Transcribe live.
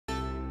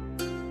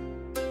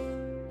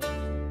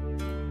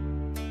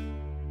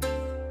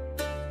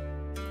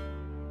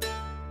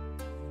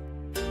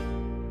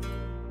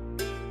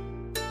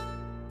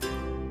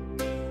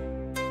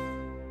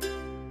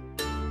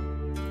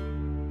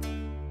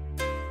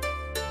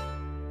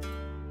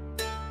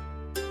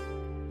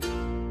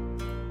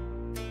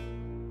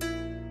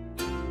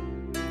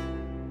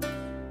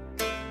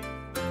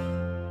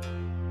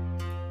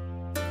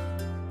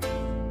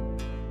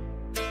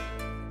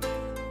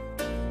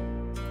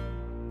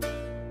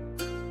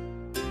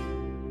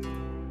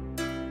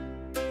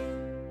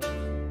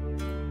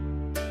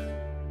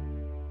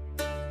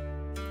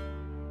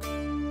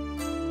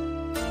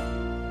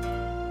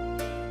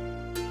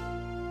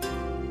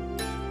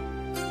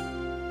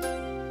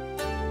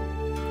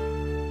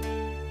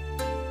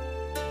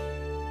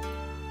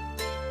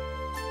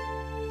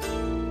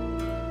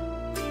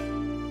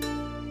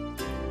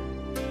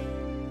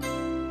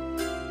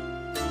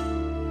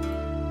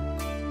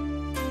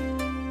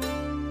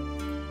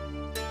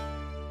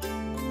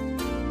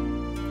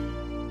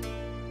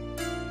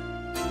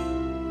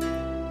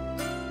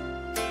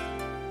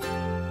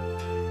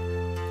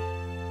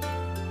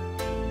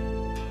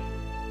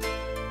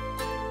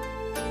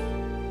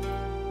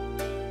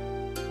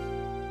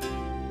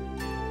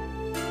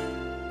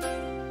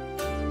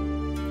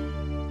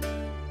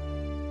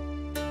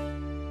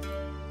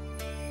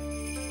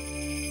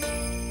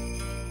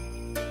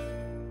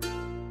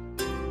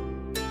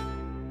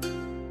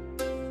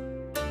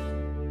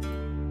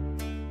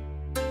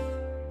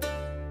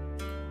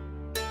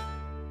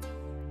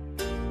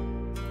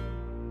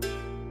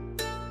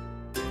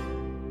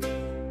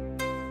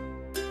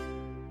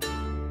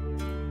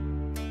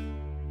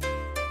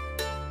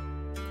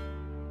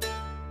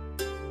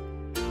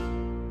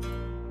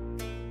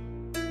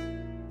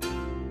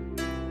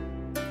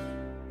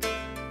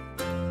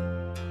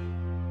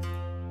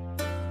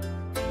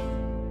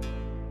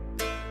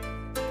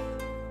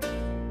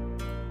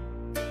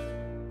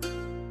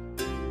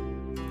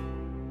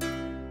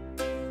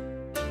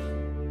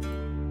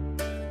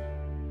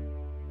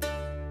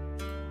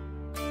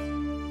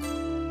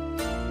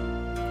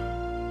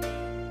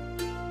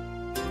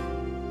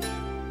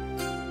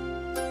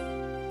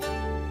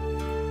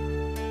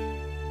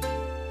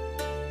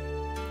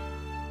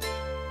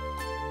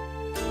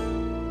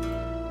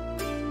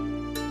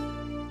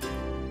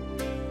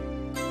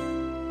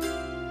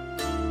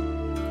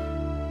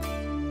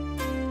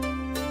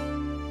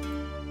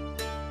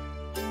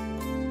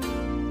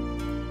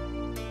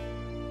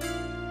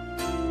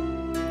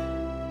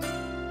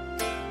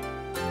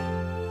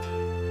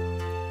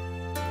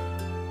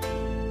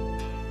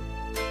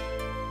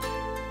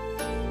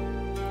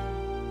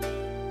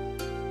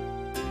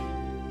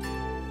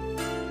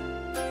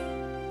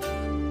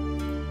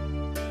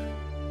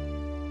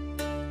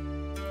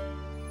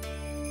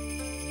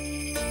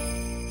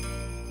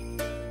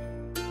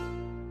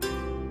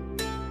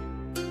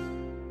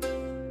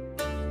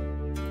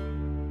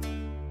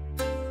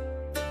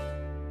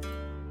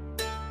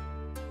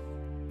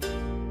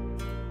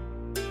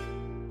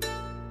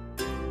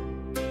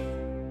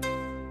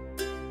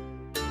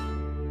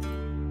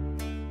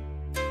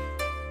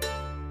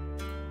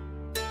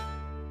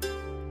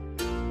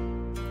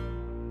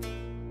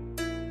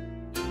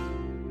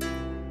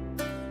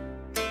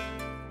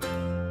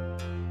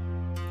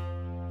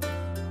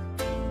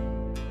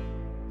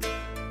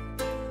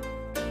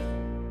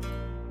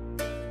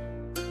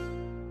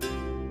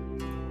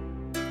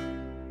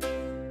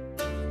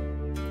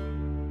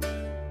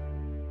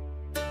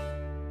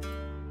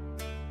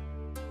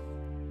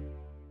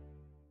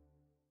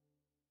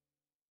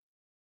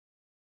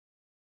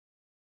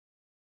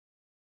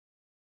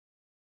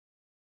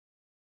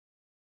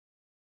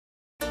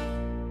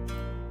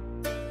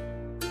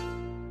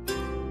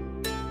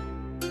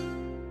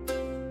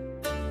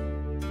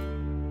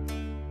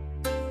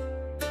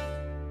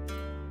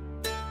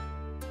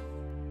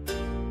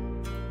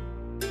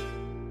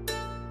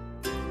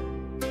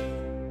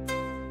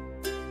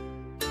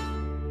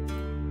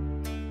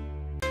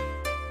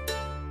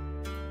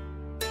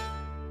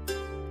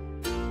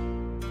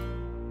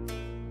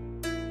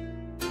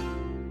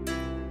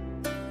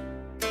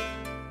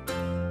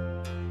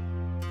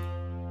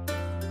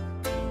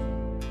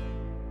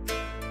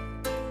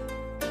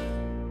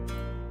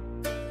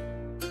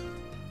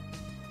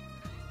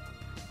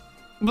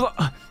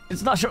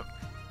It's not show.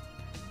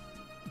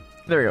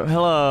 There we go.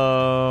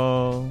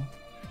 Hello.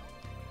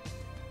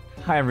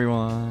 Hi,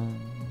 everyone.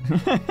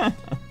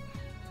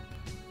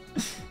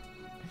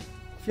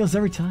 Feels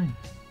every time.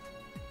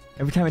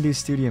 Every time I do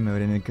studio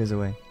mode and it goes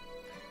away.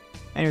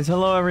 Anyways,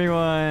 hello,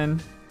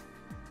 everyone.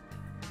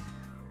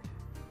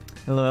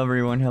 Hello,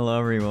 everyone. Hello,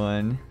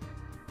 everyone.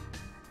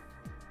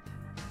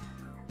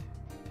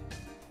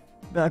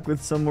 Back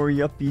with some more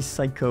Yuppie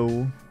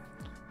Psycho.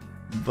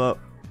 But,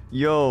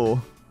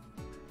 yo.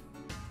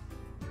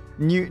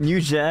 New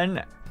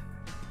gen.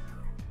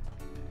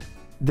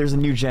 There's a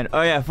new gen.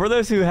 Oh yeah, for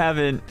those who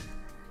haven't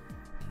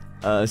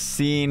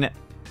seen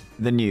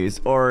the news,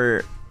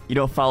 or you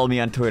don't follow me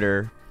on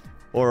Twitter,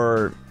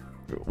 or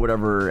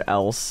whatever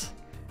else,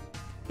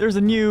 there's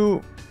a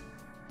new.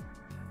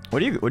 What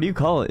do you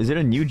call it? Is it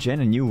a new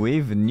gen, a new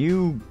wave, a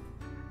new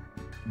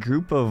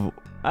group of?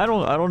 I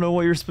don't know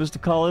what you're supposed to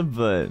call it,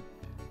 but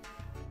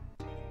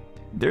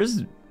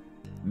there's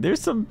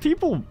some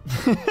people.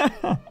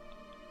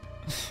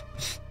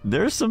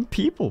 There's some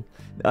people.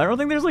 I don't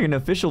think there's like an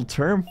official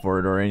term for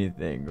it or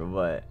anything,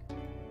 but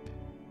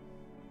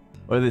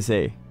what do they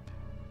say?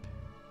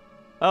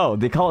 Oh,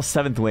 they call it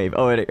 7th wave.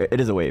 Oh, it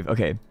is a wave.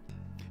 Okay.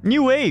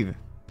 New wave.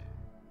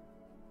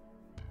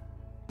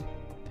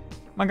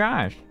 My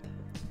gosh.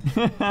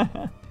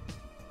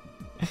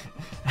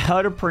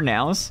 How to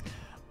pronounce?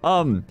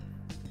 I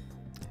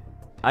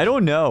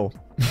don't know.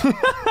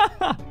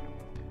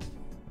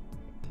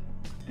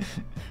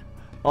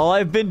 All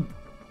I've been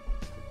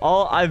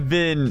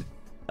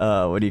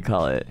what do you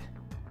call it?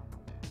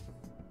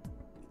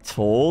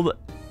 Told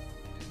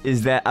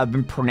is that I've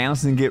been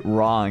pronouncing it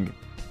wrong.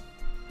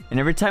 And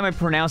every time I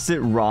pronounce it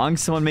wrong,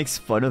 someone makes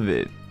fun of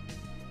it.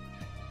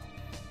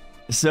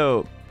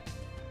 So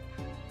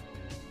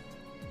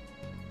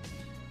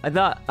I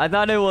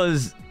thought it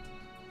was,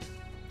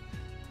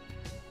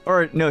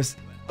 or no,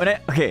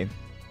 okay.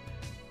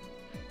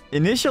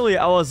 Initially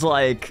I was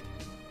like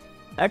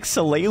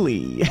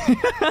Exalele.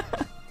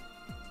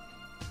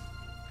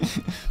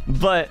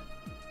 But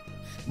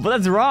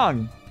that's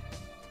wrong.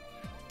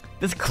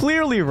 That's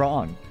clearly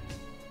wrong.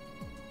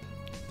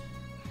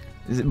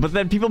 But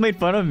then people made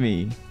fun of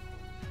me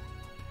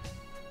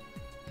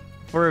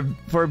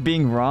for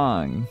being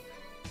wrong.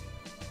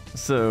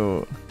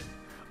 So,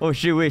 oh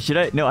shoot, wait, should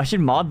I? No, I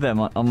should mod them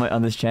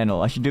on this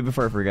channel. I should do it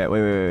before I forget.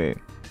 Wait.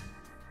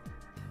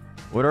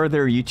 What are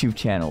their YouTube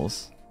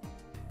channels?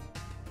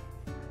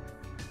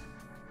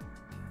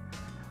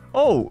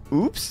 Oh,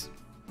 oops.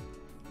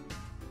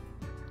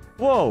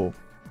 Whoa.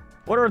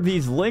 What are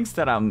these links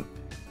that I'm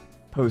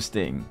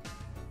posting?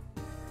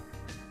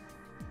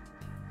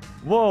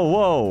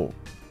 Whoa.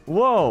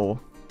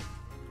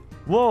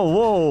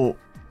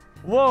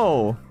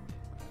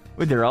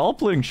 Wait, they're all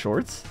uploading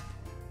shorts?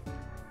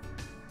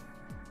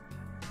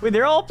 Wait,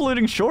 they're all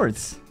uploading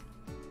shorts.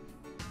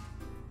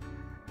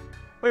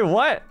 Wait,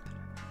 what?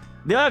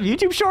 They all have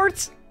YouTube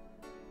shorts?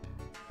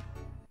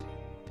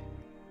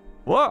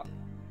 What?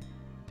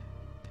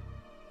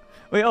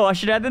 Wait, oh, I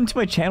should add them to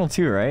my channel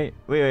too, right?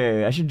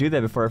 Wait, I should do that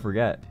before I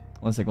forget.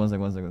 One sec.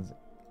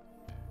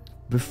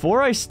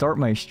 Before I start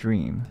my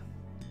stream.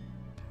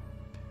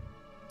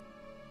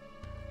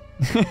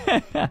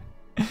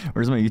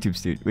 Where's my YouTube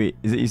studio? Wait,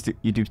 is it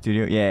YouTube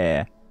studio?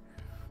 Yeah.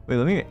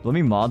 Wait, let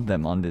me mod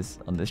them on this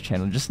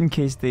channel just in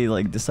case they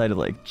like decide to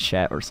like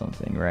chat or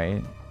something,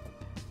 right?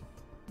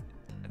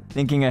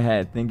 Thinking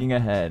ahead.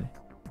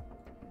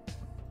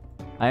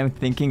 I am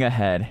thinking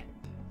ahead.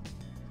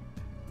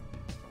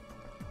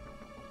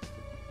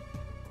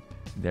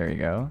 There you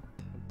go.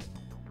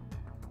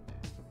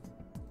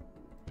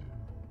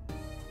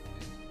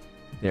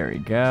 There we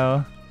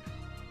go.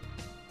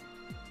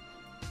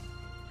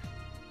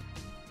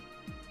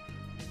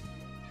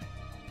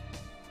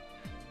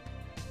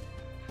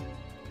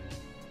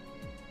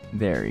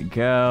 There we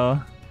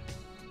go.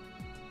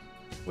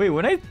 Wait,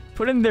 when I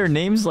put in their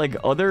names, like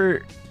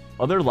other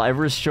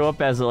livers show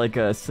up as like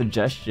a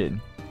suggestion.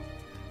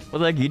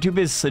 But like YouTube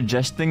is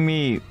suggesting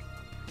me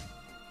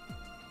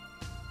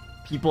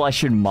people I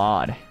should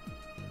mod.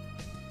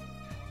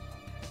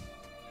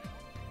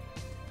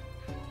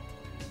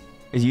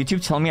 Is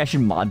YouTube telling me I should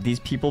mod these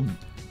people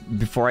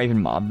before I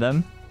even mod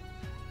them?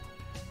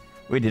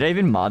 Wait, did I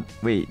even mod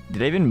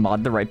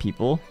the right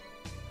people?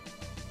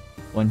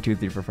 1, 2,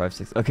 3, 4, 5,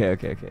 6. Okay.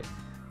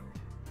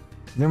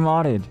 They're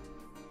modded.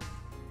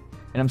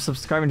 And I'm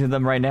subscribing to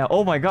them right now.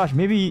 Oh my gosh,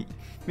 maybe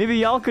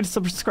y'all could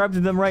subscribe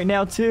to them right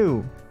now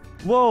too.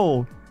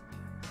 Whoa.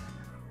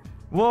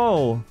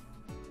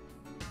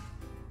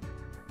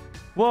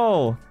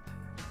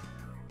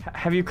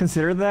 Have you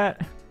considered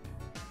that?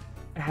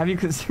 Have you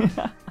considered?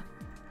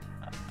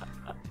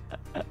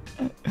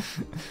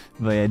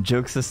 But yeah,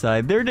 jokes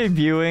aside, they're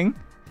debuting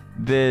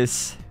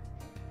this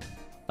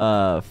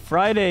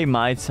Friday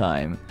my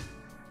time.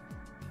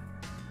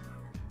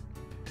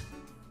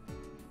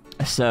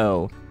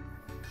 So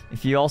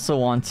if you also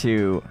want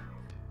to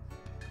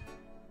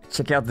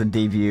check out the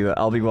debut,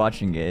 I'll be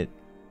watching it.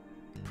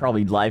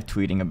 Probably live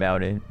tweeting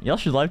about it. Y'all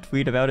should live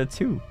tweet about it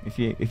too if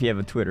you have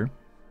a Twitter.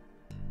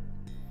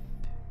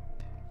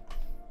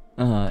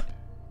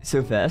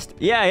 So fast.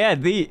 Yeah,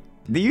 they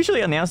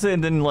usually announce it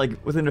and then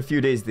like within a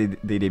few days they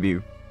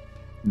debut.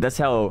 That's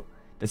how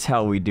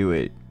we do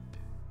it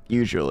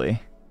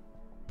usually.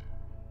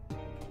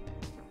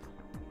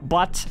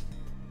 But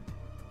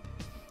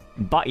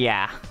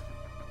yeah.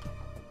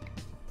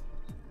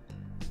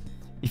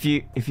 If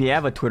you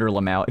have a Twitter,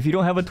 Lamau. If you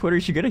don't have a Twitter,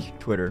 you should get a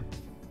Twitter.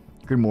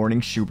 Good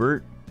morning,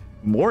 Schubert.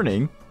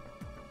 Morning?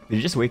 Did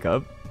you just wake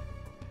up?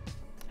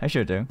 I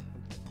should do.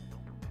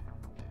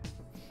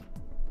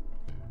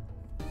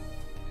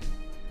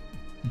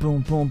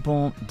 Boom, boom,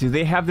 boom. Do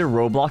they have their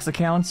Roblox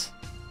accounts?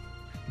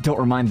 Don't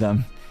remind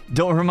them.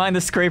 Don't remind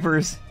the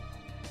scrapers.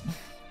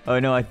 Oh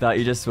no, I thought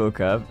you just woke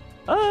up.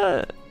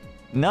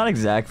 Not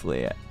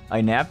exactly.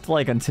 I napped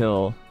like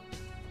until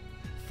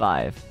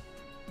 5.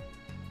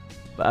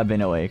 But I've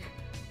been awake.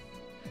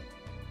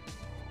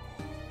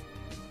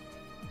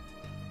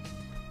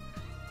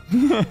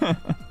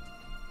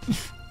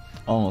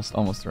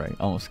 Almost right.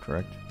 Almost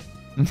correct.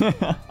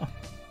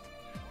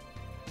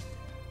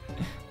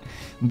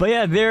 But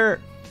yeah,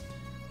 they're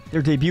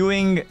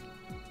debuting.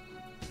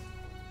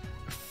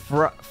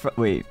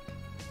 Wait,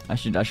 I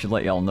should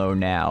let y'all know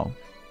now.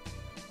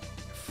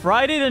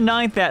 Friday the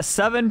 9th at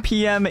 7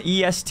 p.m.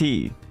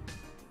 EST.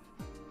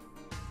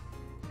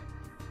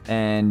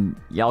 And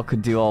y'all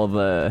could do all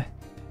the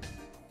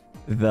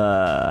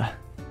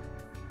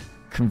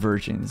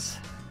conversions.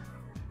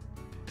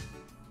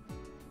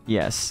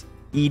 Yes.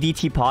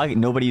 EDT Pog.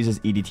 Nobody uses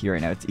EDT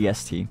right now. It's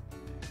EST.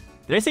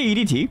 Did I say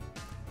EDT?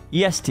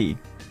 EST.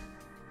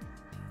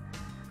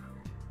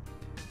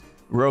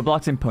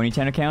 Roblox and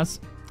Ponytown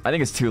accounts? I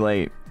think it's too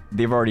late.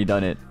 They've already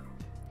done it.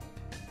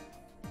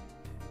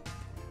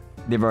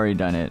 They've already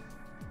done it.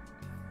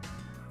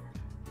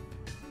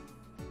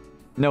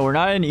 No, we're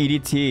not in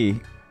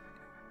EDT.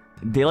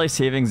 Daylight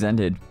savings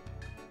ended.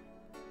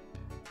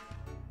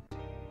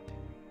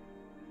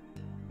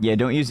 Yeah,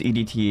 don't use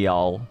EDT,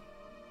 y'all.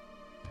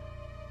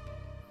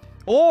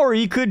 Or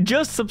you could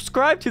just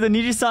subscribe to the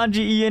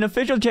Nijisanji EN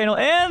official channel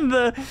and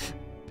the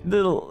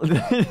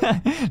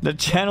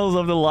channels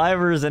of the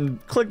livers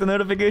and click the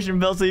notification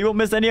bell so you won't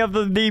miss any of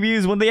the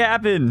debuts when they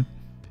happen.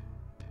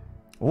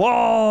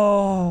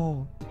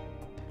 Whoa!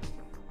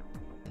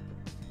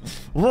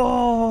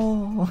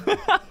 Whoa!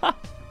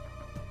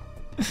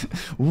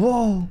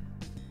 Whoa!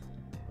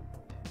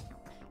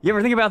 You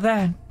ever think about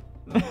that?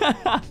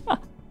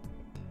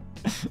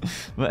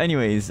 But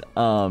anyways,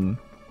 yeah,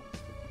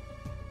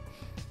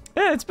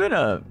 it's been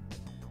a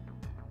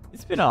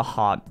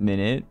hot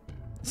minute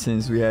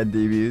since we had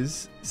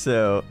debuts,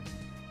 so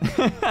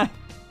it's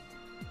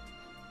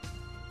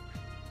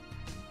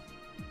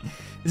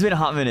been a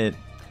hot minute.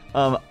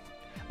 I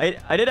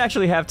did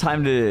actually have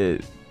time to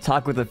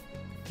talk with a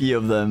few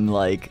of them,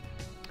 like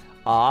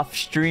off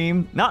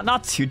stream,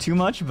 not too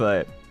much,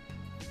 but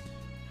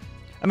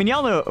I mean,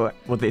 y'all know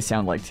what they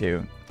sound like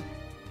too.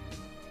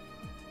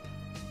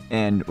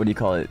 And what do you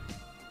call it?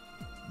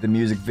 The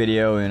music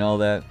video and all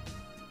that.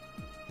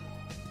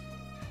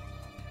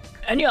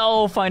 And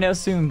y'all will find out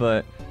soon,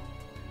 but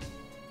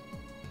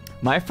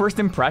my first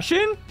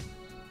impression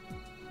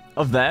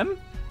of them?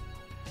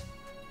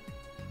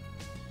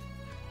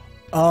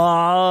 I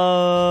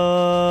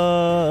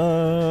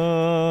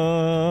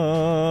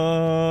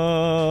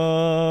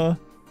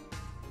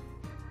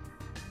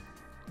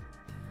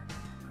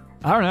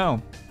don't know.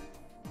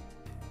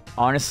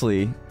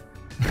 Honestly.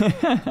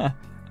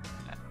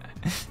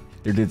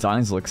 Their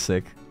designs look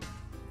sick.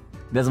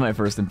 That's my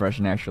first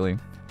impression, actually.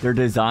 Their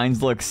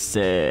designs look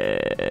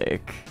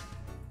sick.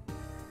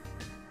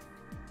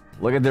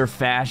 Look at their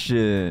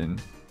fashion.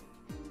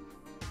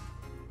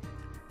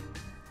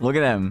 Look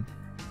at them.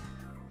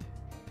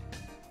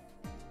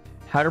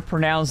 How to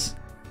pronounce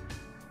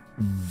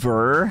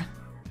ver?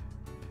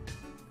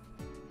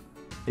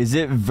 Is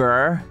it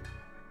ver?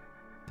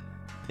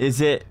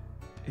 Is it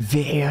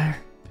ver?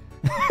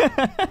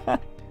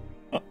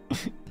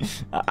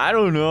 I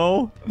don't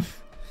know.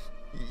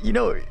 You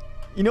know,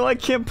 I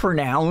can't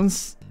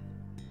pronounce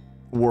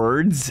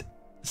words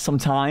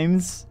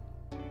sometimes.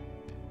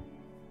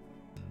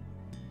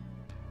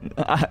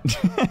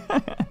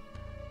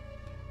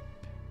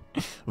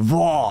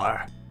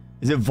 Var.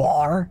 Is it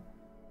var?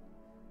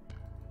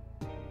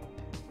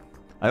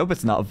 I hope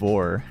it's not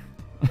vor.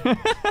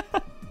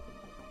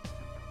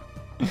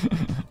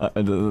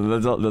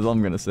 That's all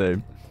I'm gonna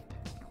say.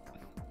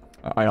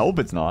 I hope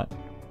it's not.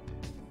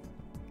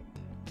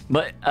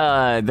 But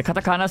the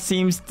katakana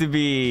seems to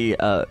be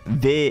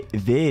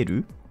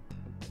veru.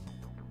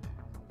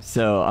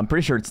 So I'm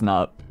pretty sure it's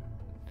not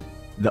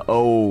the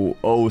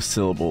O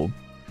syllable.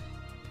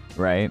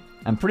 Right?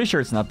 I'm pretty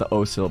sure it's not the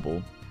O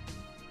syllable.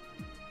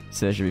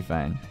 So that should be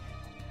fine.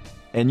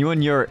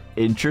 Anyone you're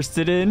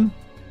interested in,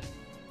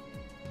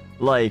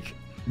 like,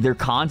 their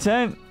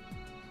content?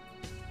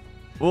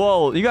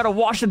 Whoa, you gotta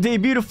watch the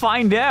debut to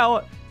find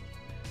out.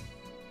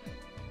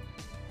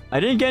 I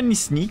didn't get any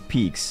sneak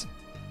peeks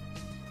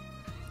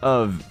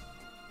of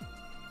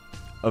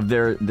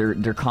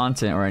their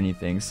content or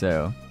anything,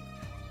 so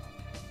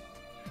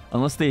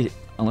unless they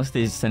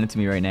send it to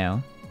me right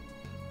now.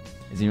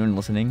 Is anyone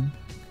listening?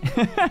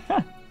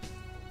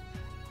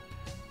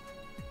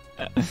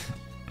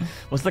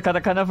 What's the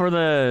katakana for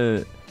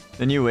the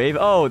new wave?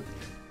 Oh,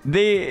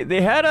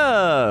 they had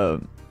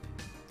a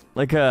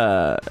like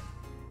a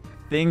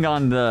thing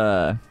on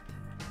the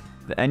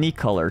Any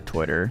Color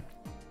Twitter.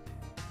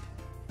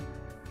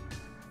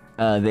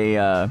 They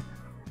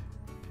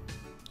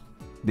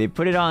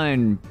put it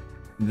on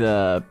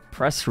the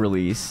press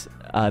release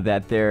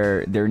that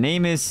their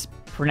name is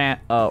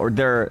or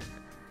their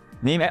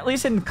name, at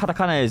least in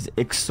katakana, is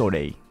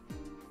Ixore.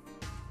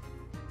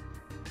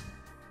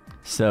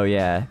 So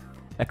yeah,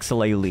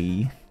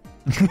 Exalele.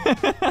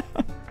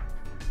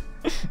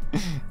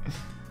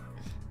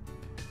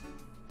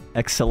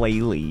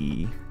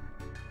 Exalele.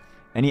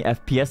 Any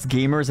FPS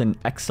gamers in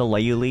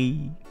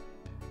Exalele?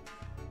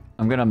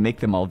 I'm gonna make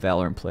them all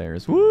Valorant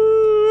players.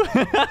 Woo!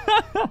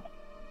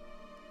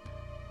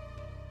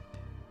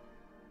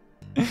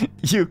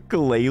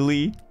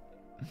 Ukulele?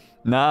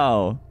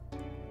 No.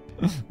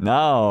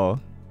 No.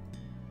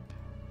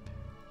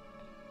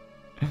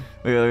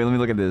 Wait, let me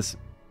look at this.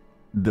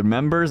 The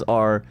members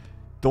are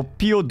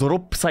Doppio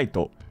Drop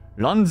Saito,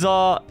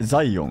 Lanza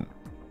Zion,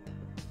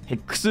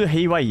 Hex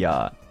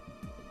Haywire,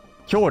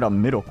 Kyora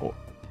Miroko,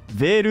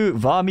 Veru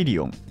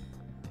Vermilion,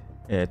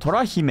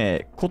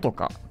 Torahime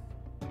Kotoka.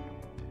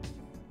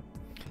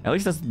 At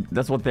least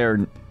that's what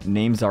their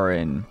names are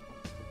in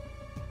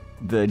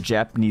the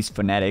Japanese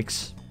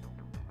phonetics.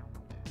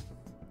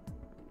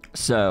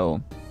 So,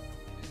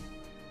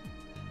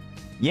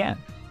 yeah.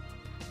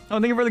 Oh,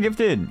 thank you for the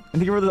gifted. And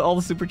thank you for all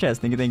the super chats.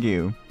 Thank you, thank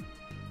you.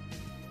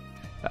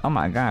 Oh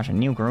my gosh, a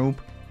new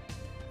group.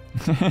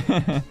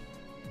 They're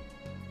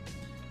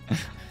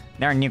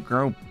a new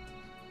group.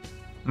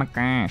 My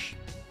gosh.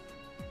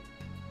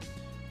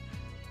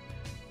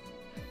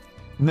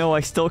 No, I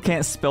still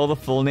can't spell the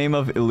full name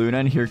of Illuna,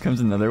 and here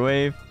comes another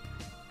wave.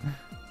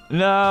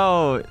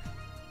 No.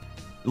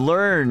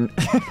 Learn.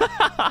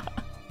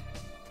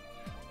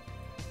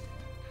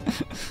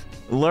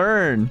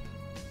 Learn.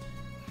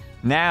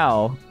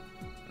 Now.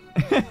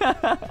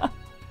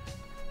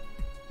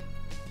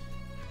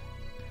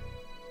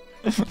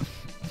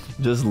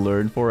 Just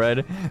learn for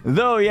it.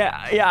 Though,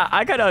 yeah,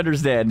 I kind of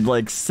understand.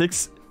 Like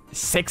six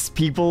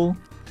people.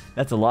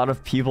 That's a lot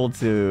of people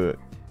to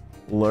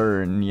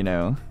learn, you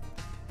know.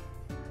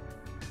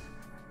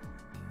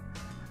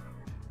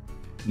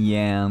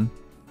 Yeah.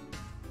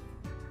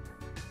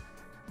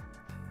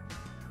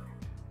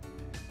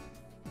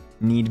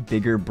 Need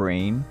bigger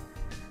brain.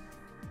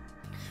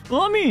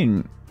 Well, I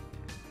mean,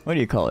 what do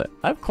you call it?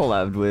 I've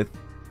collabed with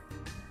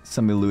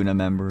some Illuna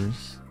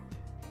members.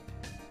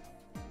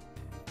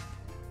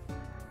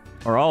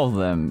 Or all of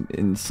them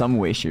in some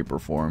way, shape, or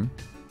form.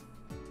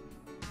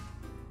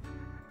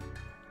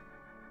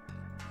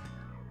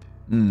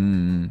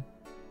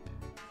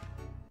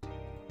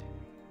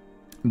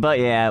 But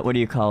yeah, what do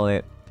you call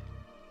it?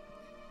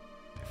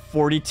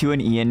 42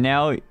 and Ian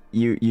now,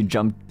 you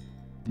jumped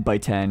by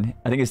 10.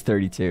 I think it's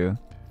 32.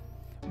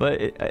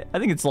 But I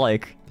think it's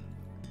like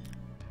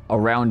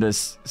around a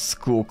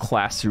school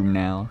classroom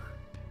now,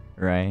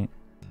 right?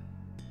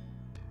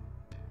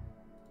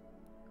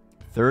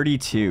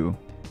 32.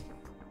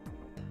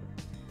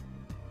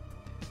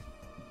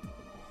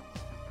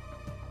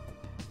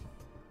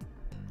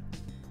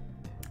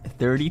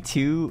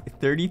 Thirty-two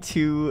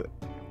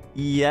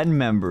Yen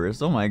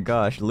members. Oh my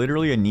gosh,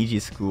 literally a Niji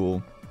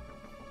school.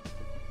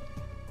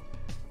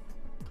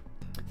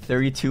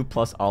 32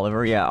 plus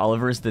Oliver. Yeah,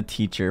 Oliver's the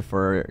teacher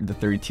for the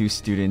 32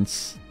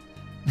 students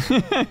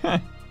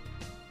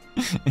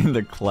in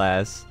the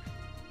class.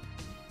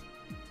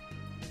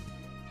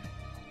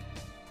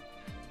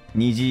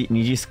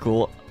 Niji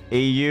school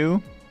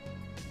AU.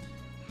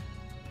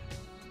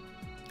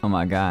 Oh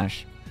my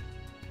gosh.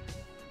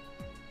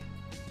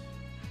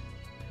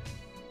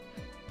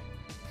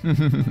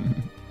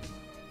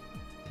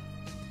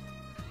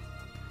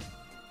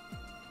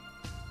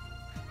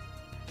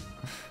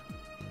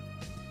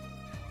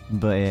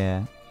 But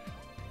yeah,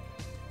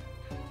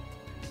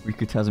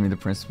 Riku tells me the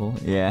principal.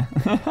 Yeah.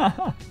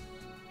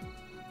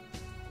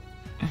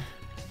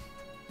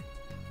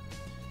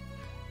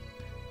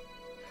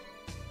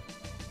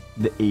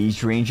 The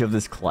age range of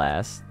this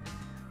class.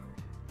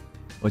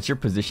 What's your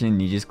position in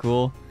Niji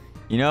school?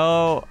 You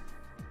know,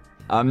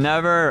 I'm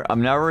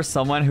never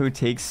someone who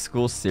takes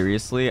school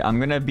seriously. I'm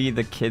gonna be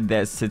the kid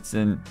that sits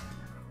in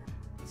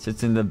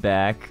the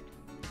back,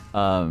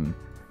 and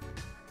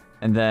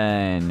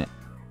then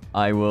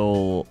I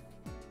will,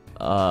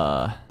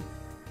 what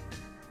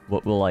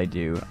will I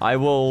do? I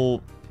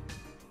will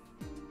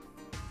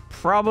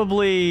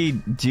probably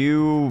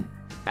do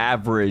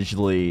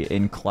averagely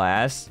in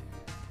class,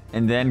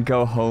 and then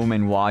go home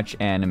and watch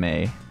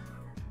anime.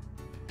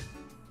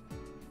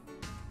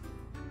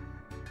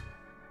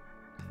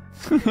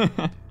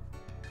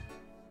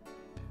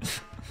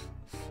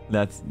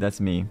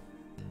 That's me.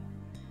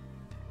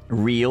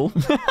 Real?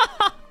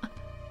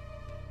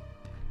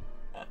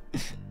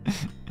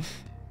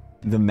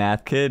 The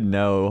math kid?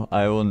 No,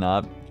 I will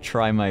not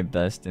try my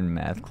best in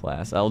math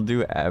class. I'll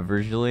do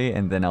averagely,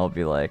 and then I'll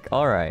be like,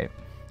 all right,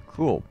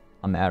 cool,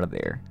 I'm out of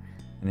there,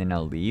 and then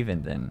I'll leave,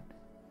 and then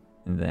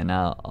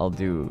I'll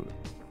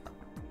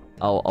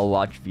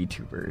watch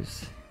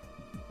VTubers.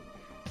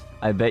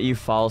 I bet you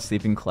fall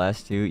asleep in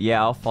class too.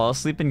 Yeah, I'll fall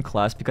asleep in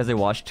class because I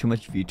watched too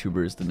much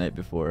VTubers the night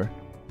before.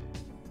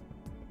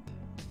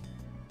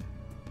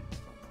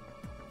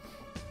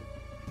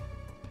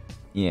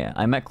 Yeah,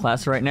 I'm at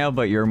class right now,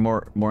 but you're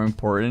more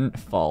important.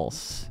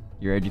 False.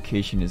 Your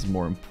education is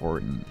more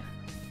important.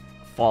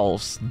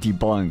 False.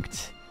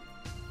 Debunked.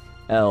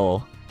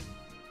 L.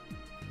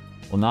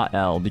 Well, not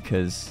L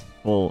because,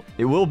 well,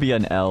 it will be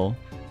an L.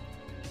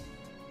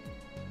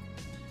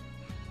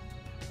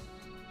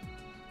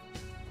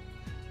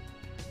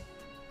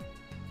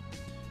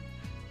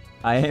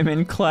 I am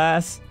in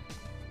class.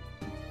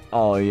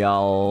 Oh,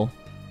 y'all.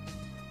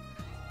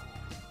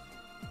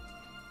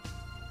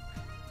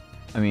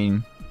 I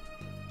mean,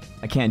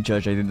 I can't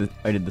judge. I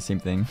did the same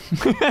thing.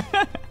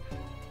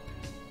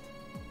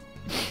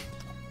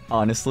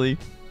 Honestly,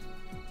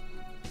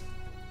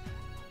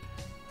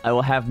 I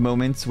will have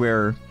moments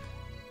where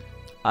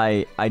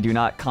I do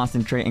not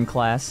concentrate in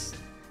class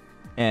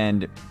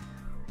and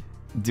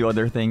do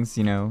other things,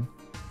 you know.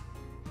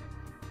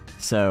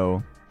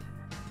 So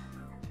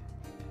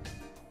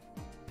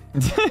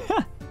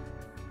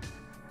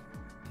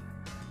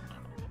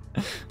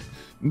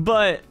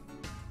but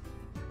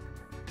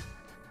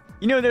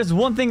you know, there's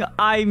one thing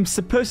I'm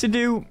supposed to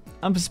do.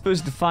 I'm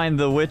supposed to find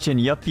the witch in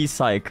Yuppie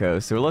Psycho.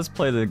 So let's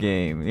play the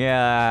game.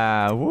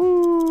 Yeah,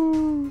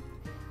 woo!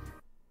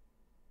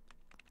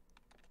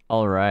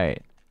 All right.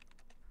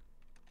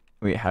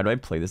 Wait, how do I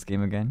play this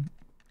game again?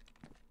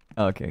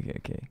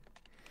 Okay.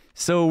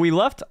 So we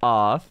left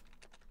off.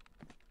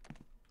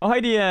 Oh,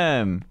 hi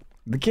DM.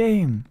 The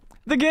game.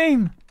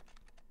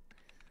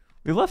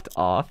 We left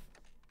off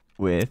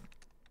with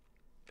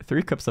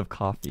 3 cups of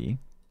coffee.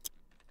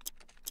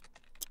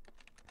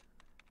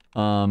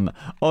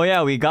 Oh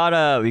yeah, we got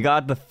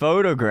the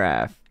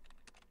photograph.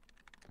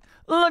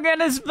 Look at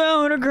this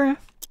photograph.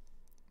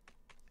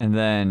 And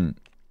then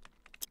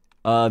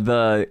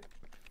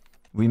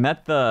we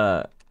met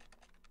the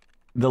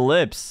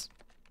lips.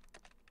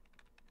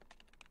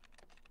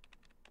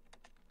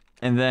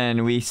 And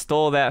then we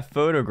stole that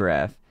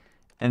photograph.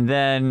 And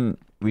then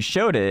we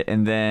showed it,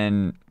 and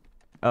then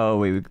oh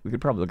wait, we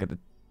could probably look at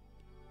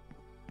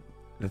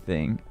the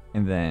thing,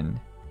 and then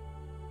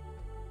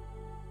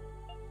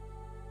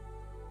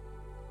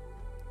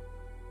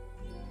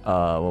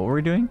what were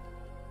we doing?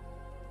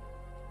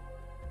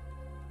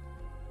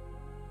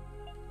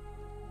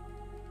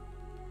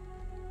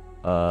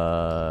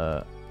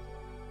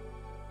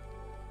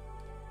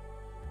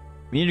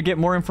 We need to get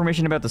more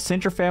information about the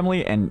Sintra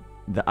family and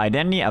the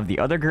identity of the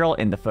other girl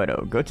in the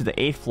photo. Go to the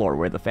 8th floor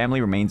where the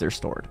family remains are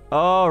stored.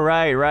 Oh,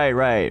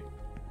 right.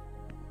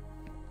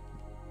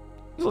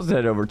 Let's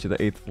head over to the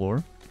 8th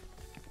floor.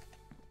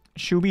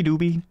 Shooby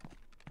dooby.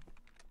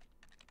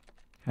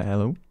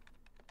 Hello.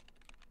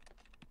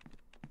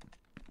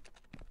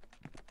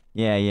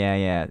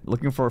 Yeah.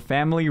 Looking for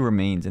family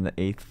remains in the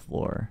 8th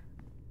floor.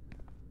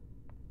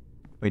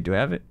 Wait, do I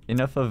have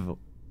enough of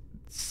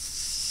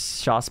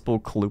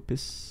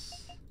Shospoclupus?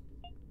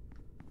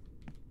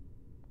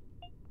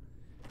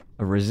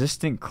 A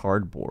resistant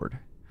cardboard.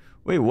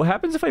 Wait, what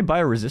happens if I buy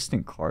a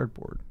resistant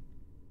cardboard?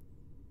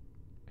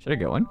 Should I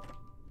get one?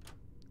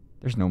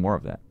 There's no more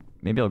of that.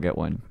 Maybe I'll get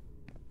one.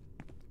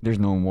 There's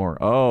no more.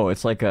 Oh,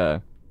 it's like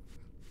a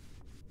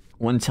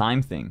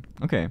one-time thing.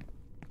 Okay.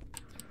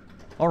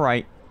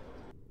 Alright.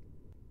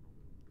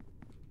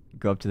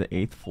 Go up to the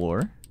 8th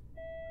floor.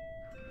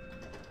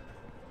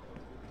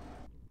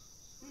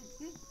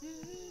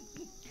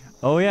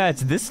 Oh yeah,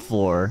 it's this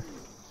floor.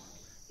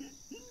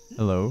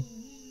 Hello.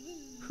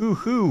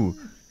 Hoo-hoo.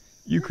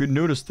 You could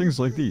notice things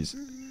like these.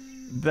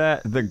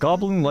 That the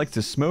goblin likes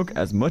to smoke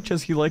as much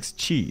as he likes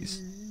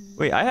cheese.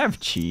 Wait, I have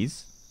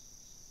cheese.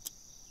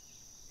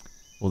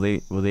 Will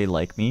they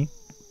like me?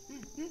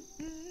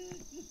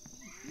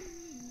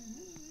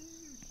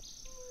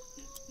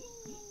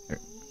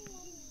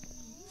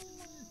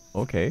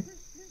 Okay.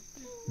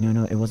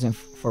 No, it wasn't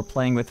for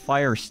playing with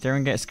fire or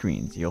staring at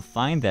screens. You'll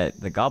find that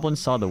the goblin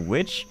saw the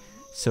witch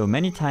so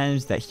many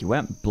times that he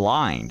went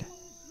blind.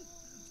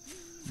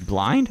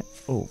 Blind?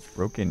 Oh,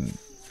 broken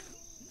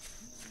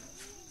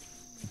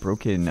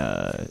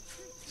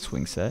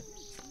swing set.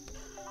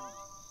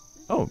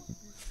 Oh,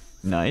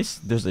 nice.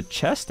 There's a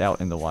chest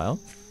out in the wild.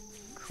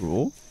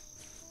 Cool.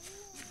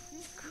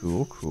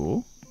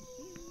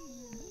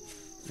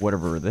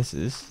 Whatever this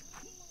is.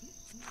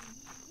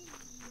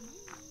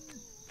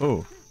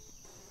 Oh,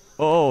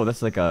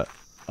 that's like a...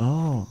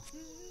 Oh.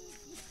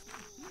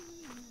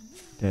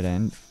 Dead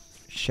end.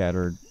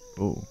 Shattered.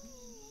 Oh.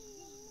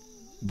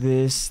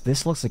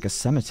 This looks like a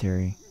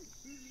cemetery.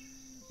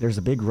 There's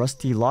a big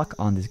rusty lock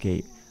on this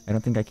gate. I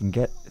don't think I can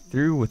get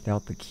through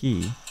without the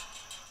key.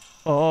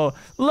 Oh,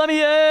 let me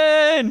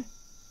in!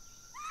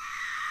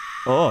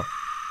 Oh.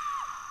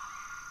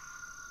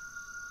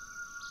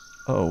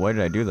 Oh, why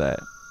did I do that?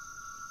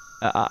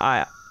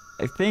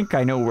 I think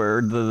I know where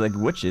the like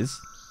witch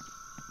is.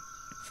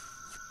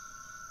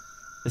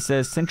 It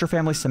says Central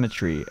Family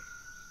Cemetery,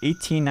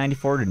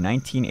 1894 to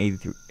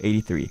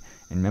 1983,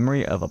 in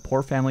memory of a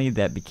poor family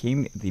that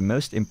became the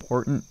most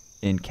important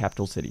in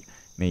capital city.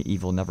 May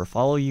evil never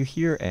follow you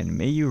here, and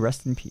may you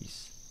rest in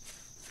peace.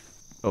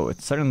 Oh,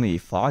 it's suddenly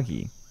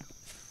foggy.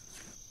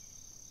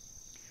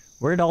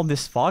 Where did all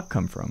this fog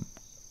come from?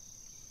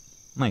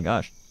 Oh my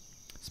gosh.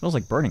 It smells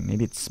like burning.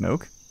 Maybe it's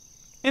smoke?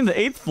 In the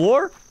 8th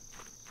floor?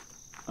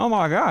 Oh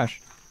my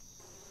gosh.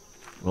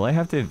 Will I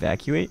have to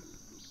evacuate?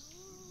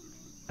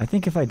 I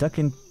think if I duck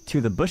into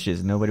the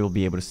bushes, nobody will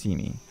be able to see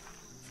me.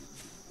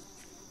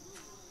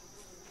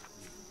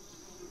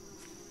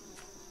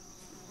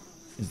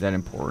 Is that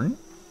important?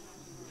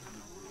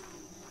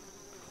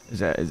 Is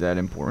that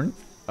important?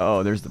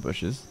 Oh, there's the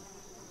bushes.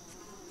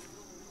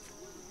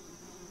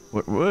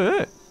 What?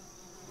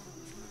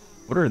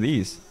 What are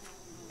these?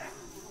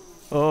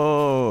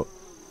 Oh.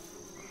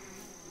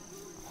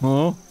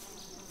 Huh?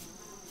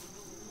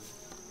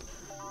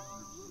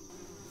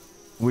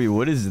 Wait,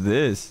 what is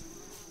this?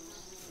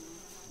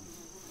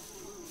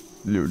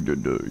 You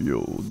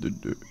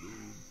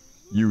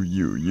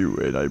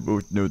and I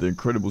both know the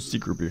incredible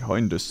secret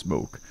behind the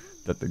smoke.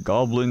 That the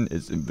goblin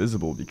is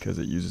invisible because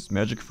it uses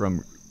magic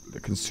from the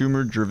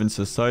consumer-driven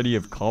society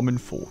of common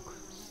folk.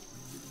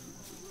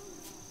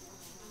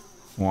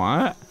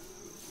 What?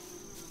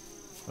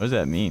 What does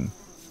that mean?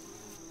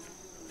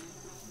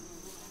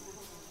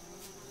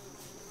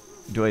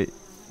 Do I...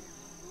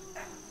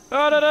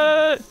 Oh,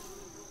 no.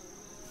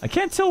 I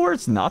can't tell where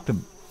it's not the...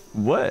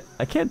 What?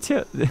 I can't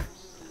tell...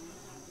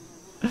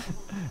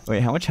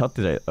 Wait, how much health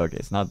did I... Okay,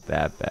 it's not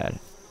that bad.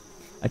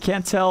 I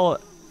can't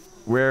tell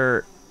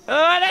where...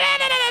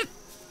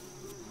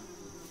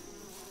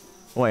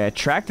 Oh, I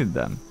attracted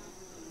them.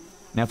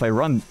 Now if I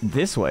run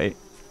this way...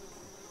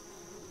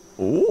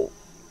 Oh!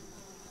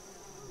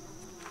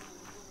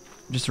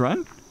 Just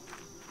run?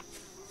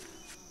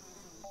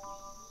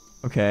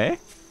 Okay.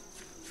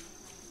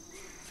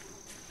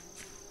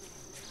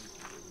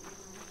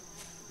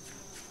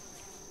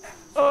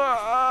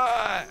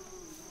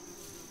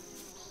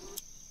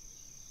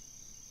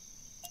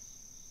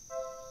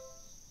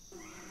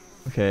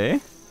 Okay.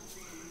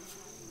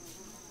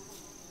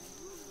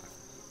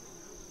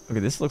 Okay,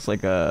 this looks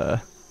like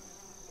a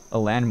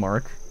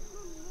landmark.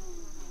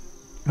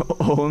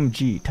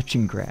 OMG,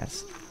 touching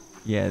grass.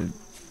 Yeah.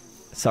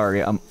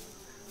 Sorry, I'm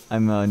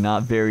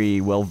not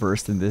very well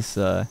versed in this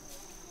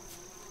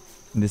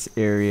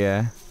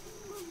area.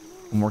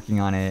 I'm working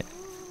on it.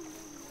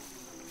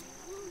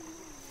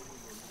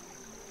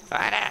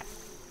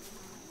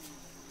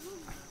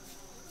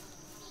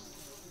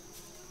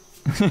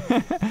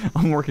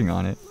 I'm working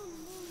on it.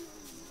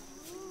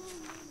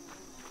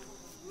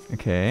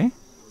 Okay.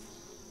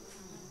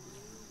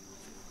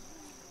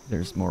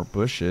 There's more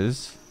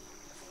bushes.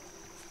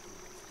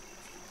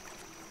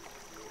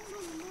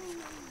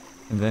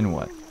 And then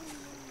what?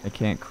 I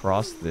can't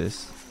cross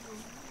this.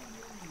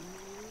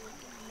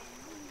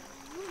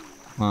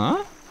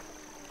 Huh?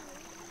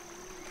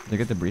 Did I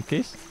get the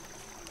briefcase?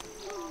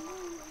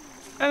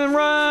 And then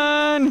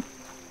run!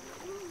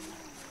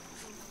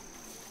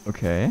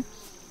 Okay.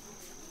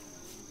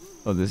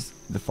 Oh,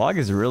 the fog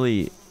is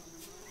really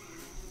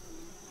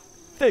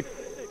thick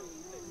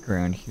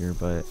around here,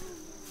 but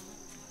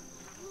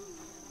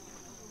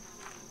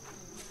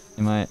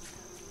am I...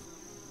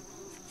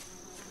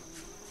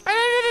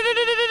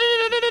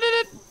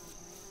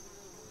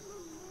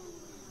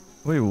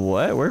 Wait,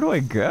 what? Where do I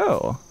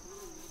go?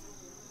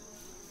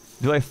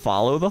 Do I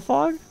follow the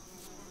fog?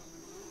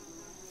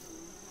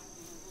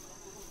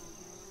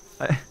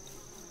 Huh?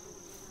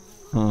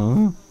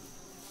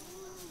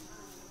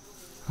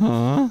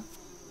 Huh?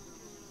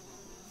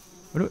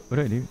 What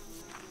do I do? You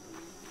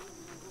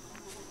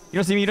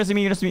don't see me, you don't see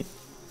me, you don't see me.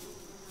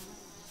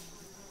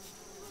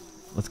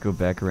 Let's go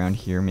back around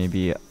here.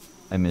 Maybe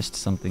I missed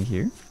something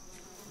here.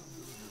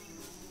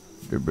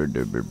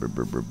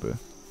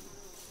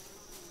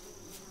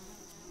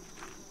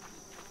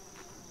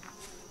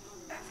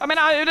 I mean,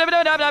 I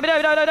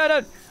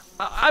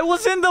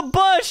was in the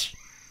bush!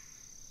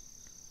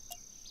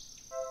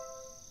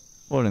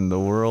 What in the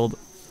world?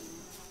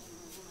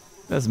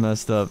 That's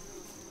messed up.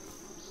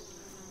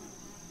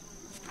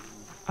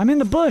 I'm in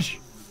the bush!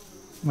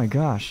 Oh my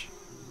gosh.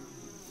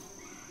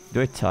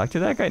 Do I talk to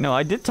that guy? No,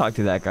 I did talk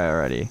to that guy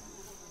already.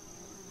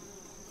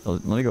 Oh,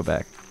 let me go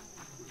back.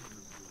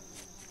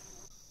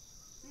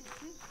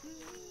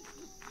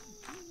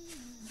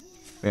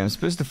 Wait, I'm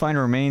supposed to find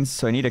remains,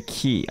 so I need a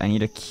key. I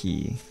need a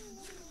key.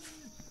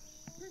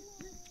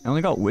 I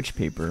only got witch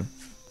paper.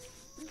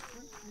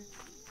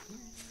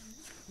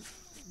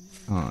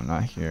 Oh,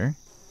 not here.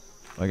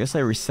 Well, I guess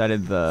I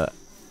resetted the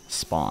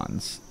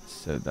spawns,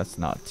 so that's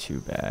not too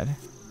bad.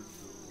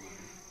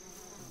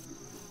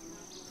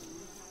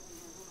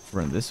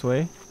 Run this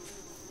way.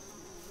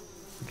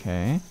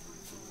 Okay.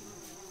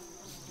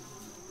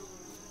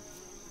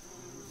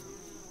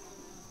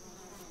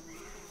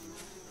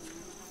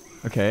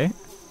 Okay.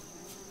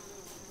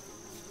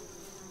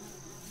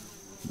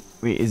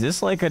 Wait, is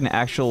this like an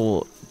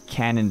actual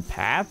canon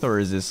path, or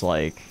is this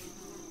like...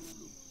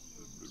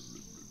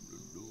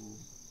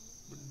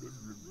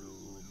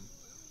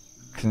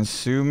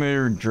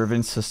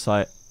 Consumer-driven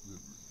society...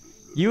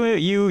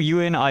 You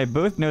and I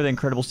both know the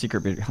incredible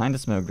secret behind the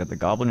smoke, that the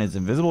goblin is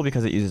invisible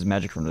because it uses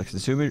magic from the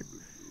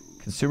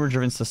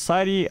consumer-driven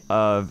society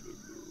of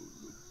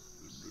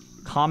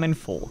common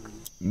folk.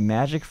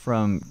 Magic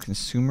from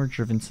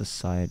consumer-driven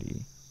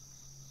society.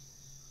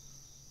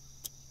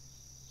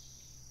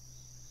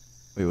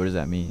 Wait, what does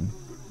that mean?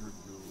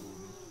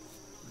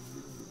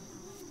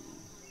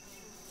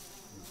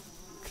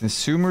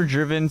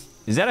 Consumer-driven...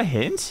 Is that a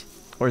hint?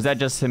 Or is that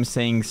just him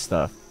saying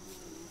stuff?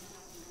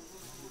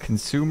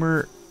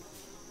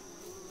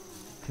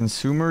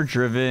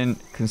 Consumer-driven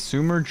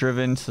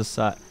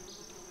society...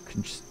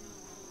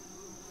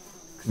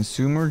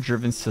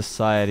 Consumer-driven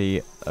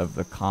society of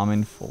the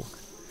common folk.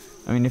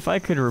 I mean, if I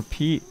could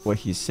repeat what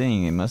he's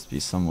saying, it must be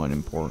somewhat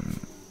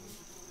important.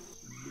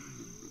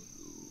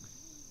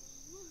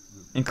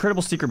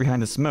 Incredible secret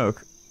behind the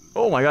smoke.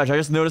 Oh my gosh, I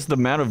just noticed the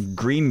amount of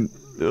green...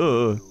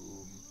 Ugh.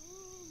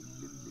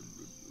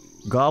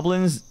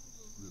 Goblin is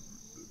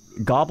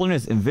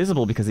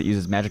invisible because it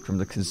uses magic from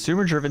the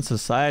consumer-driven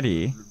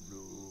society.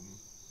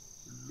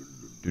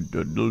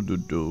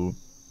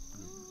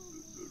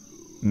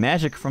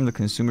 Magic from the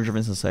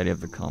consumer-driven society of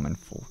the common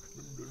folk.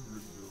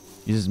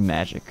 Uses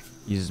magic.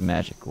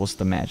 What's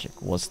the magic?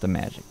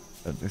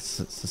 Of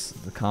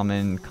the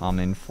common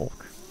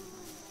folk.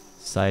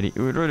 Society.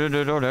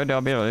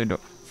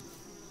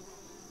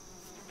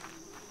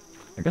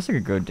 I guess I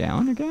could go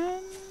down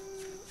again?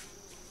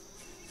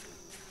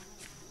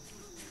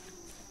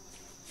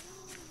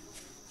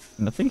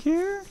 Nothing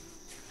here?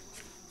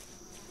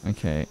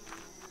 Okay.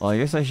 Well, I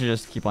guess I should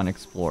just keep on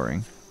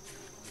exploring.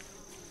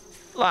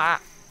 Ah!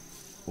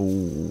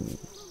 Ooh.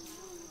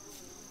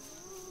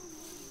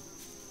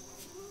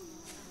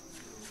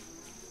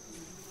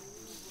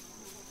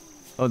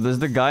 Oh, does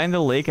the guy in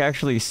the lake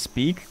actually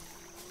speak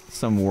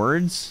some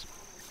words?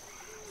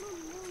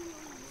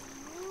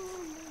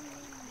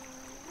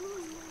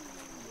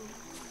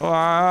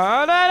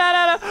 Oh,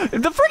 no.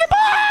 The freaking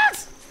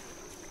box!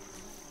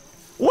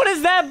 What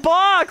is that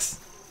box?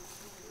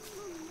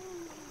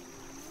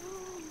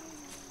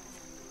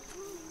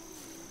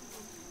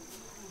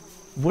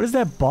 What is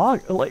that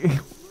box?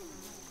 Like...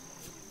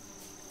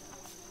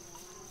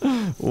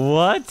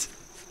 What?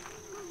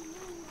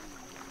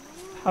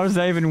 How does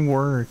that even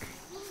work?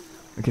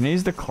 Can I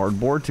use the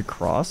cardboard to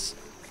cross?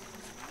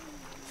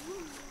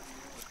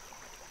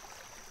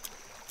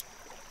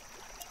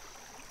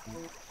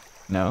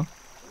 No?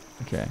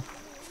 Okay.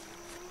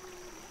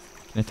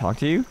 Can I talk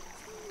to you?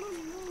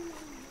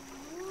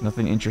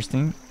 Nothing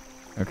interesting?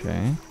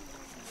 Okay.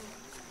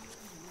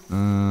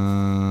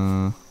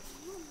 I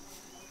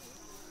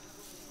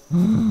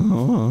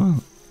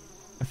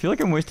feel like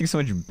I'm wasting so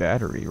much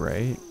battery,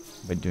 right?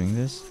 By doing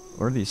this?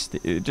 Or are these...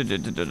 Is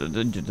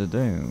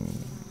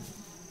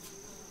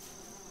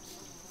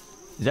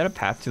that a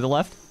path to the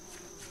left?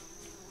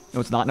 No,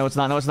 it's not. No, it's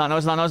not. No, it's not. No,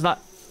 it's not. No, it's not.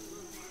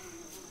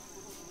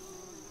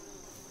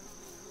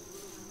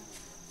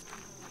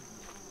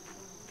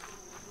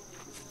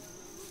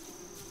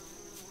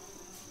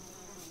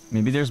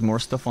 Maybe there's more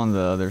stuff on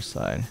the other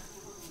side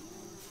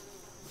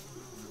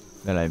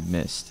that I've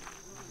missed.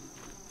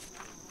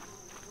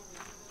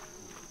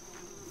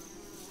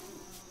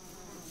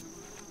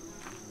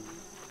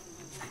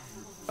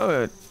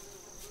 Oh.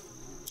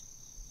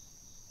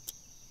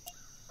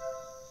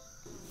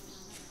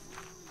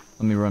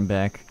 Let me run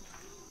back.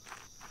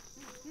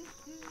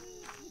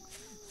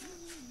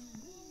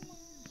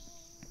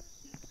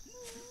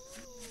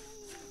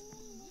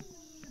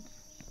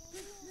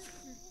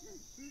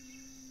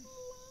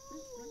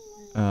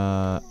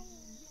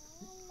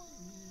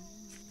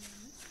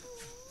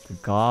 The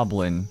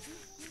goblin.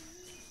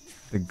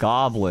 The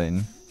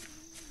goblin.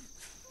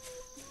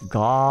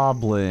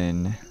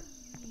 Goblin.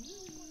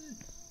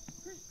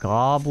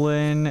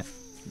 Goblin.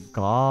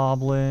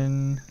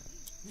 Goblin.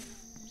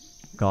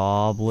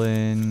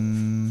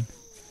 Goblin.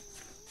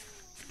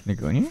 Can I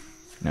go in here?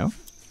 No?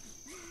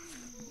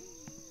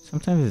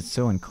 Sometimes it's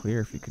so unclear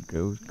if you could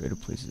go to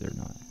places or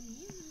not.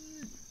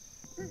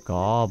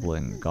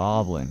 Goblin.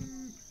 Goblin.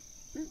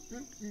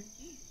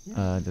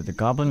 Did the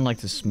goblin like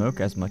to smoke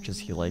as much as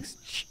he likes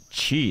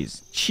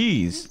cheese?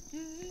 Cheese?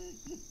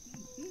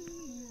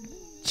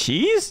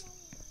 Cheese?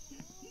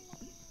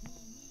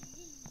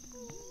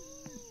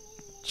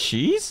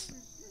 Cheese?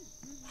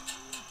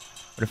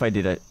 What if I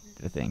did a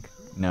thing?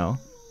 No.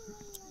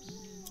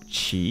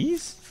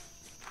 Cheese?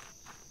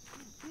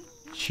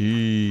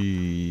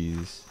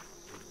 Cheese.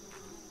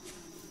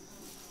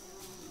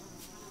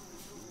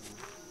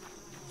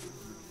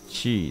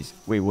 Cheese.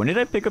 Wait, when did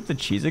I pick up the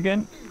cheese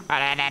again?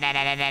 I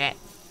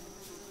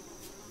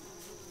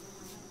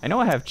know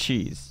I have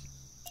cheese.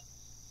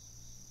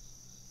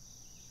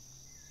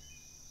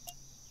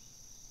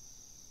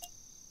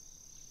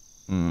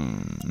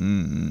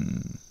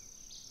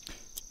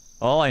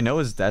 All I know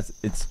is that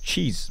it's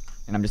cheese,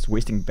 and I'm just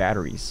wasting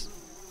batteries.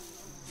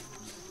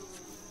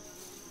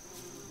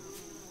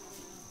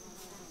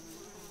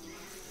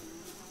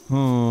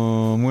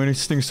 Oh, I'm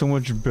wasting so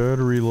much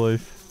battery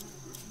life.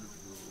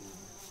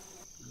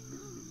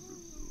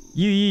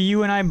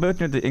 You and I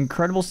both know the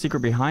incredible secret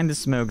behind the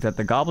smoke, that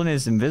the goblin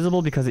is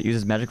invisible because it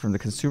uses magic from the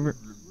consumer.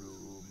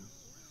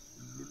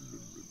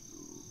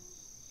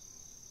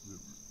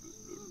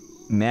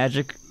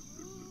 Magic.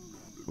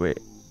 Wait.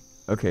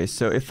 Okay,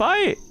 so if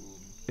I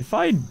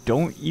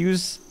don't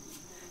use,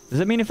 does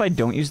that mean if I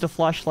don't use the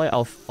flashlight,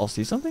 I'll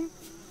see something?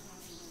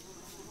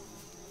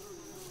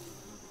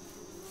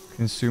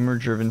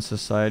 Consumer-driven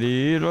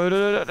society.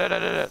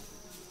 It's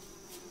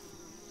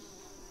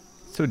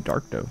so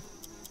dark though.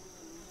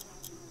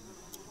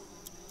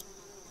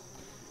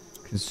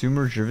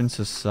 Consumer-driven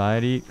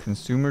society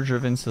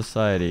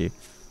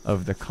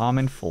of the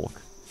common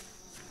folk.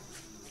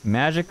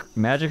 Magic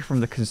from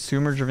the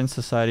consumer-driven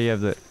society of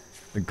the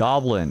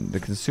goblin. The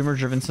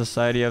consumer-driven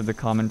society of the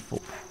common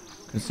folk.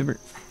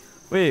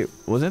 Wait,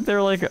 wasn't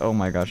there like oh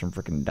my gosh, I'm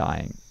freaking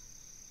dying.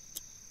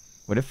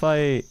 What if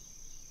I...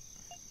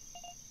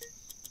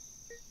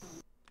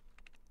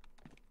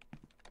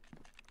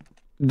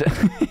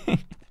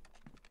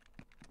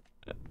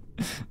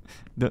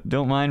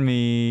 Don't mind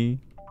me.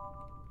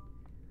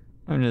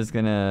 I'm just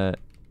gonna...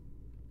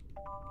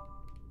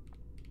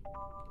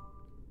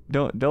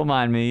 Don't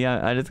mind me.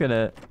 I just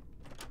gonna...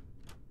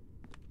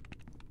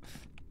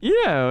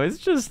 You know, it's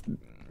just...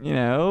 You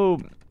know...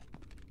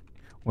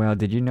 Wow,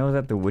 did you know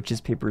that the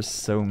witch's paper is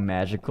so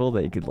magical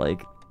that you could,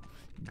 like,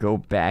 go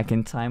back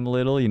in time a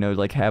little? You know,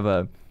 like, have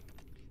a...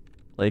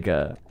 Like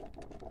a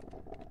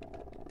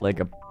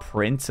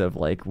print of,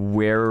 like,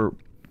 where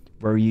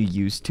you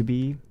used to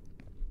be?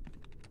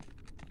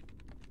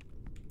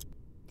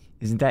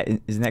 Isn't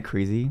that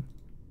crazy?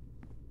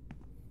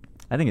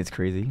 I think it's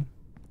crazy.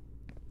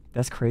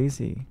 That's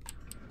crazy.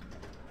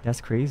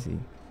 That's crazy.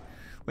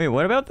 Wait,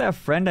 what about that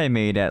friend I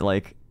made at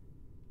like...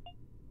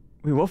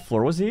 Wait, what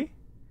floor was he?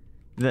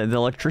 The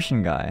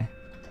electrician guy.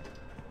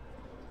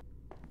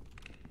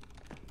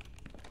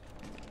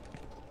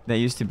 That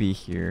used to be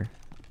here.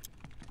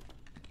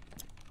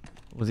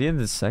 Was he in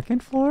the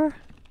second floor?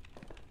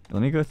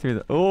 Let me go through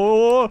the...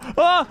 Oh!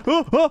 Ah!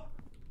 Oh! Oh!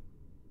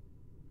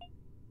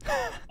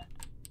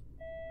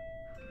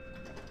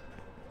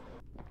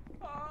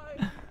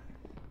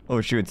 Oh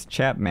shoot, it's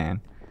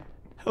Chapman.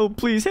 Help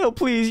please,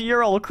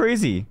 you're all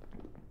crazy.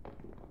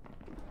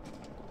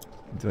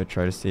 Do I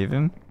try to save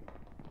him?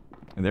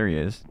 Oh, there he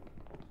is.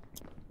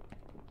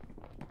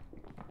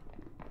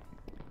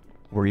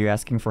 Were you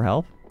asking for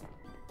help?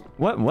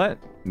 What?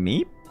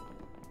 Me?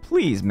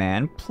 Please,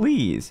 man,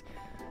 please.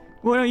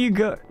 Why don't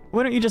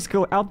you just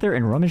go out there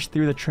and rummage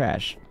through the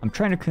trash? I'm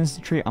trying to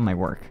concentrate on my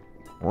work.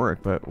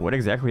 But what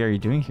exactly are you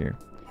doing here?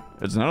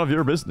 It's none of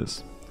your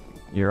business.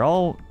 You're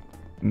all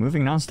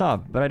moving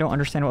non-stop, but I don't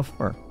understand what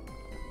for.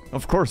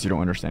 Of course you don't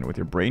understand, with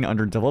your brain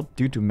underdeveloped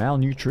due to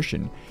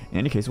malnutrition. In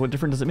any case, what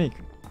difference does it make?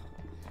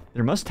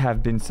 There must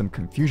have been some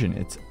confusion.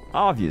 It's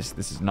obvious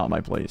this is not my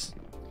place.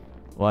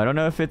 Well, I don't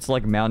know if it's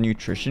like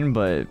malnutrition,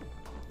 but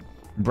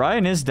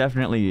Brian is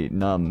definitely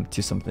numb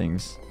to some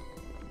things.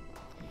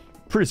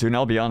 Pretty soon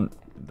I'll be on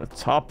the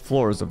top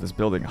floors of this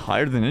building,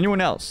 higher than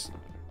anyone else.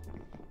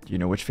 Do you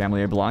know which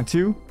family I belong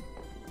to?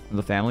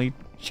 The family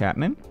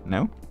Chapman?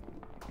 No?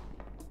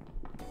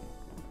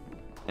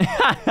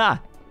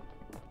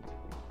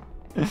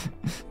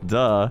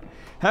 Duh.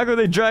 How could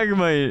they drag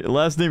my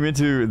last name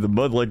into the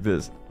mud like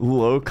this?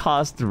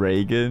 Low-cost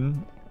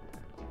Reagan?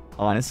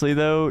 Honestly,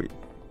 though...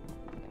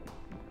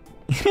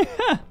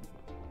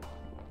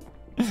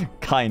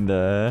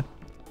 Kinda.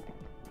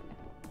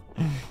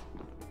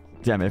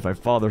 Damn it, if my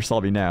father saw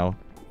me now.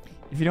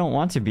 If you don't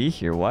want to be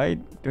here, why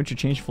don't you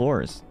change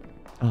floors?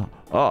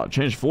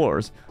 Change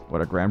floors?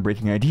 What a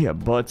groundbreaking idea,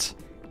 but...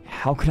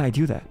 How could I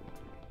do that?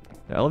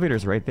 The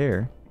elevator's right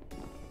there.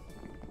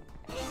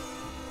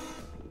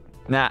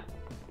 Nah.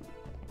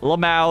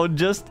 Lamau,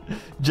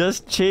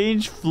 just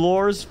change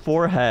floors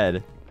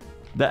forehead.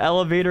 The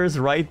elevator's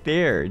right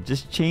there.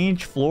 Just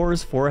change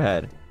floors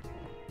forehead.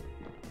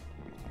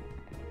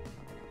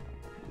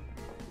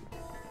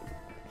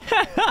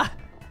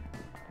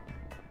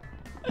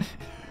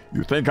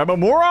 You think I'm a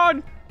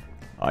moron?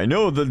 I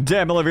know the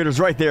damn elevator's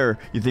right there.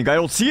 You think I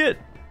don't see it?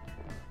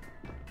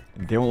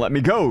 They won't let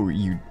me go,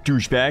 you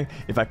douchebag.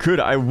 If I could,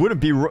 I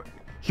wouldn't be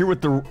here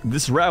with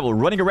this rabble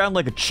running around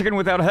like a chicken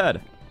without a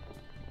head.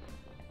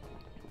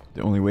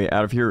 The only way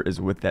out of here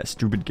is with that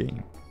stupid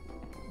game.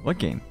 What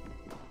game?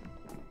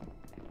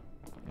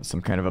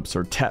 Some kind of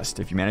absurd test.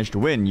 If you manage to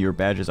win, your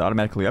badge is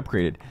automatically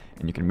upgraded,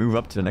 and you can move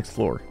up to the next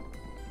floor.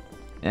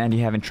 And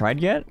you haven't tried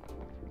yet?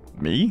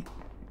 Me?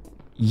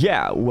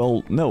 Yeah,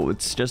 well, no,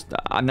 it's just,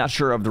 I'm not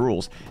sure of the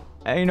rules.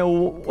 You know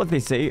what they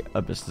say,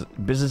 a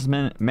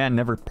businessman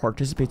never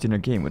participates in a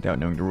game without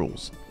knowing the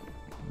rules.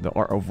 The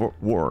Art of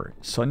War,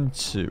 Sun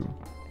Tzu.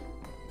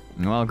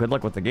 Well, good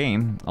luck with the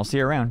game. I'll see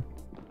you around.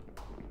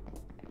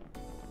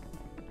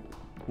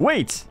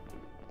 Wait!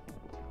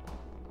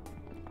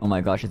 Oh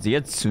my gosh, it's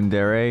yet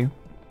tsundere.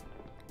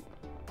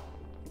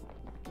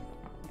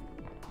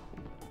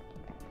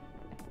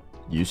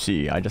 You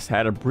see, I just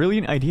had a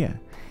brilliant idea.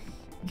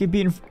 You could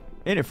be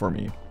in it for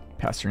me,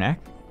 Pasternak.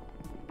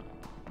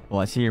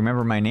 Well, I see you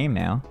remember my name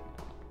now.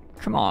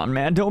 Come on,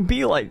 man, don't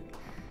be like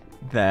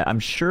that. I'm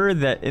sure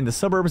that in the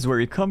suburbs where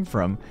you come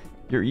from,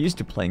 you're used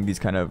to playing these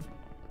kind of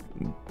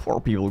poor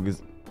people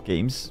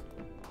games.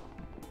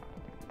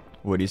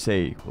 What do you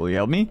say? Will you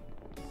help me?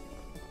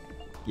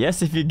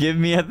 Yes, if you give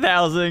me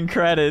 1,000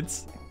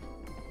 credits.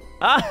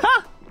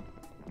 Aha!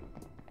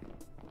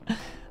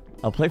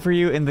 I'll play for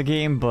you in the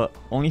game, but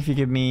only if you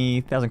give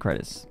me 1,000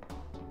 credits.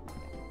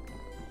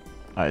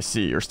 I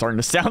see, you're starting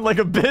to sound like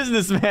a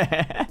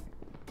businessman.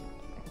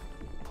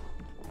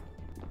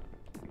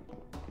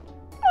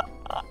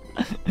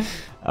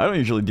 I don't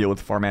usually deal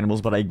with farm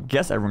animals, but I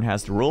guess everyone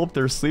has to roll up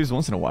their sleeves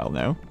once in a while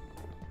now.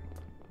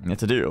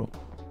 It's a do.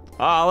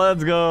 Ah,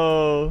 let's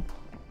go.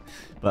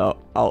 Well,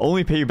 I'll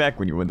only pay you back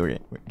when you win the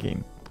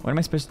game. What am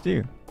I supposed to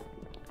do?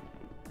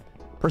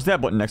 Press that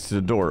button next to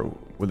the door.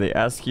 When they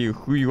ask you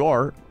who you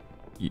are,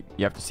 you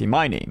have to say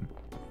my name.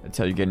 That's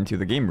how you get into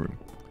the game room.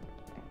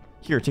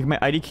 Here, take my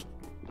ID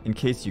in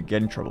case you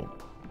get in trouble.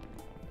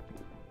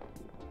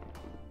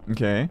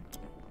 Okay.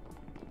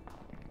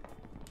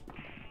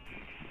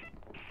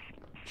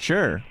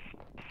 Sure.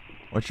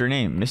 What's your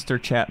name?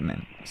 Mr.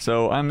 Chapman.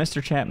 So, I'm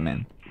Mr.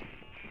 Chapman.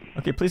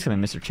 Okay, please come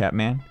in, Mr.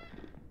 Chapman.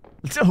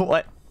 So,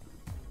 what?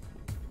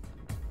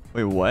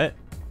 Wait, what?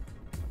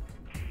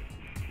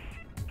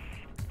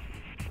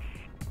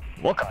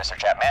 Welcome, Mr.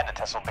 Chapman. The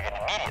test will begin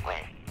immediately.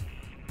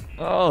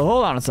 Oh,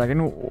 hold on a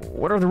second.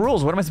 What are the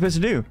rules? What am I supposed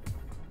to do?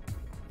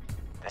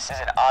 This is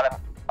an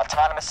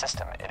autonomous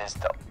system. It is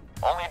the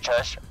only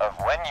judge of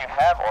when you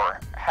have or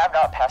have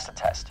not passed the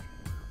test.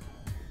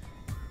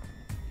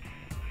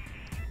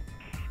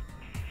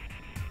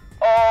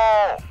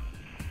 Oh!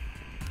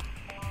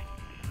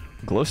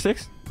 Glow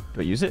sticks?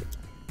 Do I use it?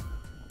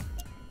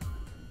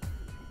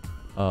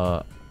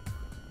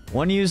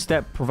 One used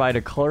that provide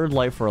a colored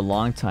light for a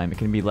long time. It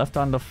can be left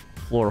on the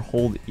floor.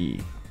 Hold E.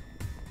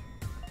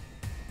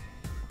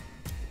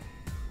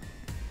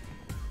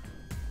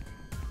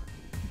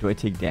 Do I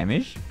take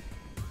damage?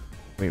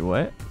 Wait,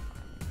 what?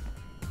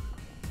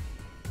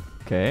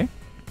 Okay.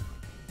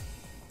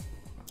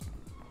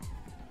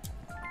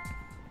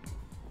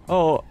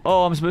 Oh,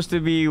 I'm supposed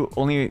to be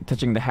only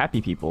touching the happy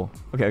people.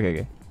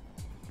 Okay.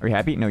 Are you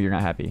happy? No, you're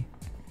not happy.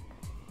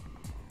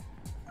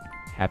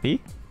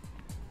 Happy?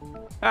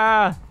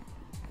 Ah!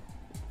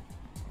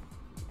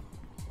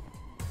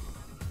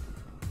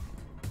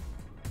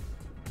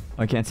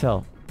 I can't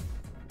tell.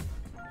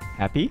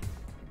 Happy?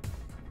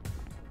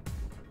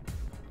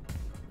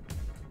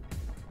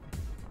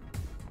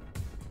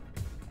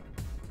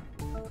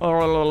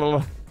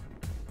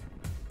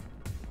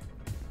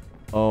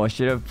 Oh, I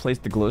should have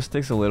placed the glow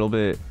sticks a little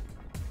bit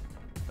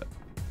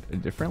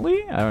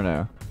differently? I don't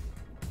know.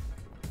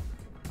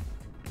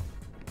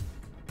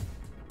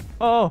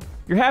 Oh,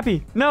 you're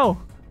happy.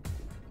 No.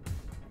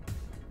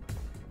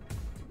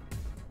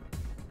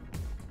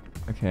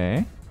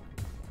 Okay.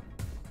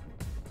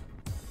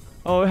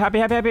 Oh,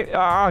 happy.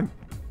 Ah.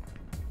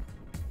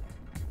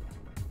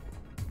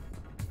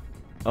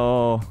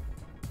 Oh.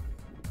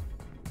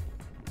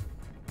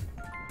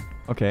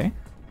 Okay.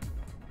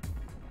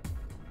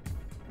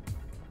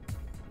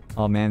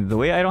 Oh man, the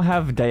way I don't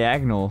have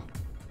diagonal.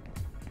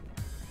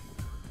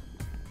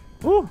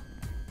 Ooh!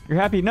 You're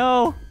happy?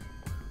 No!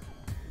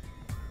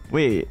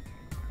 Wait.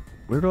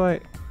 Where do I...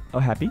 Oh,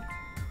 happy?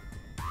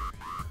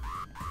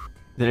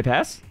 Did I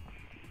pass?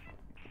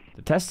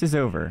 The test is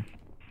over.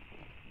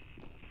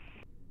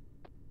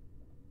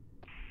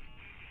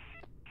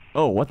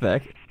 Oh, what the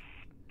heck?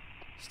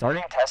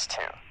 Starting test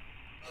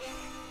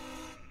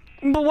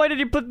 2. But why did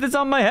you put this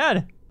on my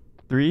head?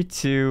 3,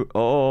 2,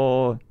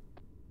 oh.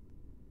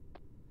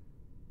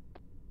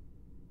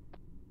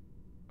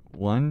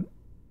 1.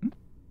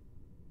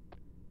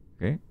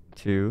 Okay,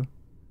 2,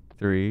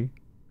 3,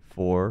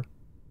 4.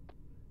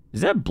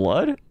 Is that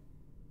blood?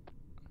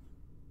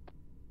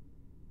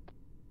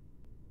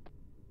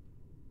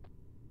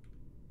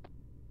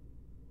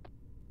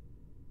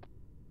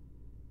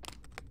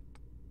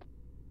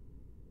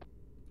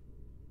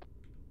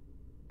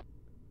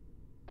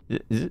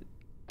 Is it?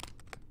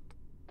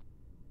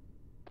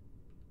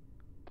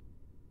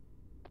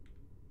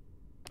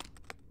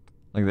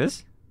 Like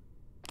this?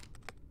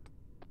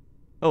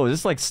 Oh, is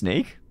this like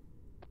Snake?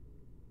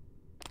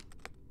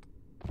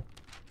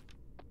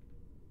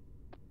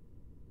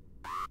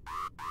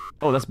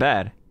 Oh, that's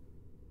bad.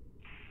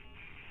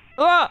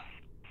 Ah!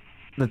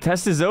 The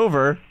test is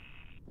over.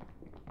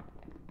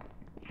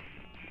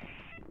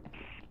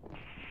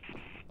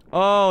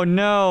 Oh,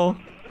 no.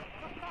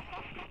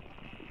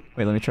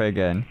 Wait, let me try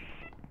again.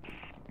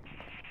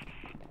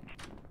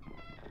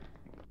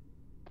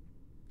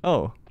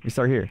 Oh, we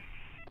start here.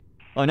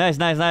 Oh, nice.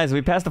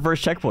 We passed the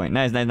first checkpoint.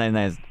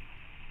 Nice.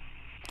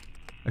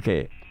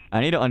 Okay,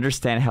 I need to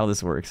understand how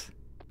this works.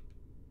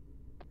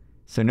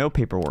 So no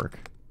paperwork.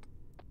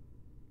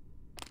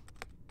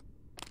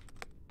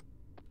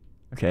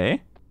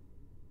 Okay.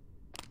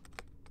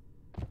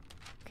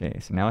 Okay,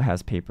 so now it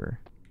has paper.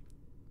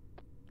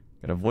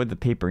 Gotta avoid the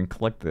paper and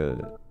collect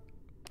the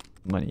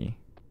money.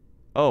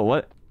 Oh,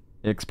 what?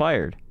 It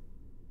expired.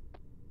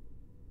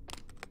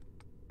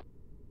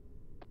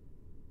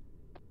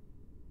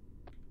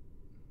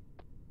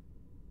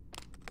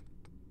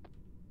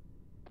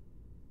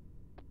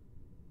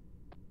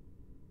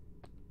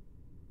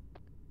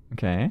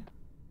 Okay.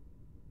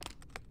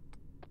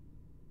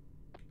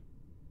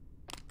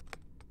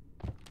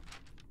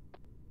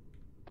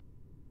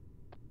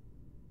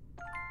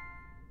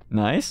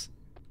 Nice.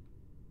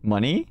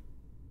 Money.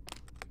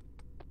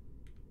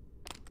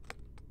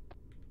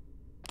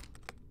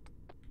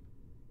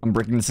 I'm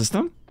breaking the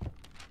system.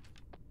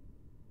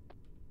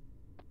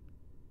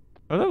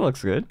 Oh, that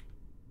looks good.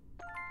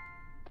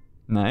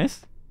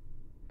 Nice.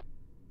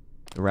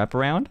 The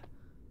wraparound.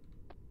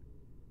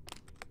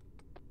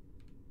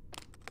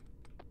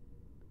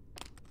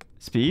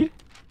 Speed?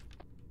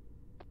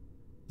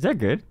 Is that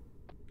good?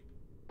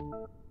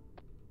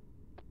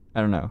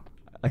 I don't know.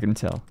 I couldn't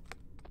tell.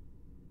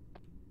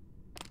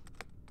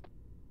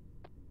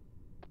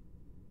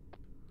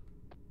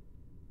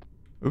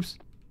 Oops.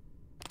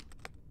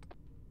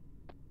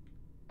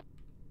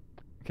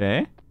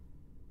 Okay.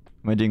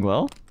 Am I doing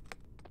well?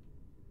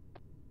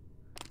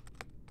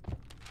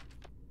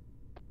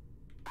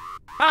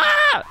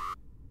 Ah!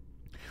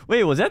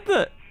 Wait, was that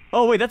the...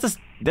 Oh, wait, that's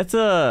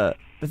a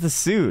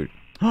suit.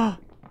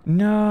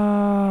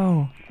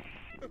 No.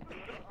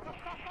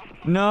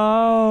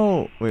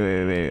 No.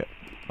 Wait. I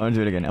want to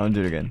do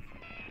it again.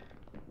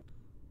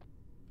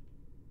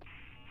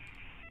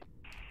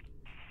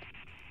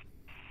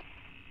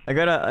 I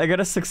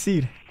gotta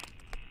succeed.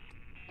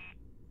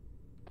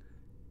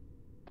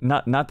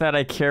 Not that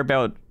I care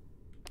about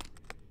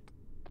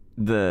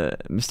the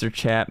Mr.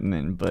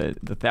 Chapman, but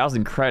the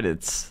 1,000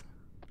 credits.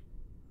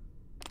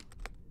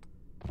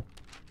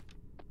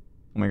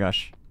 Oh my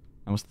gosh.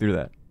 I almost threw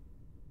that.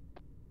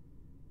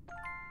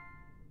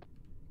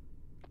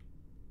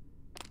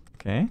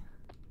 Okay.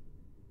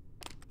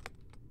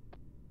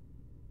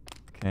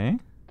 Okay.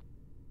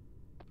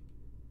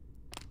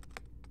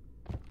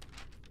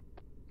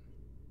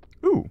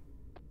 Ooh.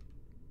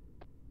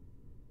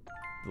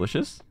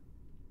 Delicious.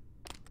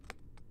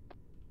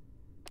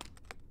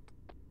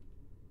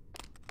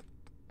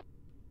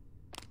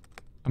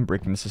 I'm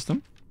breaking the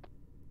system.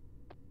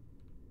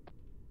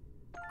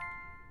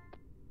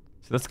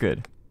 So that's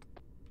good.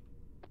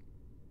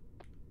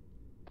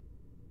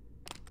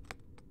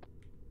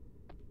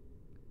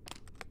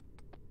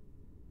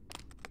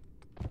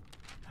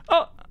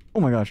 Oh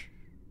my gosh.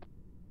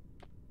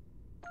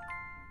 I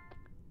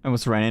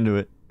almost ran into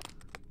it.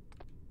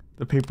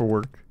 The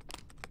paperwork.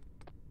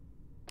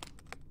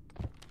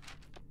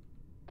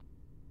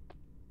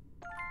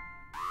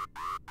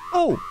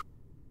 Oh!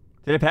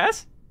 Did it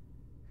pass?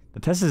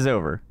 The test is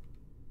over.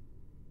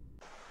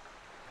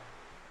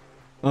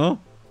 Oh?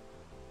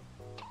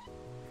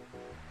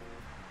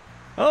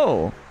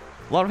 Oh!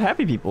 A lot of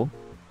happy people.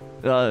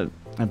 A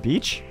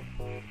beach?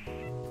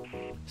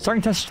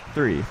 Starting test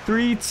 3.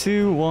 3,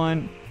 2,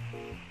 1.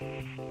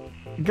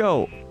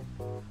 Go!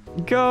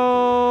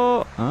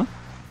 Go! Huh?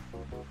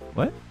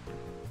 What?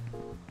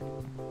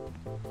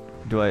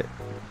 Do I...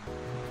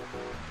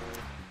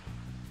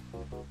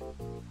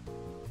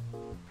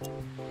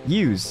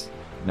 Use?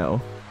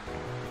 No.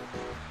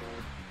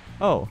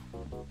 Oh.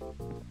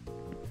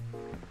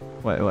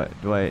 What?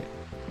 Do I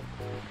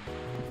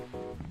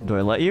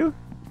let you?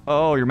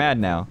 Oh, you're mad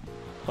now.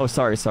 Oh,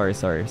 sorry. I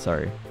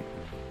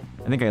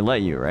think I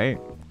let you, right?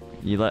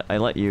 I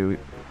let you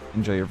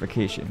enjoy your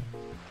vacation.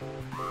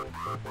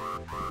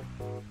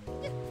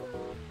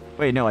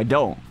 Wait, no, I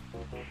don't.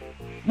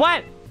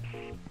 What?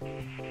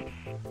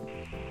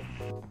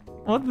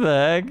 What the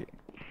heck?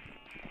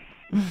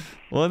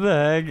 What the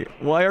heck?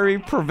 Why are we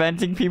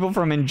preventing people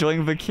from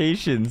enjoying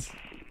vacations?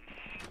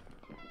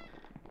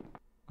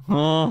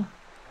 Huh?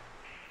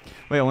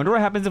 Wait, I wonder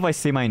what happens if I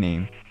say my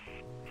name.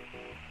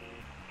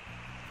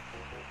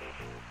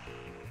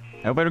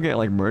 I hope I don't get,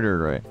 like,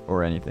 murdered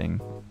or anything.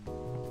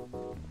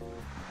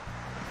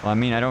 Well, I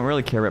mean, I don't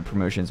really care about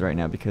promotions right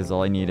now because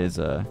all I need is,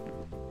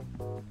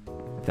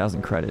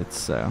 1,000 credits,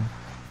 so...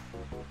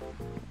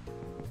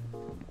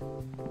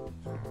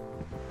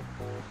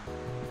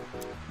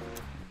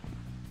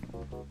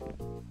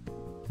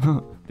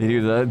 They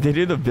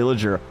do the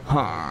villager.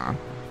 Huh.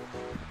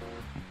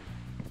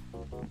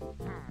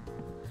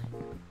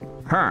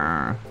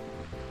 Huh.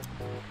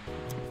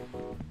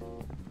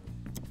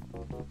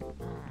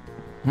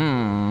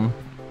 Hmm.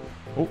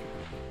 Oh.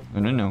 No.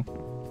 No.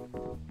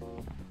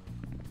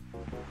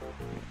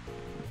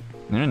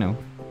 Nice.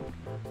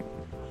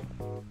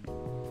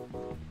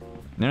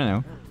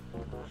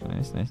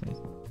 No.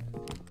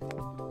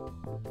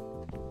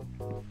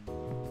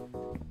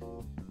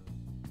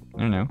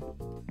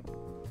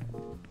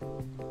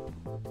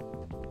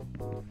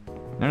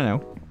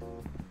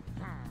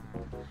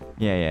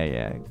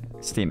 Yeah.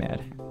 Stay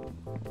mad.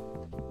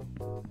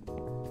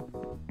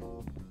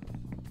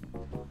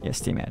 Yeah,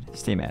 stay mad.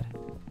 Stay mad.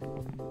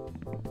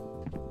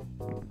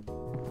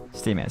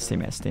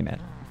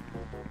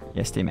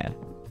 Yeah, stay mad.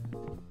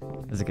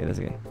 That's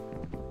okay.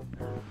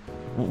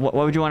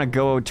 Why would you want to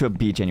go to a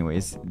beach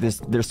anyways?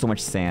 There's so much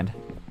sand.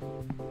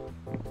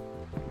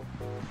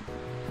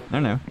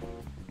 No.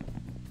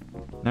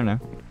 No.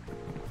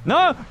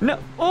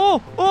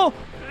 Oh,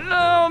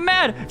 no,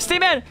 mad. Stay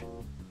mad.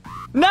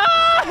 No.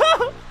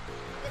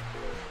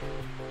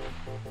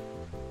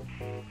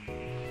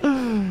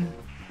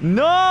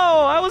 No,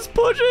 I was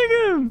pushing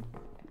him.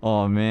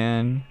 Oh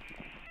man.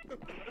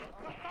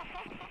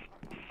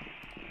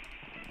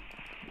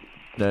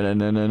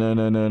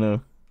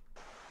 No.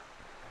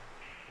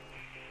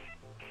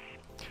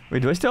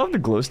 Wait, do I still have the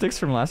glow sticks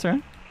from last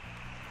round?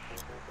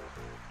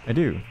 I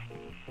do.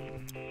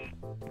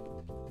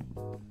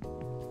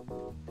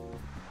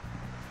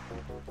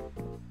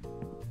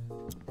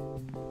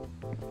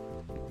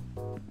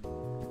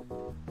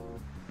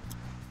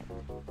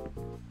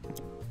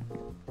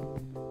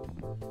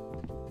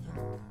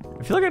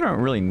 I feel like I don't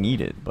really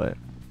need it, but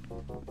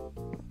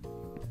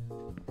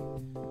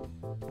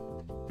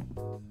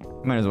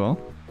might as well.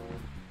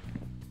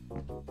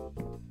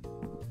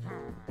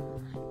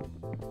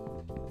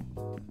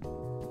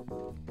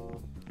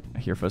 I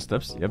hear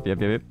footsteps. Yep.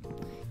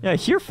 Yeah, I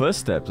hear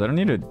footsteps. I don't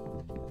need to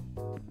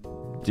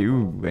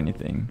do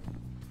anything.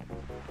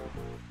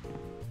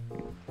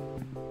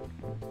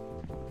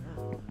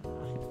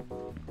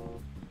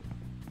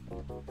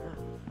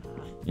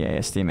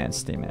 Yeah, stay mad.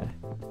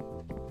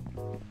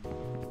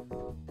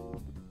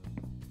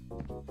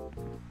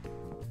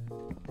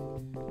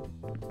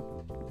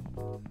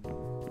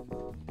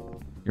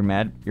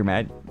 You're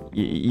mad?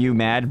 You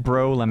mad,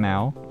 bro,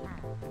 Lamau?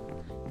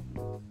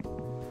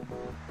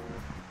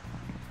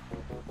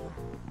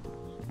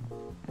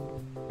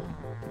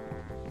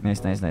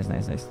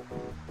 Nice.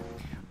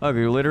 Oh,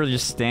 we literally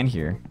just stand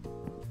here.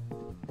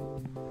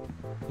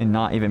 And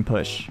not even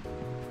push.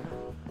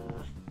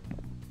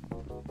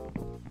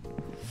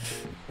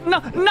 No!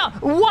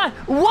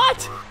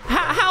 What?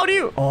 How do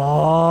you?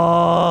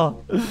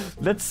 Oh,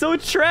 that's so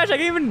trash. I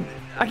can't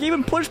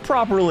even push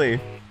properly.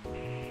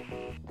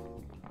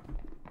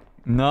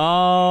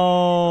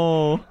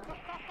 No.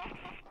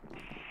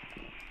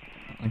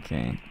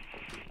 Okay.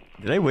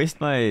 Did I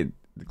waste my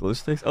glow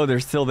sticks? Oh,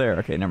 they're still there.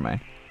 Okay, never mind.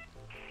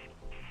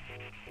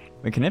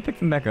 Wait, can I pick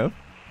them back up?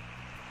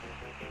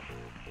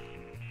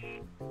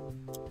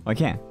 Oh, I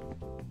can.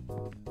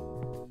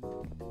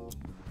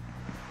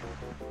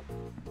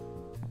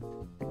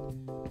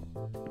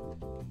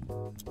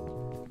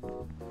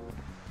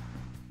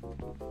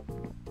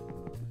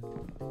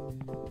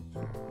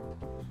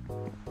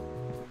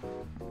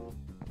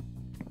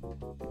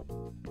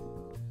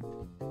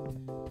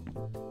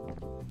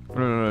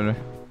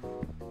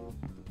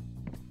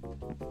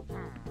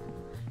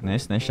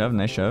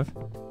 Nice shove.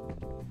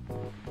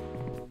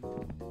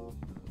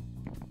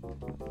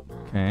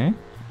 Okay.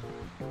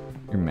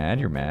 You're mad?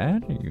 You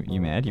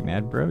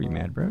mad, bro? You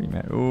mad?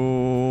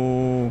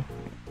 Oh.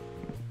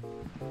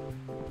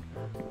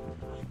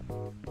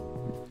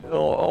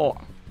 Oh.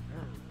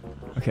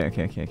 Okay. I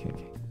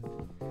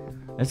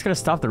just gotta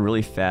stop the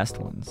really fast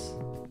ones.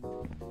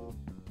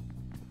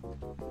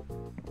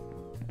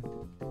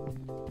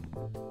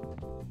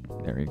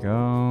 There we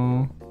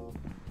go.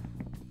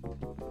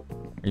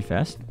 Are you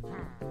fast?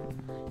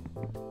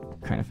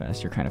 Kinda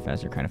fast. You're kinda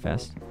fast.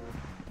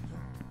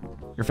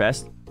 You're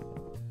fast.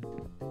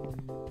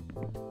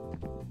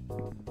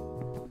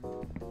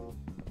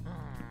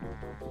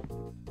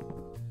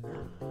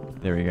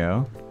 There we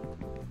go.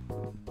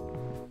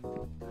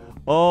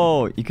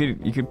 Oh, you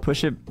could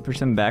push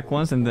them back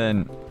once and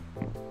then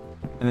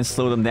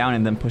slow them down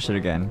and then push it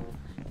again.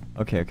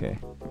 Okay.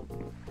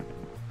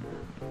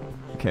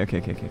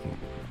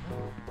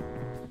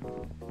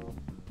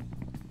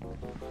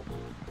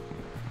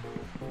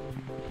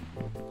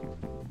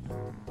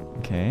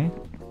 Okay.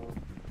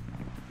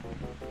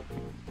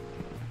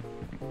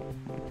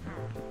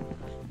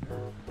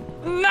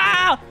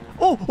 Nah!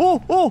 Oh!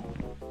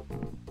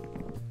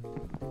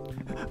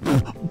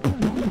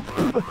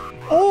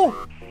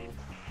 Oh!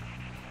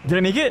 Did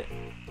I make it?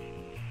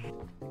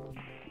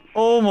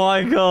 Oh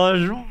my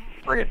gosh.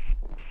 Frick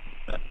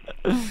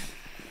it.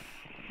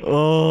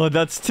 Oh,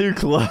 that's too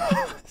close.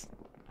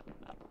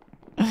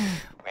 We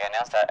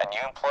announced that a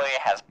new employee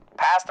has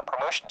passed the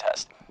promotion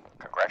test.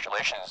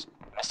 Congratulations,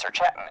 Mr.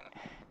 Chapman.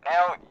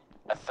 Now,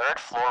 a third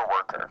floor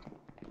worker.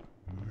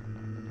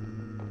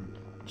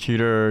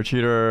 Cheater.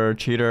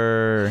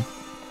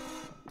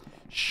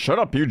 Shut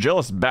up, you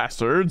jealous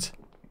bastards.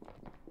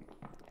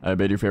 I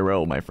bid you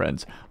farewell, my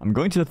friends. I'm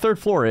going to the third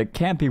floor. It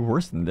can't be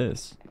worse than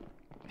this.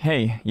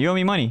 Hey, you owe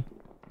me money.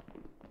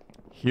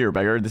 Here,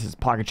 beggar. This is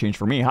pocket change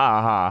for me.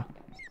 Ha.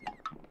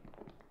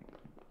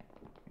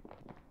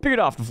 Pick it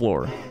off the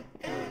floor.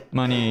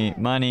 Money.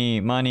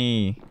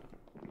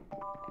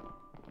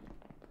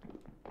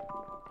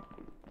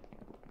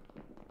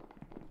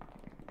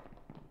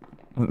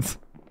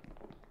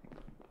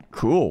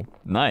 Cool.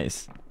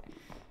 Nice.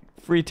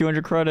 Free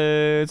 200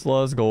 credits.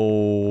 Let's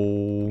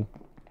go.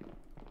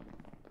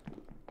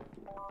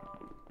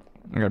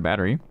 I got a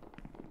battery.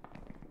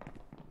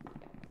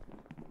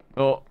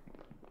 Oh.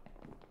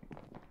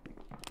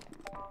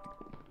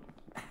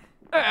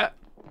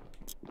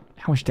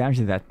 how much damage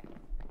did that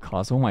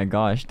cause? Oh my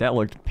gosh, that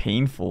looked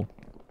painful.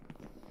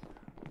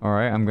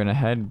 Alright, I'm gonna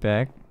head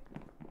back.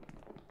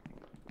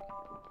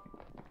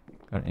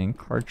 Got an ink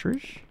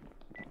cartridge.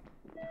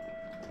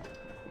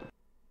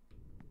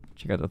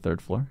 Check out the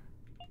 3rd floor.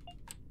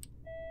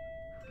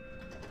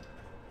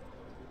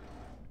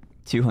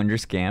 200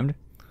 scammed.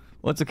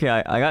 Well, it's okay.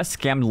 I got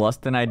scammed less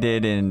than I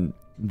did in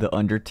the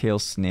Undertale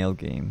snail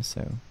game,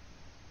 so...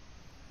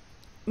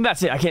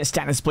 That's it. I can't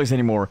stand this place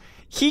anymore.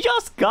 He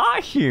just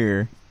got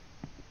here.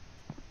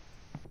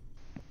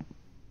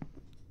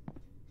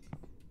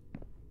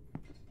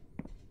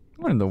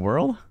 What in the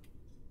world?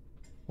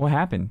 What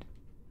happened?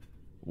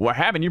 What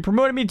happened? You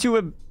promoted me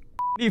to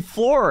a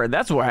floor.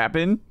 That's what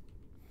happened.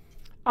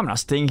 I'm not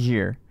staying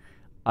here.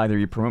 Either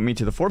you promote me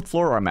to the 4th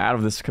floor or I'm out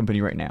of this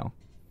company right now.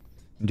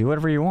 Do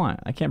whatever you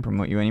want. I can't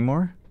promote you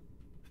anymore.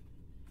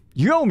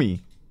 You owe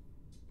me.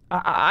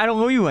 I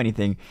don't owe you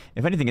anything.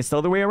 If anything, it's the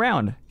other way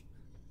around.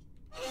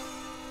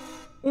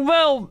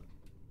 Well,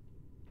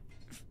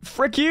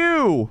 frick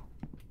you.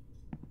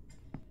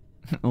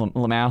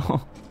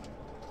 Lamau.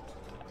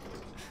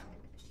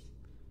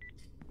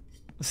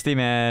 Stay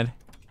mad.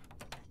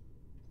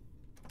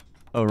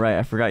 Oh right,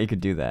 I forgot you could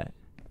do that.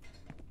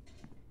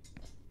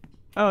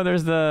 Oh,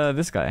 there's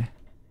this guy.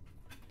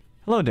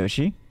 Hello,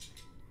 Doshi.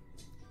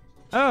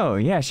 Oh,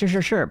 yeah,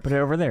 sure. Put it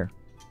over there.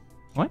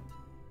 What?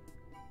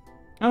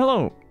 Oh,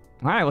 hello.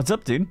 Hi, what's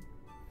up, dude?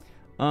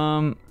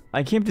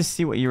 I came to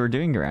see what you were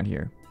doing around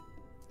here.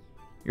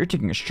 You're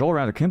taking a stroll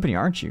around the company,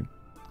 aren't you?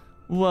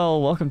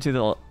 Well, welcome to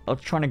the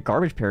electronic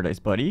garbage paradise,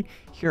 buddy.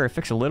 Here, I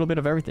fix a little bit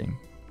of everything.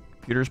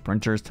 Computers,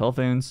 printers,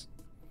 telephones.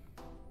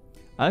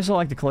 I also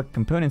like to collect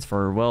components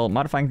for, well,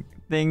 modifying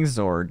things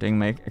or doing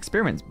my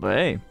experiments, but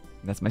hey,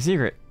 that's my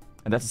secret.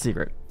 And that's a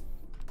secret.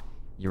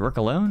 You work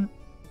alone?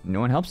 No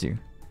one helps you.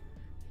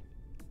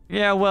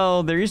 Yeah,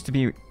 well, there used to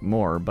be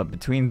more, but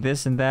between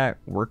this and that,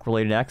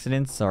 work-related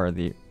accidents are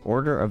the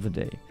order of the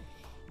day.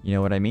 You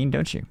know what I mean,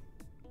 don't you?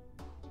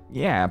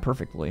 Yeah,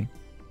 perfectly.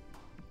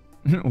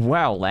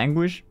 Wow,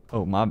 language?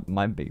 Oh, my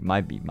B.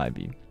 My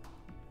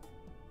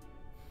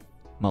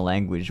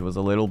language was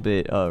a little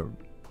bit,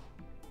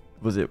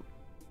 was it,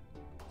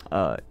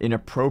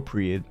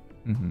 inappropriate?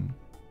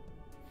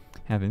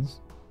 Heavens.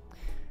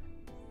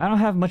 I don't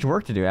have much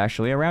work to do,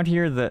 actually. Around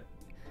here, the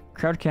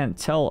crowd can't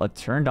tell a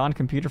turned-on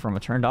computer from a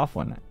turned-off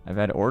one. I've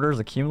had orders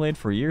accumulated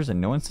for years and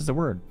no one says a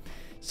word.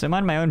 So I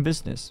mind my own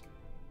business.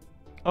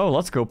 Oh,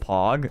 let's go,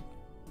 Pog.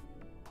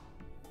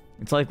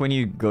 It's like when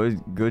you go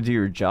do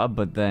your job,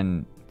 but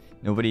then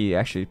nobody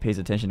actually pays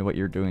attention to what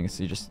you're doing,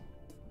 so you just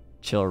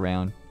chill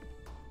around.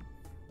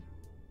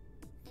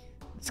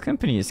 This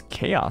company is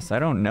chaos. I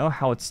don't know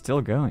how it's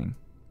still going.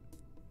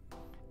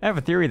 I have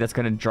a theory that's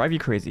gonna drive you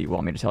crazy.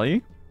 Want me to tell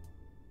you?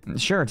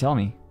 Sure, tell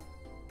me.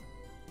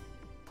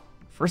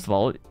 First of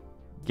all,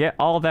 get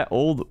all that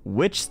old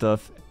witch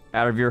stuff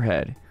out of your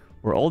head.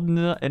 We're old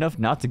enough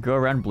not to go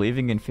around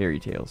believing in fairy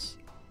tales.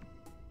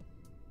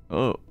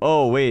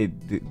 Oh wait,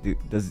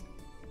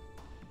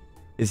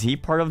 is he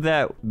part of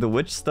the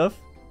witch stuff?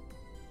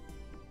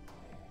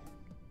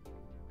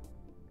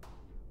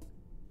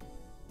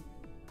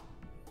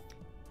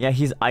 Yeah,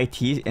 he's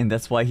IT and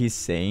that's why he's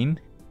sane.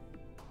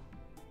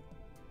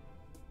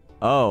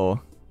 Oh.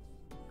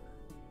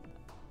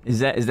 Is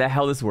that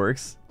how this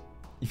works?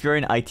 If you're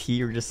in IT,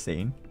 you're just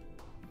sane.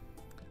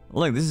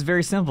 Look, this is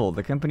very simple.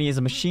 The company is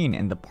a machine,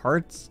 and the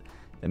parts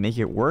that make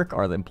it work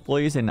are the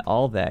employees and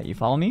all that. You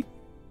follow me?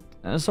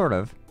 Sort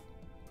of.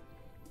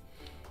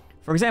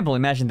 For example,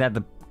 imagine that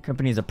the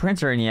company is a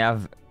printer, and you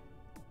have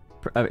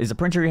is a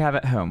printer you have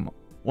at home.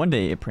 One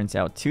day it prints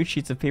out 2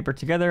 sheets of paper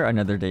together.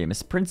 Another day it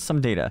misprints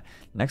some data.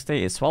 Next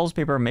day it swallows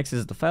paper,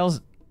 mixes the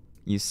files.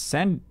 You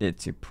send it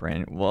to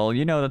print. Well,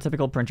 you know the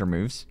typical printer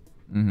moves.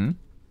 And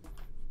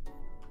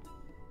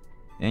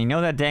you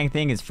know that dang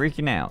thing is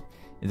freaking out.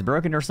 It's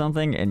broken or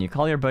something, and you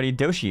call your buddy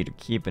Doshi to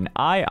keep an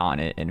eye on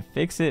it and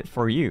fix it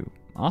for you.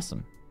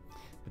 Awesome.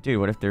 But dude,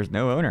 what if there's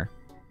no owner?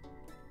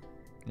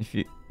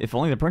 If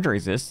only the printer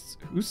exists,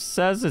 who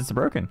says it's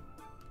broken?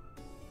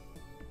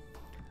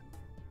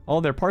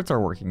 All their parts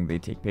are working. They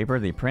take paper,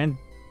 they print.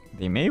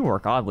 They may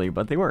work oddly,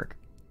 but they work.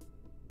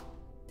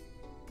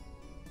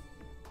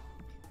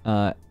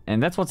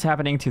 And that's what's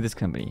happening to this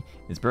company.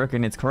 It's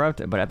broken, it's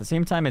corrupt, but at the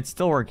same time, it's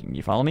still working.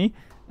 You follow me?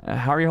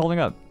 How are you holding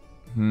up?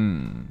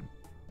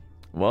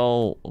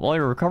 Well, while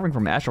you're recovering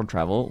from astral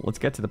travel, let's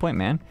get to the point,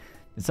 man.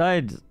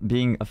 Besides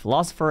being a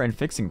philosopher and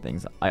fixing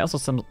things, I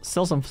also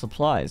sell some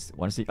supplies.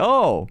 Want to see?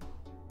 Oh!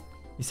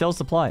 He sells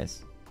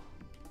supplies.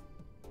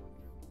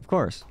 Of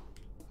course.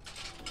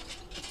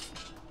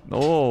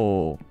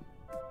 Oh.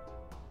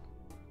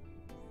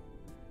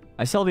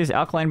 I sell these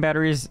alkaline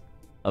batteries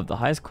of the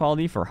highest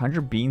quality for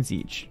 100 beans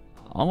each.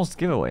 Almost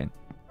giveaway.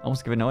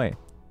 Almost given away.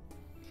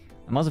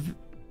 I'm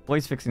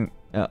always fixing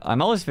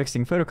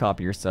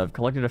photocopiers, so I've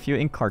collected a few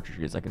ink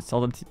cartridges. I can sell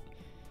them to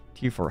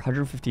you for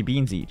 150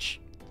 beans each.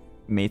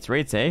 Mates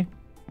rates, eh?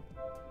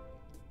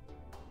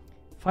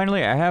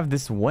 Finally, I have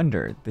this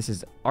wonder. This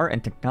is art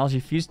and technology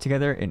fused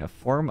together in a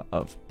form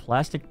of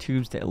plastic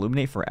tubes that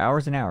illuminate for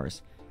hours and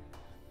hours.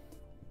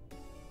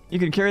 You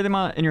can carry them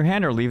in your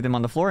hand or leave them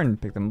on the floor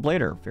and pick them up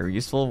later. Very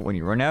useful when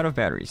you run out of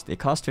batteries. They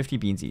cost 50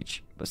 beans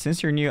each. But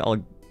since you're new, I'll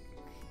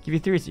give you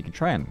 3 so you can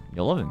try them.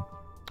 You'll love them.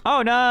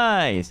 Oh,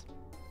 nice!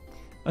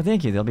 Oh,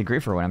 thank you. They'll be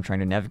great for when I'm trying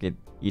to navigate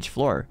each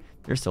floor.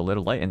 There's so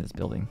little light in this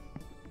building.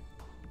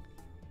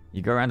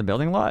 You go around the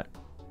building a lot?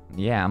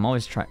 Yeah, I'm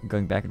always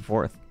going back and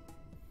forth.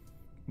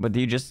 But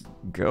do you just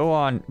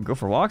go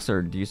for walks,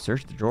 or do you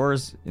search the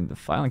drawers in the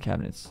filing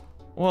cabinets?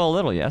 Well, a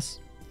little, yes.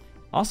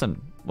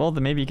 Awesome. Well,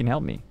 then maybe you can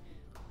help me.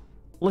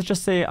 Let's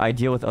just say I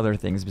deal with other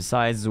things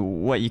besides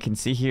what you can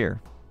see here.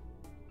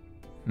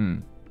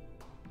 I'm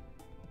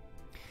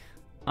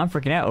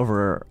freaking out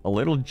over a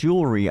little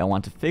jewelry I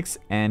want to fix,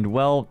 and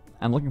well,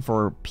 I'm looking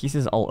for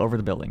pieces all over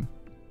the building.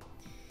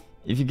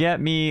 If you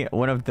get me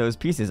one of those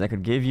pieces, I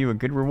could give you a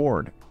good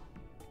reward.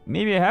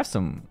 Maybe I have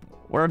some.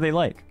 What are they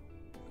like?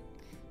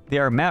 They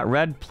are matte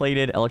red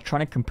plated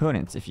electronic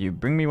components. If you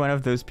bring me one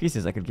of those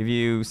pieces, I could give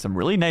you some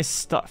really nice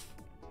stuff.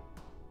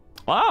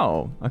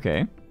 Wow,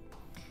 okay.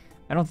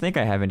 I don't think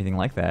I have anything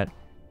like that.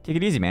 Take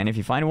it easy, man. If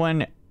you find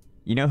one,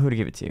 you know who to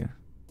give it to.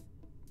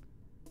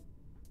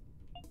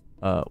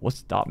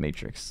 What's dot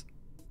matrix?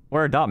 What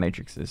are dot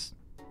matrices?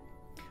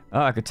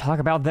 Oh, I could talk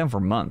about them for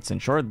months. In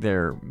short,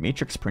 they're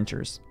matrix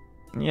printers.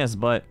 Yes,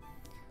 but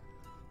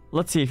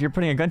let's see, if you're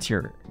putting a gun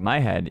to my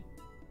head,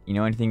 you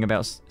know anything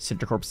about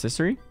Citrocorp's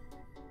history?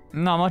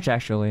 Not much,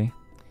 actually.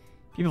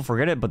 People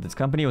forget it, but this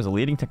company was a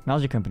leading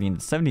technology company in the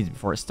 70s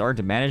before it started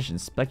to manage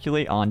and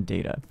speculate on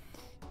data.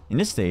 In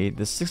this state,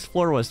 the 6th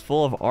floor was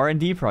full of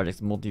R&D projects,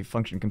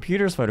 multifunction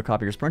computers,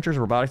 photocopiers, printers,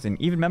 robotics, and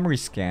even memory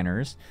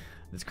scanners.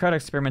 This crowd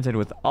experimented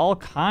with all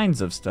kinds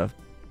of stuff,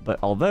 but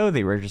although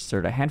they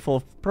registered a handful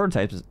of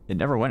prototypes, it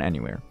never went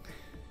anywhere.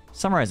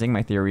 Summarizing,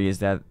 my theory is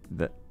that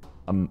the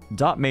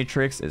dot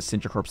matrix is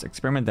Citrocorp's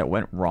experiment that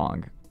went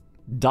wrong.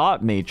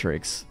 Dot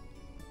matrix.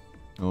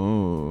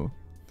 Oh.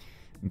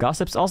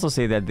 Gossips also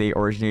say that they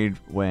originated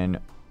when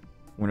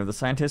one of the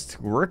scientists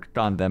who worked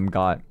on them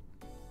got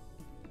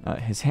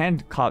his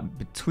hand caught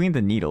between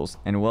the needles,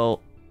 and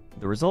well,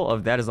 the result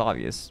of that is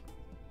obvious.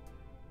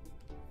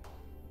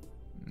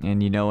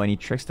 And you know any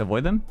tricks to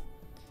avoid them?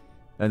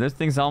 Those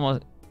things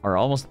are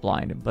almost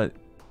blind, but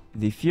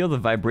they feel the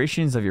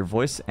vibrations of your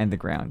voice and the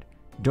ground.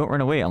 Don't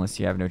run away unless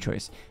you have no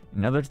choice.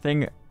 Another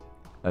thing,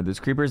 those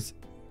creepers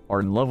are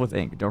in love with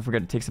ink. Don't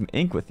forget to take some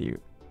ink with you.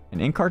 An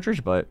ink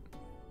cartridge, but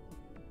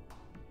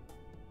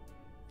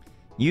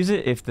use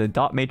it if the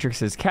dot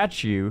matrices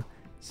catch you,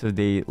 so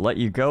they let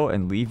you go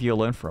and leave you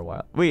alone for a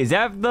while. Wait, is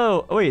that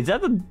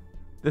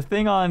the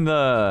thing on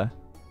the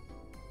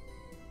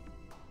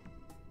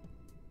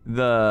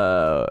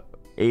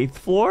 8th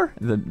floor?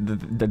 The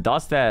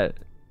dots that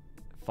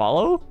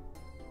follow?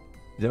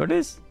 Is that what it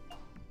is?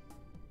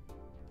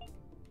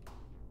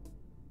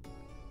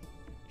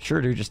 Sure,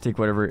 dude, just take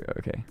whatever.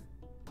 Okay.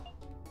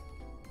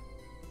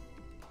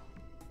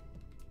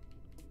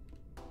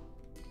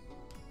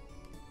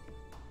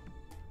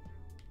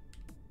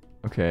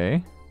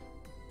 Okay.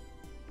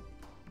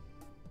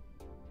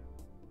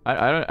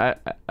 I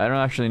don't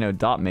actually know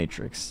dot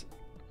matrix.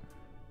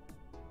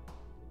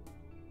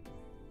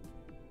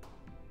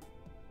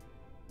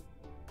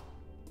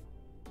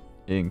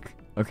 Ink.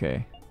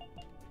 Okay.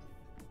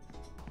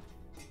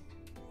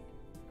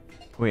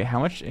 Wait, how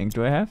much ink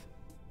do I have?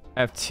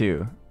 I have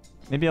 2.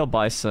 Maybe I'll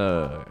buy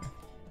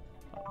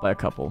buy a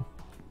couple.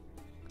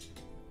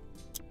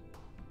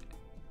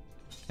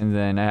 And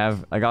then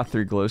I got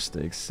 3 glow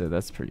sticks, so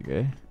that's pretty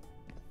good.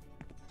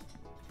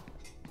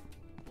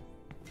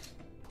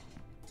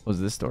 What's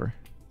this door?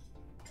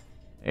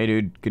 Hey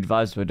dude, good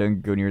vibes, but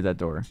don't go near that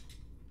door.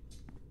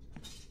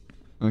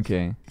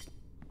 Okay.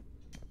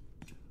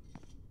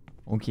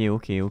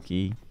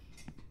 Okay.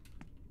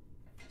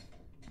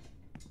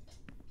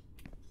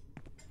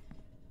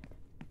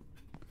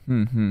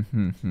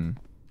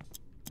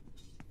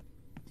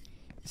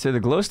 So the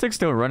glow sticks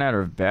don't run out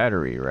of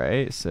battery,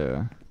 right?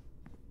 So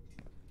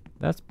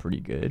that's pretty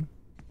good.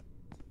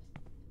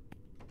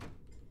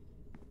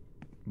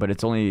 But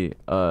it's only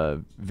a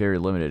very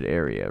limited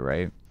area,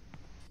 right?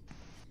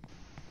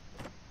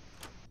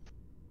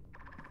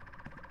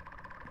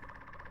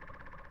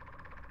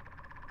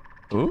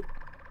 Ooh.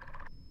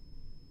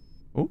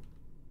 Ooh.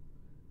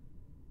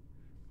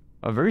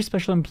 A very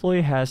special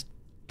employee has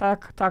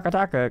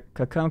Taka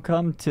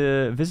come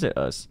to visit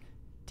us.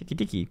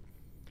 Tiki.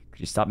 Could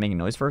you stop making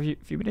noise for a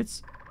few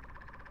minutes?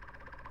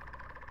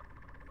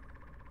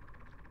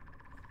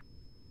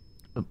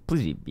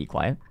 Please be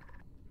quiet.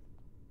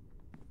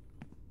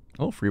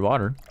 Oh, free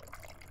water.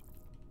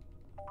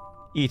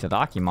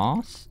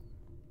 Itadakimasu.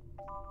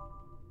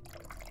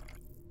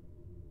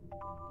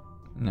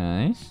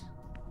 Nice.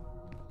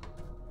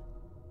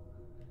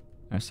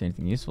 I don't see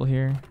anything useful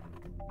here.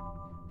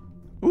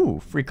 Ooh,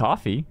 free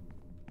coffee.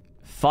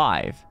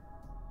 5.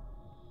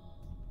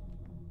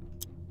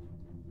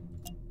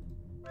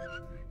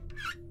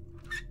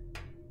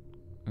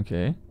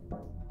 Okay.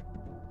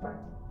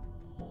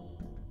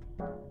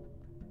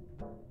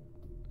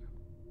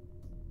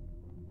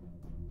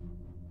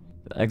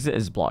 Exit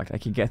is blocked. I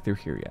can get through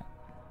here yet.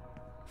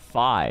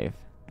 5.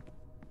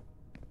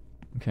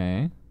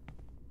 Okay.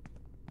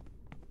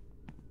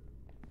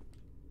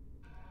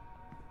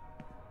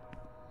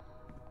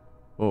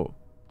 Oh.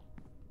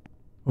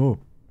 Oh.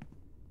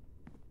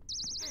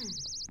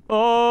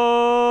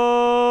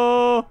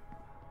 Oh!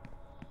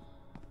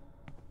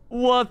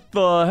 What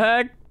the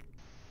heck?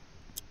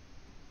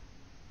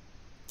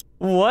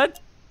 What?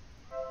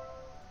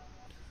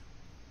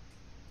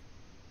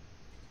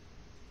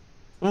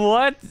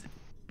 What?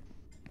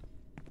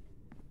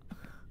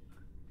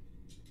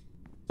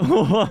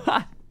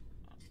 What?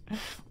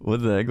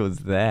 What the heck was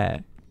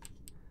that?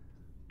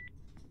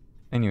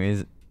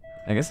 Anyways,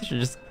 I guess I should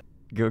just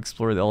go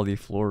explore all the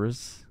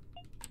floors.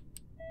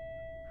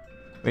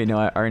 Wait, no,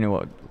 I already know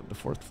what the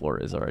 4th floor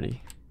is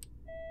already.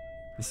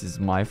 This is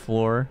my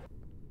floor.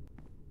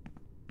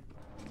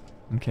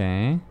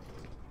 Okay.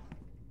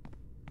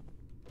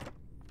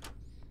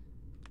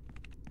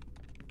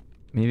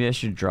 Maybe I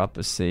should drop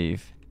a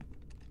save.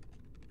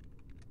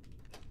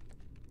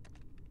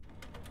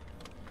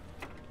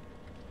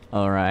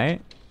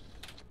 Alright.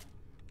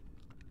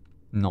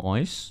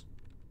 Nice.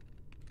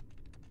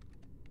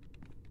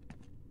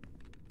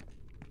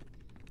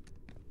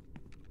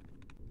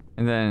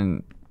 And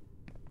then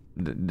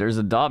there's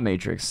a dot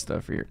matrix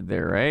stuff here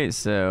there, right?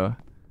 So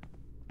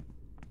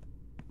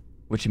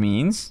which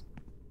means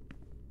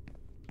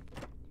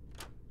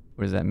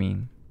what does that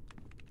mean?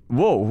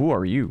 Whoa, who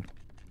are you?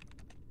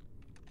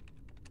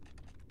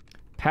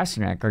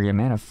 Pasternak, are you a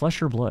man of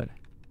flesh or blood?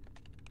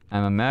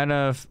 I'm a man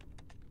of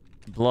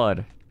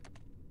blood.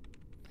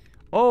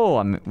 Oh,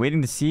 I'm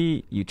waiting to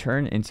see you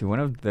turn into one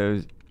of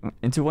those,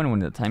 into one when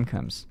the time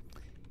comes.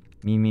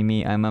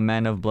 Me, I'm a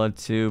man of blood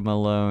too,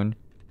 Malone.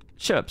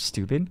 Shut up,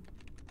 stupid.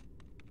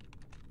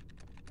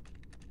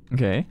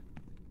 Okay.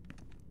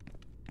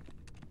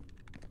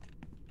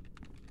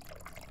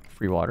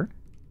 Free water.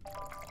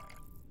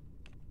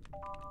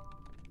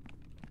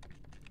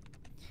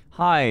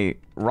 Hi,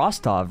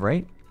 Rostov,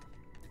 right?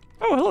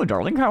 Oh, hello,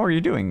 darling. How are you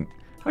doing?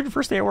 How's your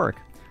first day at work?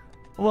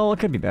 Well, it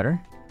could be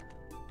better.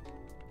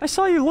 I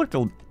saw you looked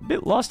a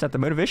bit lost at the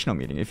motivational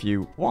meeting. If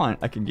you want,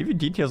 I can give you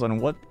details on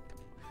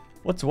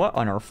what's what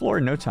on our floor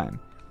in no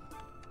time.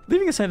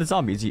 Leaving aside the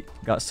zombies, you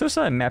got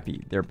Sosa and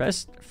Mappy. They're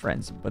best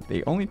friends, but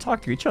they only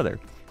talk to each other.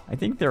 I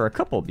think they're a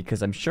couple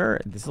because I'm sure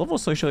this level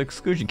of social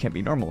exclusion can't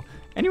be normal.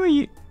 Anyway,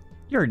 you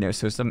already know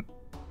Sosa.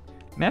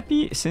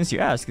 Mappy, since you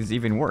ask, is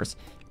even worse.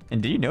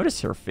 And did you notice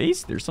her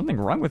face? There's something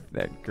wrong with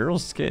that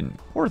girl's skin.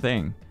 Poor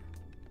thing.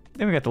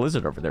 Then we got the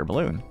lizard over there,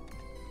 Balloon.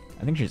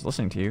 I think she's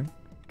listening to you.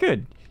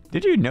 Good.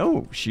 Did you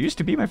know she used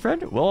to be my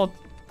friend? Well, I'll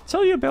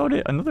tell you about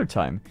it another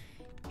time.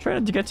 Try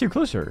not to get too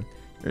close to her.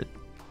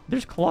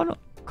 There's Colonel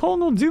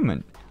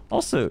Dooman.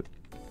 Also,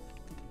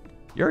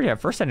 you already have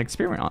first-hand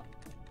experience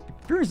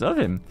of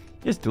him.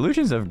 He has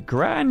delusions of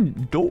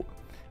grandeur.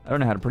 I don't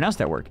know how to pronounce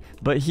that word,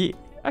 but he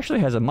actually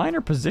has a minor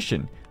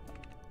position.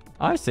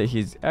 I say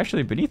he's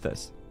actually beneath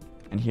us.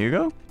 And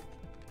Hugo?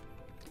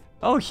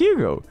 Oh,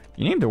 Hugo!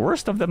 You named the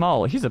worst of them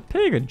all. He's a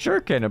pig, a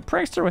jerk, and a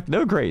prankster with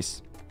no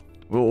grace.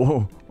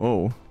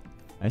 Whoa.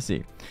 I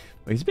see.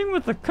 But he's been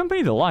with the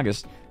company the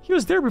longest. He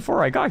was there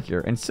before I got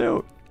here, and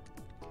so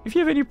if you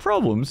have any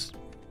problems,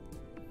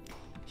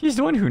 he's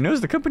the one who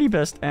knows the company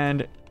best,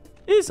 and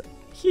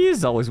he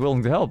is always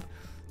willing to help.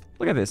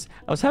 Look at this.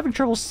 I was having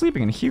trouble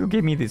sleeping, and Hugo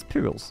gave me these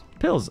pills.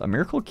 Pills, a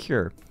miracle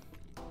cure.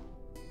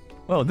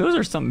 Well, those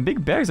are some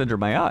big bags under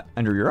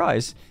your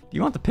eyes. Do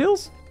you want the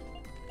pills?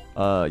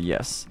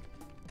 Yes.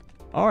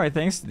 Alright,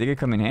 thanks. They could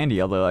come in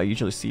handy, although I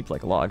usually sleep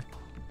like a log.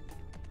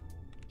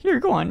 Here,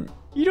 go on.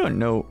 You don't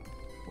know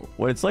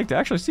what it's like to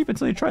actually sleep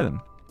until you try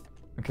them.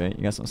 Okay,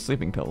 you got some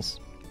sleeping pills.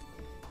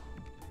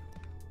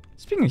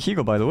 Speaking of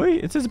Hugo, by the way,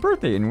 it's his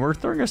birthday and we're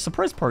throwing a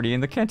surprise party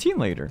in the canteen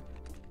later.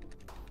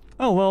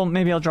 Oh, well,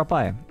 maybe I'll drop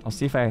by. I'll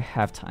see if I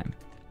have time.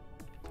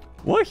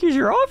 What? He's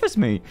your office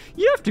mate.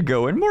 You have to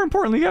go, and more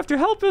importantly, you have to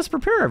help us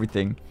prepare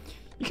everything.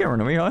 You can't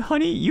run away,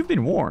 honey. You've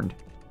been warned.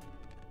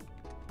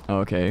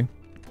 Okay.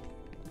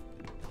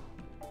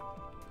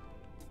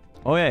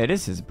 Oh yeah, it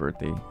is his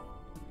birthday.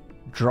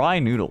 Dry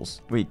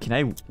noodles. Wait, can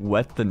I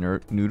wet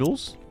the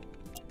noodles?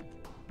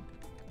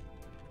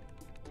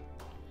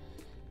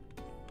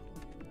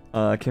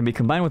 Can be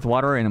combined with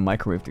water in a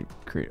microwave to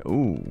create...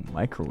 Ooh,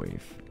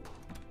 microwave.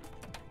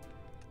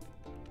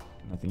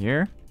 Nothing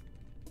here.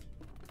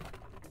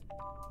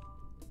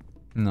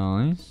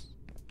 Nice.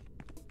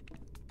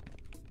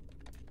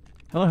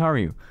 Hello, how are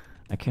you?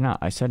 I cannot.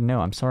 I said no.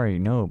 I'm sorry.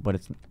 No, but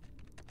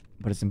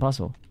it's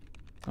impossible.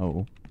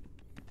 Oh.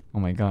 Oh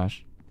my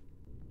gosh.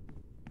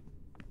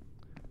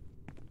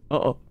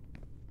 Uh-oh.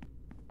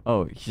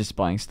 Oh, he's just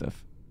buying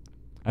stuff.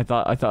 I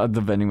thought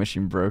the vending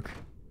machine broke.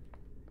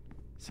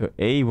 So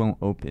A won't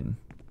open.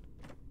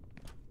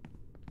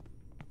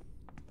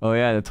 Oh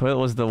yeah, the toilet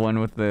was the one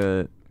with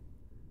the...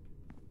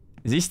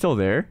 Is he still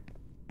there?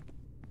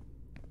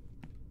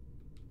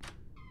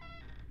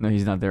 No,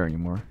 he's not there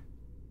anymore.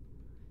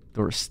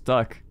 Door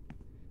stuck.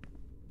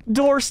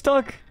 Door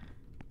stuck!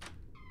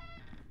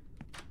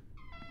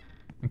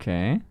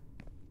 Okay.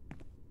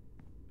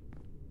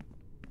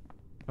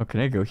 Oh, can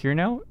I go here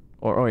now?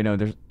 Or oh wait, no,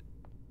 there's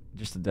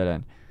just a dead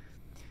end.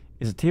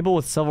 Is a table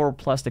with several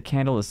plastic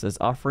candles that says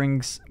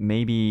offerings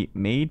may be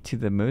made to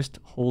the most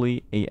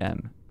holy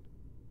AM.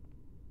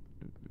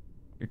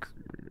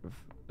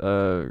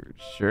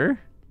 Sure?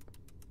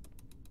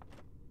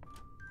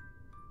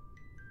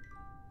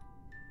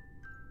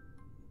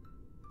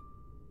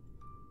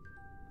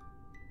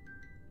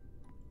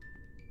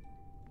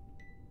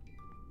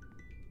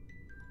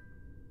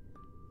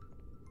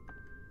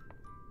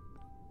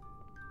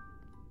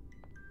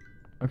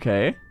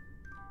 Okay.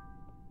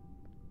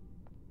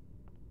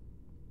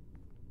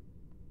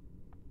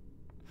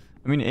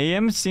 I mean,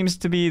 AM seems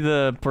to be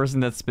the person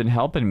that's been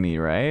helping me,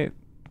 right?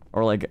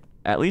 Or like,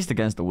 at least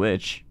against the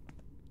witch.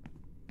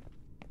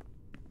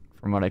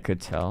 From what I could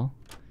tell.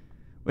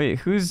 Wait,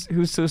 who's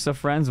Sosa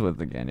friends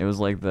with again? It was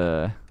like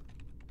the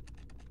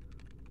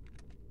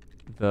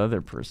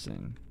other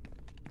person.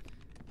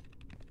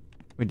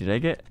 Wait, did I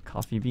get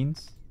coffee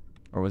beans?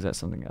 Or was that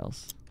something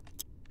else?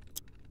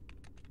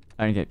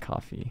 I didn't get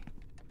coffee.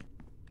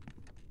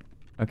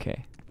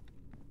 Okay.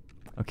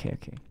 Okay,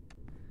 okay.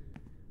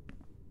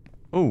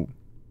 Oh.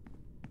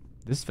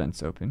 This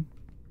vent's open.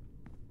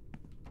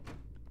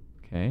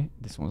 Okay,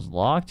 this one's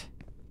locked.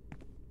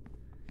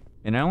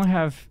 And I only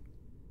have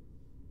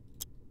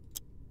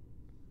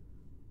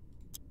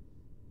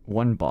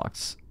one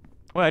box.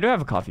 Oh, I do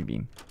have a coffee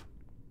bean.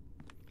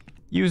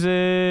 Use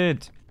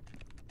it!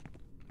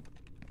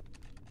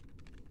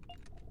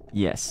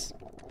 Yes.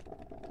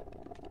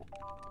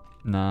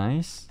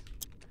 Nice.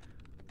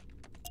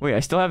 Wait, I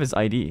still have his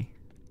ID.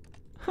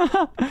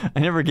 I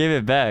never gave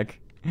it back.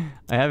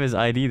 I have his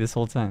ID this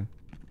whole time.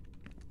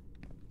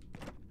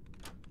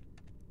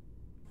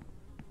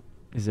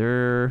 Is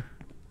there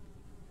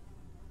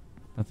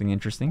nothing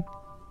interesting?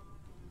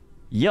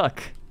 Yuck.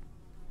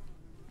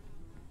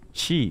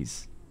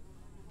 Cheese.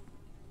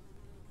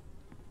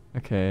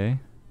 Okay.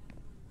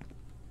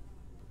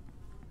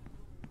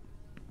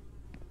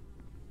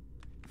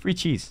 Free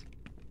cheese.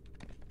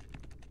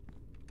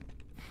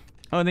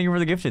 Oh, thank you for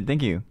the gifted.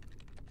 Thank you.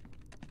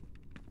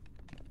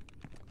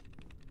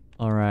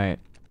 Alright.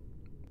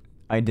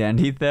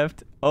 Identity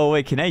theft? Oh,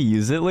 wait, can I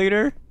use it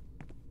later?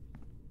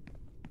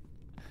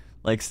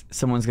 Like,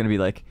 someone's gonna be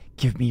like,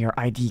 give me your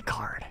ID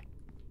card.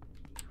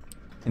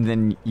 And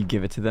then you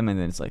give it to them, and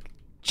then it's like,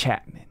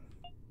 Chapman.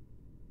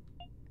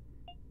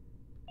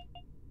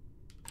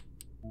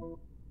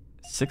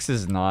 6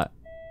 is not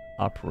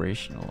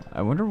operational.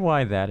 I wonder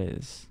why that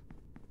is.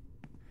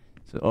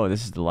 So, oh,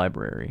 this is the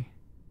library.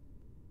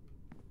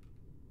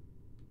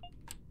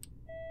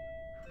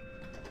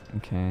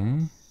 Okay.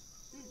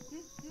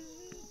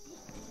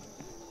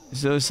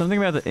 So, something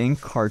about the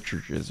ink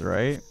cartridges,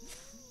 right?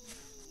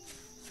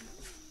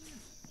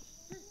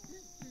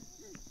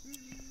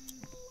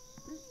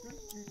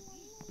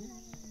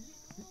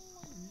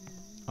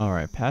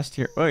 Alright, past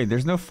here. Oh, wait,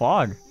 there's no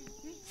fog.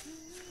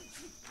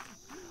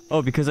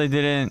 Oh, because I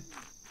didn't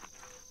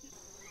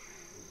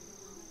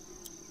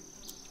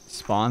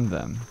spawn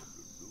them.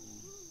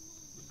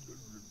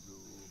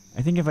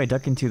 I think if I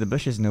duck into the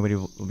bushes, nobody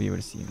will be able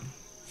to see me.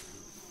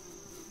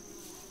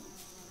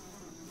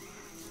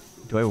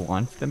 Do I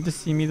want them to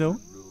see me, though?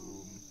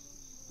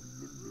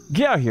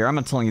 Get out here! I'm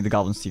not telling you the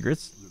goblin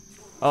secrets.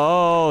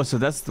 Oh, so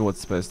that's what's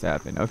supposed to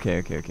happen. Okay,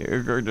 okay, okay.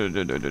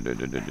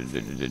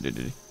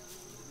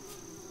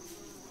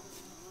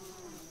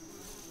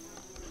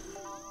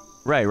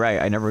 Right, right.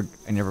 I never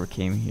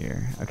came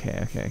here. Okay,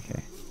 okay,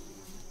 okay.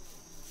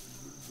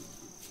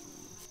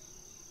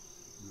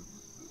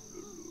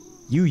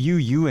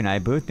 You and I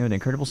both know the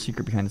incredible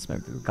secret behind the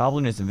smoke. The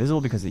goblin is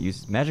invisible because it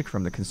uses magic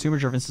from the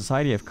consumer-driven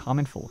society of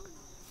common folk.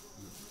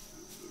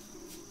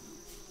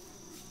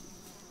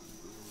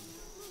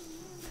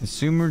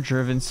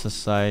 Consumer-driven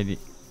society.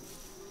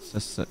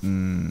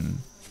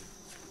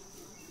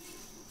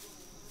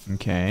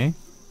 Okay.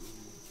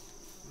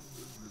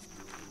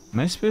 Am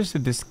I supposed to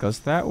discuss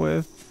that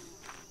with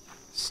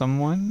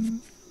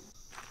someone?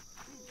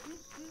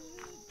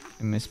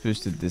 Am I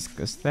supposed to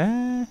discuss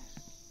that?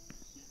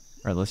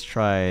 Alright, let's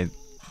try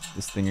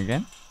this thing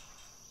again.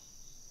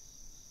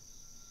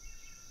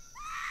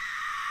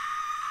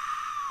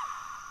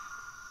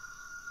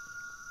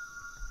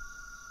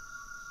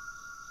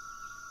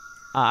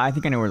 I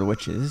think I know where the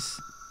witch is.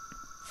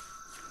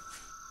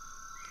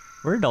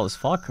 Where did all this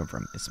fog come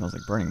from? It smells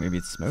like burning. Maybe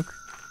it's smoke?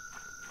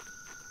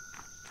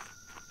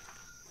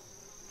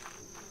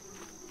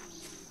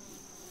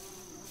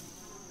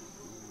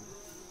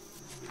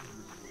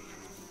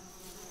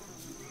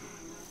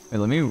 Wait,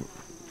 let me...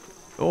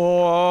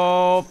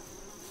 Oh!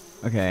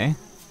 Okay.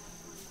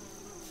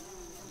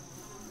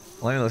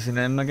 Let me listen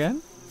to him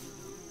again.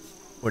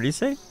 What did he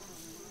say?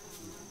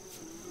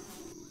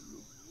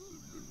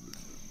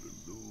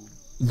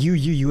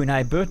 You and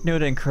I both know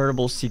the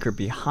incredible secret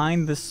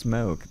behind the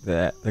smoke.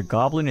 That the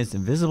goblin is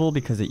invisible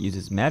because it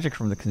uses magic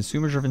from the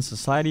consumer-driven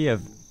society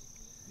of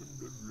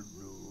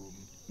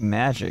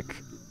magic.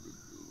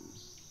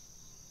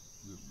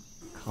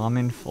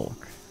 Common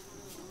folk.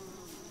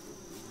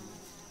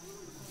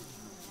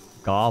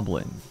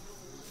 Goblin.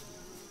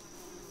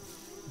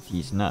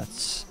 These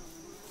nuts.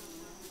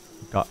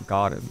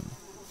 Got him.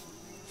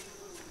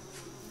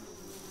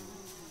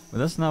 But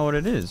that's not what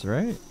it is,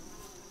 right?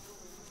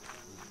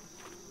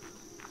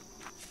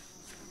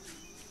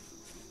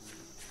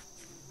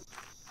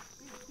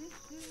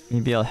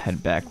 Maybe I'll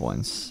head back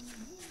once.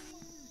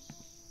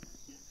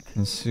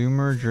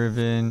 Consumer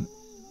driven.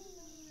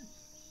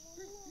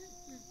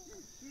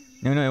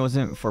 No, it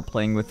wasn't for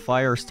playing with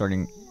fire or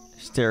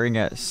staring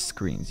at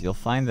screens. You'll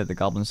find that the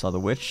goblin saw the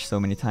witch so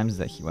many times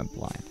that he went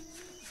blind.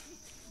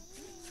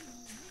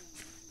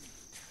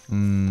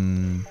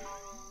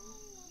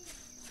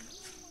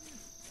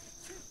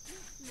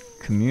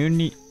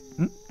 Community...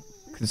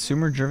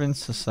 Consumer-driven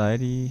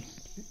society...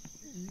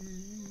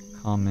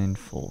 Common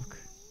folk.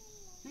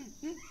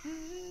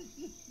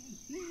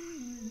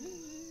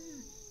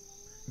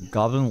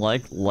 Goblin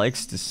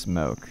likes to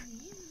smoke.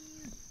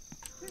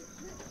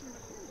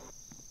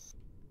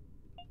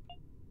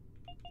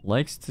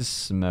 Likes to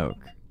smoke.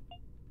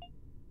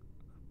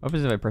 What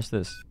happens if I press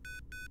this?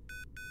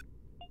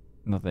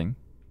 Nothing.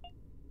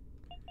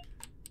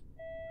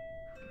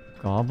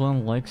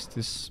 Goblin likes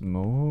to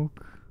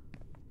smoke.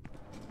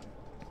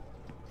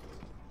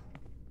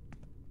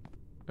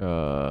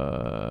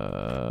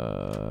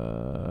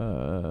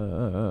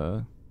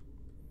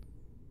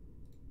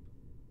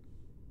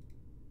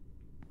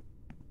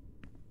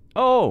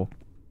 Oh!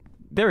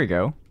 There we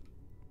go.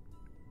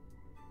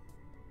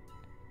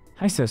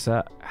 Hi,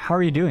 Sosa. How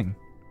are you doing?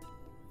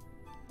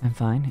 I'm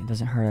fine. It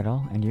doesn't hurt at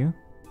all. And you?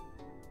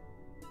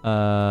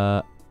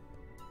 I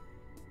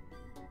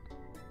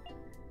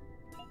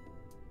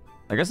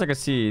guess I could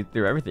see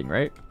through everything,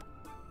 right?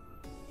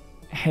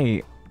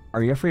 Hey,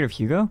 are you afraid of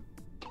Hugo?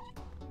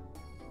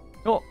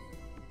 Oh!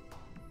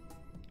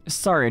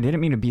 Sorry, I didn't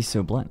mean to be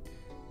so blunt.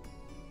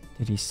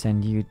 Did he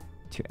send you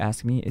to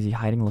ask me? Is he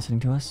hiding listening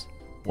to us?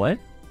 What?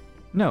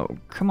 No,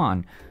 come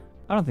on.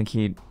 I don't think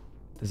he...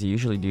 Does he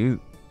usually do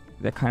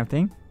that kind of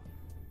thing?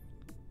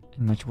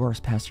 And much worse,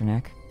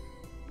 Pasternak.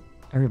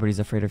 Everybody's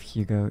afraid of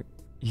Hugo.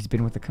 He's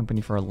been with the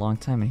company for a long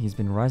time and he's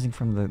been rising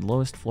from the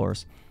lowest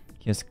floors.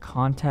 He has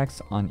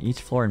contacts on each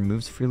floor and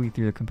moves freely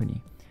through the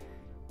company.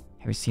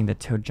 Have you seen the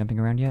toad jumping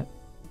around yet?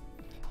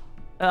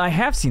 I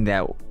have seen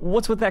that.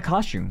 What's with that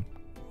costume?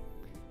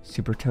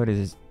 Super Toad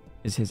is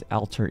his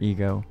alter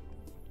ego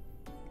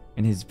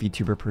and his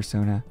VTuber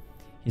persona.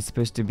 He's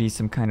supposed to be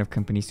some kind of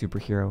company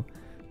superhero,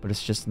 but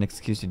it's just an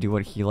excuse to do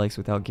what he likes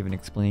without giving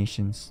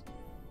explanations.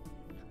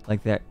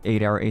 Like that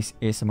 8-hour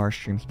ASMR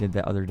stream he did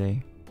that other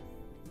day.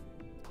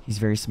 He's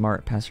very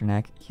smart,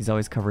 Pasternak. He's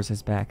always covers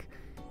his back.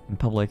 In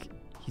public,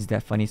 he's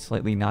that funny,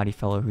 slightly naughty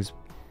fellow who's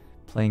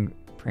playing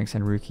pranks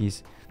on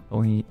rookies. But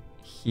when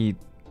he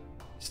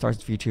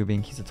starts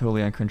VTubing, he's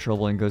totally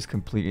uncontrollable and goes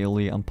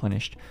completely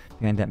unpunished.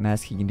 Behind that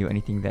mask, he can do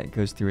anything that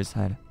goes through his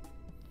head.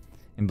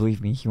 And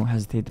believe me, he won't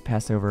hesitate to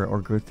pass over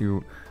or go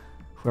through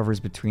whoever's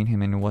between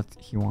him and what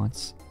he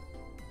wants.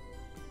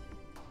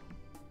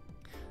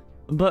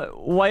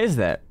 But why is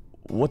that?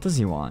 What does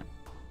he want?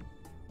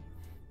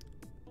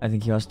 I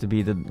think he wants to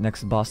be the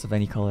next boss of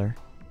any color.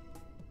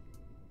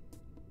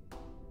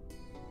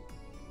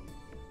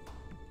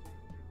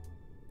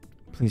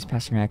 Please,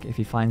 Pasternak, if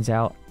he finds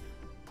out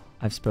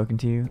I've spoken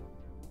to you,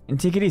 and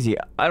take it easy.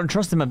 I don't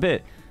trust him a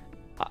bit.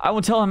 I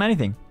won't tell him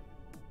anything.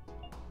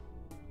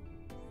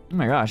 Oh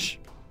my gosh.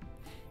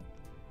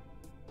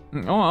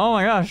 Oh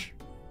my gosh.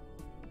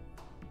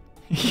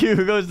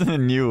 Hugo's in a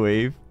new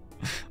wave.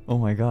 Oh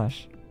my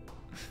gosh.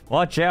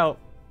 Watch out.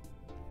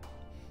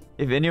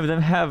 If any of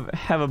them have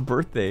a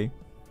birthday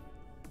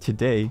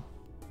today,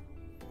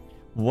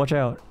 watch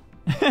out.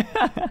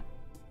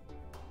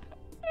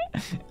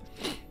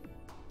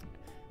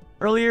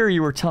 Earlier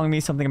you were telling me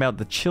something about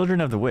the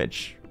children of the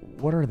witch.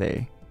 What are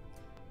they?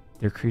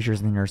 They're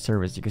creatures in her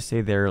service. You could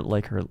say they're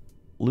like her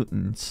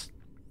lutens.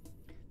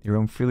 They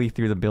roam freely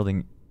through the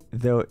building,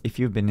 though if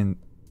you've been in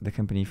the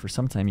company for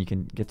some time, you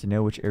can get to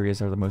know which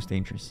areas are the most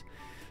dangerous.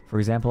 For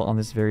example, on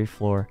this very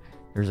floor,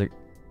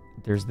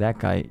 there's that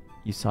guy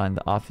you saw in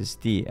the Office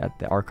D at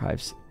the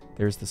archives.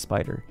 There's the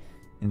spider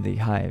in the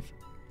hive.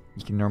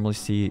 You can normally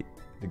see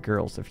the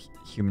girls of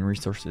human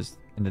resources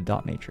in the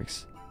dot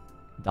matrix.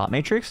 Dot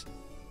matrix?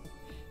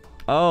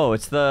 Oh,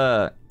 it's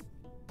the...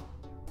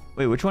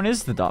 Wait, which one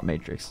is the dot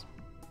matrix?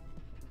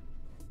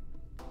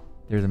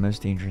 They're the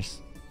most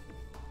dangerous.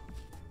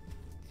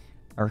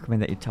 I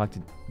recommend that you talk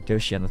to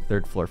Doshi on the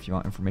 3rd floor if you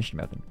want information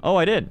about them. Oh,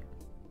 I did!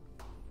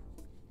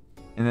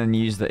 And then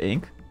use the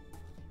ink.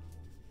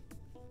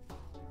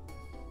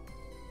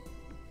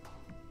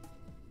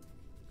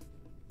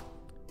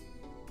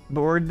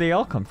 But where did they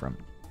all come from?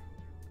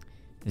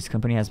 This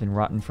company has been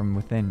rotten from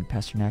within,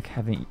 Pasternak.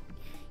 Haven't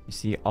you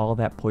see all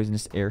that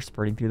poisonous air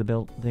spreading through the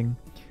building?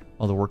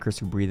 All the workers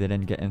who breathe it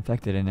in get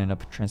infected and end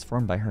up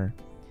transformed by her.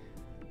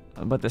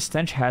 But the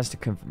stench has to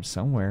come from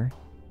somewhere.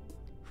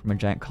 From a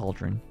giant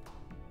cauldron.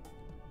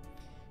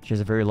 She has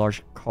a very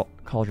large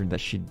cauldron that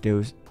she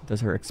does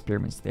her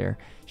experiments there.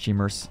 She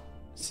immerses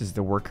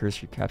the workers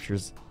she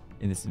captures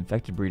in this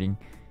infected breeding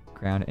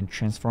ground and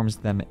transforms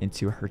them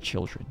into her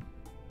children.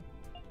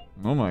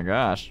 Oh my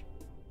gosh.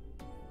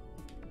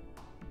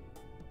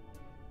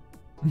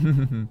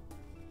 You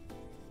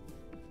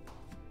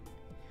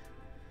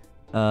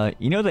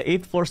know the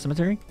 8th floor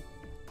cemetery?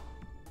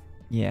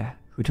 Yeah.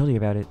 Who told you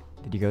about it?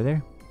 Did you go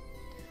there?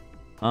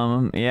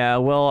 Yeah,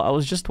 well, I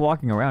was just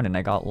walking around and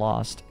I got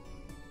lost.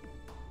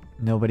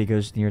 Nobody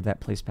goes near that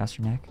place,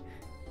 Pasternak.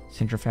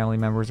 Central family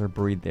members are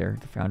buried there,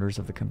 the founders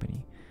of the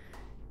company.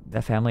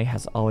 That family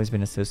has always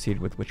been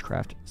associated with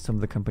witchcraft. Some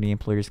of the company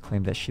employees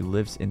claim that she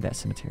lives in that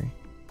cemetery.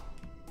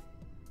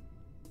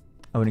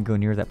 I wouldn't go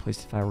near that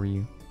place if I were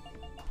you.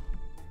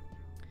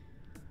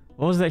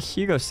 What was that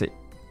Hugo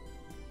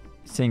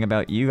saying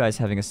about you guys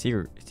having a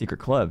secret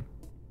club?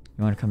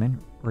 You want to come in?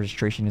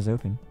 Registration is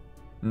open.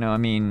 No, I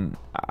mean,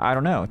 I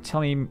don't know. Tell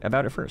me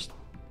about it first.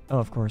 Oh,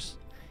 of course.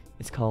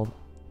 It's called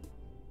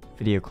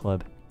Video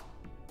Club.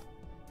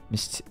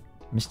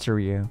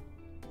 Mysterio.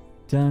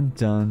 Dun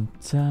dun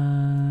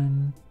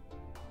dun.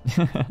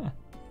 Do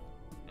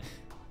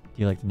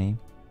you like the name?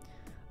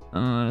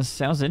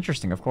 Sounds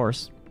interesting, of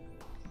course.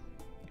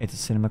 It's a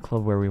cinema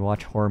club where we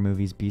watch horror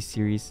movies,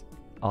 B-series,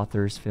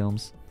 authors,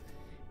 films.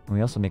 And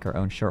we also make our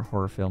own short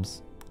horror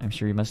films. I'm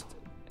sure you must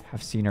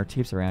have seen our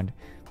tapes around.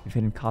 We've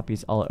hidden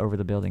copies all over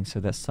the building so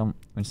that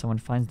when someone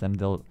finds them,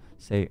 they'll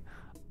say,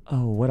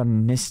 "Oh, what a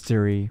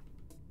mystery."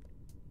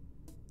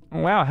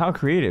 Wow, how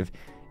creative.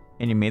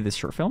 And you made these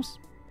short films?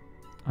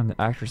 I'm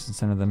the actress in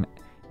some of them,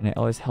 and I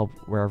always help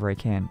wherever I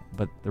can.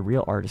 But the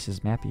real artist is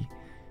Mappy,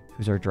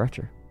 who's our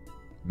director.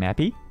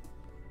 Mappy?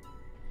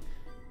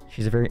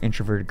 She's a very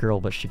introverted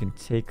girl, but she can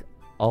take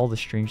all the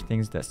strange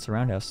things that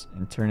surround us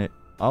and turn it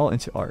all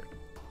into art.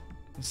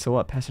 So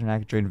what,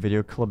 Pasternak joined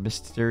Video Club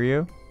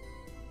Mysterio?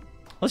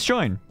 Let's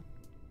join.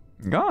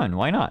 Go on,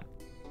 why not?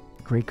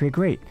 Great, great,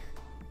 great.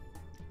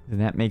 Then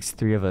that makes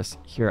 3 of us.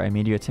 Here, I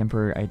made you a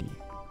temporary ID.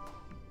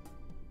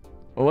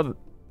 Oh,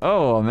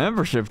 oh, a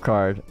membership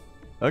card.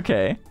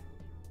 Okay.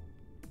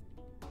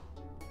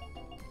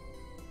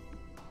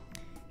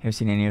 Have you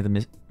seen any of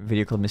the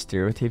Video Club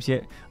Mysterio tapes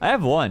yet? I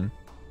have one.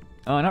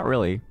 Oh, not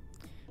really.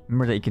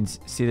 Remember that you can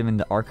see them in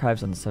the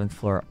archives on the 7th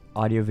floor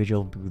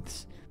audio-visual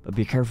booths. But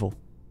be careful.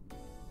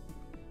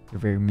 They're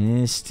very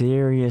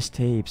mysterious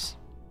tapes.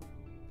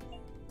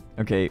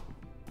 Okay.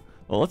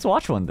 Well, let's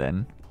watch one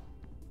then.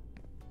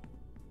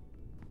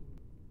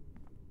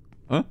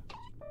 Huh?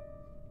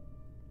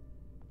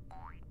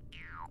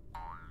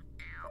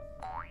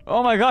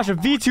 Oh my gosh, a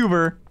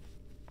VTuber!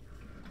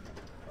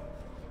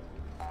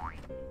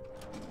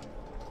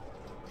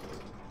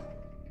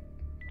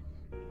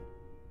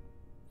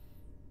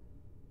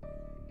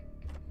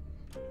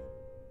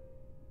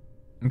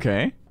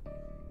 Okay.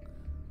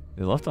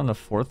 They left on the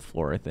 4th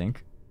floor, I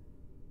think.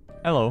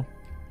 Hello.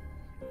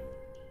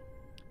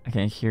 I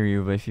can't hear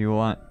you, but if you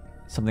want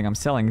something I'm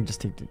selling,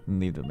 just take it and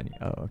leave the money.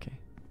 Oh, okay.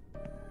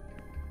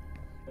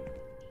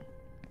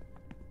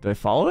 Do I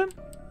follow him?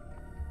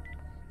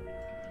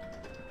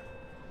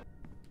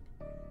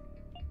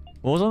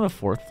 What was on the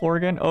 4th floor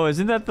again? Oh,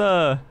 isn't that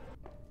the...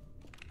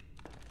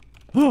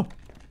 Oh!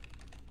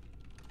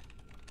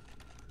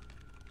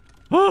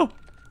 Oh!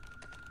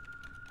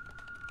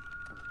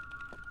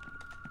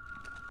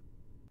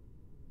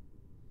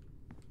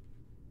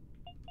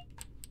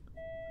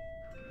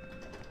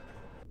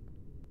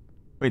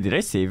 Wait, did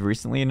I save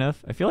recently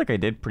enough? I feel like I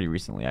did pretty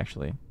recently,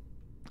 actually.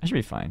 I should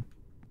be fine.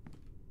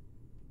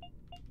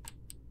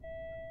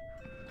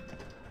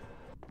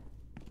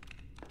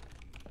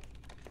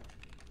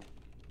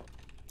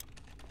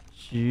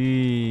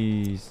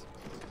 Jeez.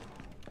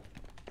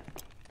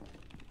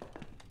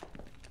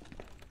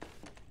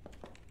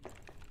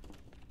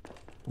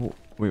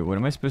 Wait, what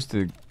am I supposed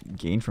to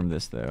gain from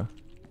this, though?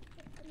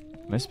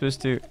 Am I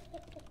supposed to...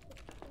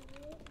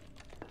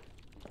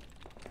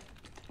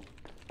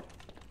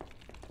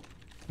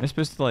 Am I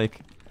supposed to,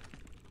 like...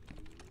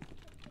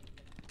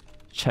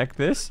 check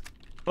this?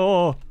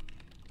 Oh!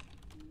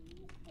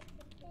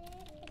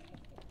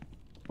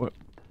 What?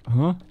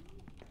 Huh?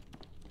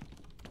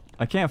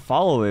 I can't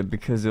follow it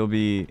because it'll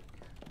be...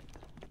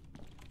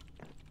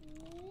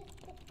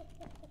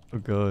 Oh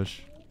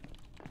gosh.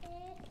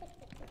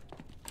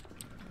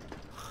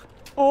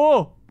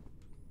 Oh!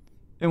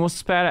 It almost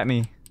spat at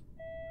me.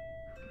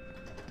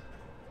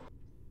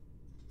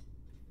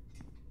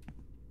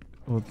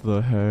 What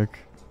the heck?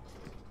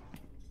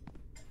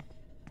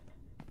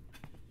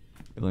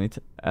 Let me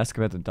ask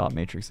about the dot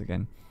matrix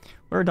again.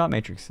 What are dot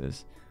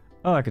matrices?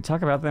 Oh, I could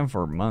talk about them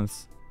for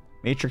months.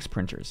 Matrix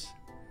printers.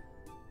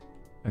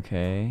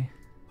 Okay.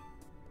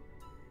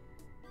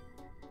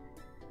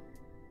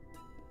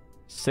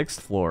 6th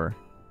floor.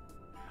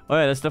 Oh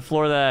yeah, that's the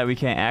floor that we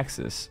can't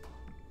access.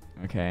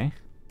 Okay.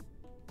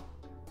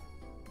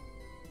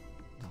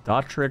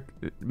 Dot trick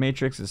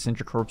matrix is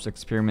Centrocorp's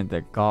experiment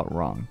that got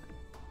wrong.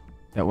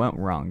 That went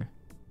wrong.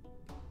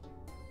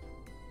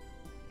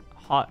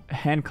 Hot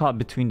hand caught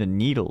between the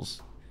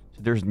needles.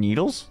 So there's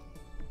needles?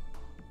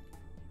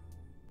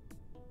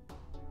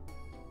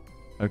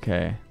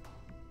 Okay.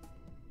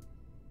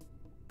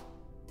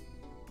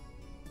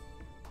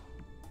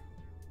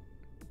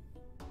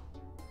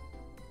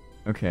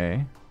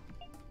 Okay.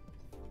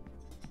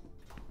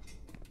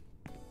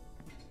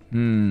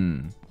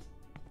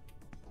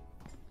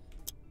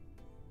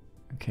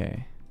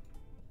 Okay.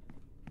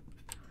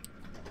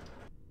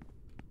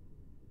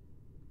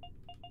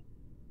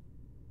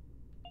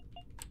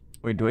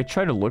 Wait, do I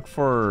try to look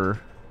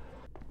for...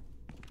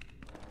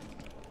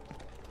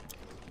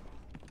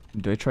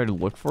 Do I try to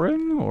look for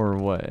him, or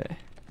what?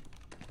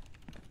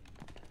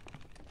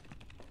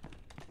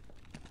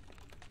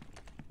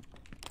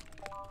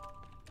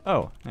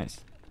 Oh, nice.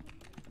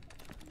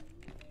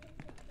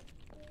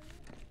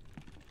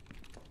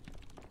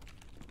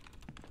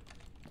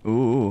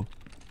 Ooh.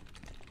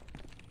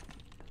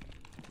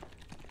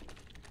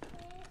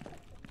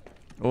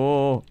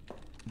 Oh,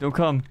 don't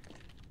come.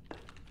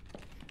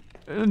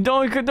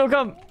 Don't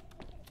come.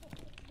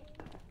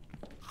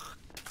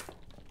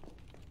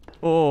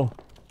 Oh.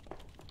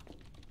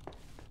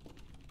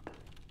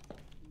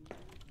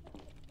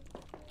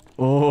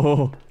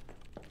 Oh.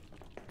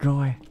 Go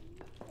away.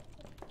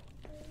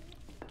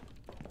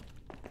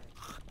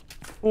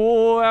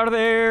 Oh, out of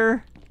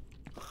there.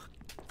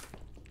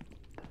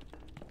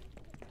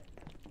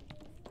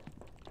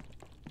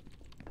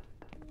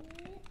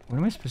 What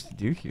am I supposed to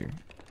do here?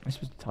 Am I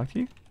supposed to talk to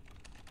you?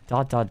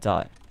 Dot, dot,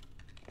 dot.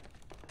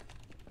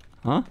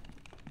 Huh?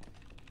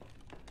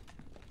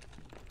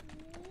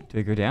 Do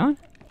I go down?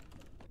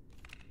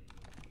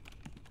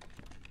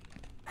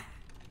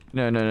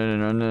 No, no, no,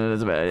 no, no, no,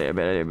 that's a bad idea,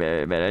 bad idea,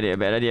 bad idea,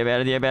 bad idea,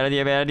 bad idea, bad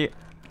idea, bad idea.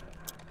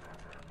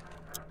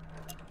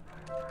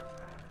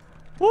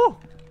 Woo!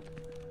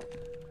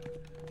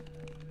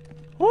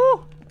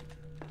 Woo!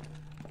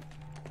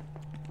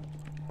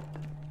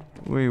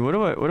 Wait, what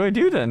do I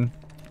do then?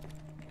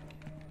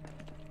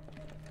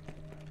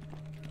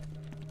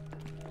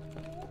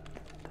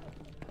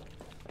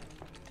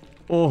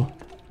 Oh.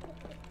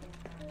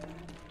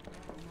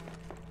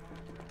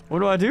 What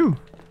do I do?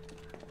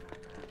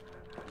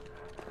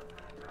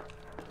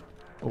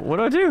 What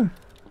do I do?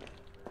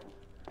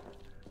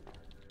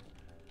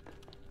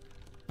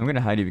 I'm gonna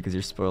hide you because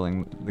you're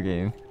spoiling the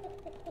game.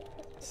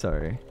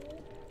 Sorry.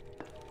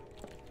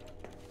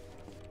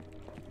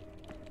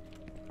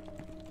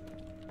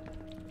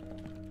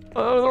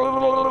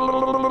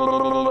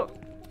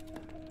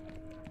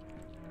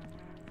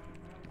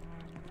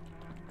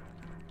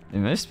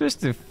 Am I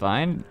supposed to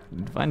find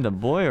a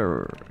boy,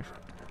 or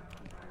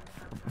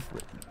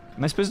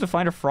am I supposed to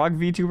find a frog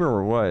VTuber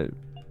or what?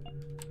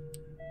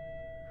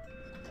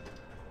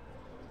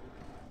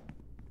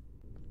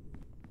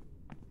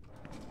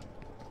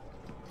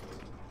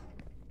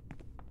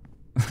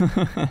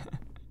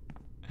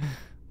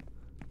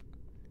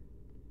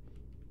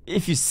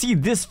 If you see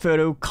this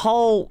photo,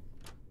 call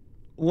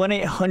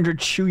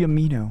 1-800 Shu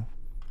Yamino.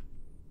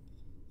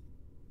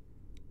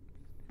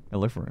 I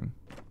look for him.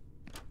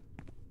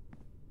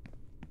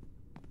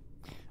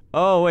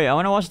 Oh wait, I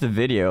want to watch the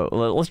video.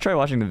 Let's try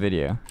watching the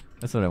video.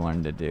 That's what I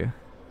wanted to do.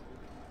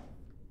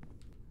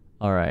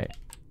 All right.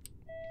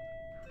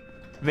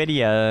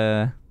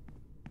 Video.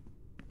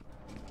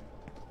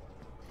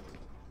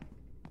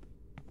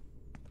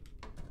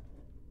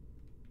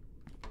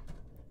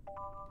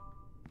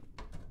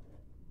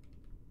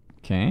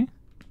 Okay.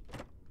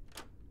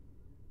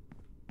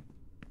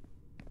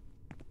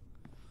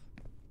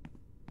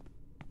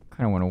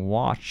 Kind of want to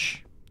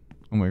watch.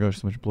 Oh my gosh,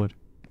 so much blood.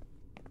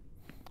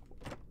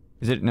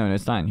 Is it? No,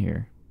 it's not in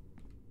here.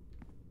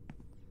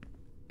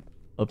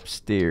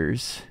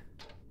 Upstairs.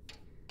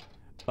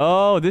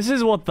 Oh, this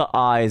is what the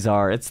eyes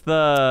are. It's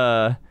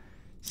the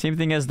same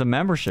thing as the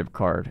membership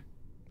card.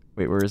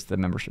 Wait, where is the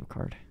membership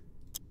card?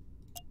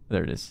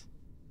 There it is.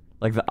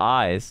 Like the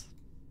eyes.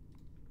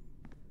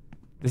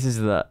 This is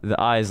the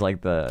eyes,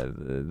 like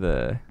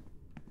the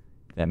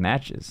that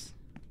matches.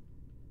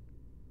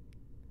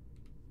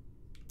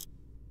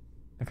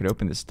 I could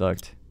open this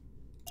duct.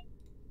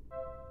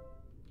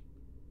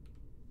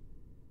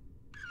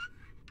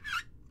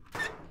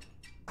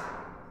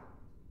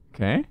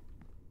 Okay.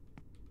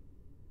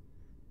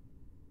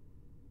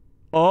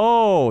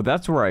 Oh,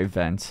 that's where I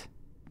vent.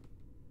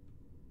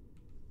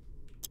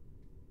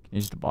 Can you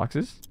use the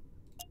boxes?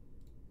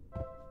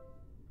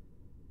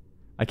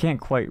 I can't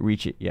quite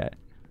reach it yet.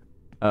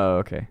 Oh,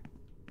 okay.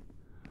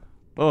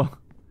 Oh,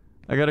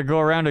 I gotta go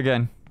around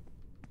again.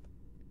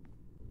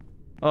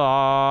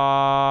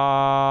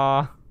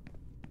 Ah.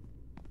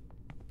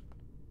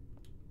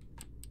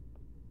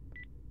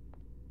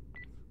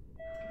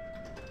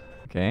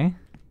 Okay.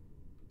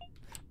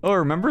 Oh, it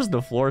remembers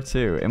the floor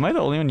too. Am I the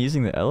only one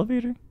using the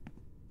elevator?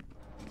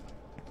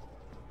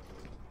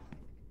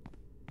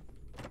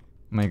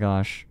 My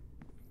gosh.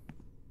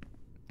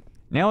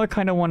 Now I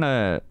kind of want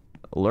to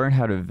learn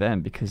how to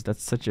vent because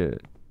that's such a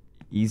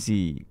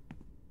easy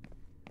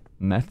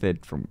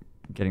method from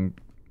getting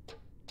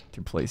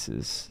to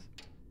places.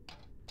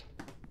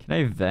 Can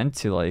I vent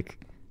to, like,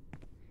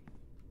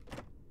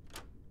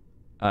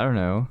 I don't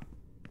know.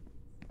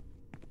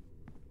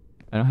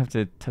 I don't have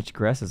to touch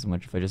grass as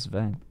much if I just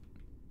vent.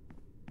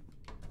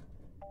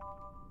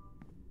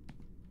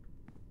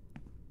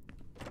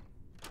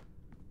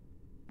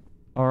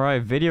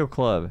 Alright, video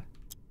club.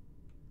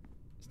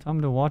 It's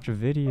time to watch a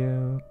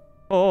video.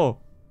 Oh!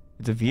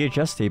 It's a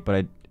VHS tape, but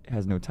it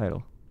has no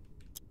title.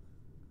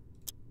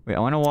 Wait, I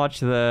want to watch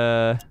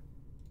the...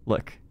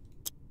 Look.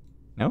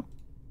 No?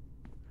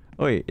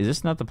 Oh wait, is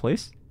this not the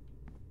place?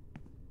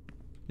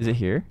 Is it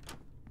here?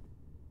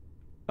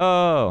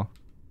 Oh.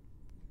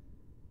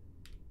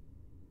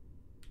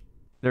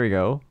 There we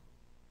go.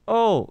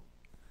 Oh.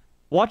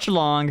 Watch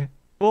along.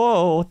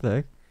 Whoa, what the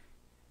heck?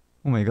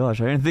 Oh my gosh,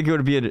 I didn't think it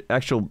would be an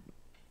actual...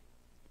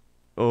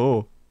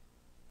 Oh.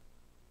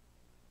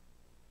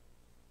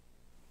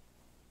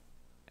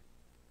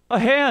 A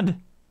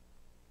hand!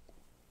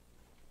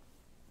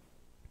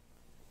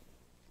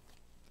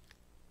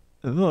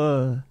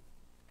 Ugh.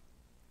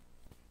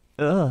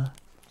 Ugh.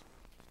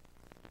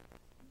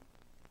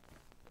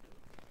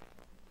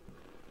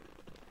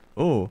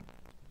 Oh.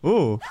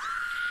 Oh.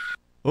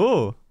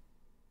 Oh.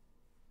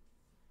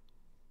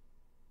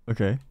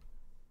 Okay.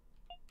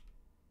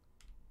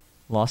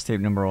 Lost tape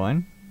number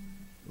 1.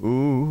 Ooh,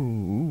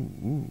 ooh,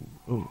 ooh,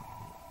 ooh.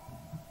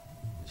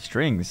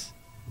 Strings.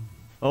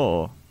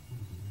 Oh.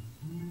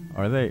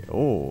 Are they?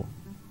 Oh.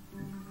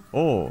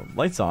 Oh,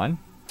 lights on.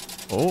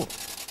 Oh,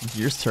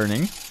 gears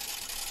turning.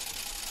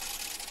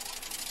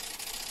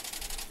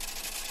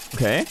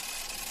 Okay.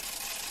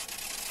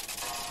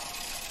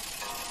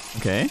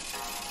 Okay.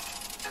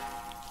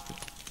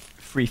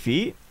 Free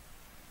feet.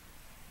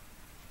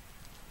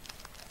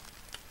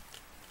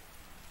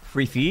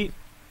 Free feet.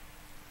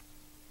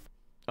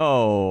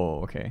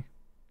 Oh, okay.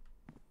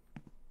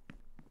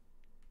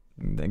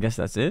 I guess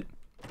that's it.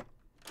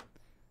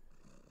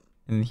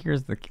 And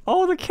here's the...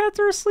 Oh, the cats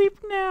are asleep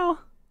now!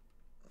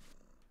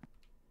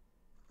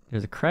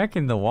 There's a crack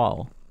in the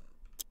wall.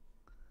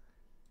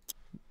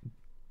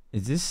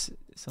 Is this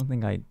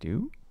something I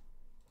do?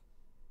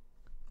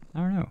 I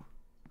don't know.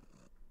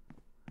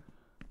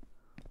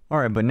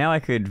 Alright, but now I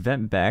could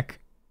vent back.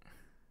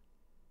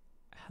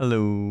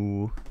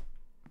 Hello.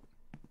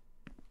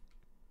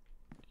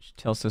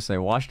 Tells us I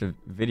watched a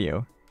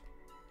video.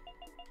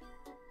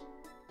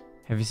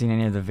 Have you seen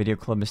any of the Video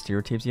Club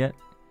Mysterio tapes yet?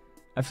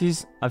 I've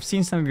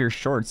seen some of your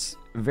shorts.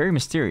 Very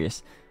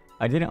mysterious.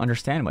 I didn't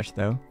understand much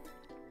though.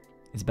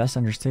 It's best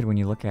understood when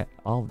you look at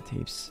all the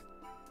tapes.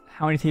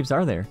 How many tapes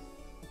are there?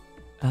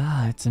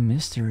 Ah, it's a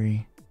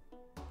mystery.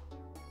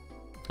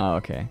 Oh,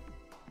 okay.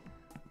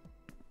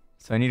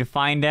 So I need to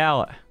find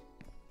out.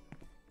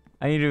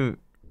 I need to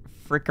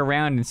frick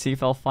around and see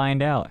if I'll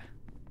find out.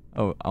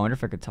 Oh, I wonder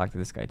if I could talk to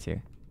this guy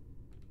too.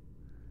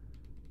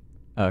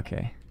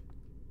 Okay.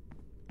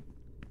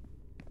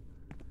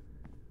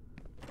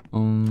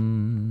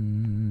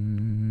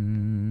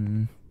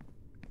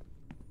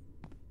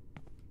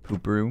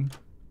 Poop room.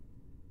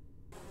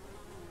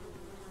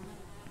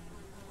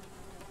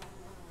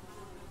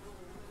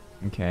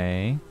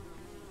 Okay.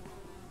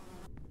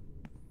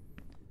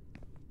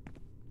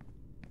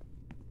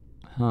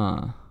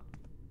 Huh.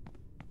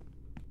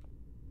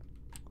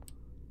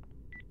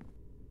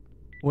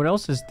 What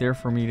else is there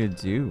for me to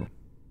do?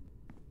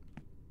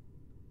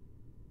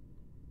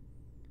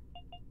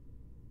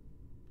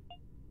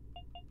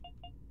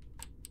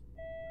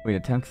 Wait,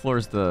 the 10th floor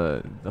is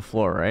the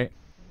floor, right?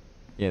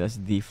 Yeah, that's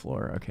the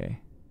floor. Okay.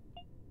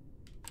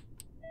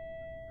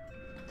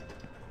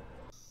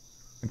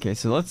 Okay,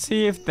 so let's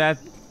see if that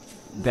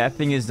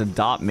thing is the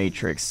dot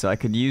matrix. So I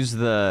could use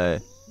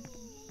the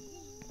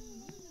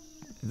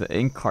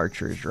ink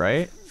cartridge,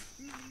 right?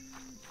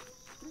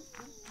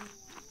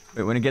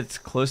 Wait, when it gets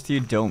close to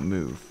you, don't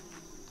move,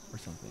 or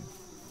something.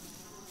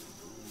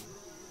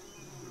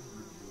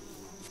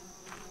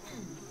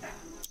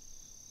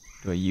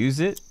 Do I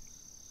use it?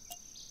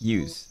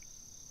 Use.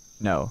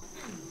 No.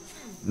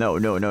 No,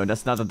 no, no,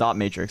 that's not the dot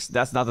matrix.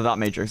 That's not the dot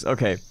matrix.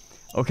 Okay.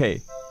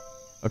 Okay.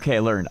 Okay, I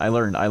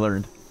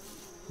learned.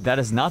 That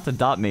is not the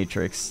dot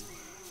matrix.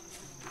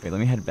 Wait, let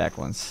me head back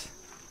once.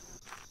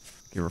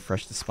 Okay,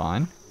 refresh the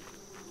spawn.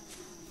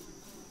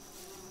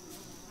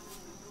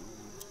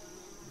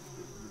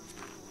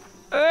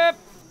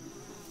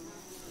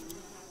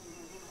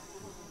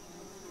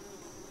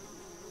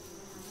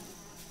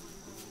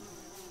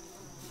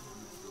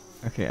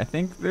 Okay, I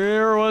think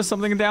there was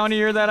something down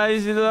here that I...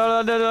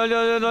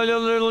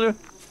 The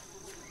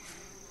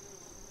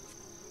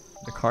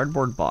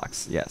cardboard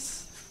box,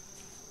 yes.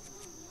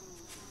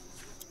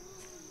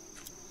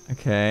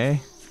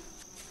 Okay.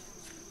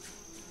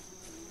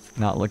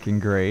 Not looking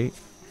great.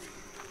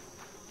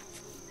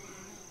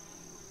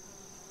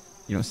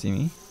 You don't see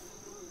me?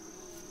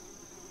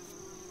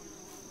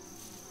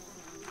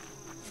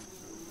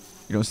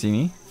 You don't see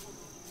me?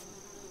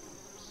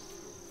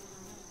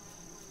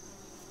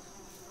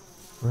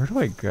 Where do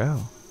I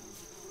go?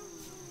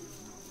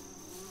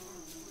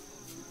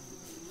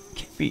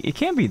 It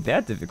can't be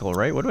that difficult,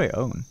 right? What do I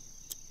own?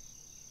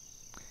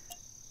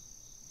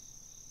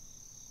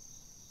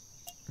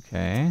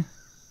 Okay.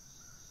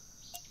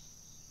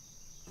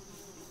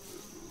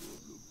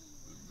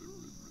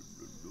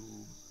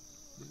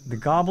 The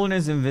goblin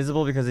is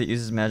invisible because it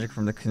uses magic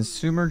from the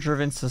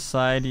consumer-driven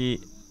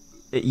society.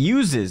 It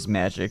uses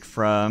magic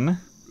from...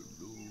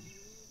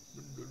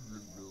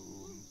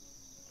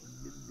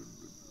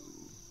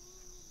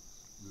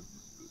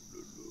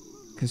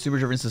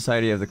 Consumer-driven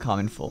society of the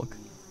common folk.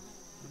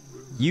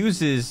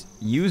 uses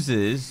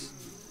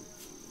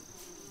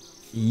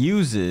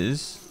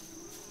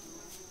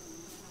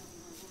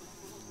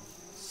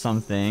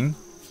something.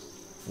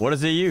 What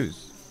does it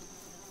use?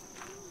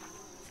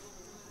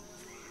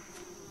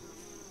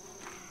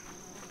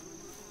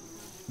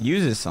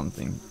 Uses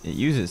something. It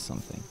uses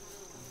something.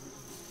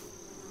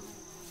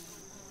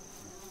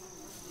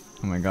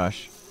 Oh my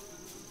gosh.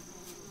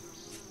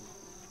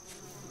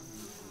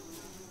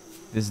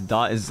 This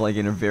dot is like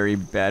in a very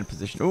bad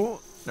position.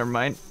 Oh, never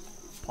mind.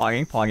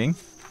 Pogging.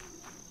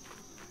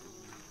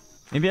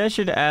 Maybe I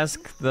should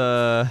ask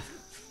the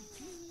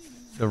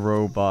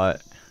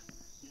robot.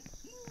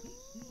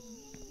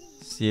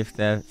 See if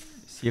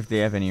they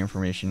have any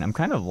information. I'm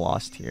kind of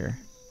lost here.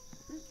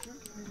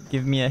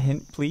 Give me a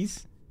hint,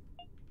 please.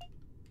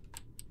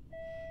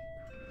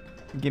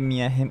 Give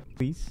me a hint,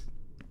 please.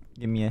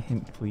 Give me a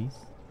hint, please.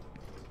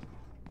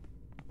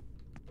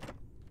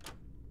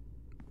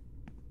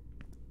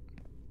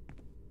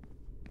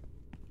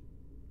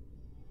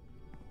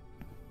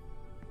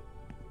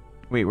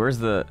 Wait, where'd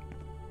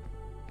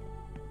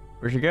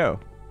she go?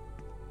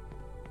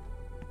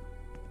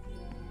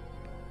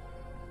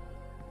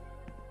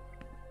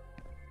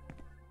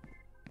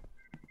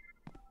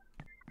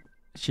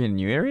 Is she in a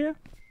new area?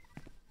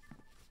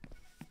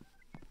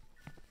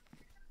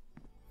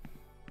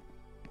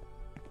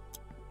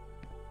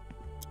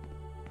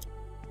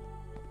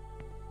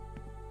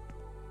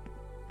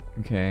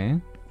 Okay.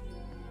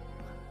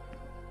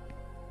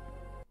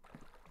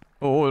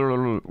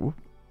 Oh.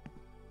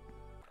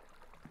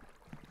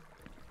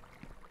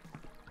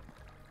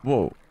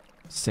 Whoa.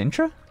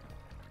 Sintra?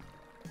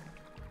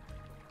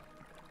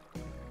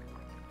 Do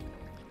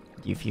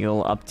you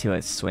feel up to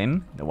a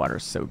swim? The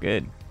water's so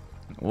good.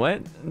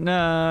 What?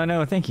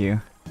 No, thank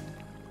you.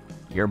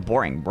 You're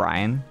boring,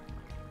 Brian.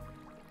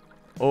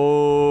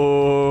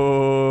 Oh.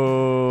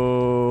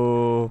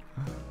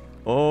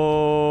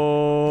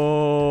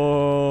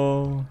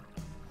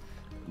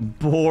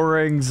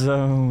 Boring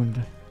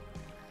zoned.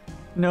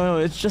 No,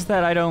 it's just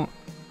that I don't...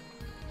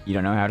 You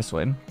don't know how to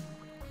swim?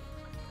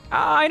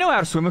 I know how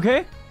to swim,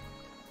 okay?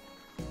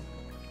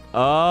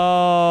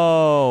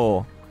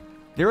 Oh.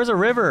 There was a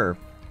river.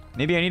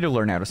 Maybe I need to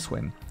learn how to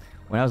swim.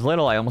 When I was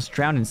little, I almost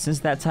drowned, and since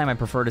that time, I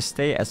prefer to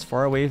stay as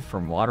far away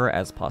from water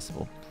as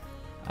possible.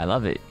 I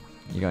love it.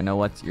 You don't know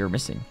what you're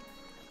missing.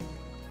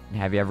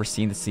 Have you ever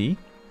seen the sea?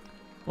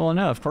 Well,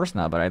 no, of course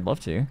not, but I'd love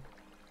to.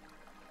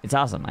 It's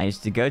awesome. I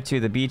used to go to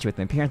the beach with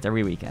my parents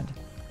every weekend.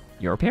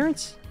 Your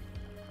parents?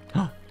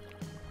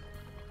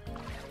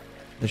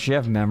 Does she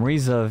have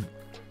memories of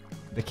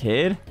the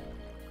kid?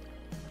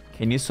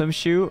 Can you swim,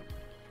 Shu?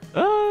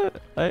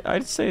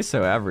 I'd say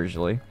so,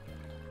 averagely.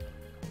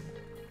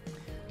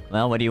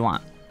 Well, what do you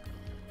want?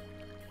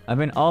 I've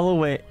been all the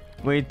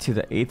way to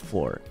the 8th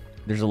floor.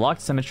 There's a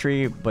locked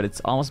cemetery, but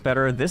it's almost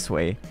better this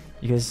way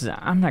because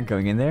I'm not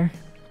going in there.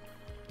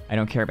 I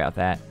don't care about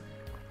that.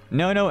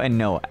 No, and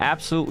no,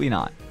 absolutely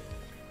not.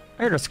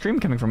 I heard a scream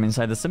coming from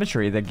inside the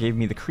cemetery that gave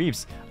me the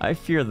creeps. I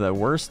fear the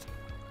worst.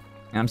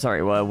 I'm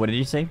sorry, what did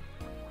you say?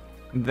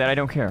 That I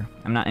don't care.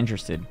 I'm not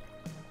interested.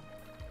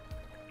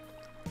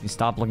 You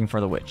stop looking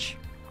for the witch.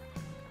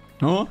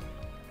 Huh?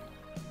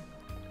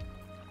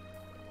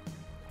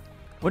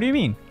 What do you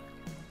mean?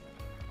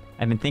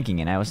 I've been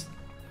thinking, and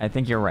I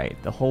think you're right.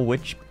 The whole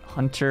witch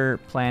hunter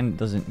plan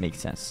doesn't make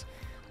sense.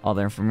 All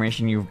the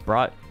information you've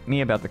brought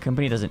me about the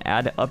company doesn't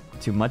add up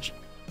to much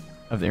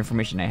of the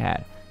information I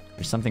had.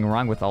 There's something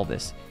wrong with all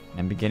this, and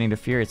I'm beginning to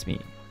fear it's me.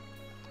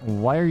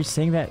 Why are you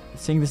saying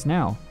this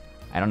now?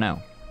 I don't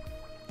know.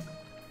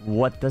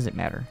 What does it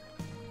matter?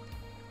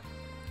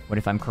 What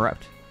if I'm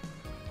corrupt?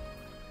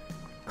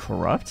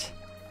 Corrupt?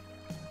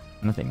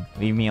 Nothing.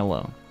 Leave me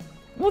alone.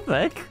 What the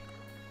heck?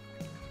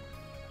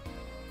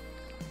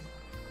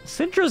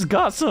 Sintra's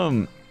got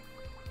some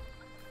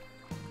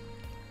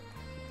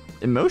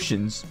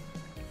emotions.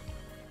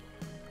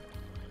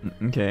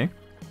 Okay.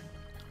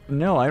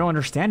 No, I don't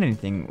understand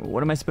anything.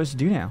 What am I supposed to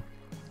do now?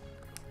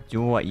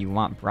 Do what you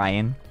want,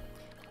 Brian.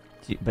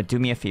 But do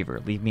me a favor.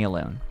 Leave me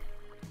alone.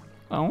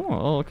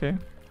 Oh, okay.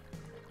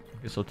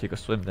 Guess I'll take a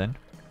swim then.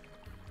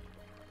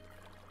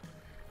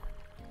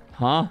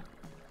 Huh?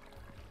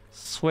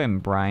 Swim,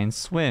 Brian.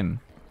 Swim.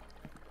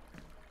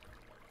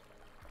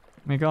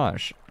 Oh my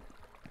gosh.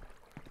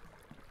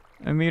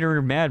 I made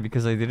her mad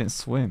because I didn't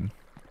swim.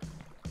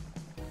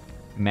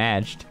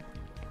 Madged.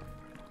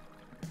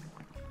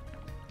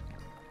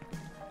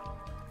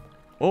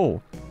 Oh.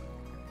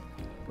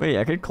 Wait,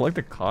 I could collect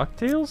the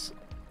cocktails?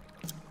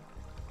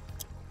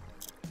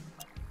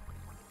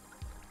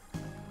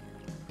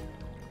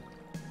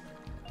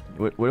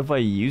 What if I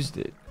used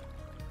it?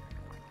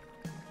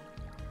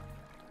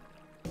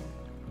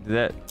 Did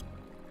that...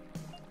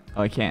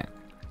 Oh, I can't.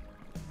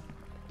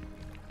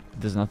 It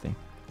does nothing.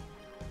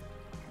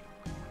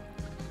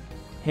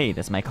 Hey,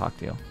 that's my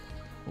cocktail.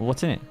 Well,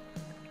 what's in it?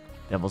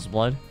 Devil's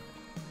blood?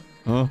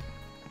 Huh?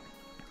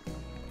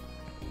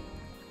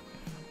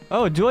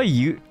 Oh, do I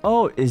use...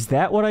 Oh, is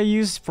that what I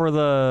use for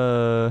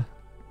the...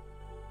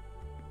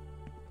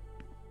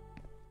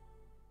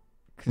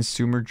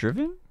 Consumer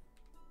driven?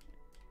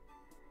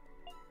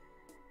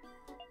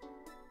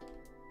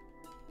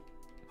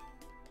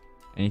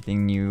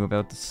 Anything new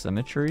about the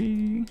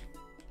cemetery?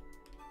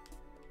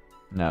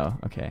 No.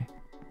 Okay.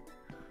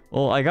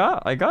 Well, I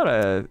got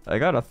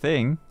a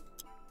thing.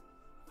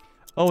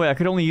 Oh wait, I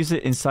could only use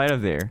it inside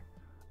of there.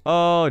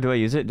 Oh, do I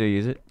use it? Do I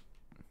use it?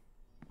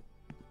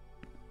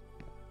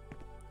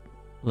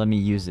 Let me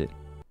use it.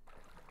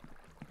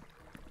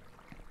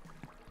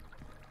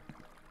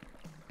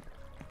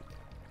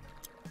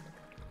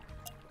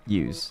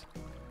 Use.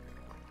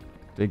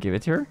 Do I give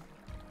it to her?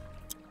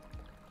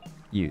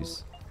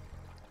 Use.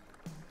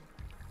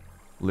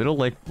 Little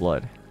like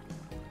blood.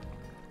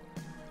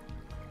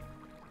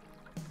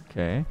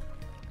 Okay.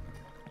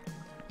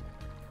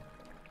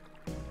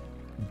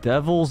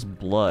 Devil's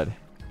blood.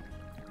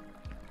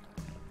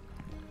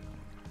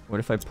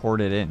 What if I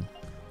poured it in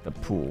the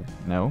pool?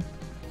 No.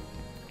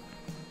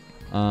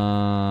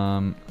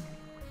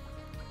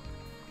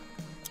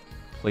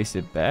 Place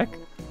it back?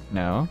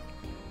 No.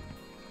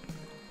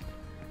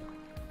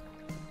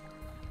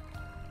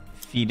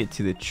 Feed it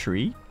to the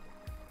tree?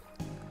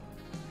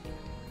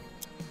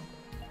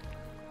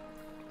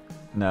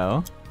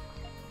 No.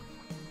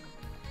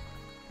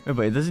 Wait,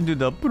 but it doesn't do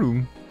the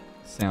boom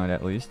sound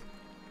at least.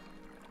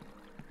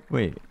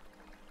 Wait.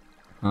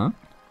 Huh?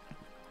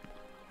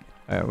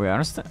 Wait,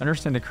 I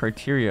understand the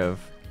criteria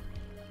of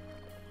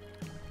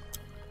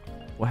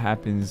what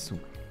happens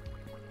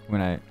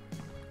when it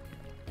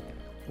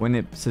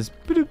says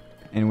boop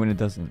and when it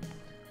doesn't.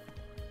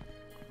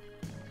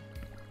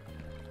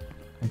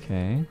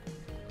 Okay.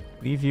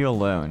 Leave you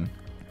alone.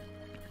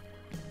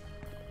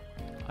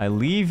 I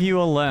leave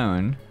you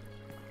alone.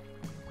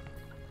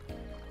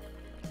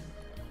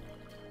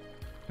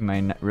 Am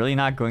I really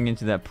not going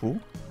into that pool?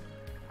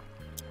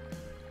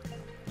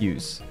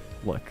 Use.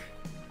 Look.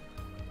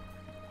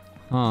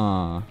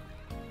 Huh.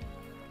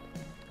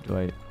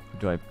 Do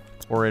I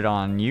pour it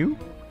on you?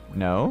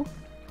 No.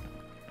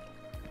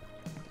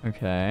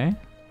 Okay.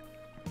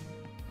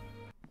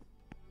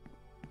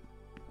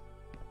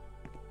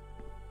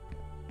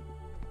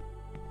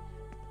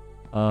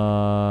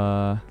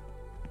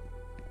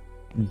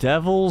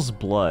 Devil's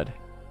blood.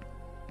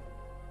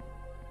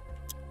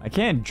 I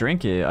can't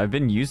drink it. I've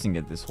been using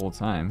it this whole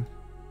time.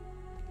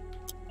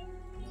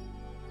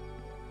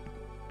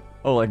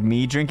 Oh, like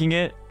me drinking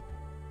it?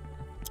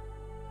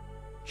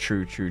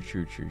 True.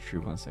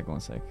 1 sec,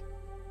 1 sec.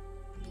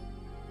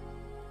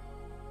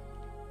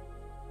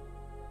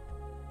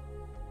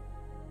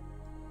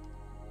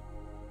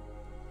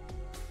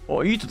 Oh,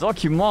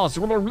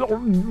 itadakimasu.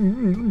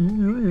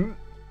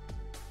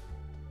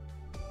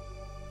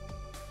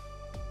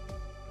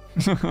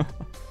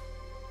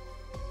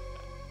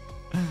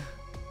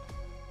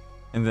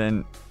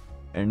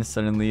 And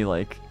suddenly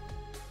like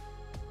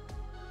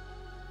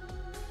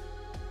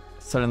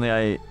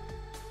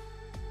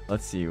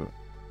let's see,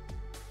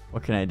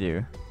 what can I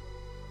do?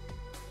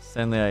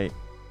 Suddenly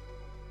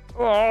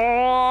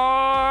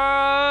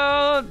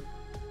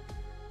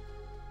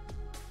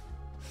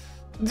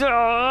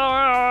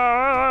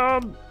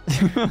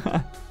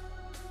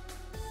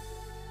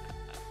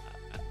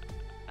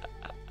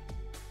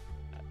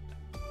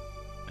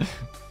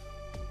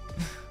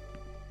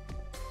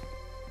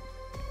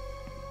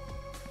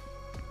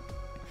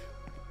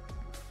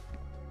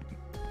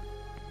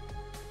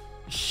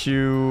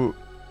Shu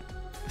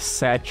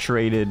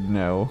saturated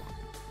no.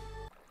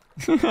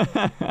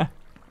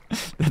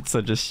 That's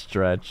such a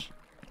stretch.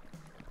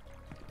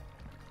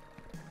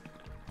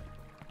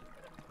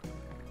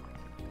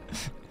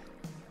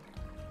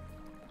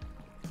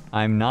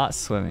 I'm not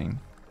swimming.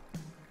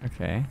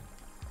 Okay.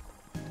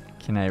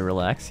 Can I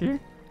relax here?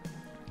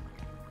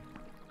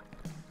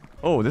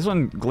 Oh, this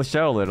one glitched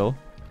out a little.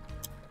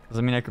 Does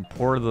that mean I could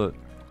pour the...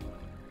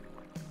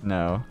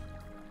 No.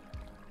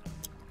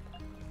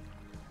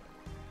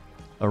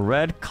 A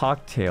red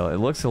cocktail. It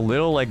looks a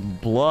little like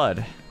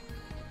blood.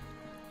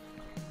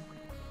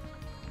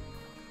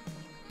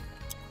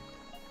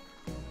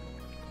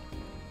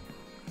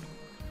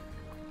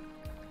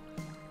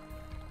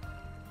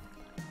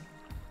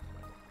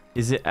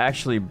 Is it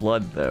actually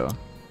blood though?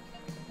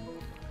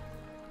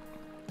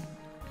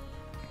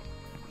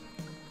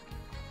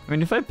 I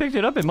mean, if I picked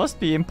it up, it must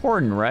be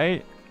important,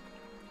 right?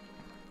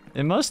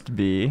 It must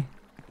be.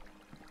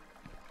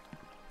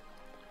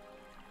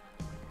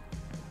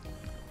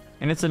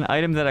 And it's an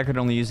item that I could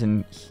only use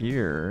in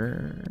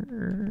here.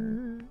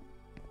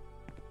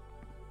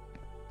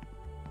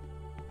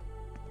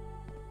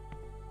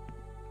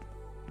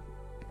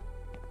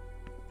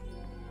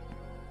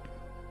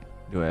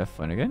 Do I have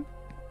fun again?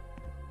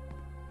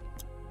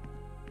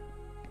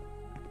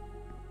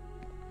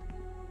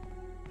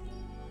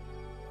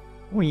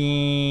 Wee.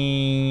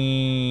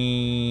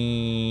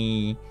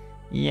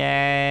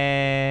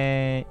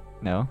 Yay.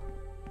 No.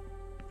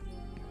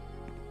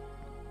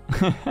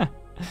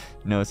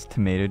 No, it's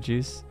tomato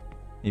juice.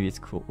 Maybe it's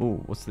cool.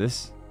 Ooh, what's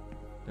this?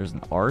 There's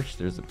an arch.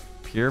 There's a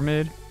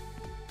pyramid.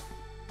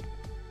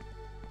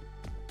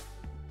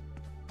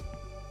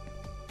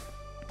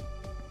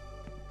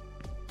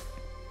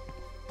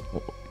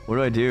 What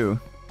do I do?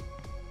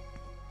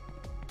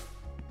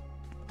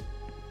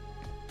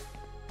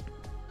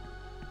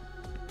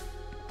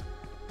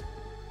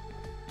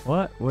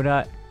 What would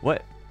I...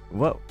 What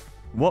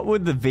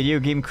would the video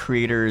game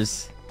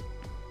creators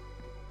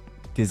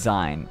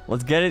design?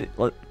 Let's get it...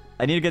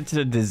 I need to get to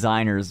the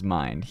designer's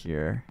mind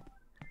here.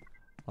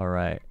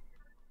 Alright.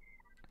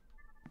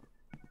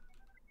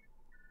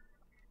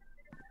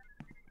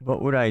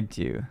 What would I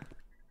do?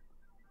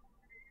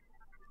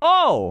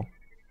 Oh!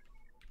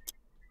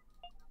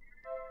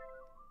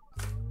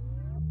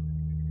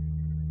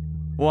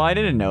 Well, I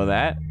didn't know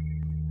that.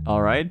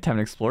 Alright, time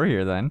to explore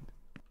here then.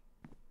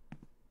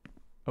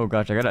 Oh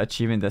gosh, I got an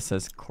achievement that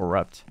says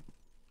corrupt.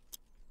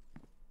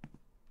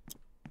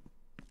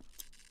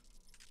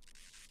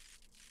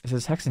 It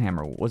says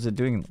Hexenhammer. What's it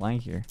doing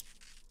lying here?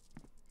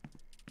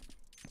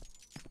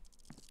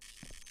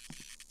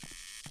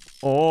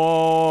 Oh,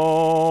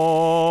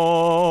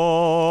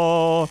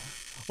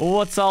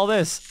 what's all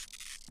this?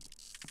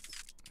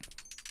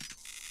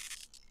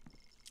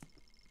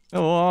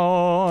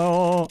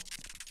 Oh,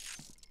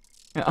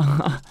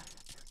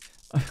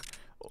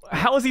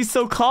 how is he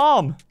so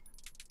calm?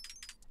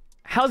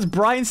 How's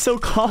Brian so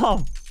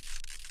calm?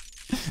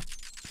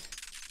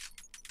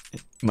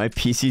 My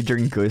PC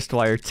during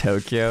Ghostwire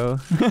Tokyo.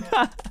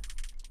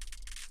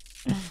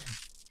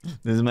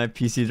 This is my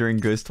PC during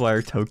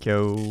Ghostwire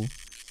Tokyo.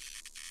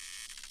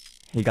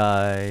 Hey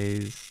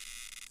guys.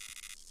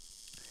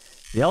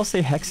 They all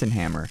say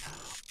Hexenhammer.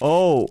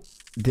 Oh,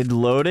 did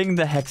loading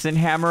the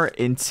Hexenhammer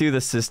into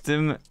the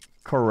system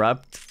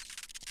corrupt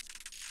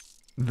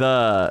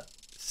the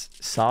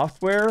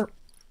software?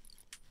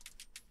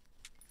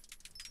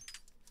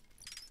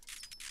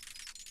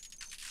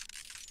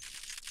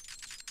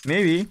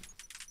 Maybe.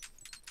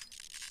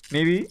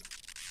 Maybe.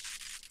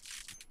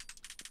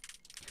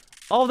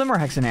 All of them are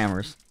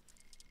Hexenhammers.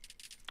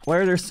 Why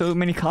are there so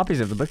many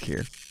copies of the book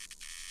here?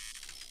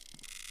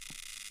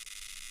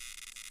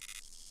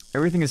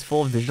 Everything is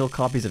full of digital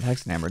copies of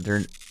Hexenhammer.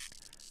 They're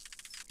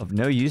of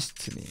no use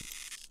to me.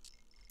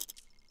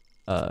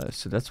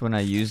 So that's when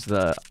I use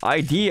the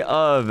ID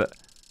of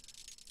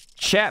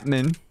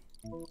Chapman.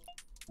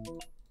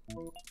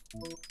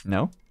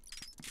 No?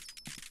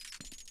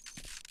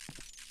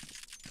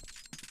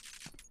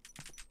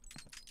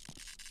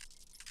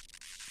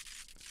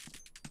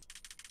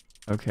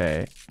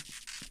 Okay.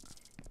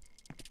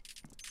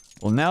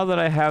 Well, now that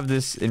I have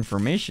this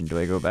information, do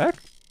I go back?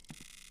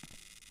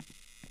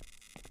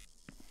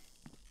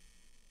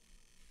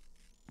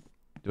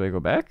 Do I go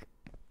back?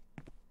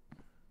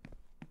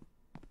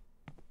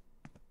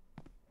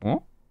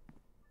 Oh?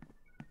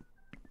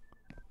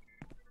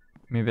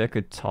 Maybe I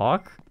could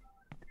talk?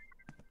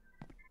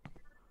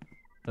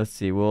 Let's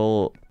see,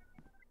 will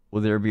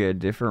there be a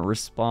different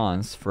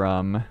response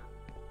from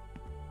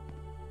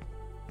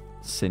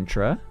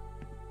Sintra?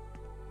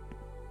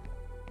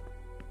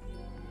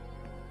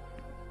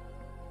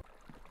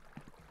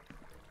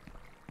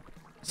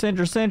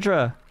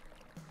 Sintra!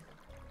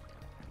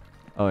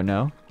 Oh,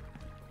 no?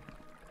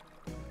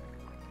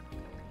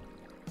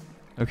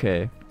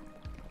 Okay.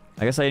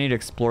 I guess I need to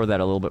explore that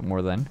a little bit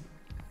more then.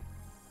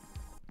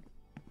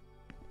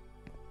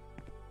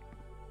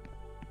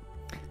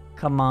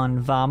 Come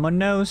on,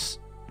 vamonos.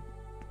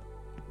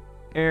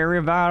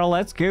 Everybody,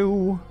 let's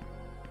go.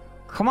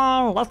 Come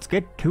on, let's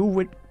get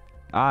to it.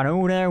 I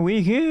know that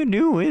we can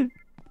do it.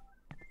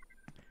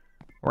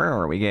 Where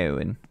are we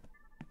going?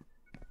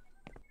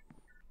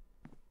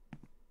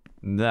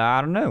 I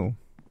don't know.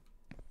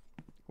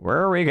 Where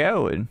are we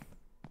going?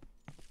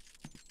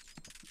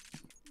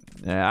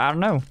 I don't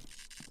know.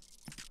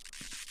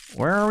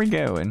 Where are we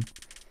going?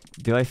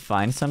 Do I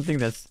find something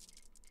that's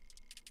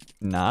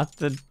not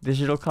the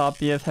digital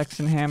copy of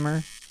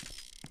Hexenhammer?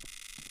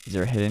 Is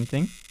there a hidden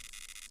thing?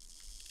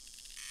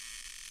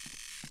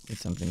 Is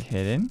something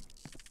hidden?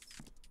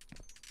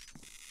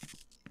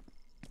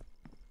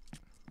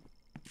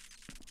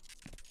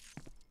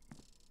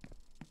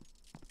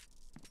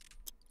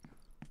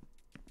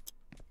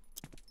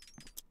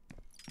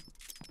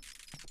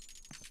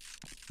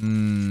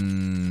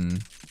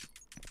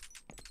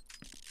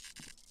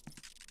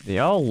 They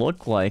all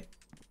look like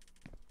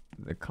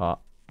the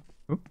cop.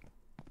 Oop.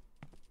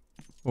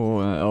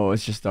 Oh,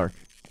 it's just dark.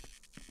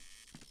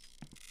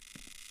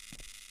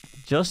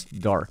 Just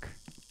dark.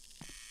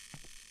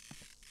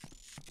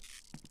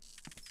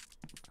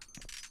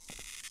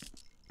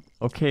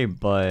 Okay,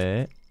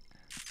 but...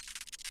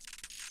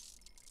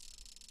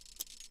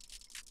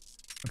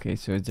 Okay,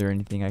 so is there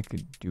anything I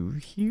could do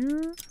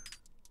here?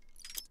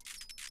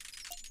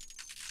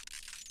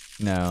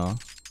 No.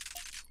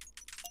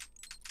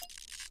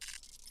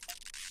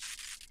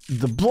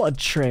 The blood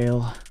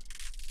trail.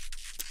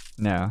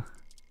 No.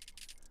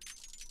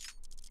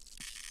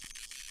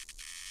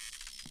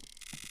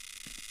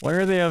 Why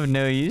are they of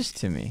no use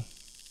to me?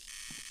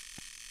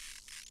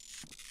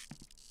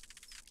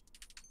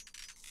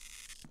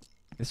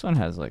 This one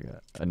has like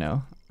a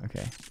no.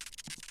 Okay.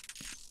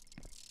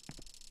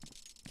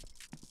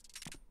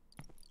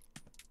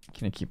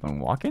 Can I keep on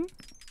walking?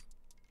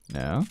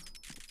 No.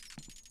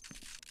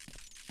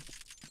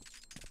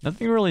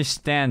 Nothing really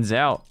stands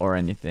out or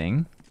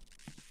anything.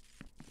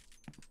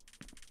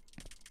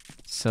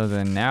 So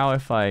then now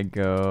if I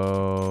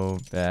go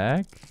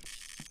back...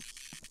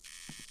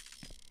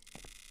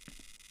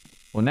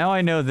 Well, now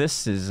I know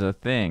this is a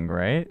thing,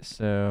 right?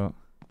 So...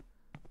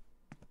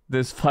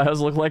 Those files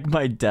look like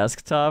my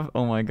desktop?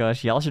 Oh my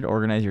gosh, y'all should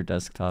organize your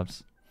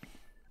desktops.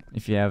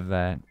 If you have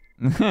that.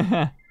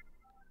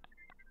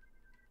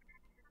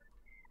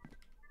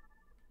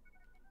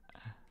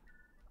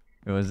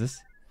 What was this?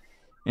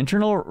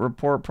 Internal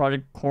report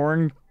project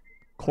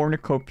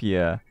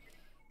cornucopia.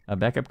 A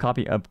backup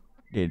copy updated.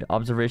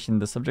 Observation.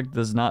 The subject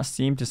does not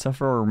seem to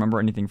suffer or remember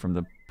anything from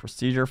the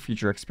procedure.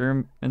 Future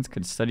experiments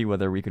could study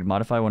whether we could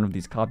modify one of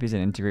these copies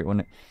and integrate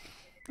one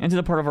into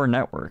the part of our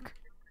network.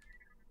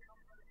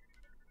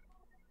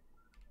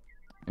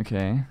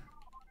 Okay.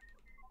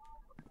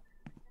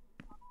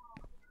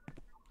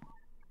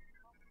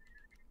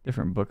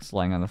 Different books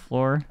lying on the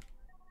floor.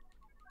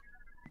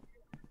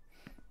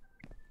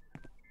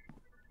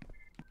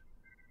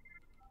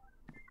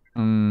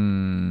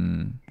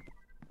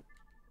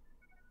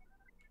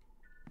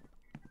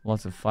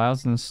 Lots of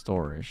files in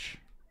storage.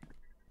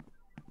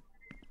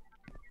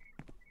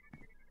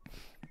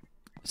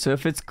 So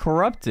if it's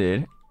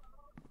corrupted,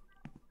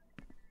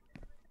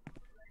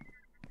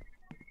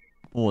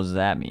 what does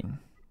that mean?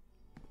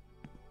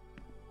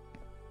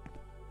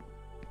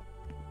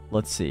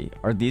 Let's see.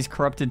 Are these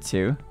corrupted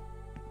too?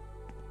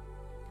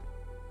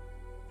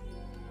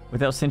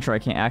 Without Sintra, I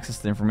can't access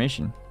the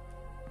information.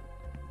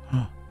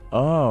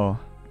 Oh.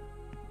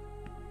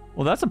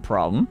 Well, that's a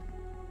problem.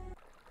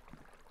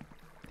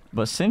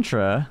 But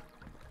Sintra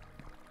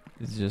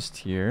is just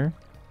here.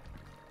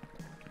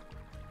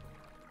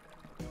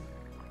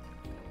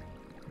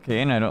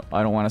 Okay, and I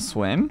don't want to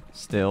swim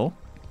still.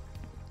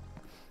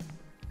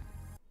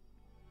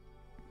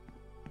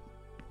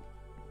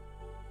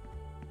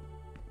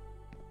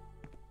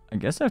 I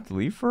guess I have to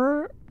leave for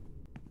her.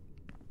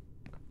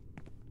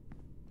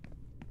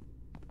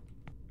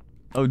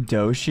 Oh,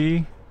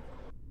 Doshi.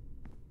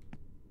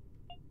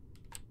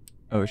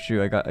 Oh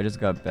shoot, I just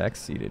got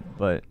backseated,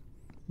 but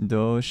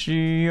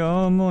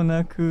Doshiyou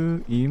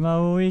naku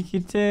ima wo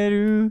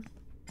ikiteru.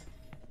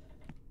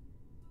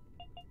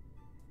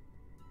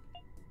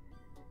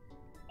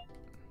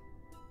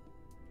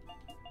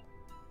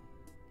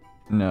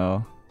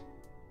 No.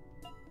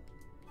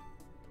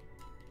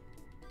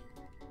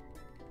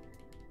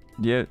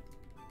 Yeah.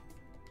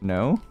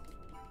 No?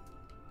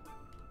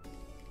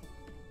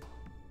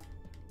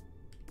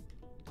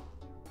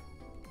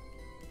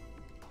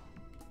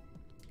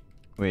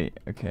 Wait,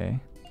 okay.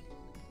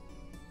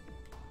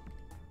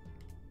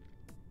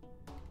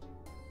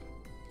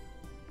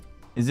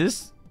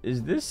 It's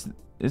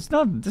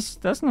not this,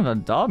 that's not a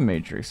dot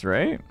matrix,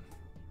 right?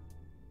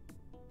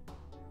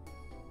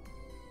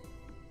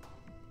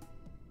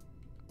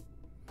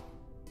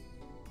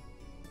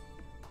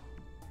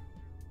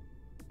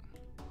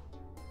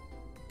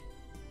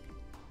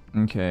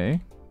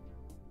 Okay.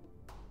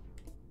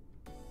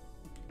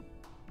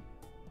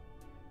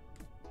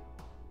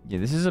 Yeah,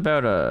 this is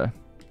about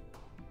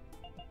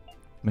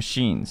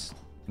machines,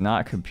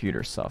 not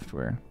computer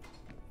software.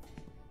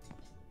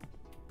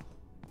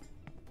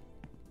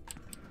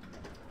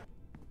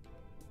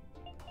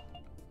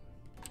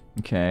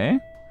 Okay.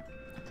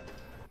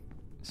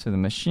 So the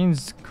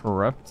machine's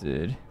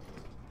corrupted.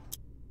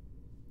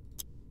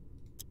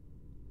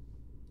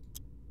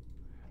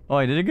 Oh,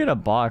 I did get a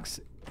box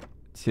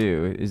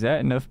too. Is that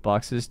enough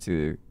boxes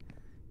to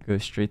go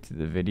straight to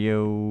the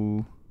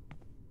video?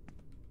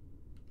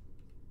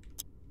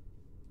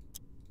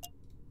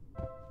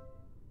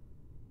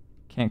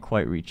 Can't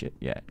quite reach it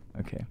yet.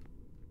 Okay.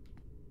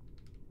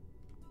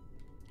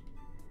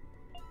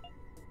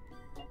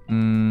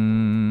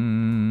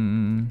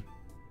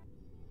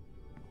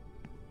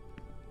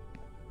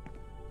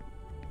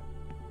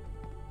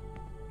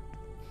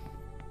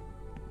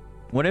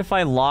 What if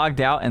I logged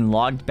out and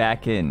logged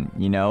back in?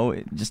 You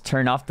know, just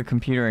turn off the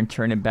computer and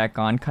turn it back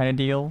on kind of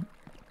deal?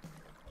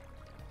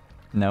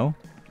 No?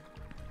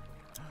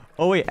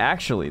 Oh wait,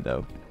 actually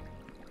though.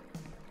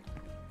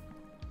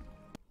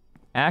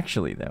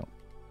 Actually though.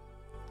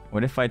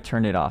 What if I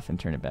turn it off and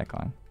turn it back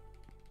on?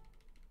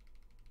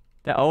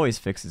 That always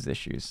fixes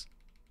issues.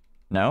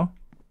 No?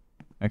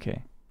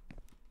 Okay.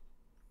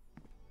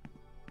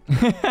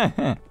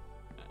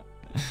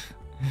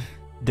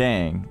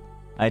 Dang.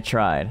 I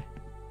tried.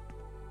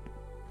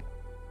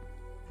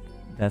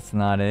 That's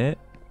not it.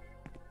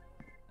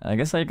 I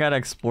guess I gotta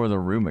explore the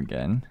room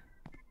again.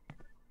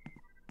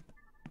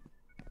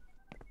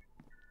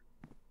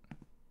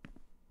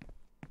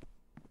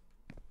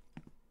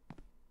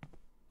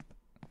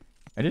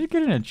 I did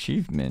get an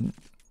achievement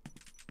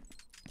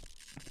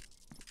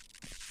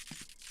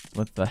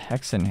with the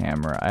Hexen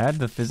Hammer. I had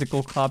the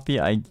physical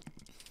copy. I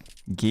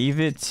gave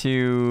it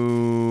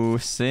to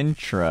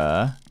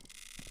Sintra.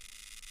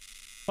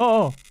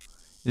 Oh!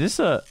 Is this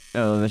a...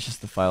 Oh, that's just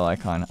the file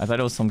icon. I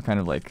thought it was some kind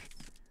of like...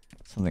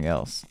 something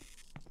else.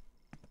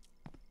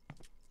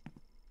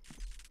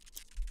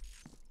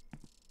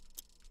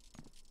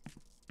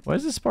 Why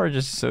is this part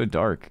just so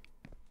dark?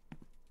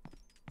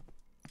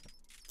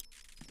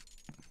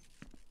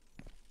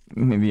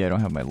 maybe I don't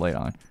have my light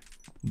on.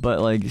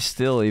 But like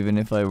still, even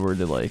if I were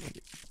to like,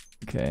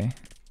 okay.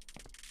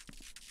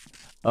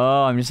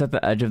 Oh, I'm just at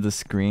the edge of the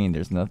screen.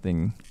 There's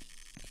nothing.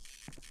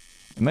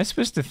 Am I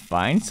supposed to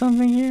find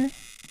something here?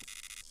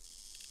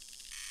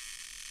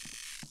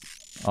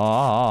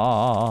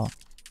 Ah.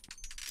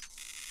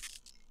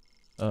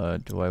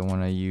 Do I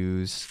want to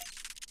use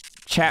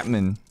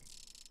Chapman?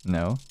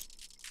 No.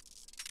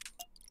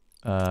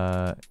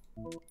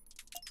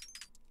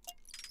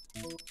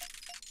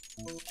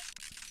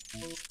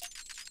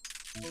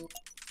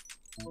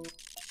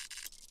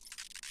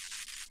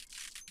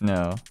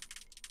 No.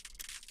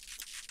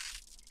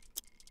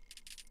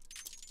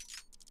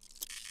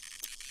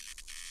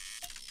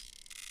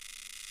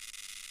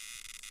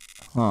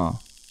 Huh.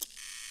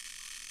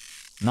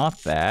 Not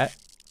that.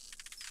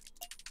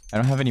 I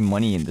don't have any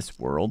money in this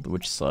world,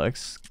 which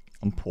sucks.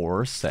 I'm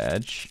poor,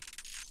 Sag.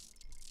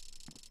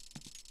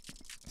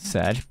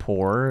 Sag,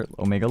 poor.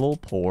 Omega little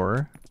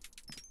poor.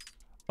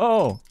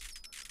 Oh!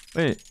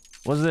 Wait,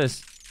 what's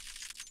this?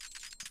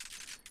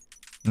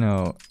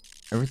 No.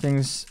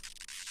 Everything's...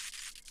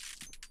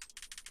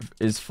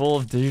 is full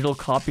of digital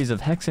copies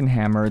of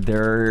Hexenhammer.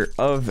 They're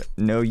of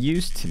no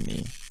use to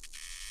me.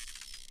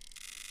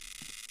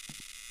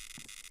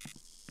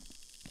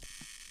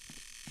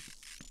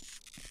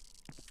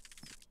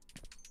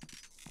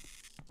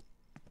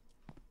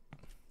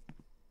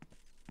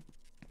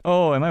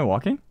 Oh, am I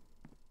walking?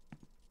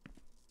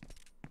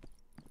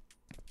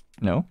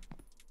 No.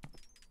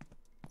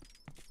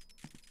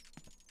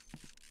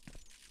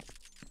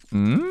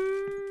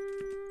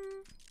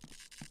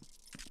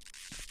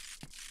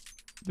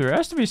 There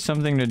has to be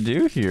something to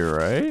do here,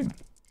 right?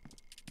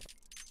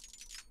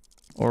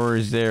 Or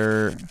is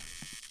there...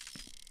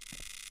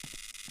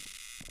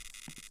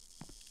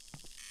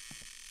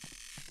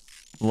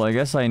 Well, I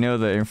guess I know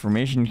the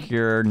information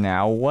here.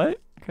 Now what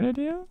can I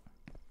do?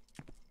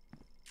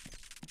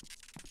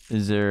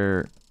 Is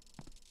there...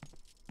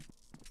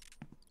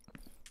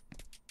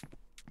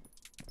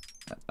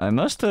 I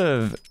must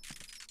have...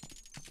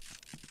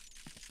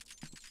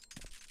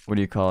 What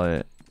do you call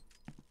it?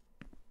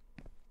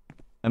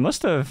 I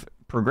must have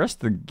progressed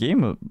the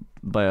game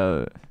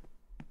by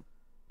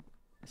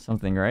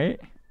something, right?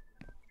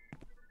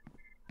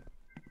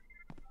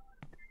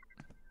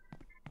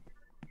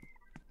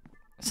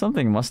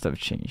 Something must have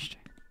changed.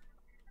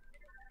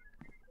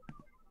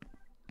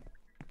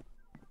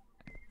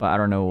 But I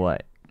don't know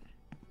what.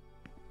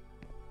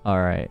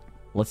 Alright,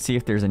 let's see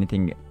if there's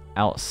anything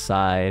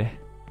outside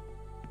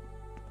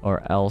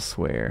or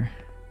elsewhere.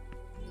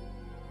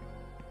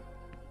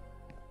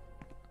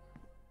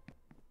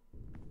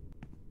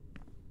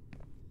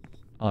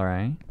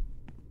 Alright.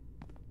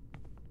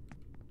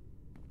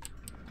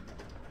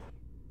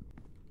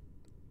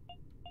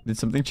 Did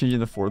something change in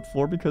the 4th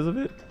floor because of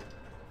it?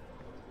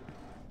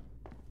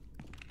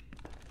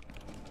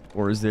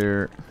 Or is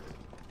there...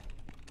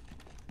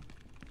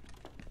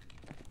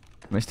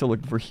 Am I still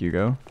looking for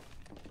Hugo?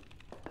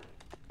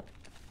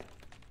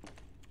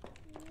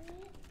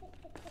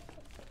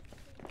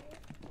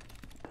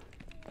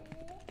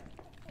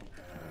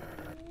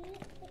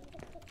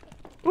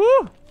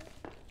 Woo!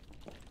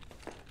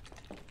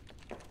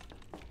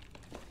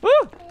 Woo!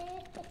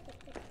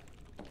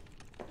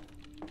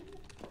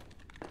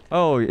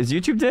 Oh, is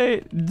YouTube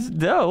day?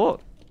 No.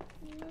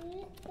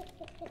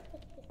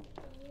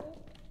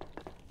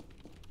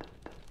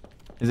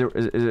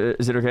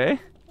 Is it okay?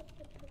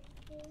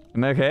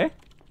 Am I okay?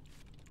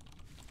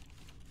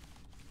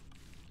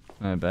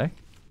 Am I back?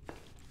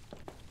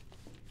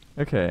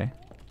 Okay.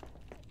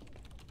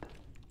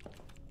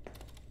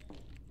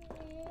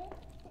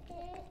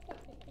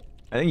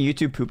 I think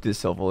YouTube pooped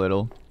itself a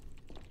little.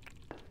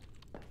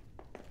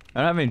 I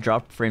don't have any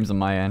drop frames on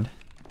my end.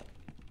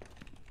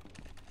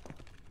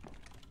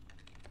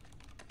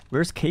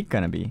 Where's Kate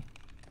gonna be?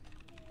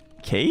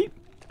 Kate?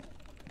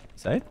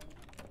 Is that?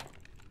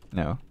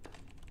 No.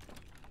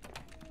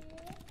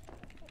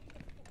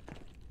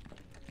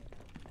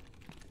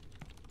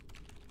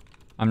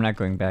 I'm not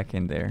going back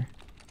in there.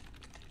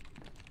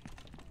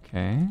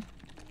 Okay.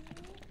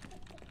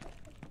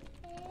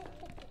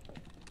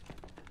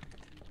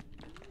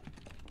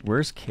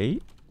 Where's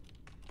Kate?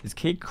 Is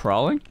Kate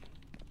crawling?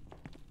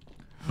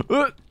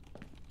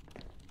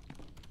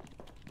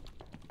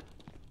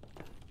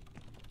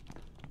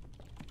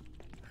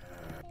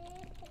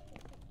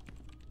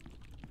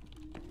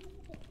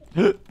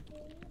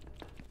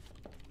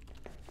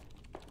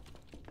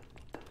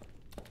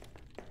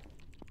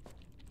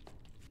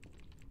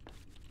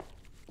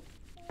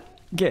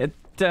 Get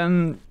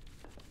them.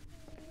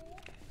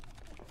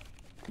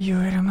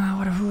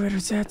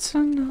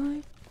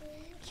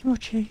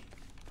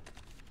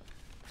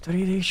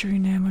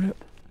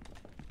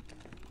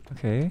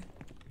 Okay.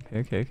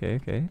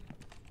 Okay.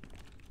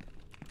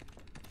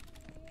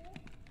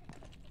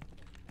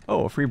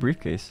 Oh, a free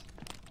briefcase.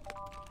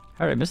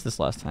 How did I miss this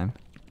last time?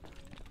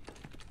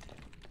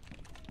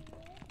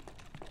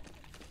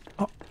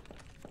 Oh.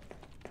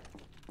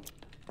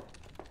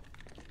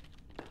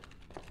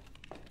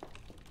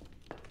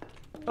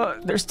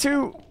 There's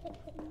two.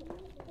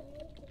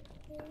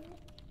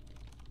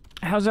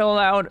 How's that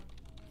allowed?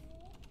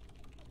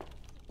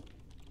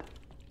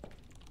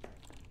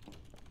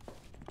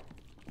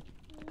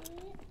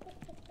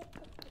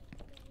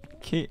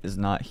 Kate is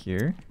not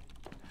here.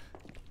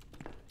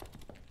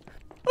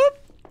 Oop.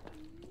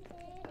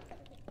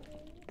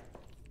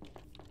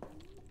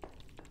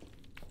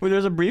 Oh,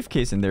 there's a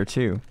briefcase in there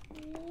too.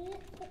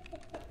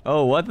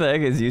 Oh, what the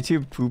heck is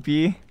YouTube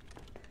poopy?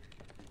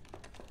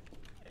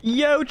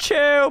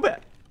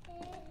 YouTube!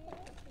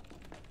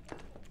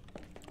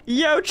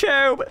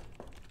 YouTube!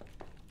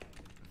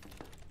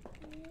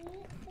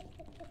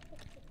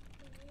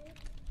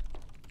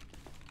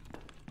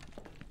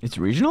 It's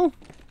regional?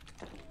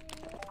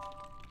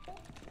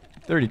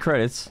 30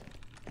 credits.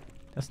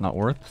 That's not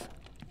worth.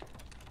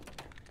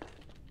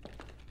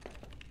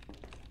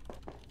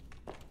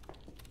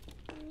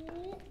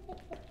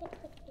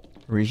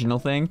 Regional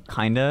thing?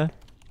 Kinda.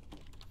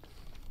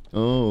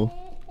 Oh.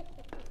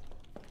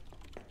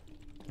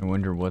 I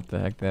wonder what the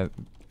heck that...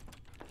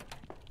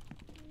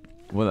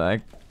 What the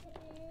heck?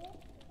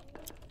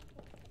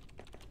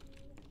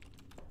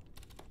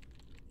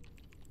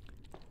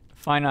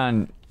 Fine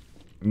on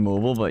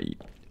mobile, but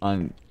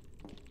on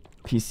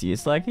PC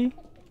it's laggy?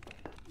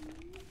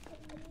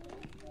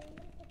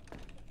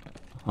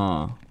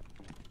 Huh.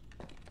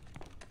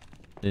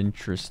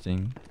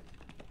 Interesting.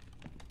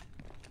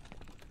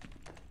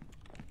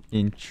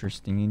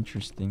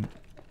 Interesting.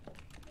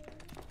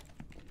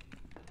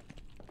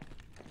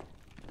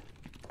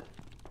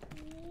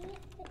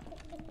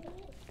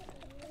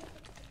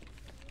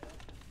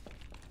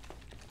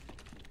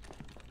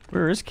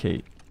 Where is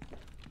Kate?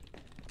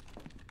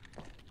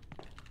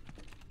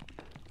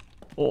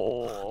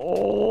 Oh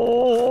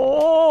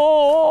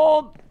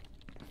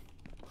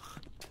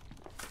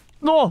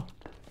no!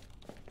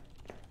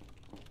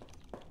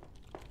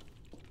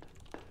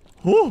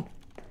 Oh!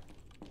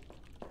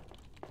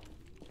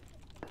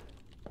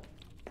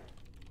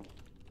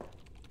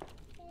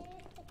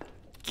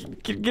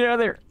 Get out of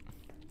there!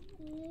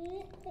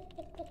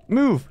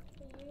 Move!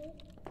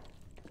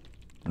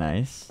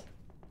 Nice.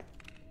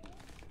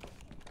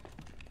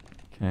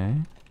 Okay.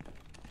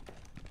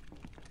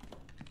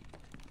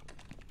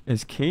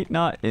 Is Kate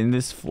not in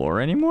this floor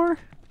anymore?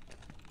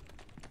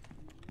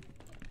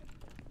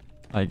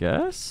 I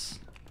guess?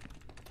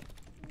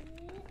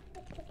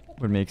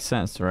 Would make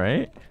sense,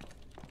 right?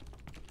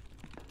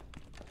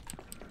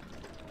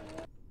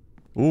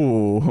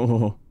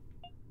 Ooh.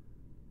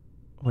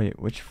 Wait,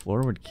 which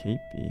floor would Kate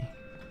be?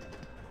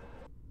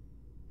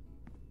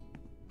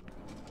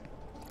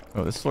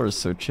 Oh, this floor is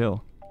so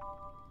chill.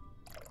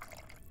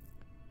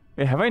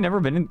 Wait, have I never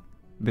been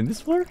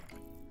this floor?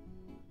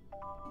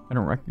 I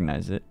don't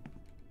recognize it.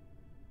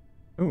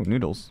 Ooh,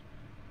 noodles.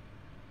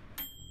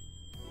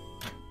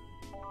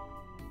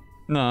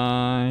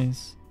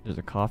 Nice. There's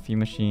a coffee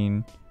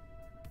machine.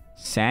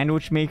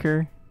 Sandwich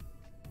maker.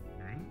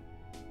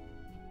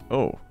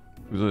 Oh,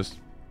 who's this?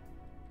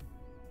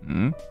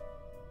 Hmm?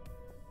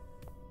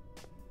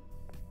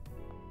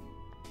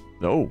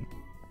 Oh.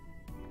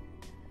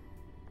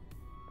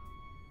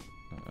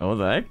 Oh,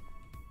 the heck?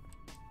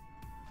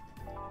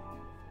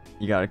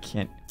 You got a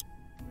can.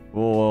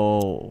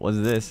 Whoa, what's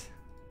this?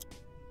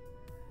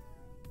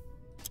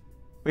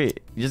 Wait,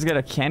 you just got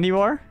a candy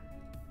bar?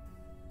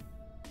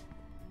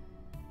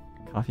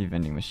 Coffee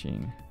vending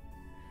machine.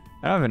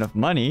 I don't have enough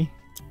money.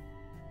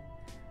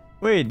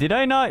 Wait, did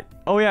I not?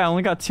 Oh yeah, I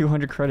only got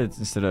 200 credits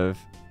instead of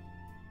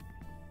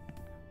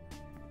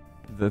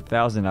the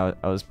 1,000 I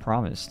was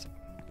promised.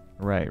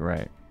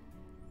 Right.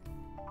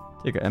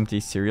 Take an empty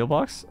cereal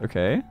box?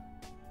 Okay.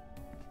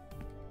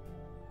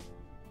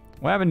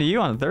 What happened to you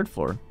on the 3rd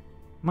floor?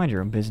 Mind your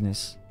own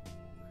business.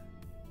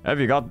 Have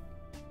you got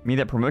me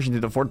that promotion to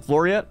the 4th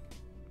floor yet?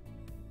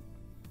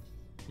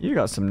 You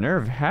got some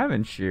nerve,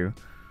 haven't you?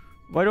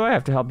 Why do I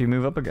have to help you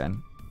move up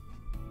again?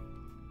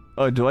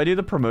 Oh, do I do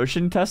the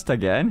promotion test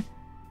again?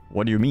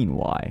 What do you mean,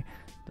 why?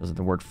 Doesn't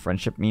the word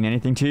friendship mean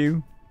anything to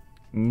you?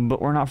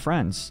 But we're not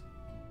friends.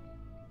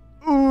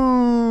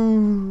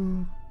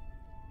 Ooh.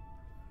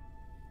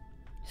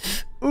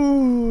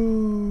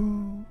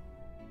 Ooh.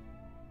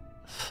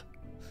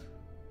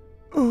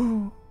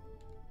 Ooh.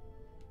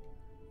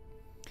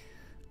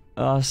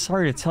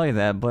 Sorry to tell you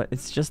that, but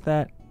it's just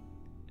that...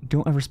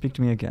 Don't ever speak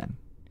to me again.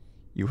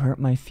 You hurt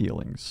my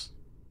feelings.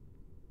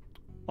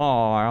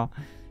 Aw,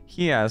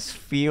 he has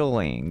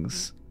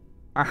feelings.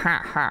 Ah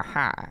ha ha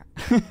ha.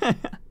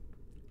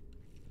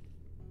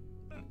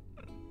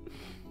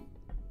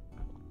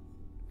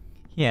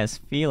 He has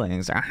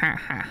feelings. Ah ha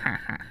ha ha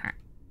ha ha.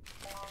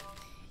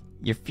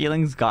 Your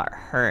feelings got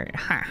hurt.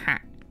 Ha ha.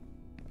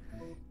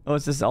 Oh,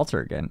 it's this altar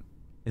again.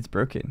 It's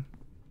broken.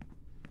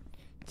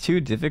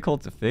 Too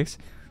difficult to fix?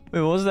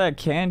 Wait, what was that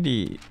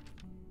candy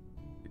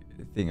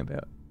thing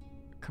about?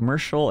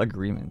 Commercial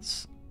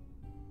agreements.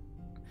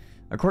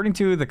 According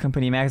to the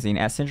company magazine,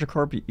 at Central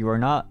Corp, you are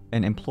not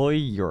an employee,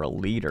 you're a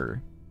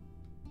leader.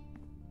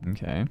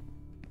 Okay.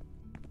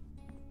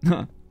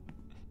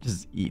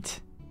 Just eat.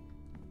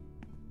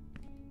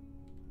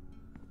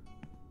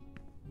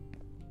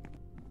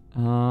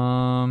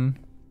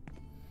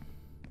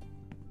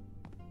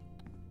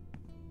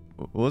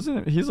 Wasn't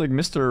it? He's like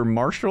Mr.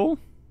 Marshall?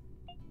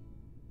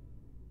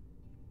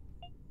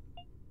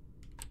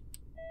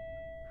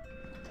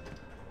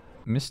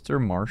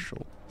 Mr.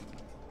 Marshall.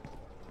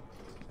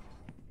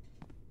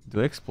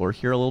 Do I explore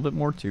here a little bit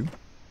more too?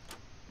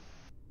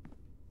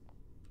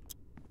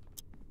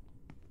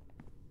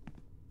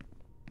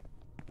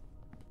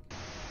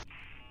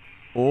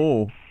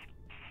 Oh.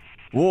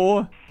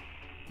 Whoa.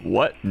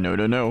 What? No,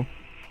 no, no.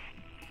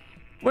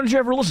 Why didn't you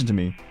ever listen to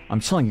me? I'm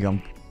telling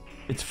you,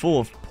 it's full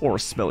of poor,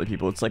 smelly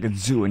people. It's like a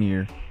zoo in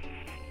here.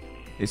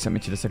 They sent me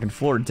to the second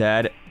floor,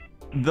 Dad.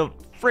 The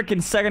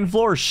frickin' second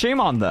floor. Shame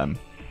on them.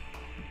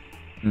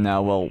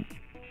 Now, well,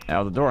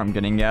 out the door. I'm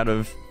getting out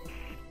of...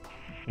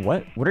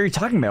 What? What are you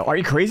talking about? Are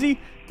you crazy?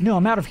 No,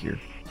 I'm out of here.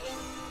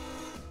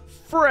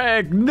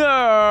 Frick,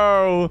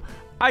 no!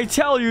 I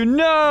tell you,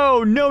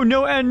 no! No,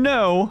 no, and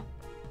no!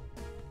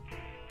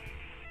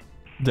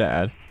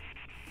 Dad.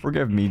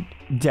 Forgive me,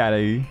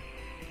 Daddy.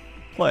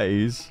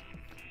 Please.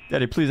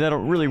 Daddy, please, I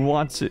really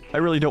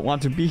don't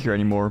want to be here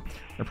anymore.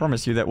 I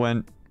promise you that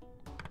when...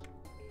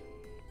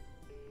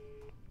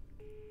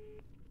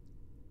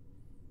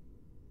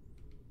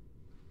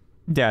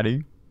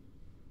 Daddy.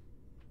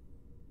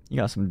 You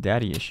got some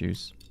daddy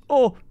issues.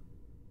 Oh!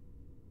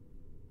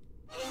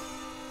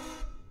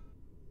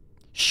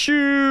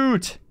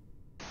 Shoot!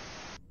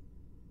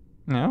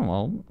 No,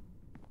 well,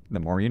 the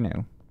more you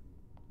know.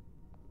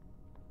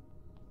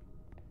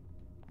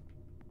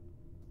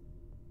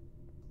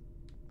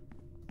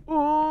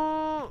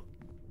 Oh!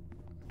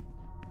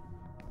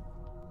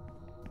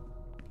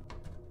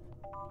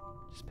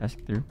 Just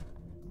passing through.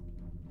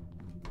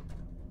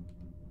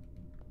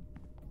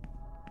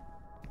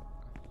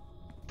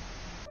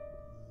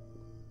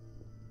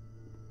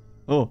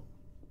 Oh.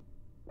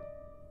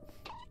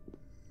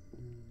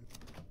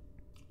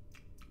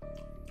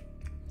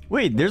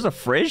 Wait, there's a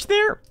fridge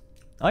there?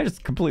 I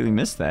just completely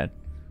missed that.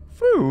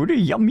 Food,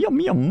 yum, yum,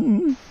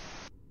 yum.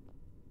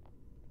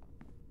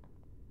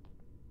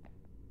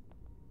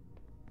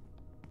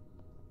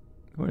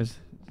 What is...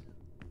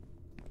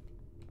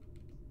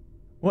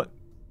 What?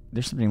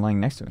 There's something lying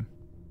next to him.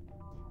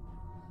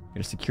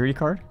 Get a security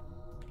card?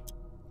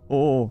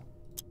 Oh.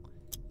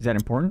 Is that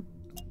important?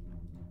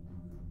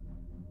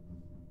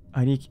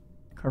 ID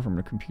card from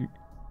the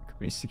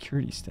company's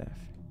security staff.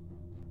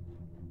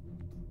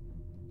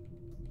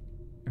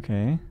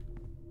 Okay.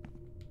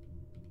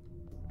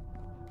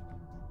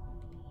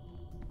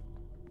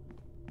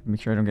 Make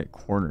sure I don't get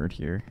cornered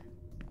here.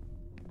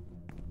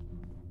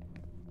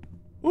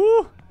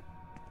 Ooh!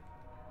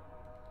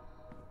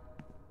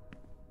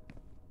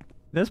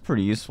 That's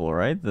pretty useful,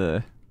 right?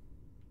 There's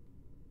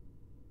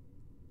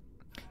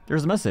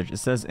a message. It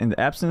says, in the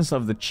absence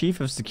of the chief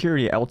of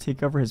security, I will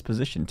take over his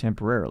position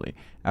temporarily.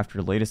 After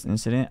the latest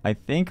incident, I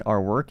think our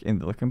work in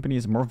the company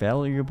is more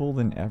valuable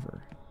than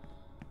ever.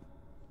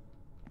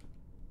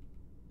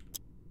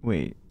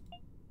 Wait.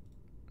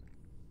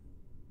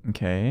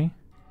 Okay.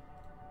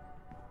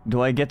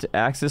 Do I get to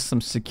access some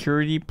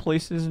security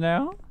places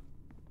now?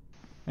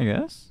 I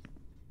guess.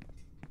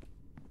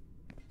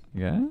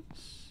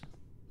 Yes.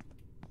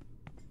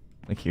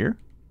 Like here?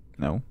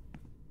 No.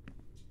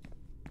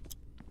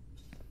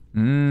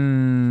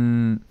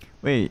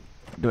 Wait,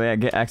 do I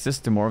get access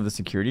to more of the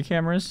security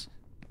cameras?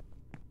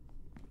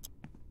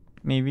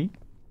 Maybe.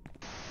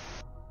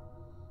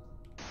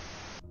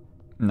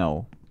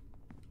 No.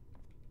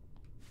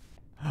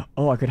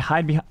 Oh, I could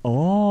hide behind...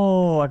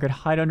 Oh, I could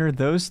hide under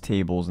those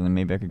tables and then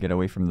maybe I could get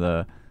away from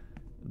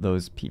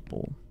those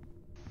people.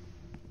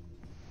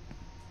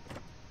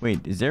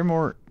 Wait, is there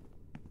more...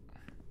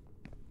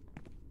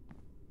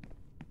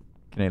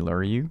 Can I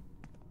lure you?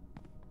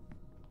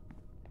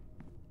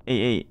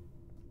 Hey,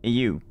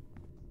 you.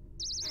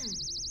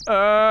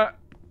 Come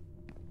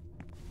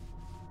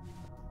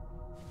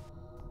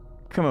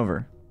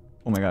over.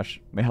 Oh my gosh,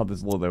 my health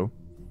is low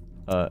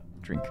though.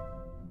 Drink.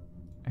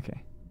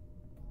 Okay.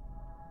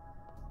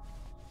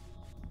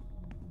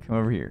 Come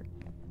over here.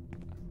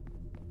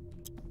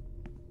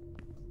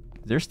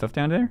 Is there stuff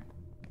down there?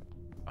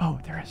 Oh,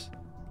 there is.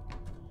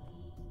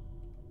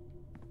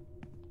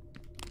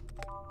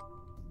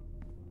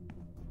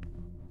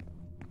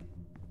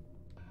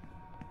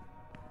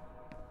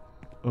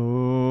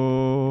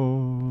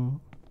 Oh.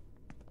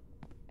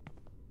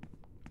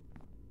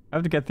 I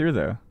have to get through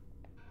though.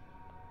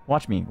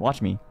 Watch me,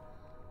 watch me.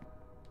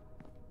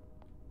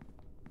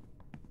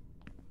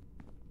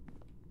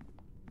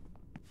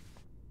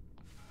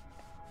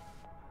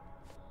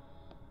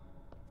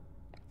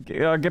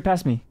 Get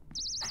past me.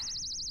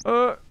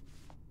 Oh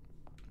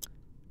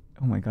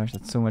my gosh,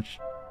 that's so much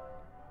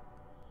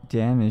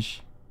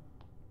damage.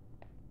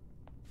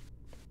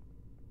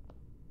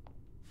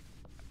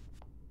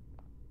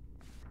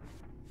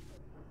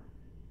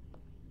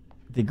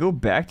 They go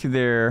back to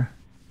their...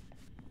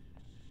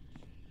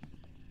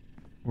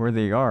 where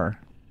they are.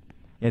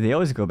 Yeah, they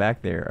always go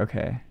back there.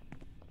 Okay.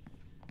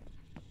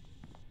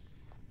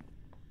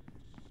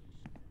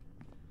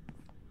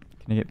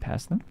 Can I get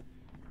past them?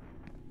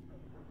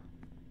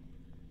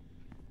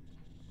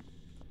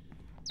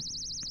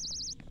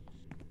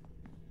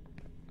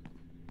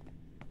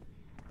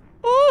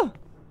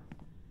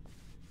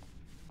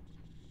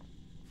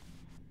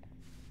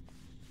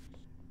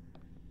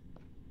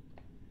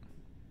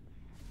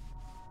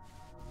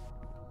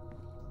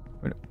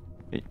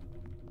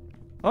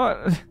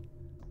 Oh.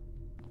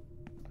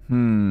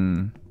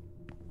 Hmm.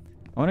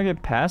 I want to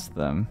get past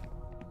them.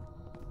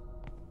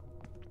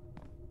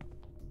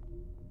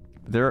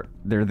 They're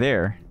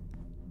there.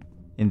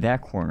 In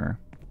that corner.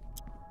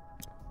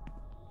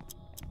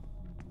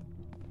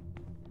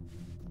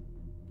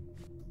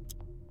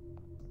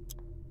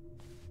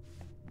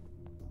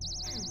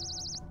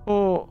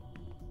 Oh.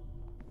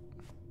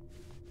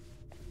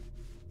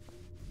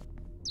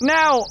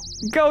 Now!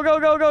 Go, go,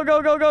 go, go,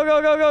 go, go, go,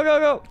 go, go, go, go,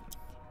 go!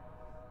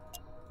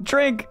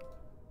 Drink!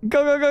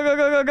 Go, go, go, go,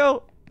 go, go,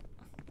 go!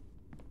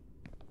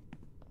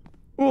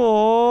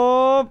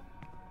 Whoa!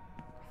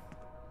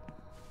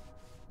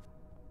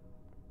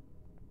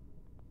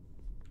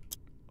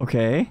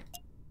 Okay.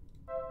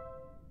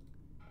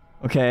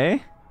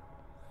 Okay.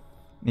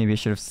 Maybe I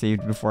should have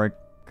saved before I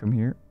come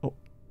here. Oh.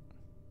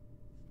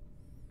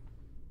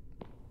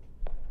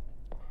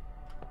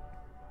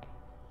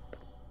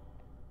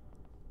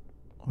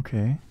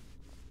 Okay.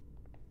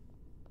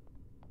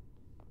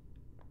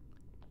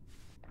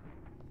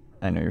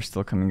 I know you're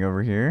still coming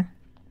over here.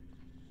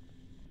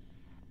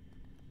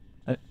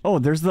 Oh,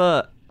 there's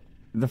the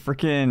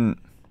freaking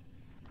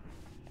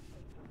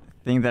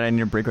thing that I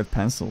need to break with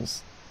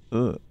pencils.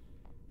 Ugh.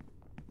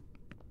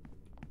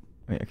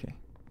 Wait, okay.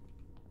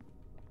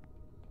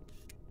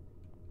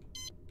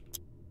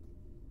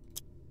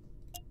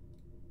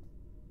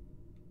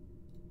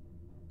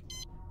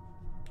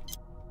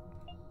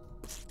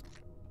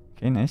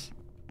 Okay, nice.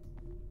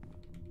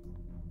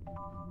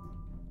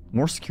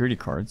 More security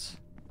cards.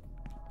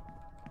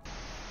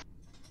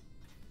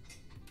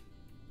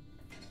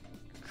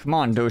 Come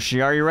on,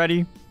 Doshi, are you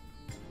ready?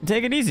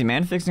 Take it easy,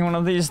 man. Fixing one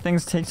of these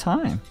things takes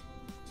time.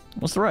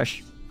 What's the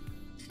rush?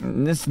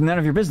 It's none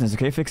of your business,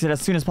 okay? Fix it as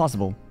soon as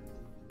possible.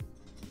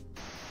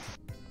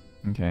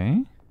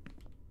 Okay.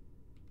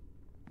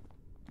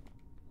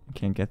 I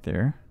can't get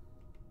there.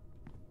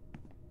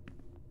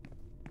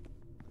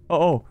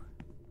 Oh,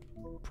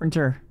 oh.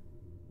 Printer.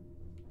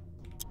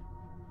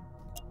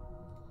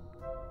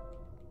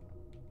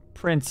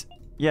 Print.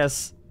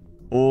 Yes.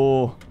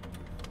 Oh.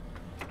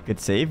 Good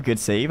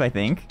save, I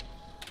think.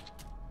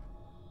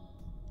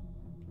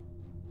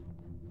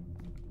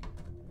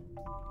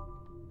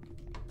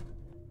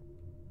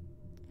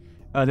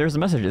 There's a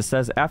message. It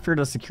says, after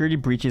the security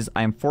breaches,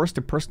 I am forced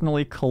to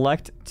personally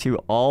connect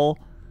all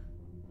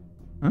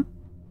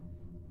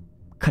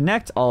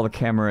the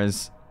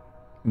cameras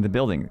in the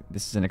building.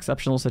 This is an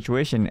exceptional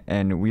situation,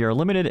 and we are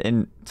limited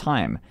in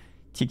time.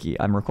 Tiki,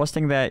 I'm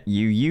requesting that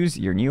you use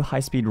your new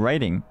high-speed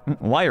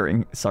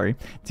wiring,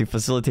 to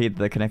facilitate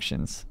the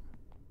connections.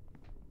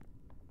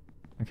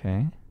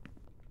 Okay.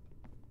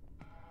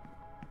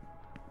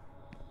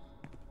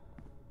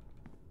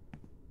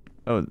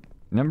 Oh,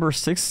 number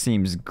 6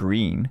 seems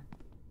green.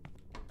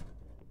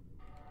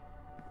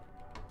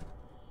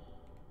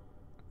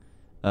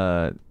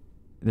 There's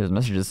a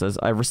message that says,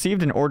 I've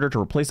received an order to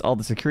replace all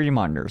the security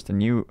monitors. The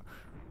new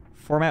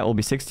format will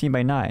be 16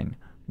 by 9.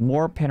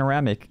 More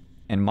panoramic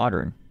and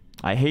modern.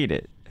 I hate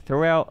it.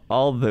 Throw out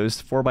all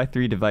those 4 by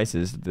 3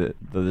 devices. The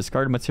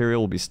discarded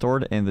material will be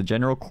stored in the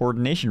general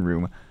coordination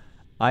room.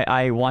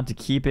 I want to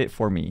keep it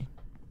for me.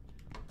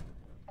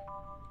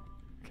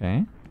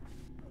 Okay.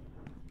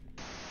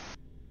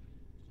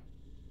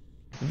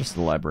 Just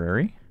the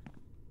library.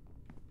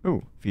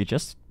 Ooh,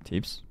 VHS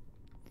tapes.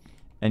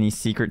 Any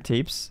secret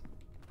tapes?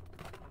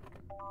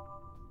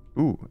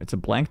 Ooh, it's a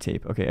blank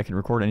tape. Okay, I can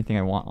record anything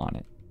I want on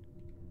it.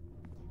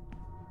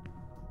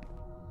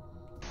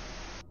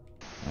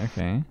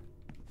 Okay.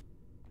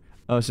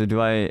 Oh, so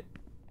do I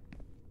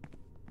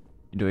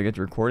get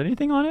to record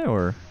anything on it,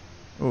 or?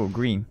 Oh,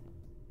 green.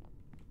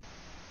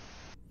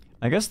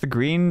 I guess the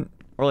green,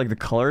 or like the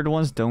colored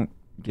ones, don't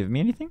give me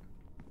anything?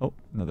 Oh,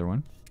 another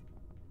one.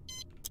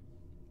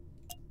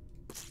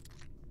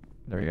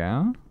 There we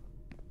go.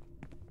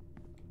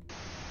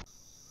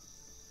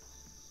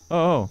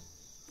 Oh.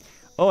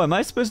 Oh, am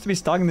I supposed to be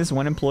stalking this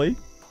one employee?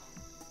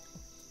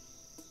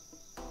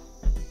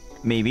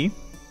 Maybe.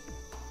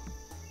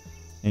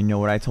 And you know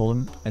what I told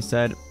him? I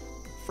said,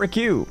 frick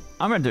you.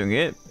 I'm not doing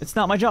it. It's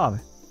not my job.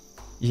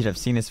 You should have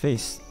seen his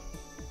face.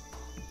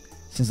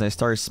 Since I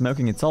started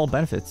smoking, it's all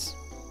benefits.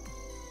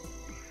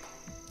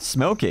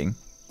 Smoking?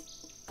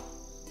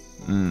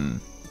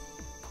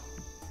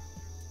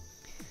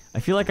 I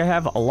feel like I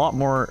have a lot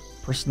more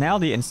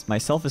personality and my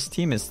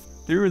self-esteem is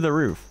through the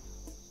roof.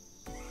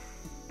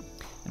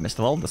 And most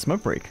of all, the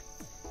smoke break.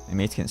 My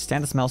mates can't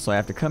stand the smell, so I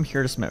have to come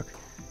here to smoke.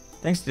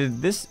 Thanks to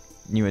this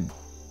new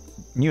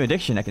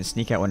addiction, I can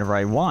sneak out whenever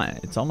I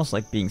want. It's almost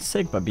like being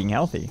sick, but being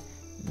healthy.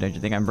 Don't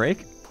you think I'm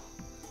break?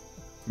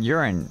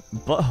 Urine,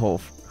 butthole,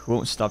 who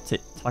won't stop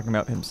talking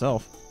about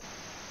himself.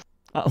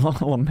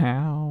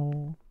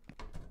 Lamau.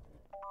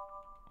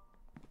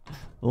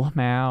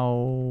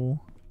 Lamau.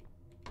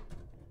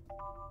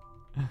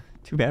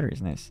 2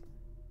 batteries, nice.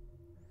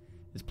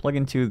 It's plugged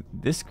into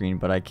this screen,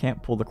 but I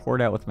can't pull the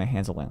cord out with my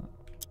hands alone.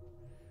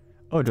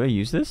 Oh, do I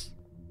use this?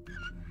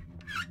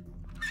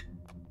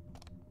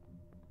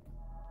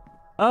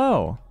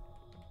 Oh.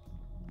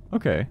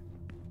 Okay.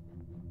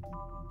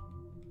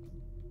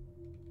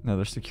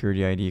 Another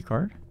security ID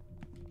card.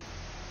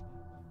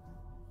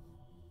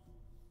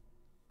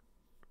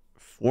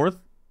 Fourth?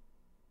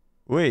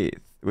 Wait,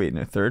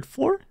 no, third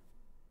floor?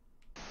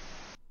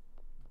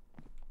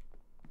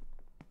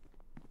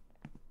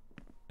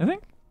 I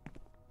think.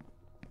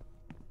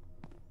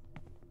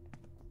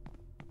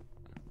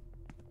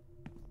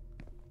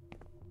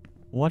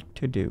 What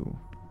to do?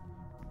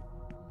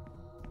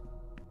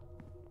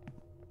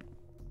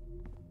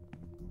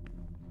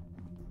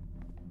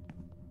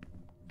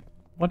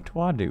 What do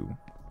I do?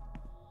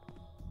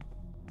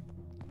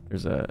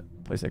 There's a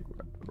place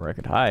where I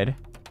could hide.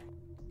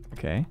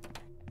 Okay.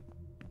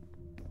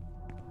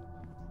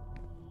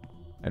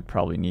 I'd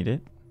probably need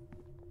it.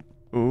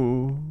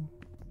 Ooh.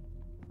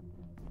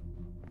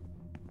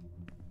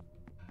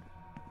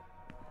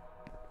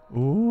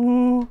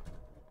 Ooh.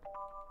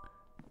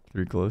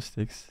 3 glow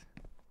sticks.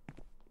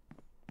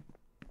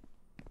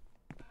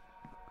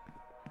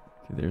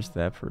 Okay, there's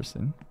that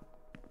person.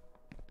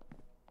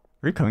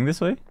 Are you coming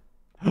this way?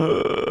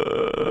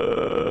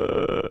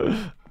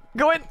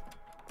 Go in!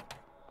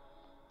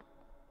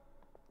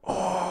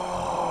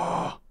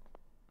 Oh.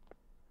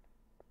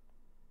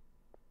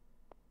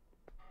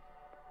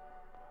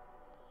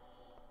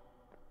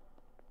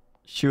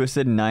 Shu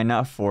said 9,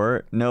 not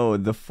 4. No,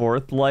 the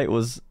 4th light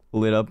was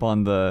lit up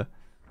on the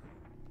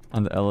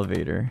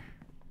elevator.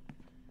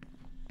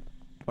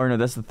 Or no,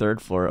 that's the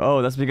 3rd floor.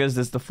 Oh, that's because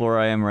this is the floor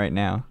I am right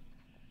now.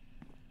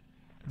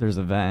 There's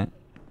a vent.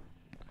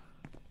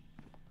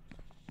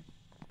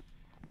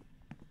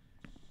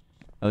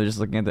 I was just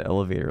looking at the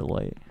elevator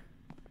light.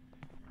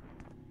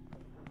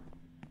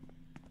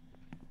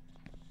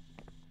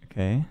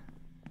 Okay.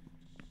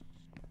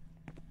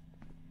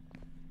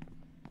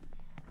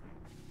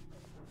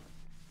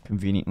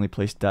 Conveniently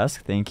placed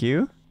desk, thank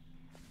you.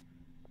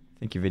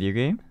 Thank you, video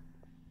game.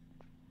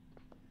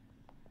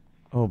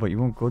 Oh, but you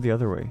won't go the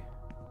other way.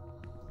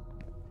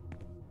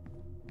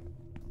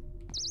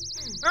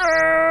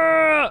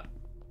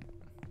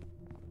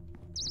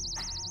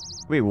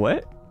 Wait,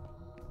 what?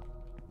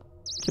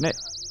 Can I?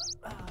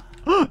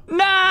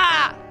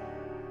 Nah!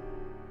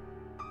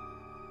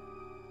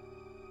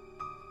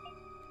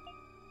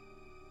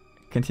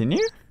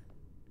 Continue?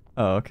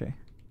 Oh, okay.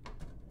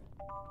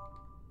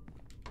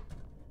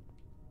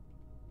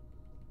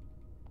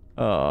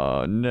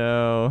 Oh,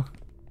 no.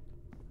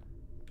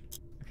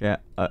 Okay,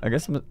 I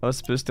guess I was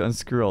supposed to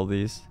unscrew all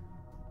these.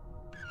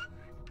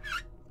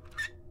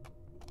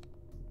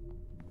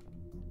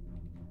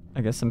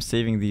 I guess I'm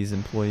saving these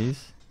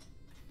employees.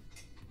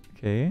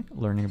 Okay,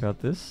 learning about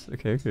this.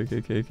 Okay.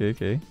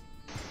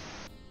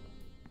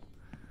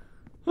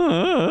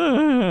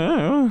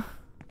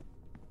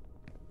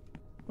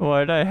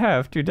 Why'd I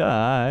have to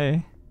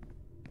die?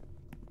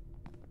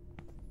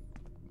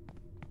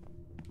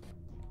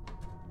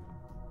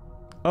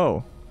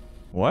 Oh.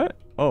 What?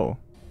 Oh.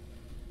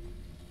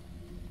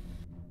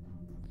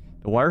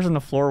 The wires on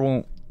the floor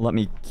won't let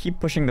me keep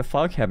pushing the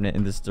file cabinet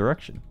in this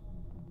direction.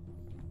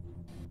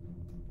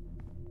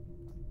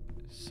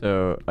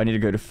 So, I need to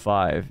go to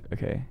 5.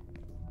 Okay.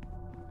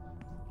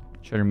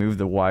 Try to move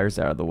the wires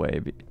out of the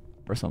way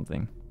or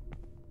something.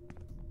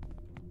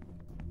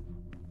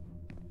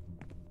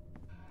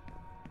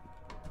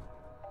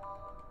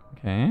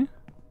 Okay.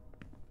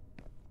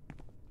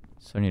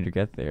 So I need to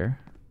get there.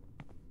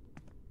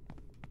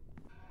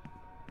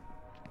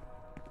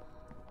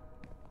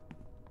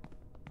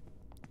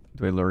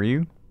 Do I lure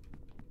you?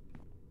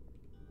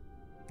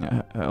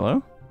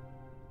 Hello?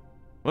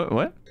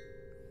 What?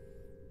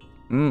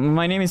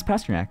 My name is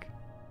Pasternak.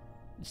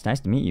 It's nice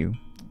to meet you.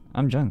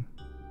 I'm Jung.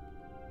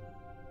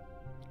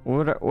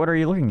 What are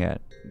you looking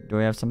at? Do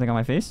I have something on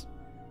my face?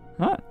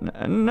 Huh?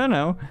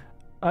 No.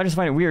 I just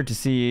find it weird to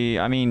see,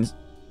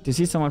 to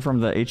see someone from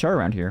the HR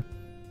around here.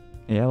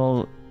 Yeah,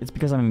 well, it's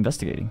because I'm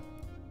investigating.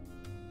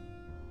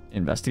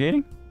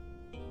 Investigating?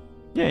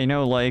 Yeah, you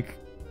know, like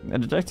a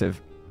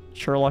detective.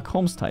 Sherlock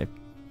Holmes type.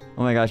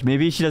 Oh my gosh,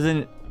 maybe she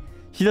doesn't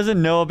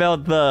know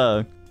about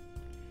the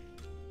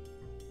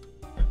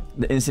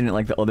incident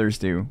like the others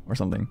do or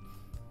something.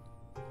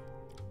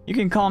 You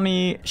can call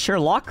me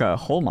Sherlocka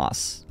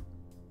Holmas.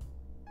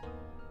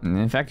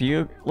 In fact,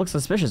 you look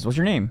suspicious. What's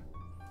your name?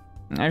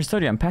 I just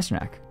told you I'm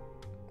Pasternak.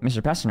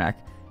 Mr. Pasternak,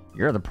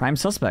 you're the prime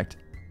suspect.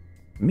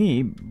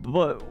 Me?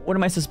 But what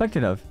am I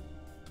suspected of?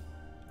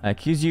 I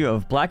accuse you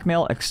of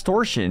blackmail,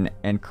 extortion,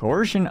 and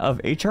coercion of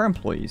HR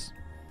employees.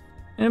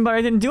 But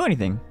I didn't do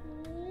anything.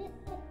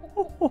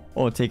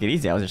 Oh, take it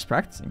easy. I was just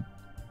practicing.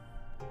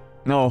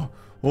 No.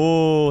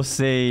 Oh,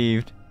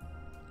 saved.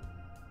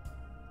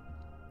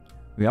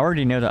 We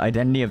already know the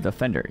identity of the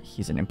offender.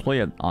 He's an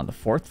employee on the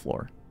 4th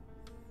floor.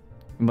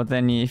 But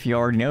then if you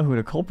already know who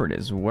the culprit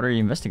is, what are you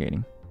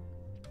investigating?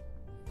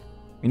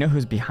 We know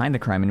who's behind the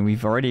crime and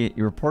we've already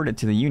reported it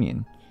to the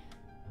union.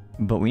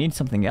 But we need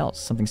something else,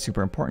 something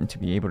super important to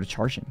be able to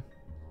charge him.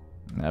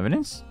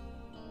 Evidence?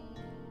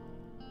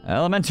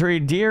 Elementary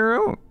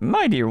dear,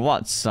 my dear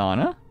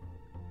Watsana.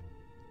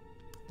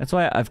 That's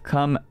why I've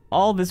come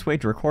all this way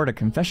to record a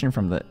confession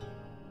from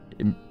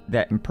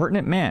that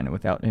impertinent man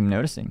without him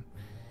noticing.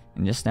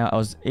 And just now I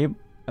was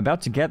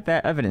about to get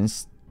that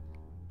evidence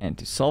and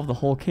to solve the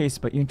whole case,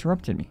 but you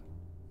interrupted me.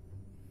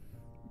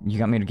 You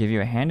got me to give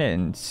you a hand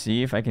and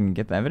see if I can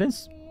get the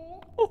evidence?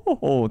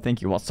 Oh,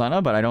 thank you,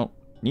 Wasana, but I don't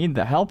need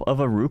the help of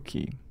a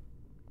rookie.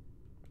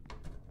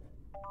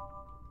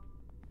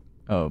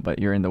 Oh, but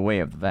you're in the way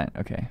of the vent.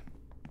 Okay.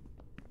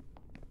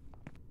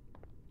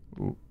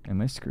 Ooh,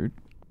 am I screwed?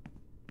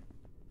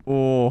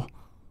 Oh.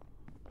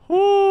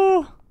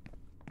 Oh.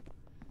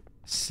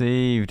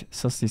 Saved.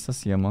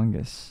 Sussy Among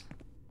Us.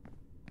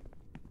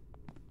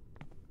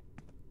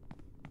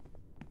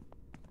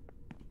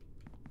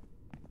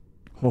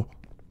 Oh.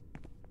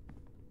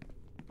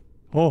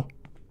 Oh.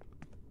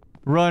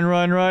 Run.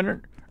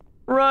 Run.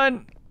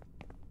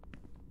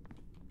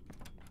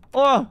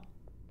 Oh.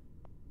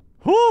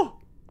 Oh.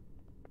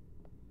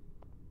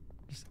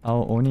 Just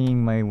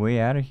owning my way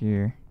out of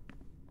here.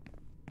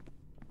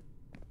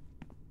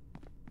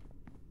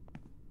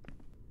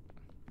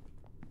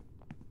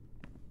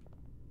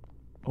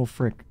 Oh,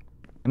 frick.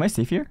 Am I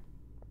safe here?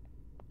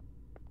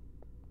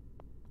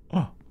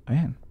 Oh, I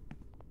am.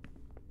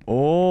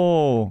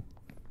 Oh.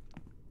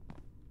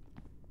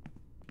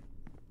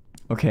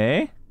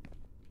 Okay.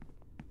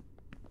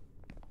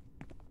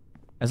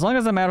 As long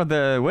as I'm out of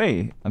the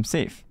way, I'm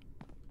safe.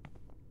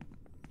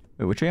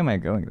 Wait, which way am I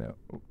going, though?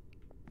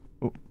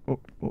 Oh.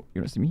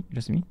 You don't see me? You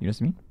don't see me? You don't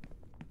see me?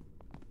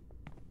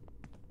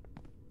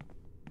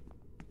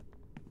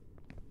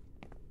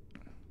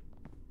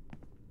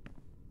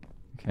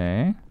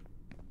 Okay.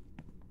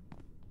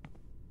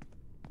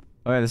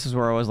 Oh yeah, this is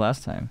where I was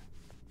last time.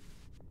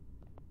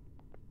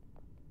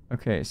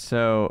 Okay,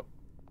 so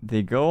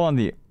they go on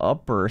the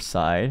upper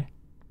side,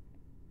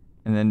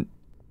 and then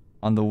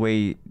on the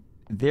way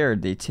there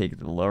they take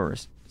the lower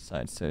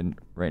side. So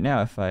right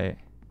now if I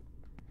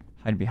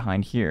hide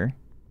behind here,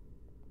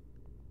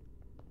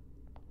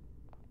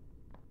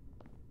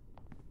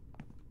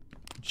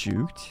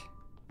 juked.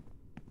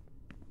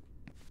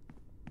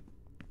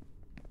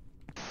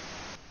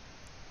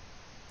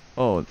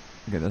 Oh,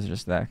 okay, that's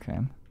just that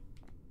cam.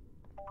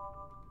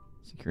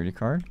 Security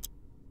card.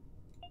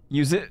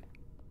 Use it.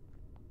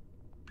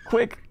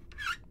 Quick.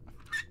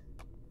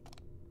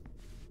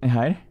 And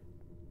hide.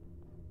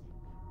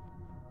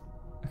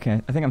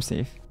 Okay, I think I'm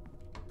safe.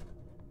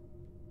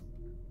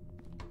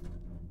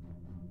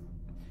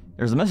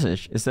 There's a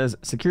message. It says,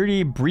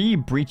 security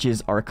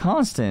breaches are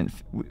constant.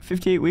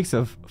 58 weeks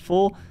of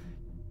full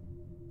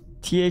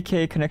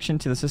TAK connection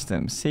to the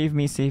system. Save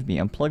me.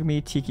 Unplug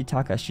me. Tiki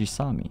Taka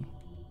Shisami.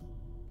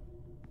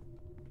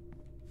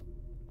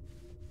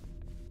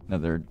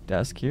 Another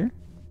desk here.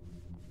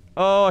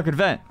 Oh, I could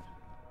vent.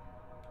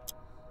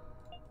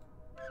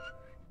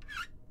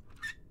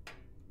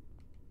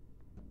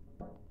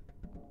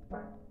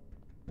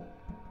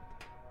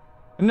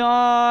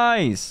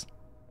 Nice.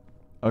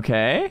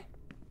 Okay.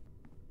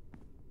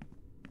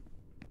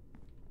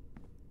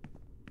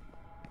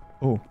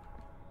 Oh.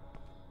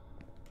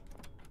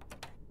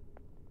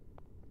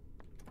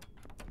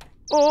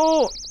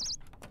 Oh.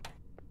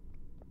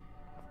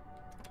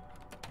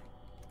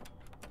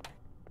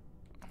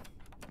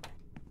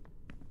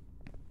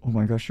 Oh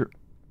my gosh, you're...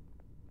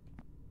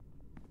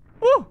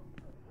 Woo!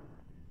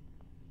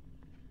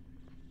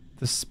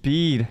 The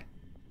speed.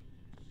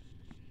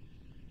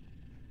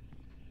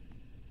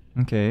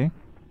 Okay.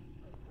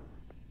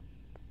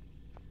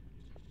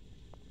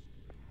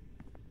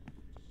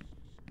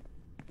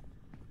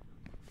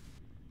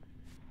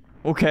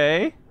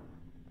 Okay.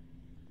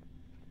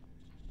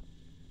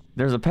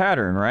 There's a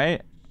pattern,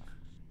 right?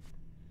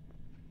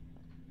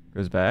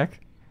 Goes back.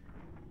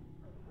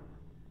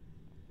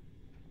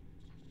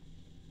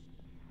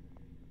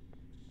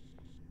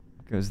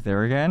 Goes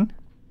there again.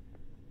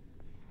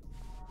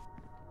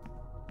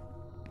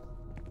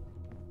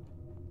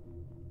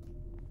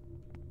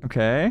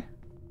 Okay.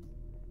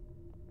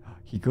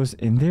 He goes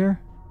in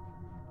there?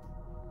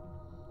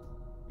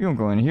 You won't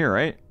go in here,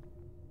 right?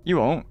 You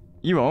won't.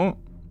 You won't.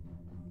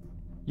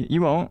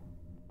 You won't.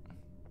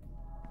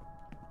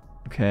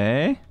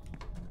 Okay.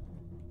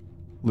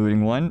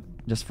 Looting one.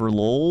 Just for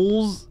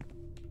lols.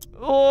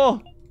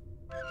 Oh!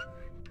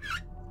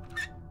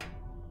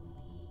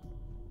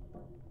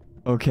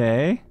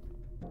 Okay.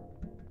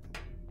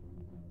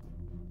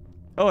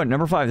 Oh,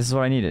 number 5. This is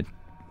what I needed.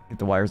 Get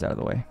the wires out of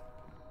the way.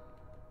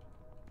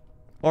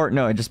 Or,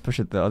 no, I just push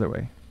it the other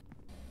way.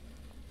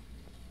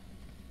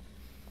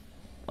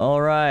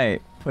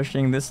 Alright.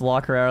 Pushing this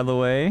locker out of the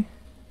way.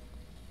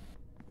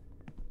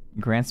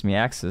 Grants me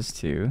access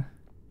to...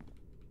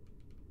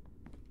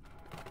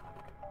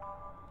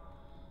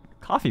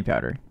 coffee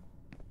powder.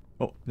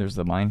 Oh, there's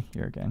the mine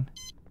here again.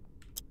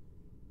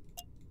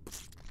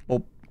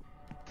 Oh.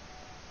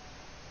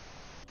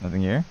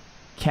 Nothing here.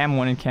 Cam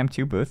 1 and Cam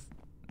 2 both.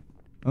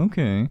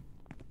 Okay.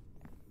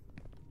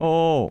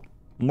 Oh,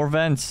 more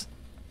vents.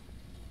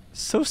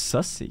 So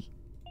sussy.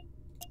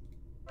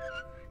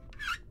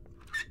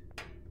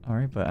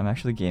 Alright, but I'm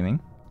actually gaming.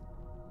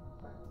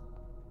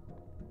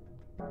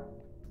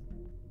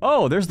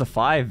 Oh, there's the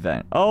 5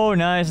 vent. Oh,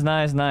 nice,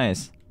 nice,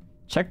 nice.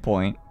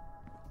 Checkpoint.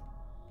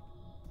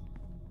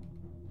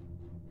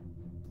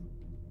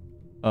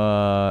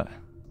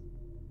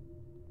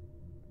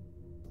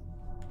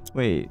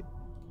 Wait.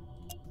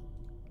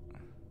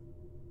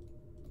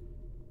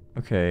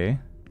 Okay.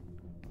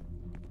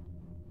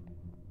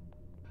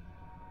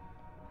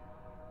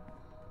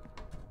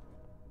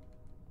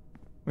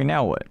 Wait,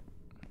 now what?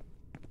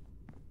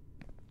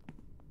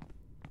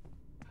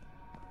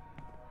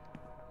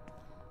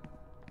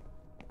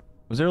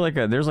 Was there like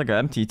a, there's like an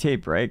empty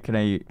tape, right? Can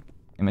I,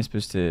 am I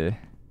supposed to?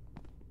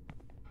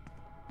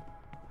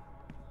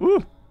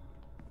 Woo!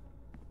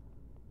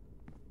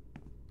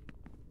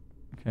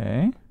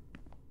 Okay.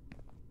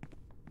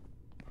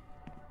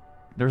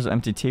 There's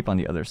empty tape on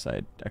the other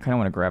side. I kind of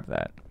want to grab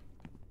that.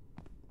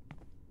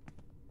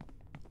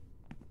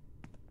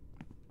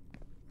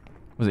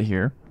 Was it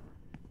here?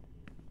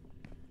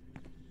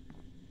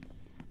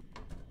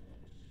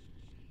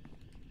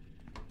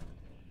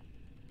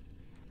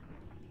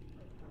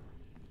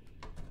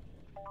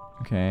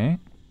 Okay.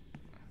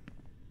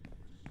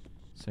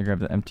 So I grab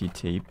the empty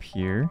tape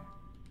here.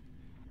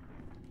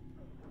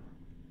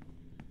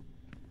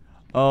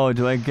 Oh,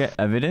 do I get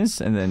evidence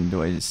and then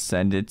do I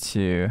send it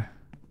to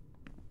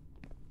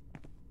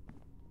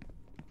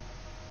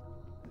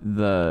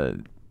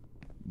the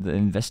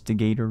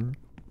investigator?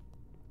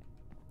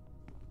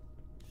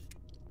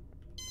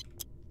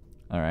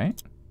 All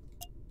right.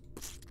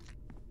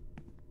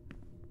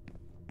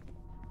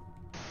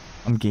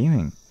 I'm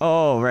gaming.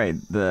 Oh, right.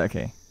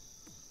 Okay.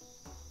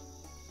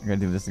 I gotta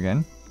do this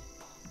again.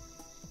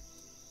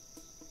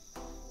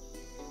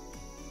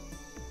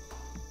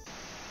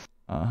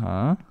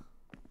 Uh-huh.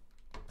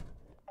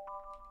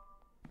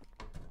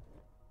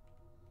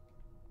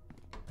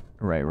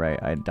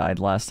 Right. I died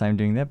last time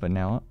doing that, but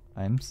now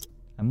I'm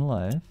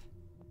alive.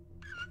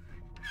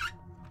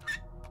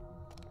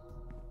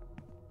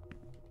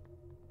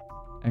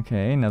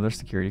 Okay, another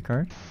security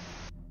card.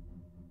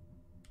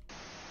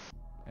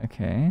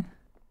 Okay.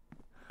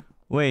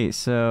 Wait,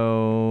 so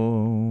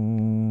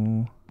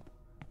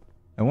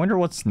I wonder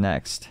what's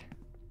next.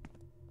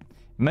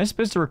 Am I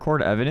supposed to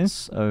record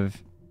evidence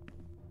of...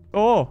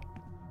 Oh!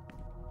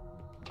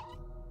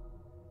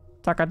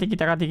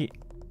 Takatiki.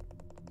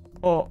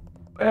 Oh,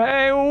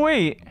 hey,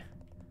 wait!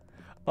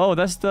 Oh,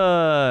 that's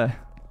the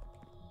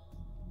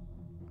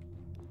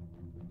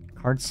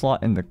card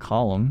slot in the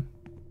column.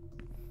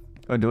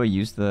 Oh, do I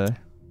use the...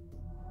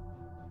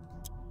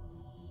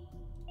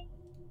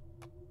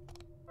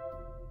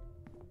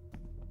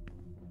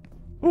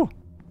 Ooh!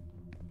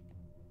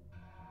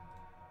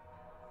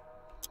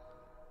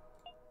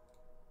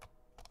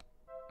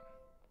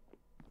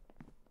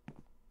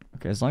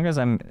 Okay, as long as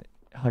I'm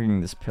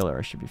hugging this pillar,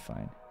 I should be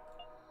fine.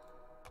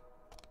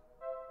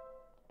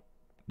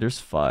 There's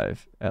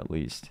 5, at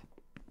least.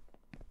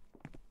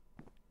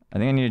 I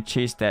think I need to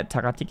chase that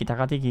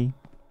takatiki.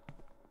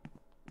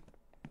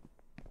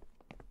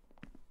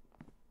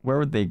 Where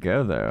would they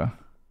go, though?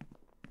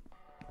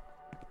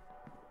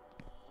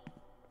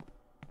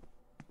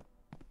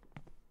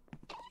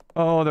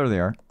 Oh, there they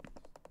are.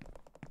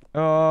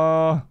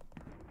 Oh.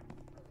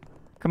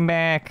 Come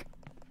back.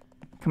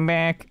 Come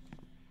back.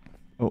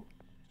 Oh.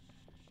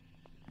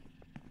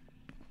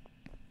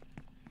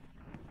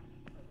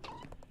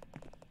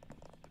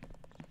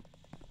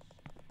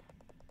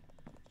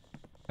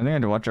 I think I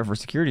have to watch out for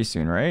security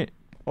soon, right?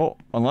 Oh,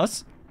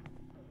 unless...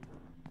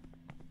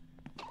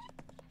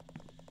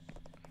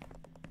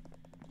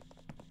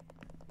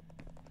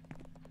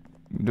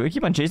 Do I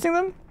keep on chasing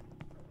them?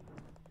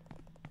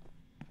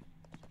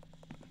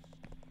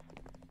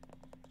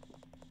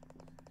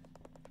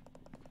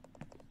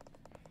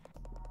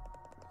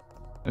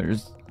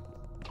 There's...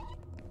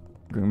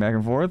 going back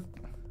and forth.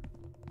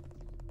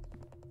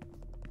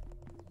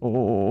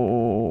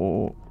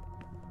 Oh.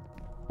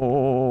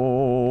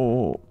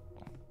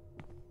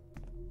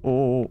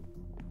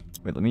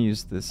 Wait, let me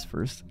use this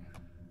first.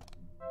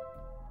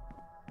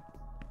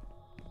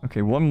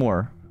 Okay, one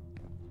more.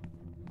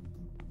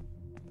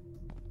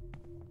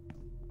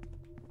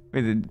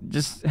 Wait, it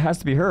just has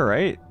to be her,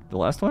 right? The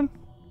last one?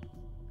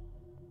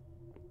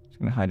 Just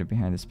gonna hide it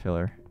behind this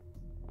pillar.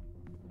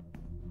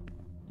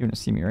 You wanna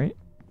see me, right?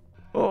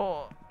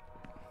 Oh!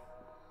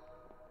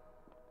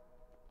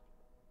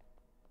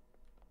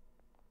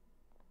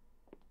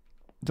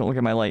 Don't look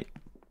at my light.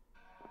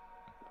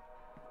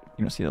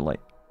 You don't see the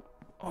light.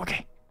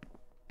 Okay.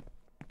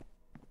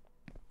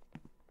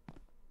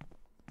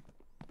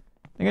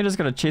 I think I just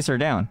gotta chase her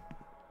down.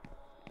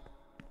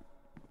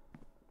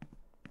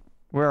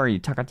 Where are you?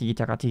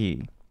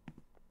 Takatiki.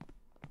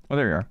 Oh,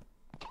 there you are.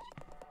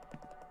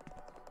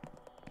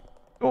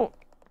 Oh!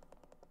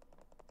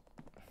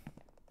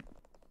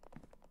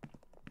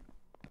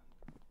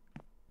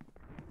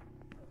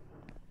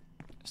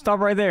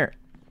 Stop right there.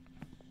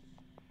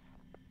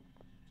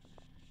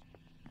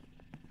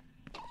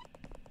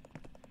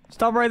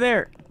 Stop right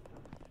there.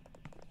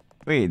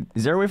 Wait,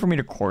 is there a way for me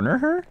to corner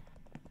her?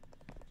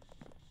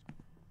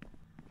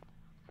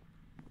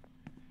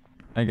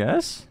 I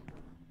guess?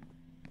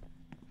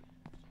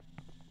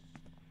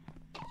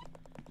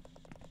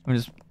 I'm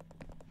just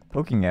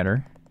poking at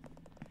her.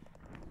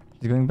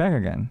 She's going back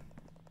again.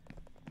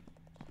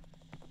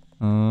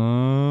 Do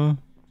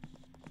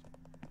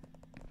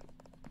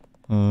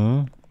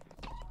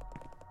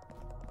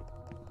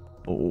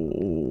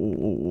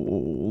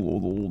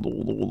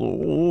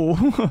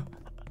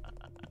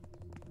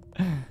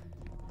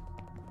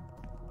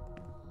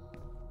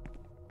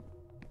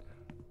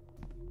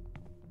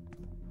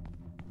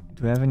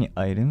I have any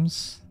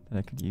items that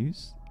I could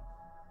use?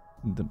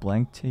 The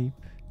blank tape.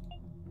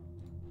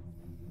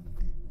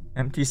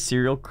 Empty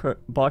cereal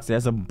box that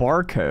has a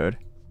barcode.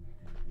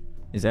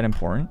 Is that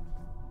important?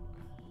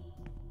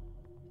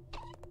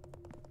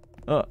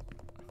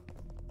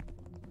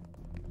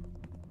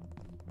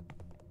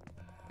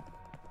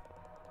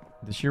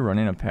 Did she run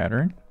in a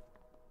pattern?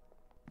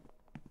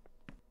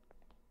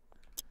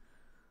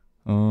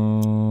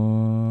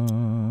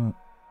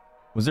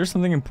 Was there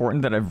something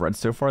important that I've read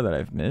so far that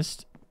I've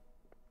missed?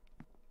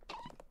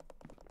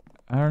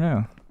 I don't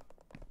know.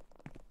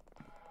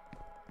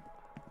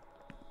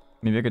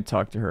 Maybe I could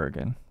talk to her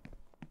again.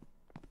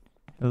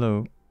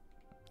 Hello.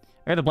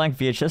 I got a blank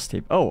VHS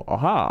tape. Oh,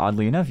 aha,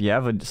 oddly enough, you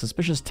have a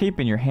suspicious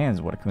tape in your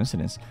hands. What a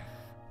coincidence.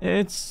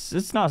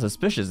 It's not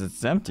suspicious,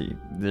 it's empty.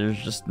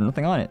 There's just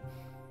nothing on it.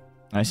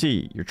 I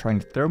see, you're trying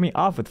to throw me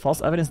off with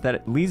false evidence that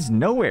it leads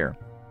nowhere.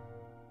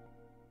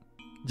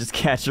 Just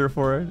catch her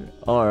for it?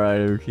 Alright,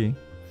 okay.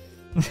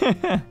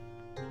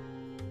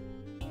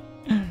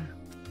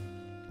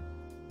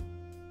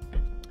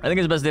 I think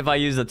it's best if I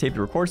use the tape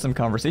to record some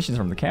conversations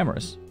from the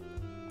cameras.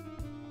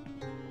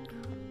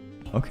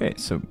 Okay,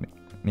 so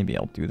maybe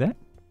I'll do that.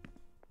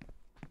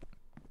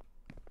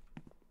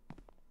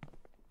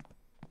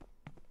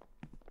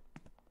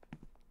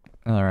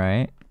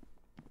 Alright.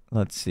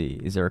 Let's see.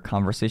 Is there a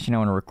conversation I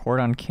want to record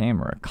on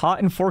camera?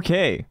 Caught in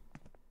 4K!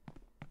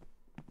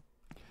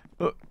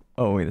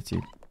 Oh, wait, that's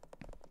you.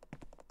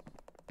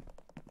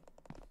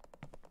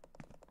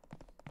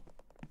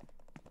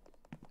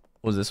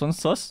 Was this one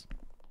sus?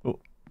 Oh.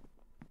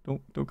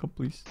 Don't come,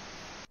 please.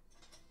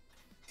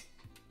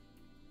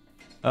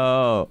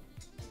 Oh.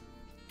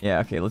 Yeah,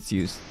 okay, let's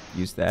use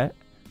that.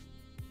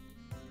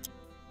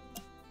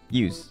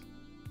 Use.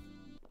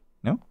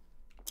 No?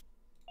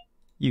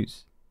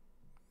 Use.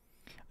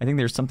 I think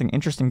there's something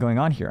interesting going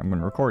on here. I'm going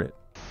to record it.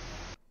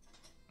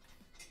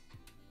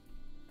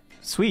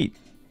 Sweet.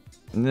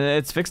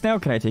 It's fixed now.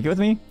 Can I take it with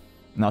me?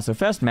 Not so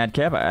fast,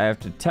 Madcap. I have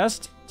to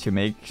test to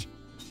make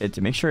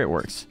sure it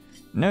works.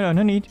 No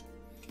need.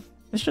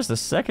 It's just a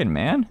second,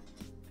 man.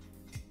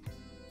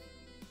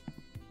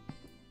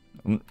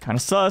 Kind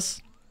of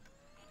sus.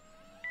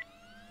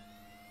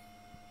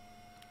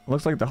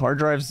 Looks like the hard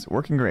drive's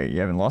working great. You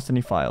haven't lost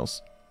any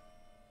files.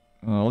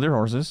 Hold your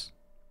horses.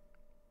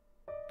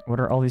 What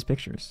are all these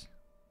pictures?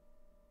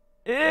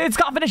 It's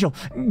confidential!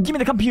 Give me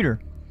the computer!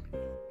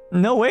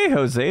 No way,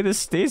 Jose. This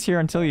stays here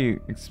until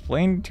you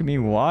explain to me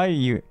why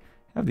you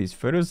have these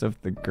photos of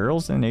the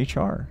girls in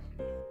HR.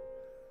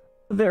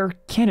 They're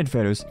candid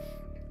photos.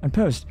 On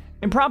post.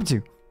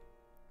 Impromptu.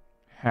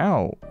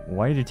 How?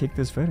 Why did you take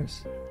those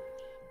photos?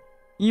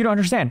 You don't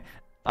understand.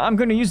 I'm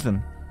going to use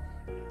them.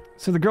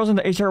 So the girls in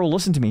the HR will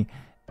listen to me.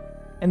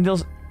 And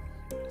they'll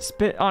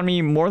spit on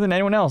me more than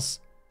anyone else.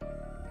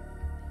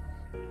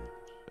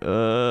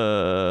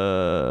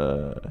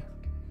 Are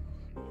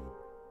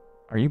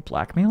you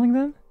blackmailing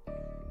them?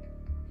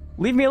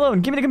 Leave me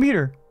alone. Give me the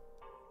computer.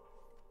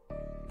 Oh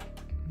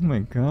my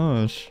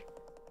gosh.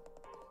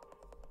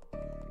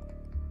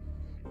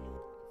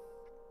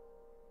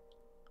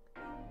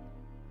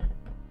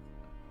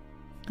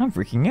 I'm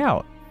freaking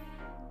out.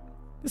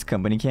 This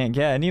company can't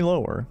get any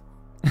lower.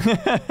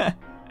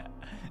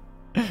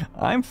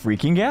 I'm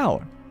freaking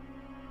out.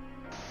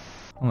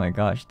 Oh my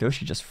gosh,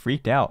 Doshi just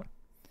freaked out.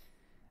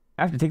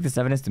 I have to take this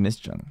evidence to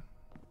Miss Jung.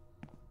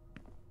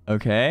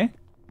 Okay.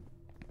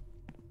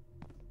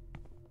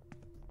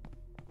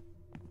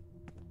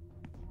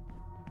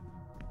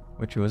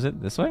 Which was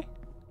it? This way?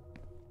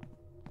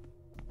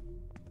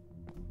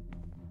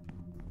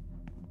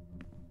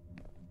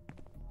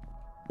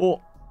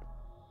 Oh.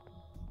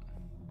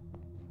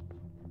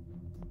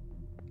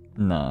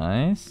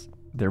 Nice.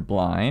 They're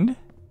blind.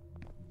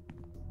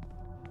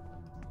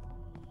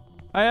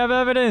 I have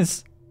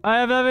evidence! I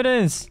have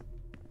evidence!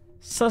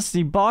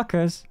 Sussy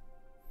bakas.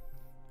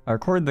 I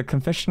recorded the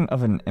confession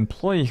of an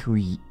employee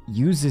who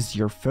uses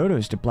your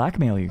photos to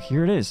blackmail you.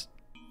 Here it is.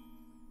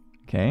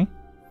 Okay.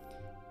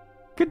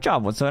 Good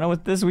job, Watsona.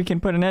 With this, we can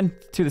put an end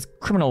to this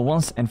criminal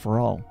once and for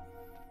all.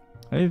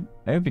 I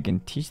hope you can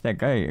teach that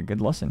guy a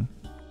good lesson.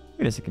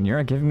 Wait a second, you're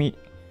not giving me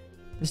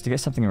this to get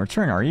something in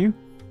return, are you?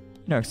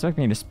 You don't expect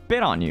me to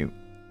spit on you.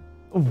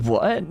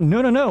 What?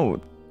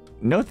 No.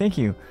 No, thank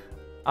you.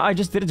 I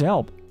just did it to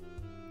help.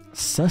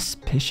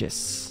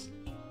 Suspicious.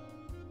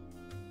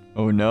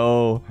 Oh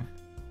no.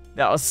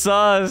 That was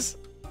sus.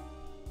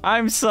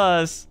 I'm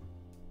sus.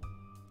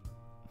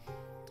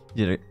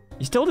 You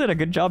still did a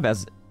good job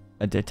as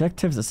a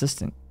detective's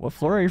assistant. What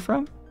floor are you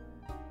from?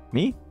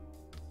 Me?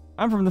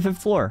 I'm from the 5th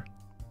floor.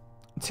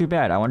 Too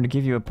bad. I wanted to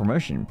give you a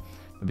promotion,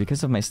 but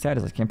because of my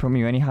status, I can't promote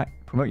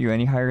you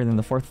any higher than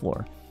the 4th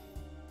floor.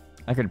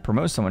 I could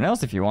promote someone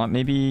else if you want.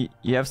 Maybe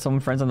you have some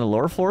friends on the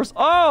lower floors?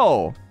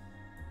 Oh!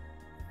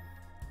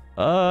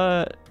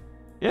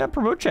 Yeah,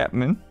 promote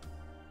Chapman.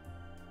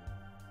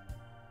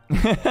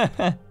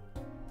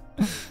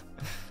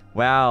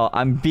 Wow,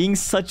 I'm being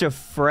such a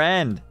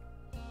friend.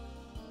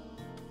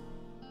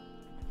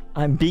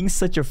 I'm being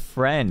such a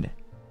friend.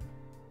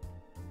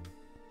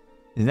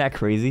 Isn't that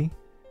crazy?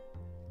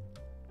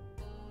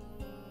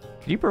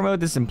 Could you promote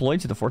this employee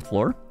to the 4th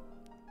floor?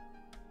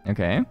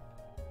 Okay.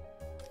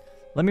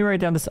 Let me write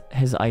down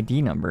his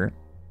ID number.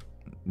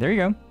 There you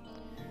go.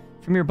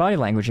 From your body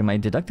language and my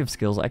deductive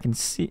skills, I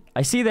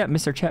see that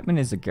Mr. Chapman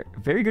is a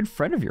very good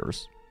friend of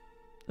yours.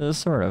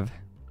 Sort of.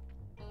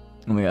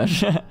 Oh my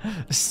gosh.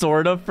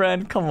 Sort of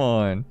friend? Come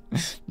on.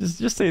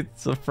 Just say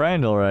it's a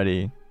friend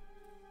already.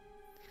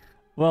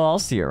 Well, I'll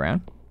see you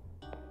around.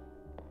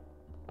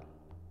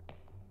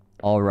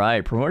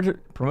 Alright, promoted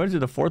to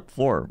the 4th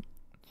floor.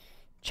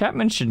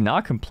 Chapman should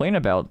not complain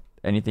about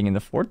anything in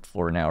the 4th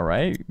floor now,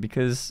 right?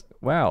 Because,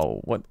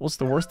 wow, what's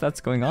the worst that's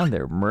going on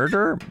there?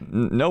 Murder?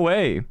 No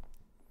way.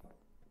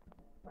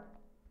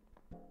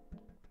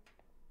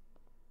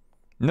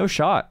 No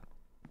shot.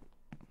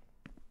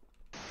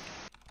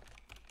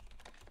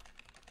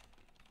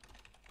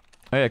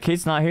 Oh yeah,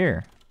 Kate's not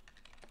here.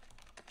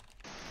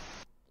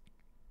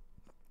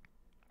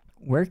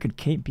 Where could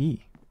Kate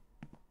be?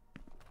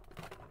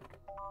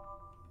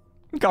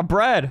 We got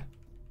bread.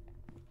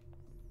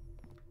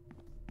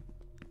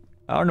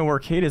 I don't know where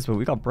Kate is, but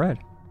we got bread.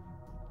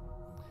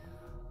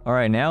 All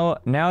right, now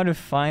to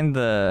find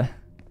the...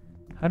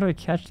 How do I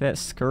catch that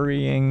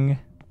scurrying...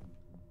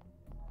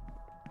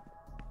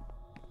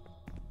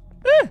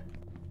 Ah!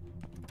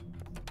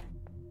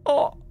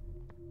 Oh!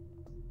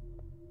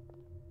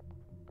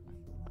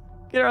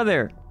 Get out of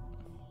there.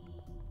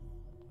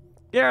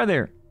 Get out of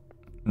there.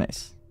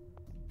 Nice.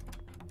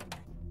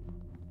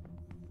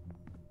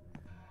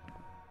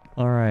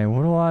 All right,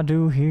 what do I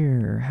do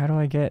here? How do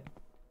I get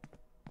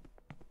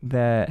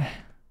that?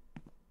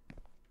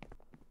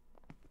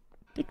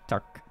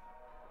 Tick-tock.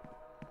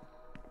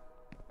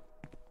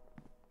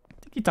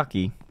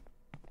 Ticky-tocky.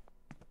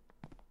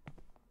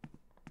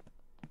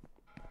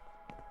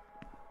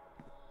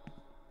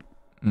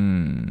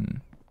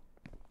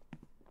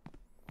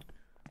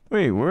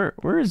 Wait,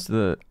 where is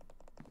the...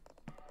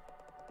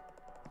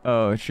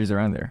 Oh, she's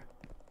around there.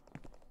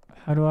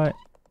 How do I...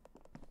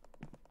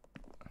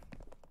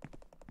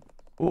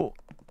 Oh.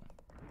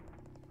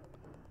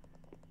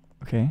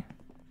 Okay.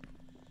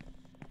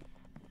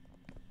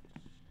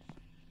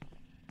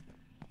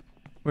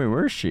 Wait,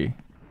 where is she?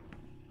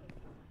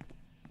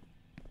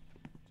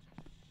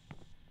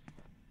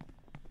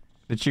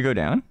 Did she go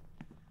down?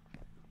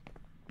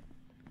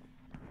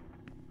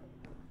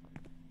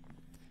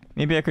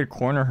 Maybe I could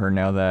corner her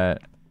now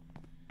that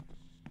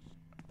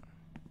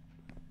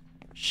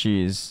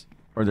she's...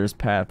 Or there's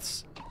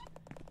paths.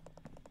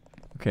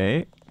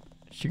 Okay.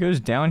 She goes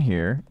down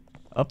here.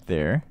 Up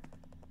there.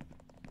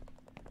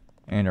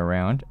 And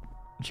around.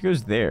 She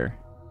goes there.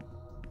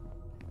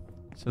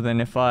 So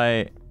then if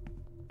I...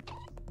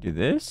 do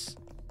this?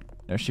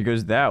 No, she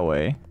goes that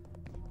way.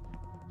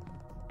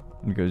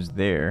 And goes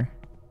there.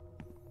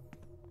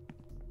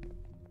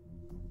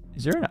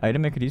 Is there an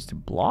item I could use to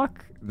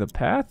block the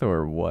path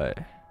or what?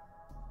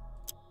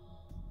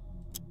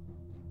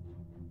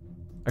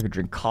 I could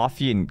drink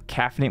coffee and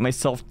caffeinate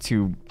myself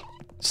to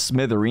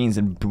smithereens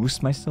and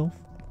boost myself?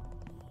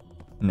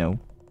 No.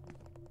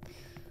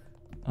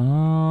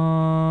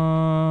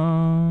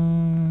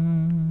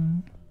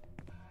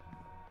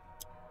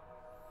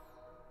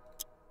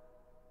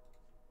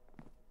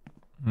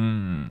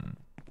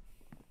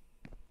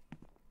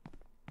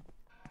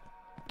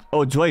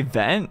 Oh, do I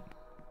vent?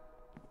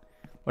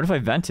 What if I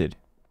vented?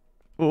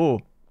 Oh.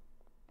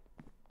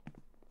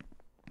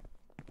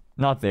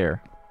 Not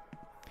there.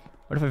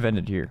 What if I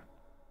vented here?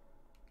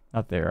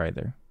 Not there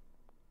either.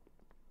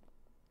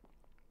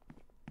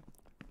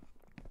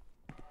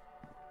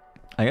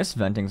 I guess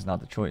venting's not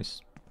the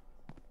choice.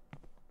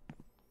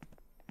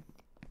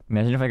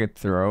 Imagine if I could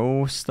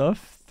throw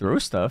stuff. Throw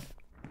stuff.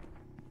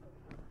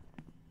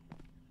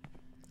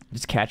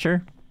 Just catch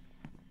her?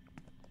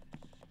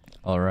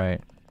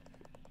 Alright.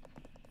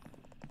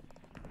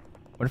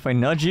 What if I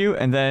nudge you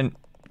and then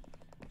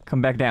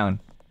come back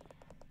down?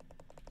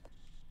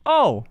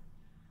 Oh!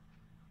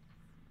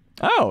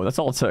 Oh, that's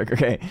all it took.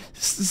 Okay.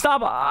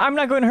 Stop! I'm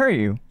not going to hurt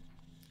you.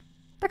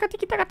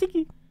 Taka-tiki,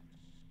 taka-tiki.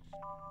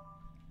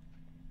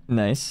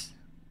 Nice.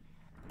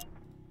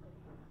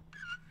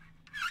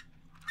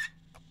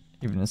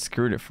 Even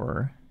unscrewed it for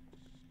her.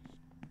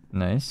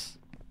 Nice.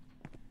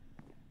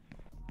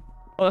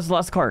 Oh, that's the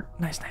last card.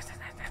 Nice, nice, nice,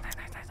 nice, nice,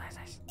 nice, nice,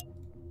 nice.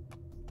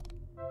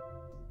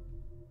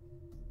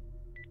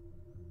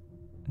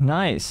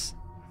 Nice.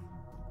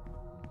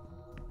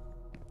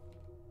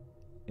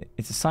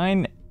 It's a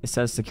sign. It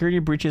says security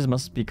breaches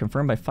must be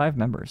confirmed by 5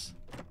 members.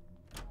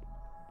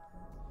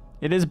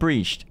 It is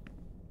breached.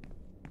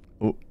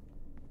 Oh.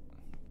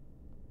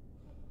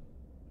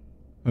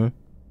 Huh?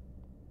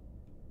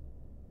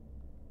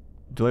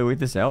 Do I wait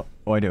this out?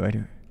 Oh, I do, I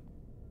do.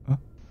 Huh?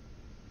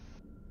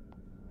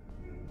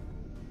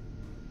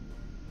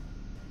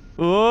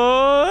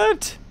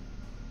 What?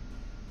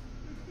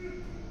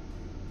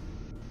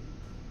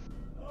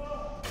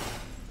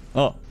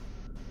 Oh.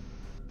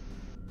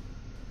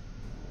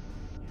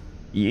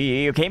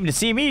 You came to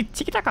see me,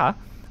 Tiki-taka.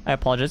 I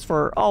apologize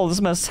for all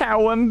this mess.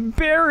 How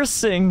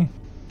embarrassing.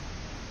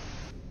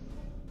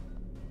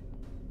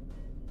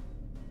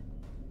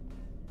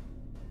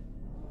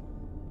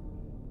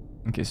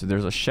 Okay, so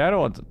there's a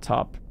shadow at the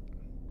top.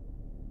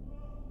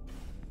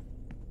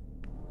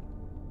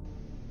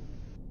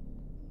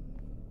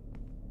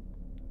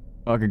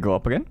 Oh, I could go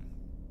up again?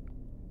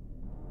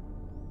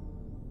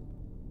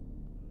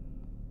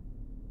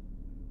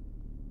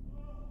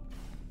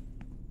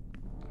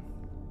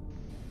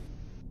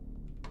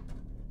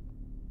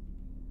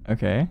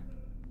 Okay.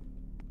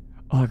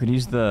 Oh, I could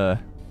use the...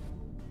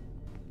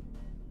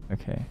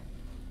 Okay.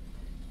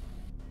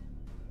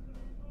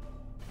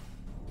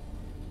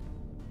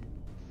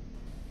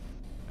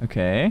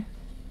 Okay.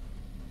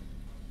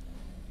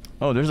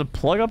 Oh, there's a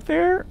plug up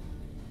there?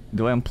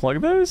 Do I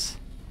unplug those?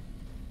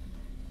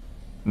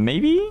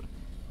 Maybe?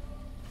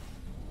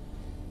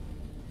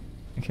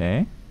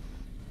 Okay.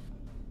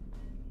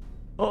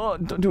 Oh,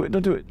 don't do it,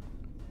 don't do it.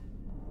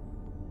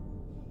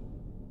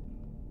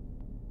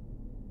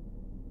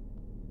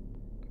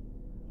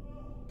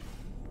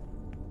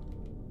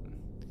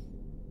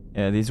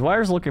 Yeah, these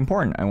wires look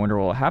important. I wonder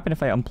what will happen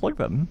if I unplug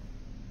them.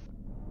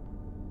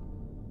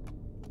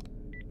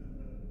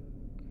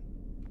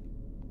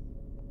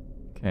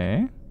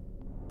 Okay.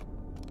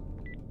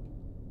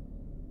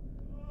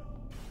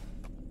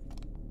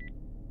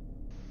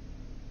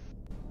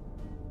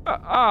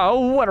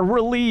 Oh, what a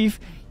relief.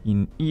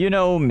 You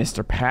know,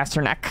 Mr.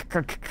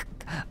 Pasternak.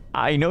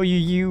 I know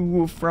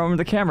you from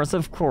the cameras,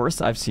 of course.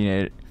 I've seen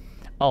it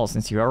all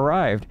since you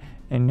arrived.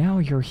 And now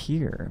you're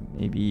here.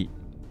 Maybe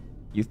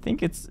you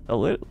think it's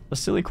a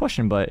silly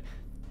question, but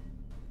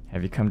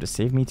have you come to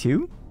save me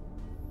too?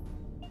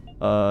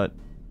 Don't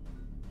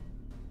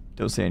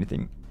say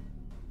anything.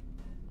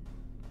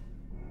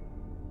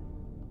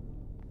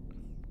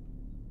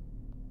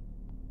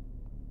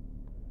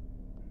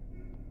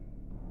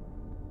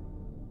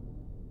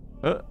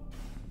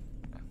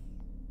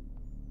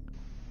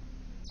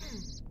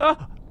 Oh!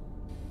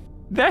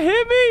 That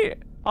hit me!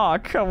 Aw, oh,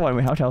 come on.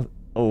 Wait, how much?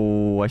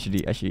 Oh, I should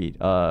eat.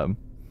 Or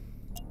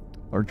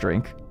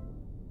drink.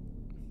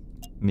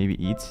 Maybe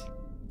eat.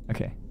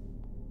 Okay.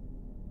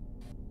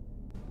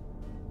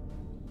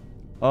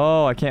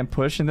 Oh, I can't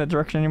push in that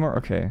direction anymore?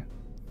 Okay.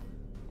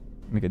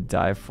 Make a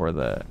dive for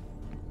the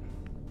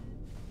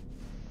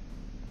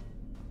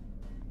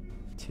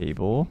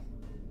table.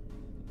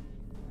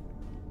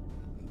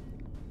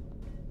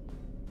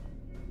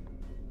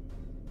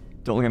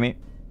 Don't look at me.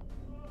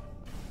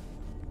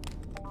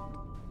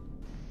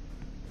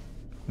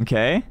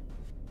 Okay.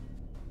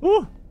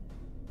 Woo!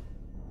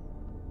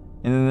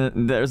 And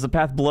then there's a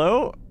path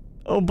below.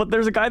 Oh, but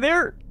there's a guy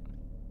there.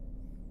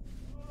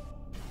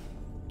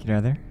 Get out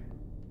of there.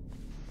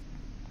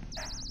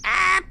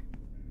 Ah!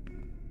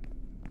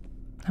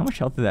 How much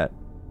health is that?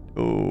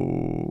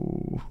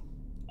 Oh.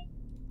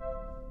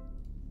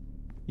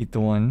 Eat the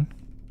one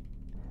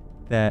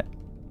that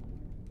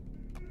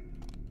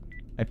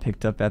I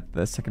picked up at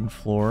the second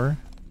floor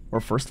or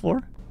first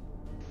floor.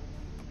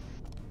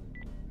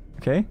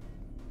 Okay.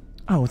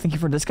 Oh, thank you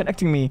for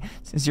disconnecting me.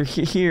 Since you're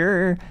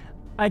here,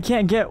 I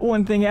can't get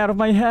one thing out of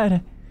my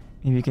head.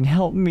 Maybe you can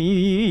help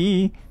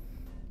me.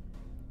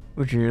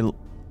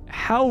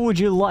 How would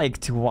you like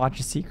to watch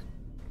a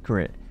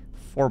secret?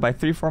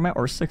 4x3 format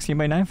or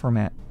 16x9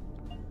 format?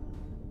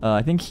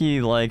 I think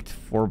he liked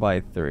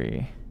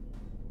 4x3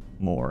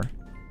 more.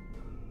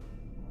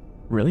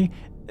 Really?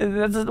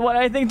 That's what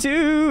I think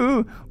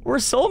too. We're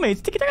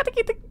soulmates.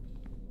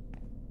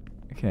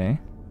 Okay.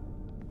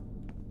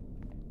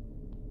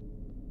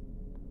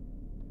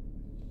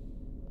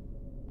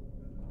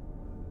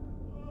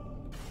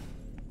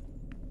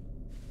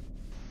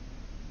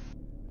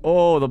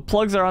 Oh, the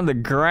plugs are on the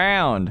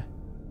ground.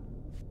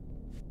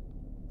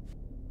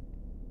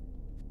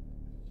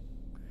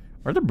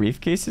 Are the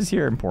briefcases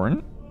here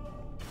important?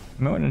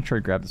 I might want to try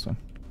to grab this one.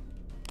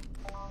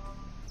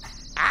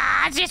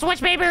 Ah, it's just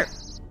much paper.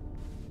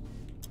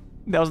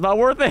 That was not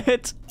worth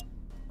it.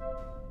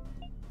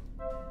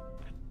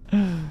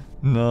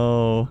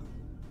 No.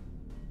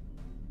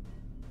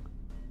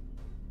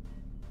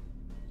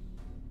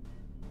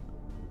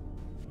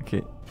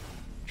 Okay.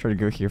 Try to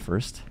go here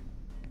first.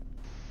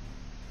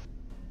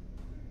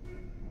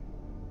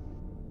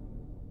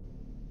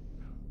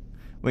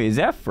 Wait, is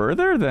that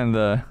further than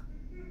the...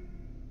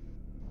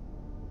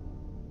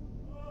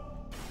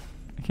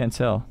 I can't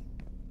tell.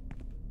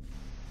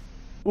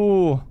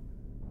 Ooh.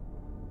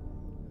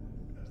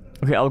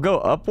 Okay, I'll go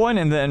up one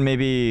and then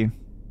maybe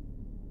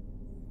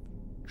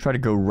try to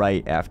go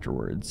right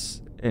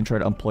afterwards and try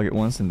to unplug it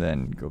once and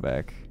then go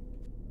back.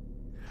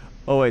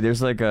 Oh wait,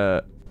 there's like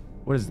a...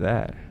 What is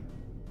that?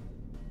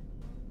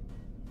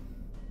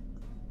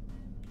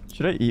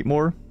 Should I eat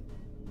more?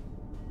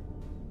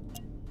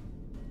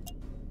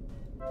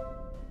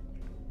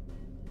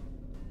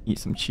 Eat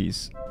some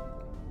cheese.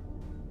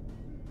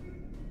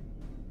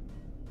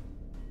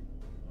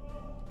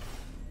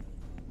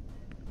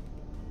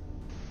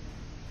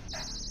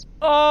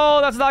 Oh,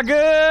 that's not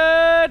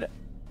good!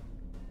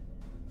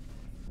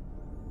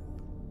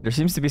 There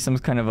seems to be some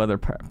kind of other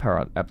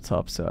power up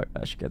top, so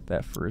I should get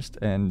that first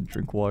and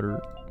drink water.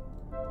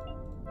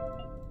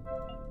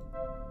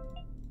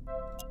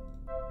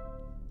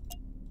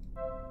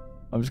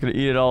 I'm just gonna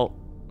eat it all.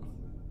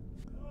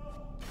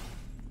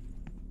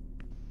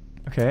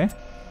 Okay.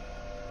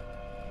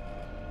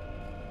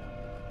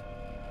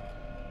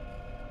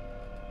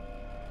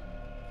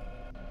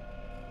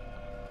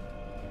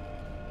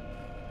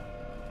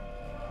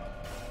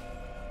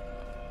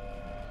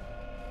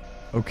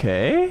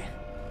 Okay.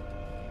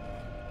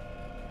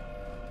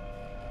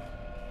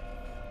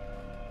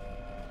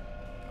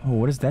 Oh,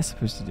 what is that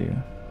supposed to do?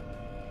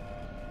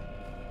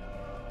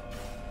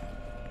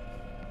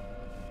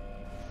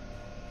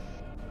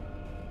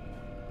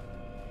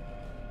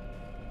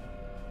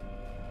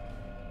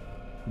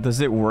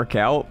 Does it work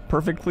out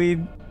perfectly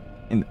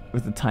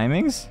with the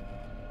timings?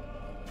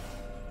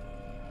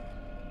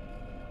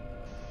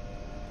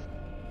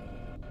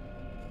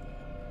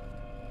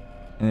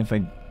 And if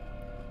I...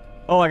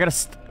 Oh, I gotta...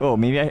 Oh,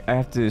 maybe I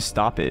have to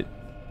stop it.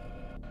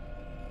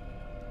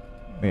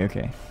 Wait,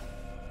 okay.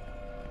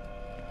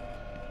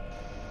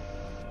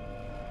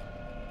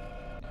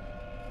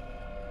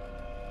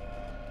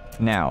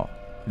 Now.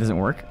 It doesn't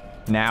work?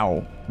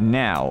 Now.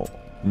 Now.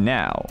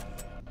 Now.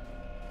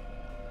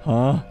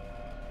 Huh?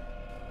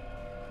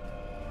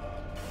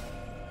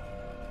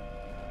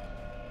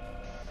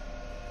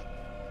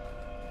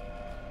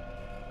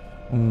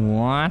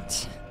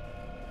 What?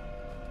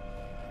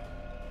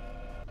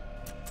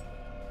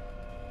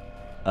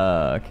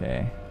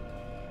 Okay.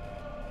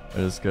 I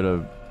just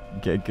gotta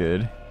get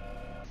good.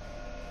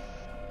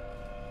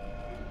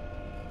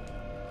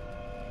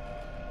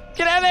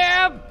 Get out of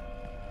there!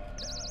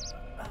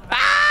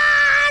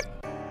 Ah!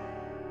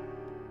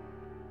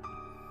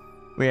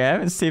 Wait, I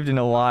haven't saved in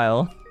a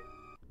while.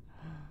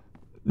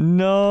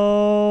 No!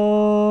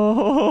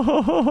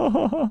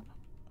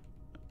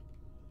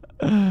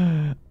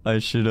 I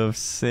should have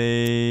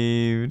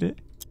saved.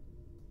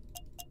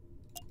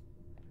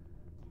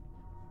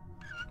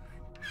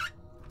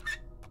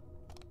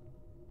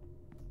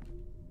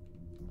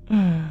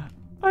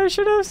 I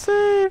should have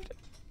saved.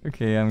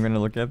 Okay, I'm gonna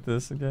look at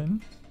this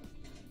again.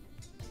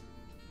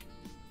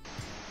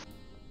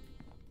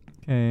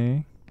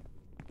 Okay.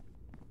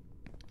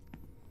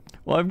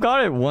 Well, I've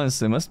got it once,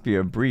 so it must be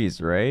a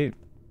breeze, right?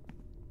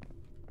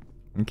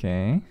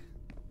 Okay.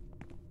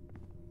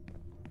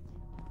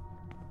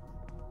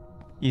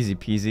 Easy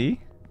peasy.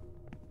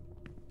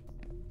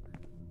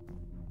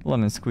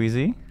 Lemon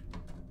squeezy.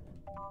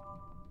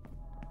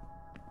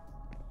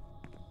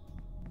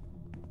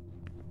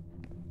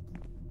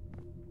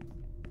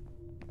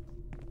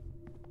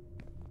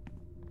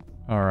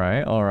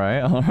 Alright,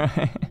 alright,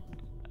 alright.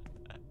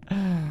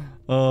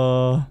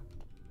 Hello,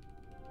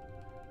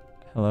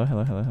 hello,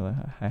 hello, hello.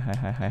 Hi, hi,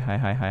 hi, hi, hi,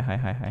 hi, hi, hi,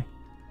 hi, hi.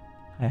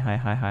 Hi, hi,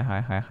 hi, hi,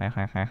 hi, hi, hi,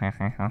 hi, hi, hi,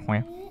 hi,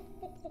 hi.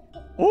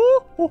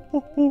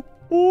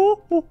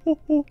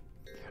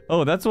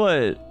 Oh, that's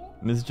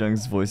what Miss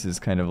Jung's voice is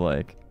kind of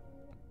like.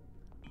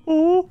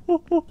 Do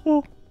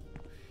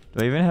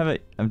I even have an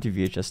empty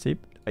VHS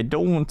tape? I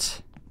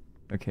don't.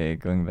 Okay,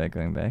 going back,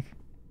 going back.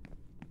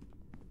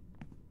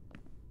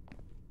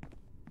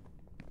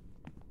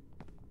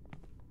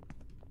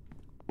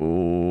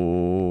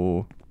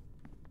 Oh.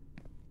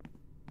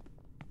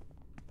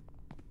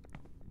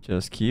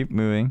 Just keep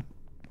moving.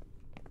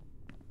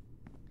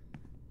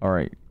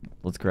 Alright,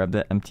 let's grab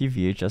that empty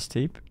VHS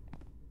tape.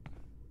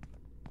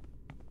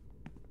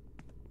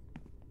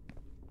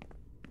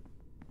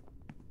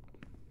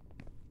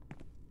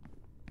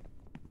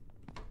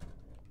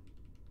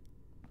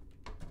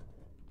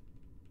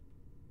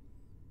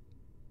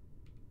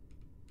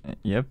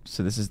 Yep,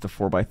 so this is the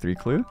 4x3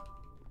 clue.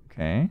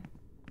 Okay.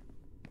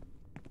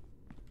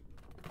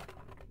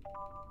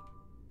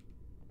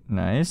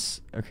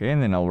 Nice. Okay,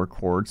 and then I'll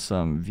record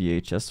some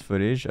VHS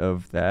footage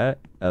of that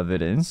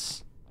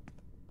evidence.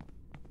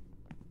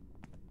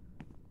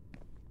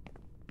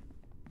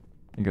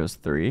 It goes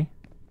 3.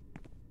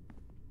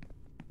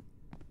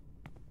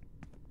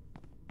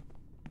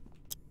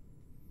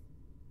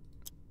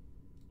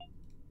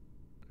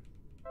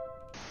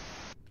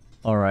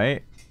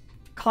 Alright.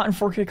 Caught in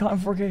 4K, caught in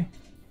 4K.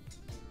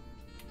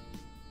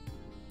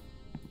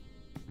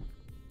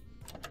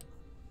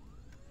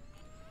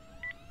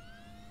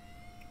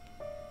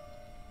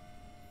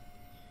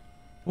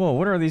 Whoa,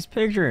 what are these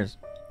pictures?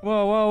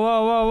 Whoa, whoa,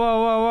 whoa, whoa, whoa,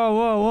 whoa, whoa,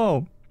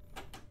 whoa,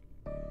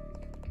 whoa.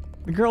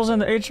 The girls in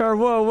the HR,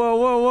 whoa, whoa,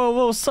 whoa, whoa,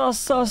 whoa, sus,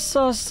 sus,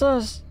 sus,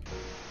 sus.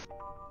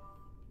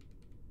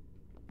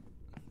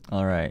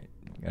 Alright,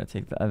 gotta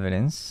take the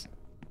evidence.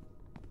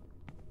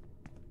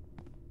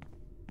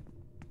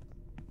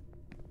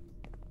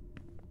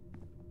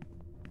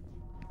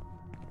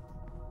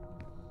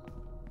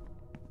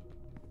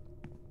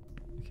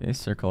 Okay,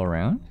 circle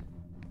around.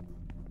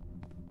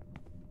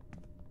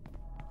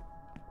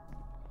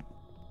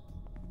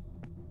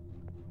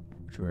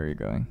 Which way are you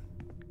going?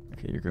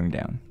 Okay, you're going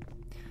down.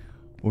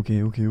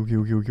 Okay, okay, okay,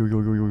 okay, okay, okay, okay,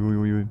 okay,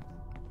 okay, okay.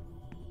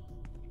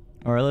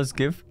 Alright, let's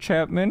give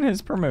Chapman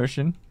his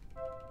promotion.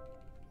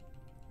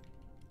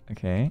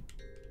 Okay.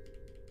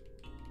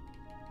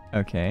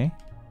 Okay.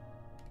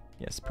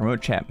 Yes,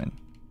 promote Chapman.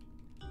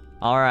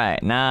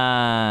 Alright,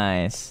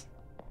 nice.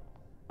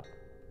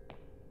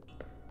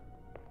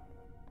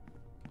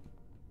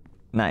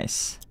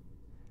 Nice.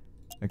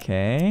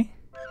 Okay.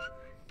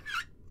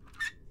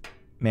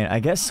 Man, I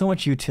get so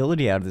much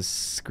utility out of this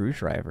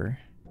screwdriver.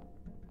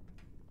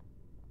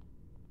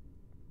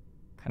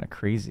 Kind of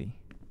crazy.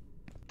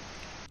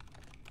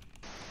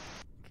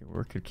 Okay,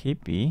 where could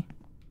Kate be?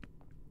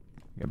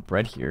 We got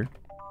bread here.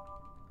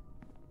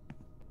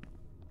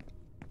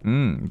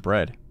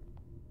 Bread.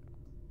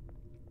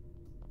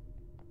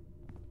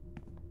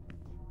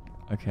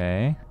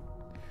 Okay.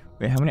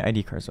 Wait, how many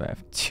ID cards do I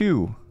have?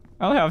 2.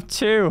 I only have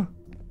 2.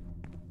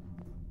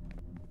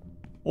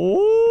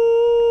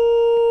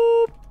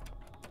 Oh.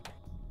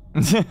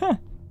 Oh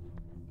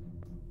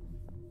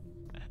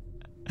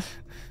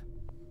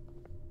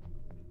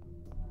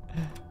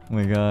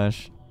my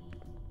gosh.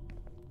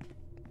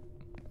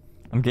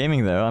 I'm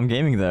gaming though. I'm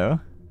gaming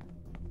though.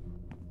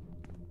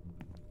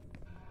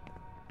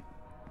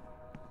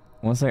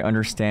 Once I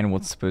understand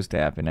what's supposed to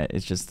happen,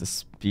 it's just the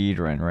speed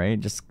run, right?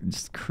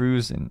 Just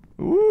cruising.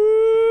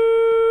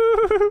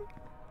 Ooh!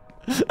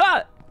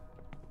 Ah!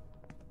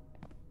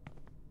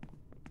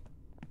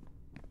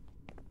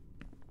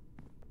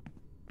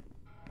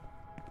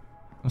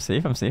 I'm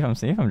safe, I'm safe, I'm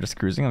safe. I'm just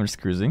cruising, I'm just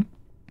cruising.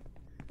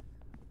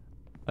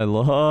 I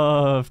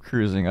love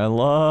cruising, I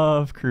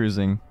love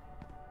cruising.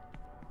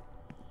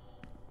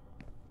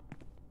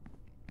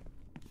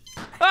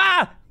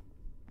 Ah!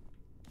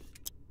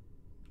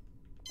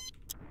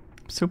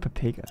 I'm so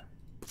Pepega.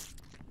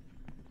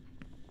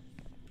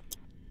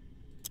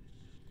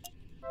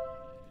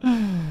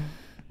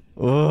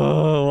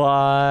 Oh,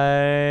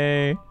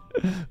 why?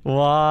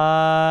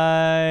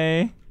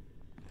 Why?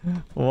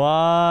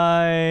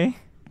 Why?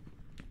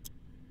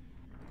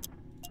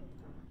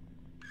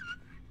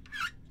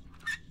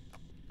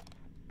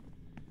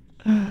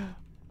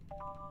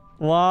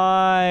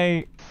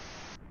 Why?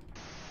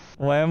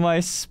 Why am I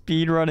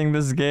speedrunning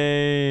this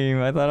game?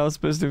 I thought I was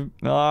supposed to...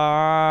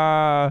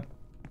 Ah!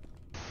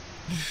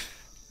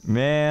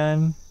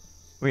 Man.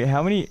 Wait,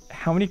 how many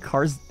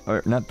cars...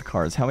 Or not the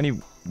cars. How many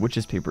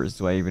witches papers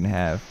do I even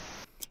have?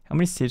 How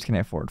many saves can I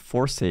afford?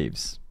 4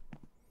 saves.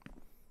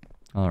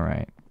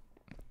 Alright.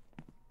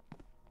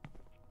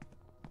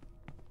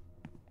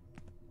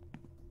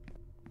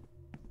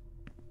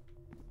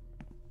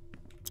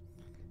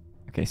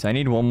 Okay, so I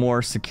need one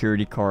more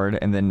security card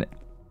and then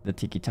the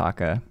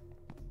tiki-taka.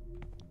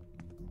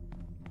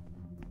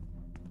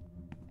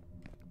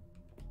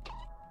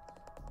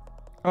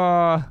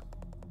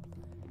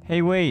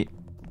 Hey, wait.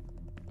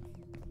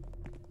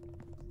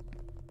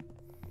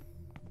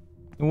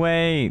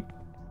 Wait.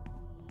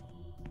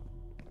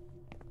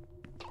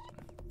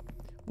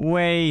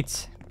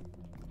 Wait.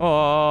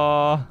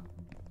 Oh.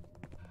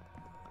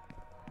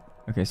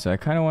 Okay, so I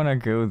kind of want to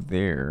go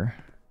there.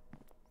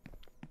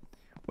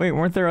 Wait,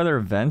 weren't there other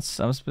events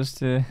I'm supposed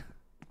to...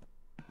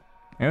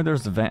 I know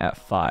there's an event at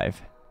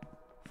 5.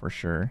 For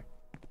sure.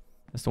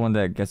 That's the one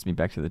that gets me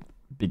back to the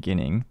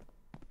beginning.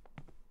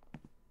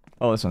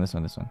 Oh, this one, this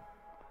one, this one.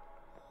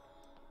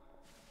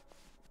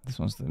 This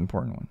one's the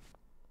important one.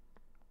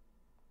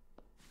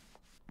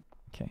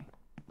 Okay.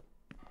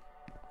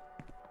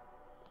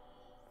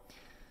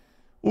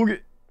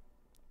 Okay.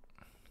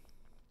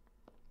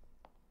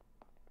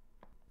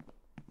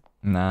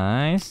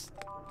 Nice.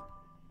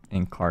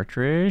 And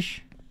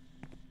cartridge.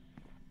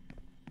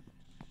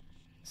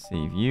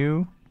 Save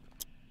you.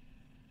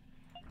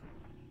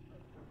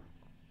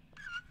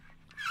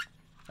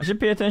 I should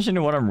pay attention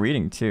to what I'm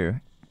reading too.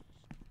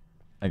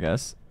 I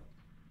guess.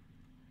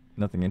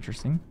 Nothing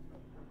interesting.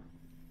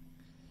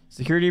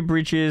 Security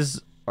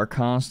breaches are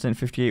constant.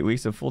 58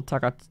 weeks of full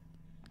Taka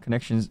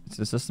connections to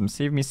the system.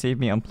 Save me,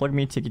 unplug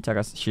me, Tiki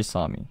Taka, she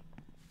saw me.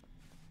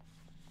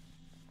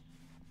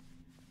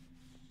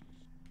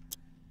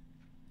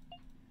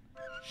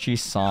 She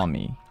saw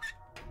me.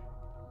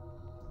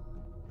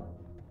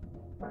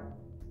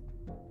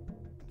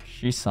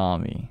 She saw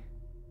me.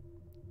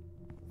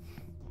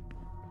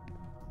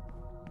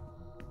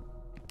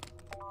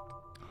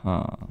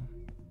 Huh.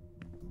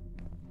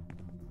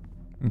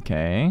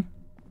 Okay.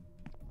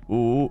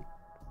 Ooh.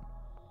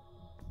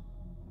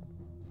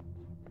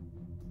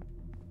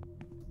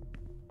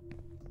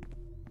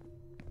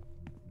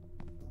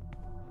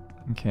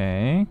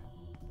 Okay.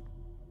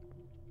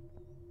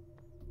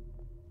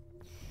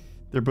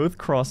 They're both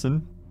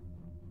crossing.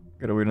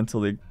 Gotta wait until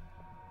they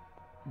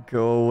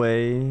go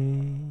away.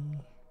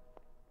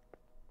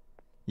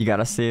 You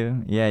gotta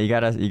save. Yeah, you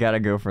gotta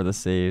go for the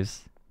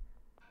saves.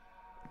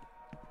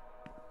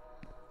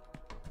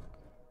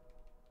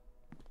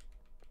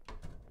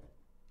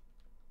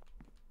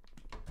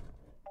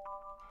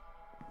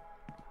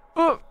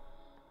 Oh!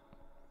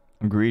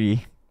 I'm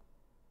greedy.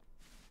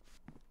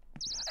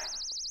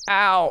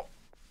 Ow!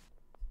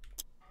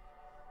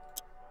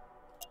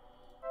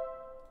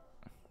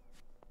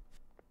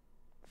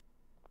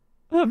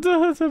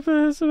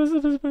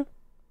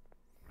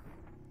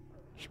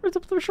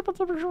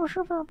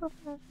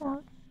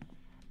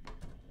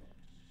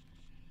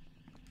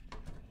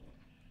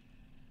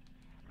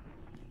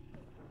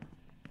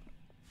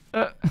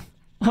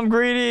 I'm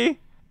greedy.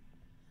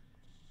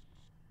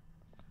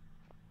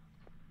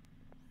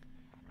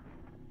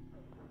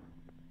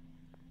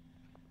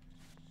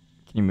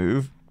 Can you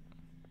move?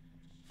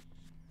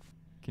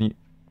 Can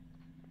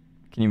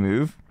you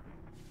move?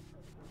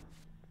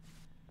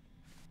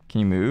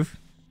 Can you move?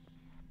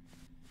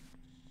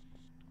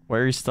 Why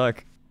are you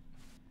stuck?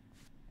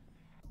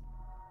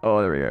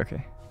 Oh, there we go,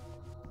 okay.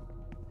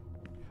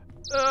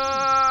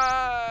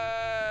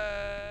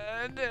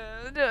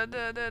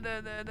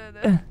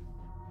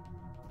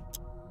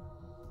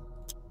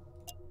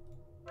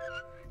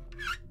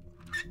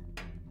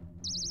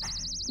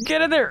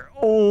 Get in there!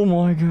 Oh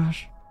my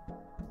gosh.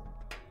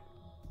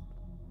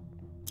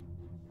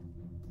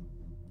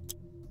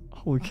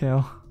 Holy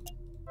cow.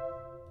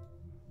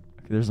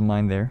 Okay, there's a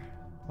mine there.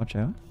 Watch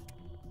out.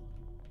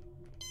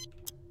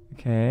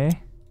 Okay.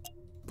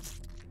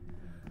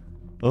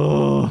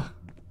 Oh.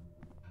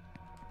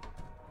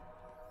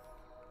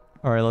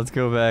 Alright, let's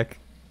go back.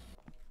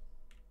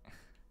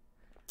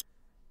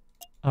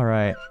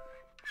 Alright.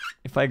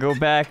 If I go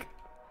back,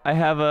 I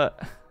have a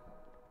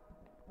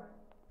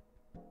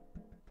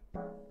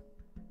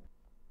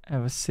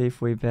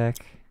safe way back.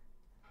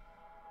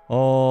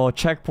 Oh,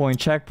 checkpoint,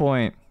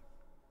 checkpoint.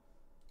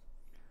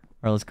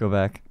 Alright, let's go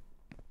back.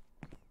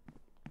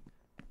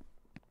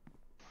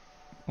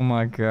 Oh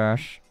my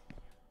gosh.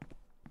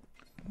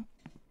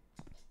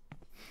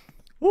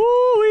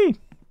 Woo-wee!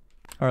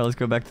 Alright, let's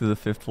go back to the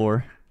 5th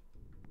floor.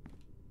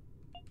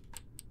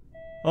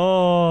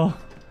 Oh.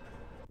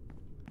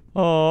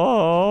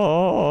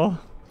 Oh.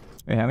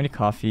 Wait, how many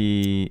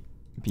coffee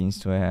beans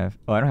do I have?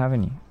 Oh, I don't have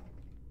any.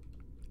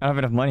 I don't have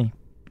enough money.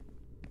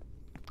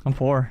 I'm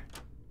poor.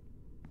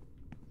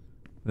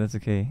 That's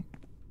okay.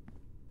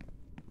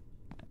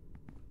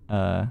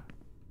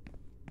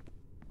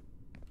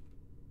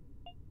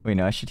 Wait,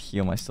 no, I should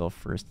heal myself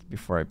first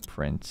before I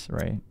print,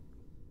 right?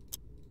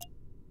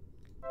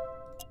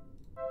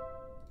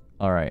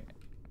 Alright.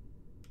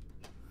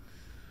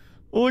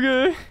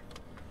 Okay.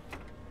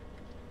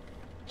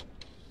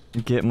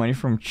 Get money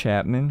from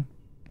Chapman?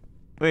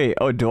 Wait,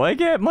 oh, do I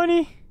get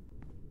money?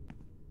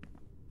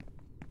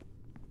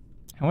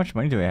 How much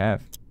money do I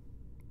have?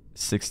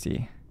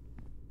 60.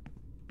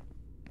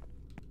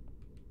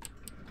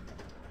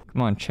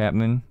 Come on,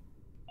 Chapman.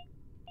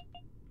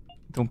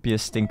 Don't be a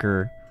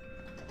stinker.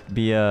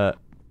 Be a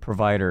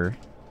provider.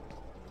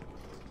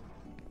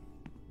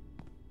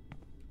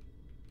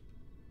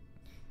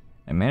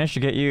 I managed to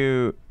get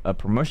you a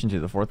promotion to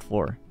the 4th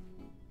floor.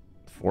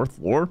 4th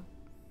floor?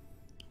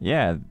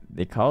 Yeah,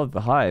 they call it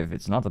the Hive.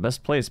 It's not the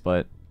best place,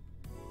 but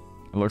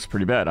it looks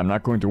pretty bad. I'm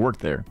not going to work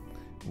there.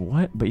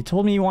 What? But you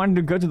told me you wanted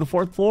to go to the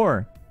 4th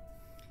floor.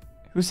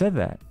 Who said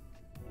that?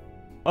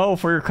 Oh,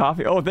 for your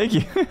coffee. Oh, thank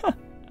you.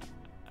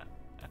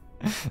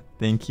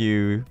 Thank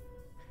you.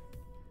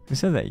 Who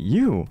said that?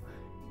 You.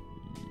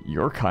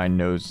 Your kind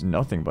knows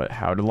nothing but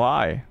how to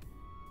lie.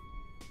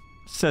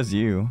 Says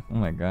you. Oh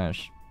my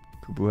gosh.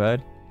 Poo-poo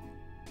head.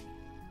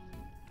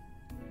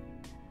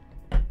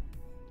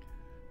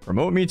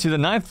 Promote me to the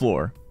 9th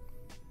floor.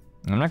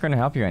 I'm not going to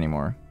help you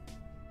anymore.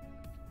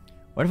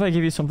 What if I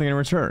give you something in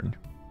return?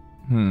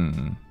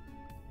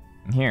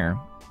 Here.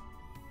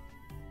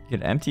 You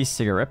get an empty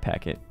cigarette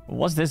packet.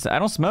 What's this? I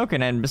don't smoke,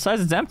 and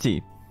besides it's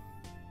empty.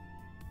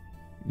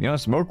 You don't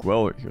smoke?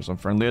 Well, here's some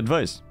friendly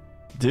advice.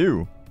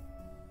 Do.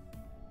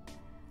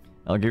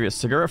 I'll give you a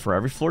cigarette for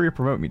every floor you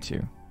promote me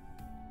to.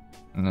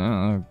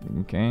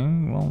 Okay.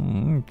 Well,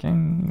 okay.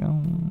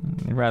 Well,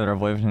 I'd rather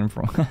avoid him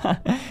for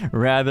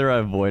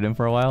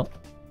a while.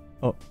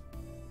 Oh.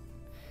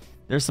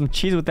 There's some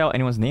cheese without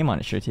anyone's name on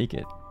it. Should I take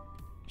it?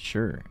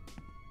 Sure.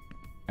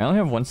 I only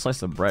have one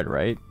slice of bread,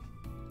 right?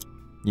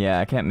 Yeah,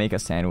 I can't make a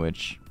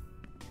sandwich.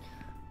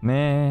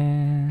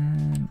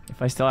 Man,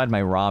 if I still had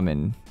my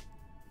ramen,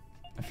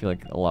 I feel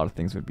like a lot of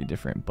things would be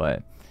different,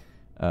 but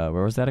where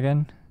was that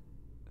again?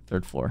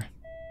 3rd floor.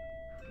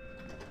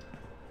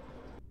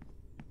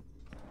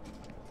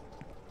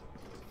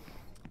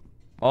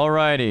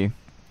 Alrighty.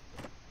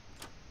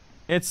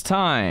 It's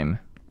time.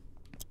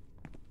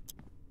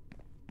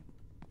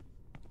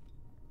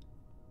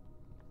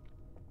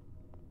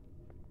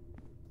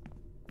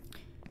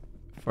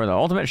 For the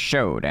ultimate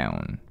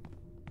showdown.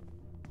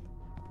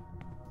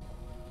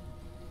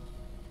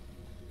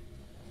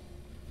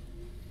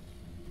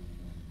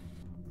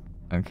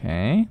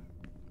 Okay.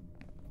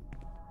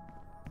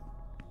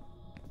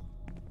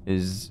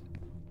 Is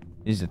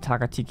the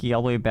Takatiki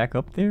all the way back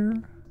up there?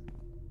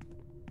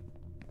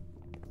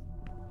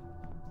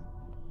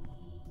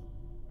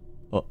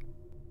 Oh.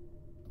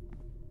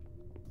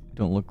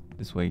 Don't look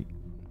this way.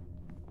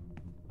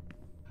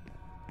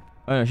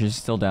 Oh no, she's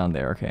still down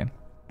there, okay.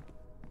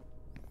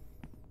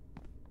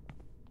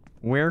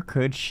 Where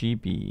could she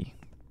be?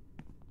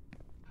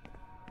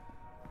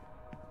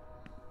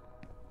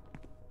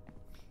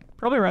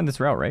 Probably around this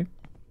route, right?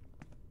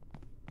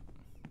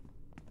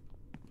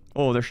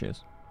 Oh, there she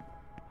is.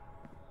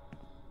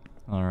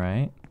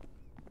 Alright.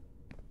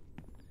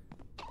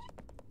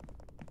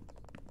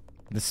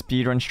 The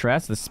speedrun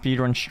strats, the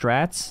speedrun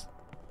strats.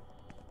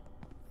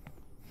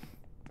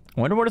 I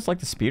wonder what it's like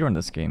to speedrun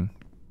this game.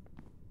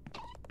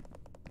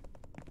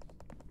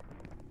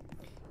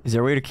 Is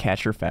there a way to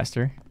catch her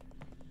faster?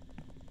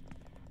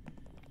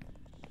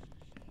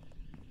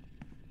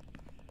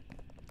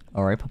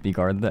 Alright, puppy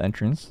guard the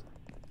entrance.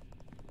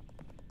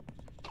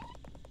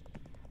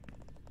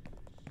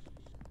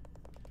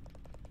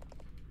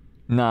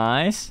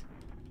 Nice.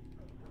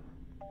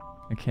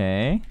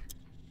 Okay.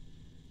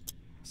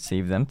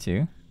 Save them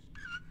too.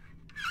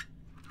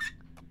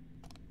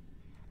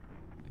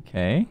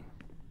 Okay.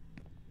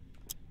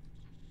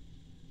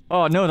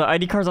 Oh no, the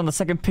ID card's on the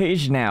second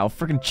page now.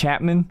 Freaking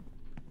Chapman.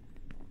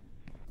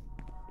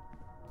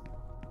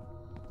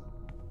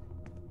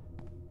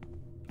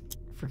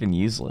 Freaking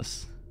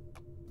useless.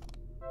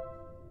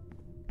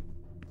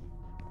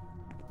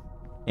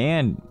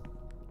 And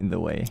in the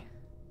way.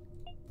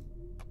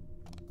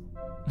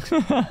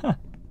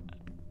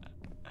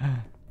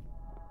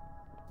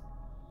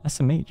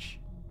 SMH.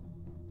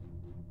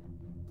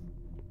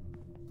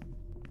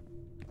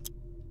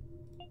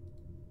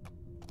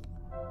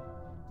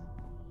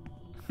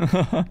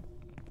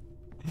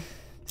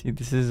 See,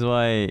 this is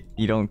why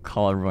you don't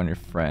call everyone your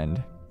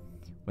friend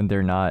when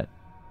they're not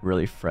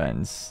really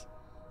friends.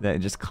 That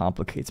just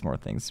complicates more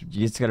things. You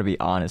just gotta be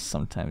honest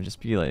sometimes. Just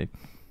be like,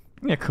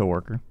 yeah,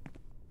 coworker.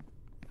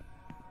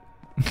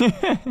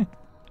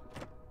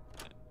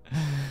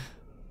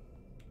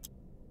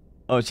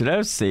 Oh, should I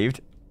have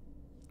saved?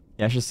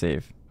 Yeah, I should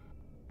save.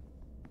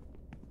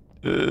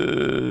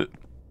 I'm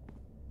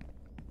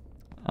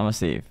gonna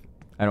save.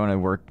 I don't want to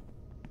work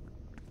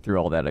through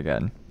all that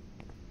again.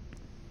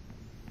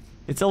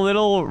 It's a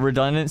little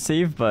redundant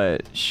save,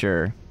 but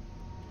sure.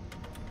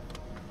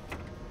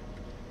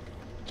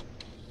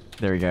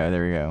 There we go,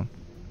 there we go.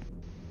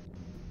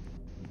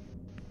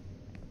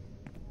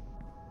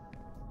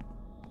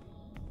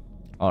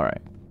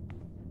 Alright.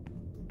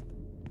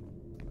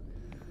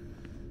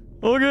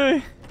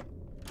 Okay.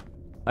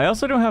 I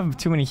also don't have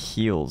too many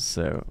heals,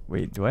 so...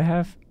 Wait, do I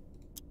have...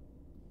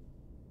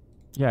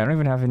 Yeah, I don't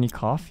even have any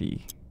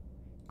coffee.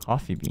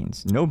 Coffee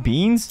beans. No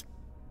beans?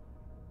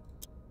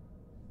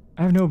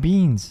 I have no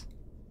beans.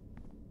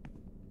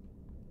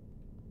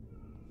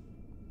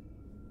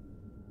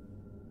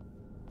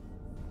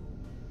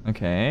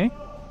 Okay.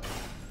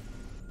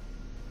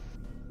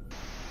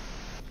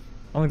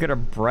 I'm gonna get a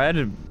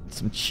bread,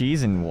 some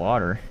cheese, and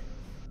water.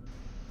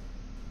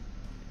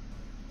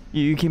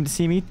 You came to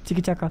see me,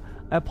 Tiki Taka.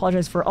 I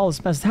apologize for all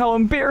this mess. How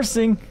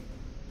embarrassing!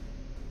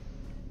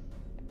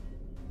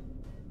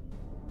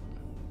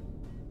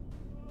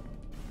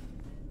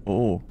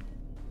 Oh.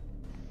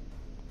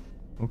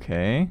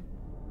 Okay.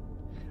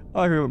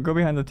 Oh, go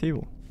behind the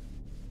table.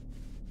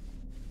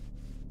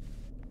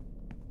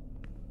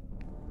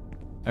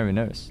 I haven't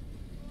noticed.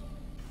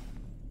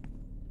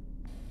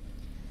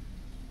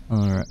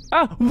 Alright.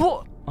 Ah!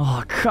 What?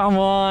 Oh, come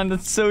on.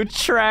 That's so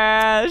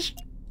trash.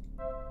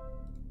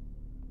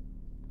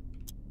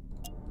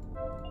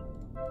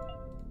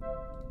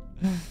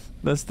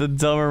 That's the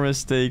dumber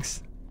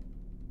mistakes.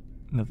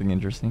 Nothing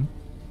interesting.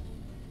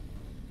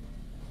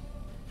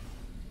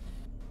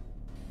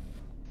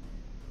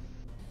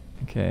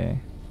 Okay.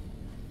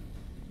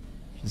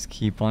 Just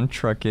keep on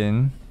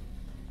trucking.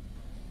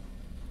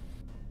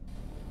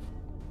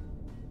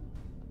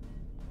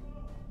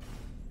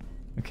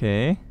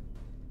 Okay.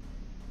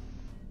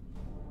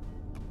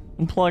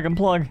 Unplug,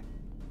 unplug.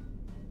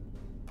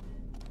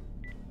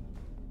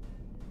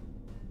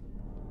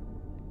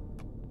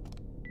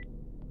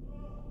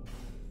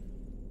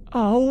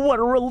 Oh, what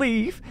a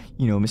relief!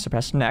 You know, Mr.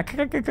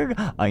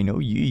 Pasternak, I know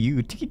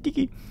you,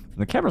 tiki. From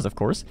the cameras, of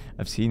course.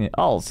 I've seen it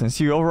all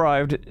since you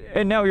arrived,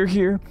 and now you're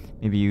here.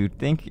 Maybe you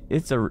think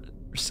it's a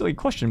silly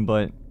question,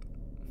 but...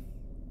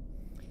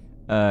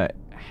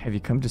 have you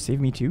come to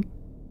save me too?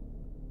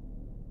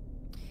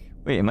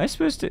 Wait, am I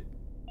supposed to...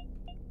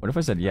 What if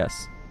I said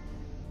yes?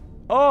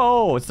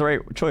 Oh, it's the right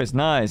choice.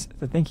 Nice.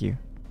 Thank you.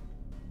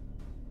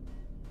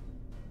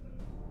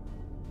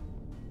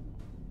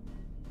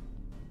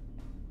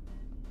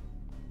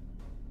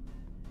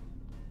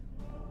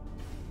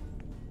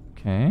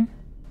 Okay.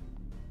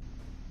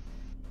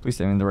 Please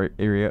stay in the right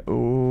area.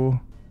 Oh.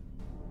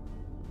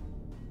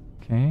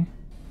 Okay.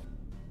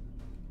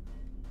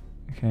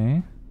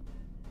 Okay.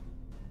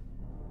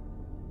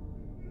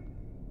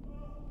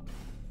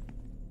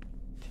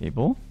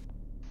 Table.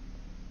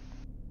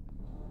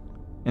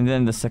 And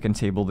then the second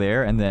table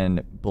there, and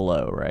then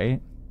below,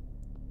 right?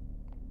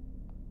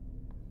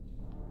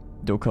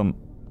 Don't come.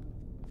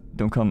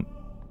 Don't come.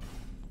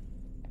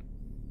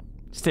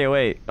 Stay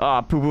away.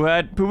 Ah, poo-poo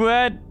head. Poo-poo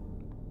head.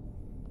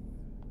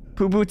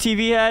 Poo-poo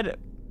TV head.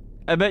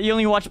 I bet you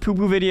only watch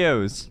poo-poo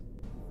videos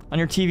on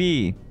your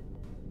TV.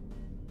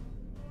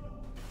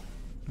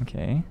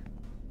 Okay.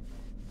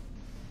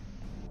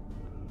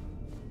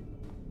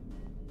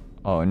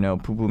 Oh no,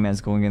 poo-poo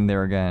man's going in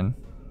there again.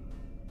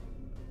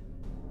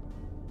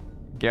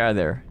 Get out of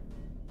there.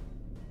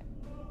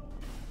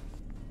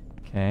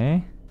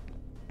 Okay.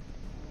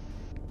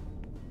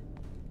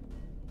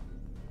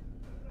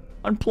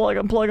 Unplug,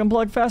 unplug,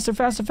 unplug. Faster,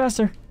 faster,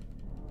 faster.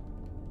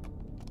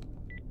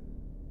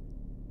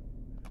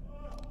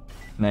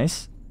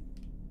 Nice.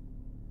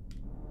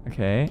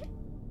 Okay.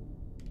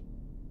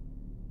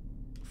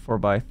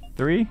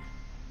 4x3.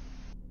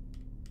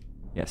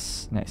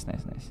 Yes. Nice,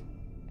 nice, nice.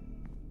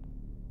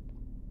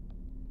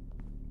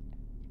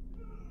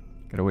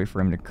 Gotta wait for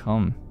him to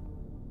come.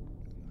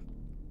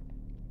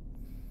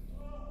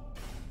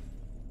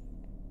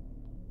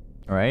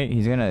 Alright,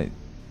 he's gonna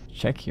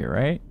check here,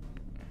 right?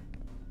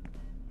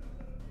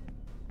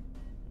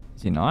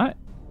 Is he not?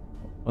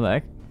 What the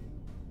heck?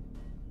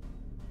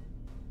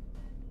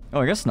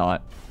 Oh, I guess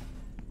not.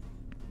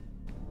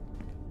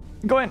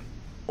 Go in!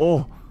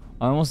 Oh,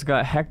 I almost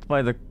got hacked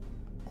by the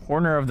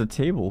corner of the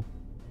table.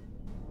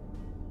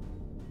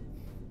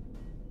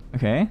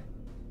 Okay.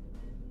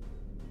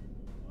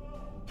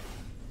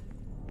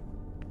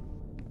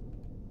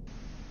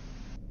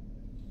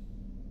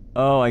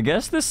 Oh, I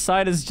guess this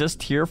side is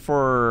just here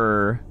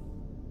for...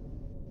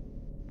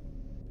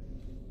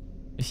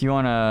 if you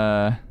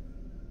wanna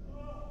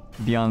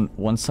be on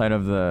one side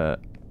of the...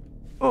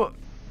 oh!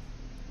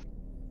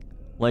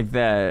 Like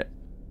that...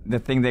 the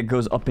thing that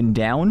goes up and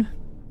down?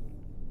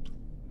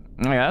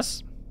 I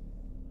guess.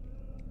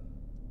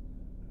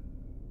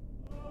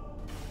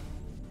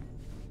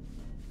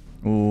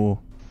 Ooh.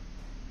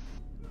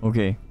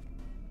 Okay.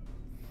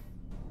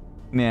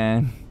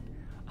 Man.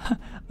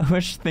 I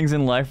wish things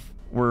in life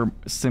were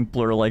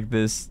simpler like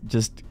this.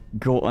 Just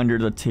go under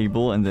the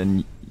table and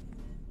then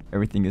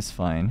everything is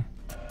fine.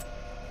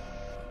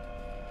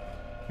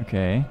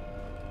 Okay.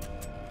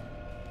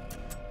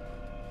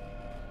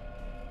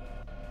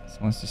 So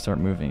once you start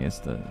moving, it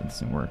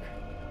doesn't work.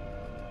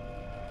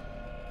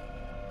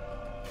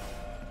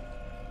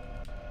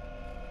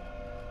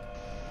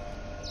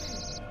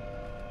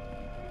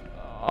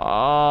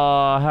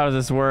 Oh, how does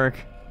this work?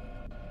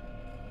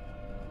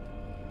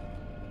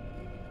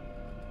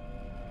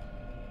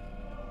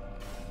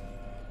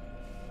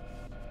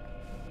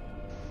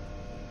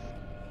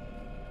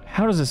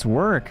 How does this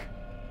work?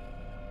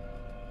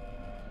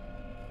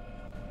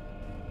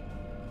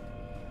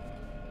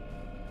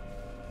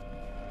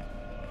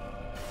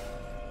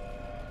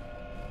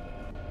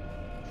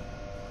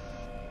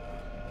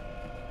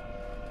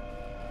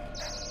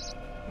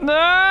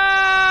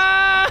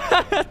 No!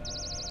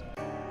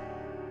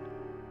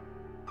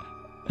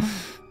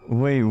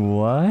 Wait,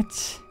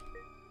 what?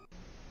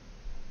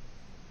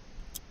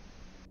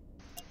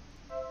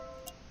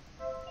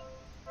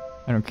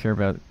 I don't care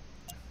about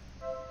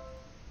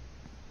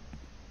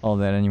all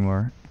that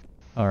anymore.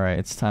 Alright,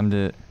 it's time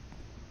to...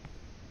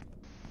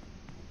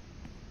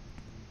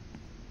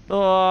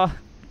 oh.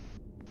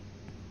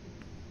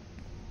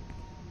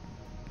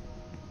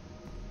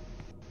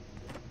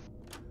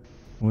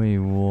 Wait,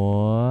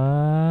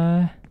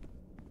 what?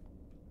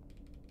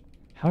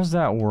 How does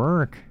that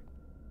work?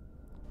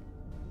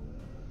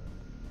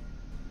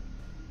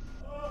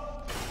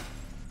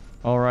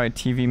 Alright,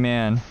 TV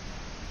man.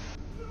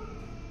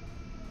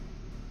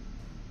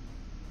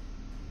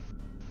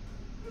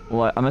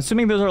 Well, I'm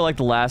assuming those are like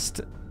the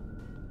last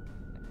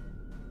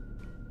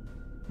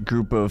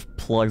group of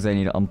plugs I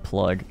need to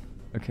unplug.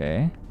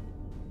 Okay.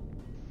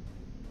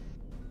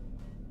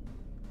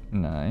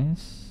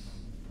 Nice.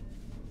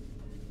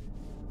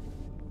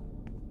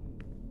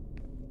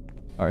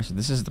 Alright, so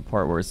this is the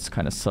part where it's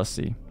kind of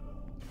sussy.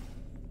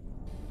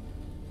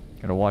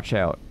 Gotta watch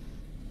out.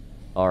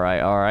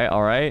 Alright, alright,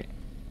 alright.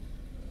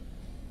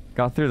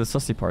 Got through the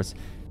sussy parts.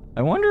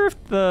 I wonder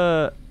if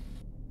the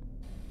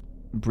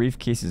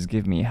briefcases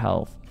give me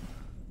health.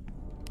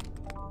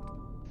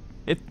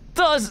 It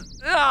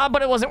does! Ah,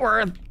 but it wasn't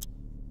worth.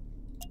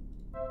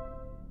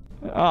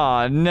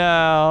 Oh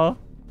no.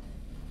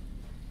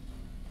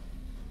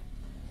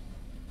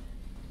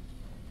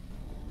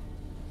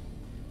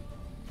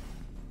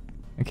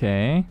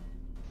 Okay.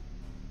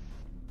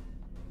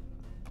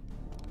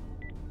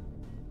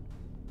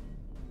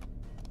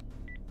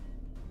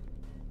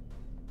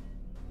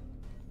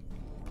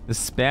 Does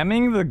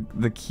spamming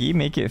the key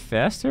make it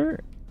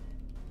faster?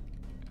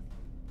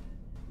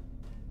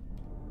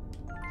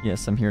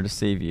 Yes, I'm here to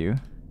save you.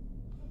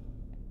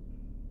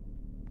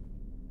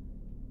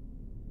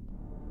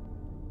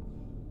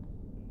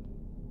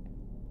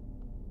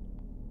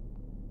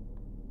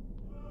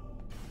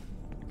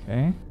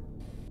 Okay.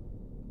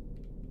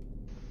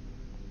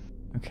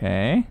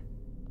 Okay.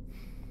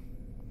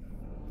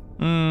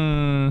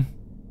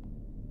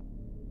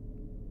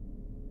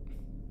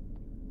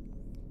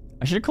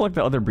 I should collect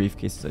the other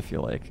briefcases, I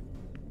feel like.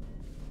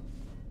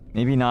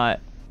 Maybe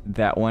not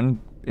that one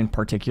in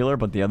particular,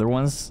 but the other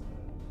ones,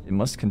 it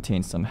must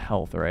contain some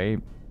health, right?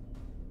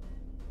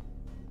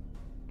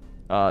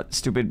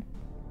 Stupid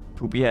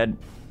poopy head.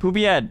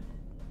 Poopy head!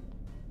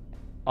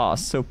 Aw,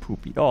 so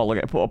poopy. Oh, look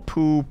at poo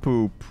poo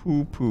poo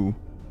poo.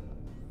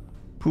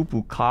 Poo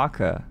poo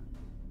caca.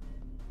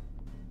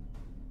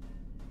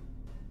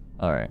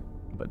 Alright.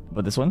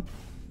 But this one?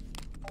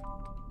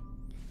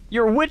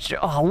 Your witch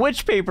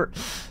paper!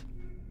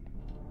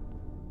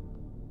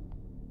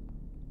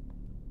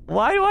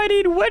 Why do I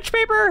need witch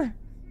paper?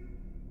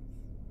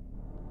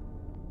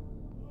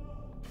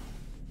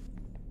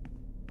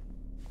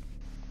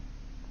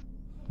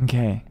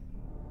 Okay.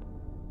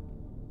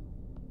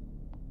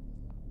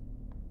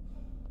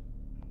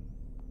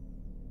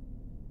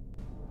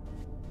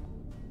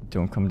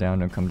 Don't come down,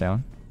 don't come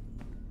down.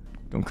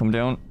 Don't come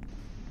down.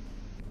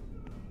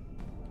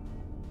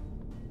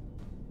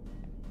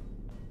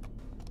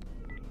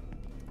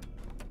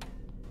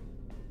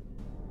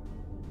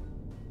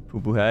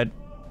 Poo-poo head.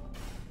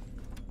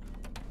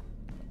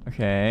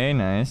 Okay,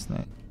 nice,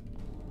 nice.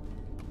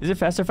 Is it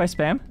faster if I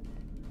spam?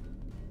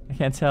 I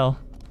can't tell.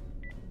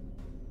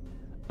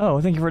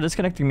 Oh, thank you for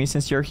disconnecting me.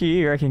 Since you're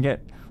here, I can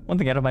get one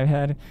thing out of my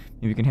head.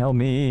 Maybe you can help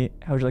me.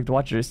 How would you like to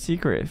watch it? A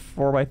secret?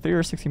 4x3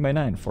 or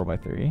 16x9?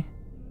 4x3.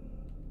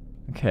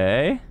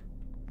 Okay.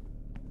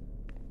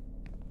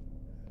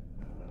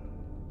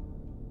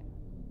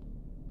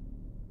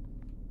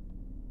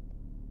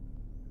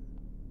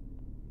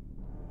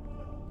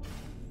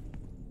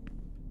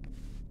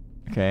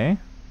 Okay.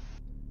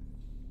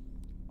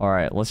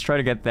 Alright, let's try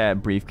to get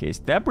that briefcase.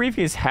 That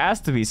briefcase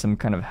has to be some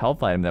kind of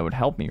health item that would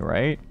help me,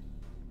 right?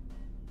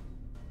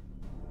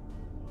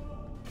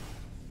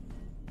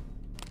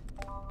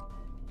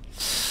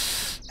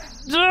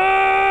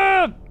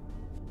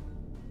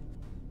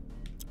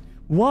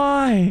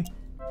 Why?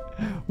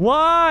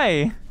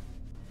 Why?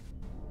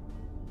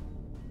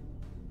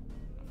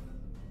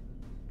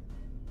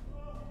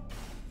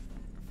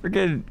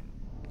 Freaking...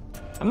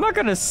 I'm not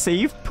gonna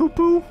save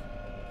poo-poo.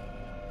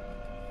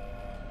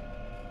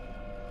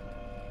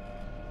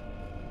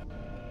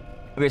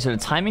 Okay, so the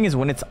timing is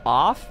when it's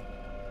off.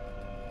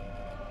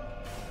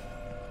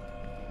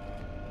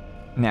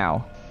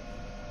 Now.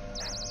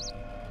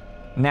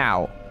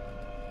 Now.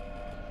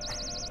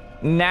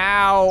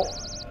 Now.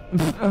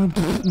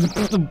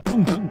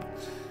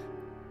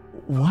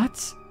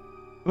 What?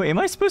 Wait, am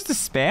I supposed to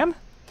spam?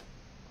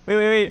 Wait,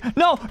 wait, wait.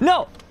 No,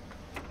 no!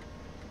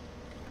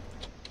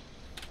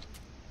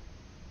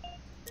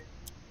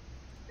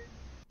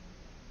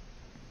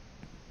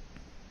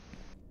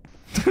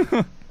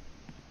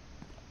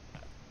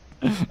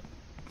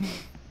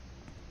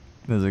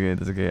 That's okay,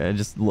 that's okay. I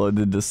just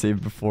loaded the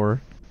save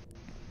before.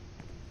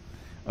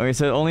 Okay,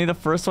 so only the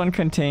first one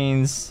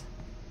contains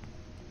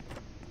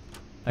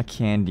a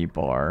candy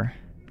bar.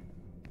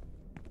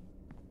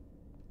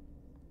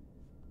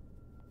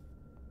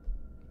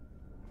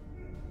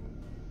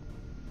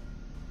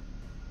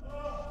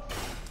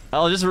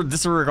 I'll just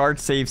disregard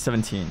save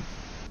 17.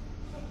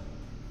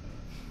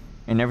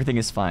 And everything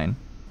is fine.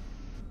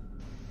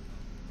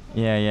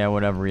 Yeah, yeah,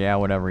 whatever, yeah,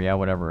 whatever, yeah,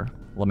 whatever.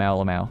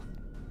 Lamau, lamau.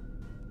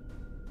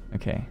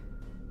 Okay.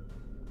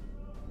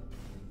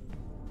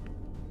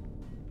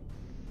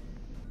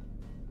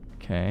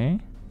 Okay.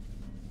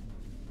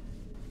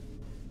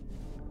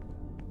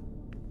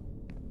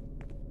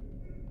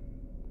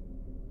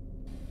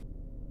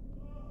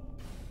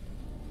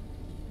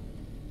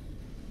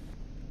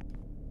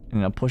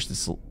 And I'll push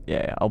this,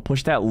 yeah, I'll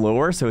push that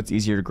lower so it's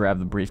easier to grab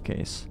the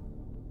briefcase.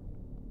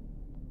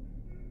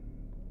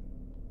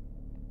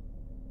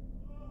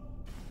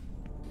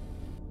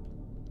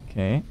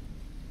 Okay.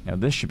 Now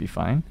this should be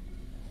fine.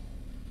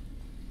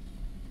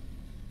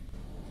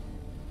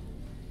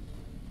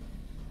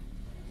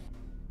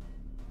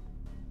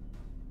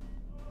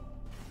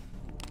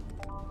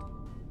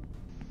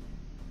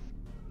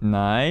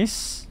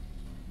 Nice.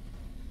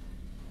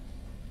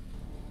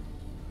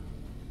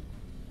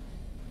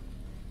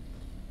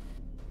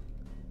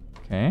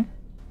 Okay.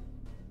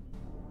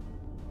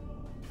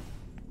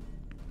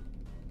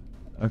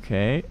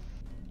 Okay.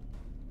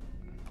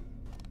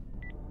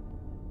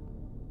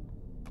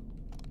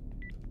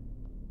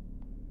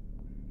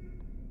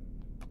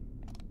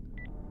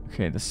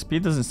 Okay, the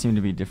speed doesn't seem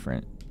to be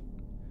different.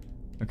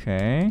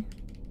 Okay.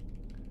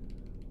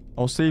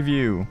 I'll save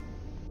you.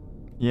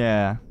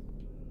 Yeah.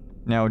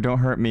 Now, don't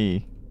hurt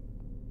me.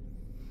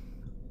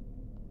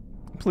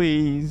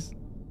 Please.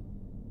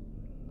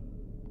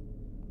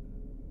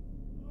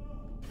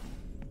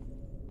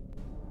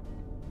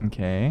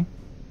 Okay.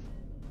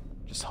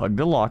 Just hug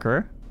the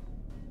locker.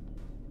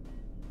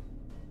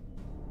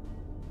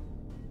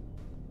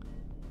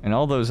 And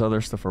all those other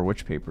stuff are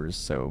witch papers,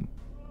 so...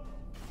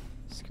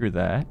 Screw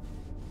that.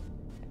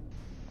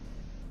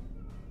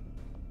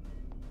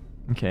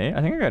 Okay,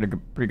 I think I got a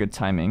pretty good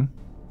timing.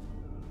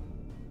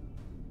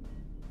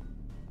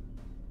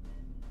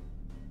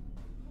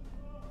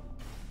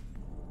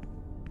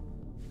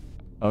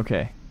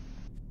 Okay.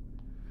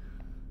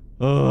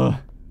 Ugh.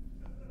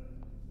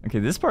 Okay,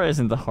 this part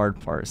isn't the hard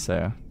part,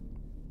 so...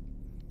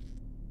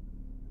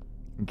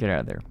 Get out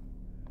of there.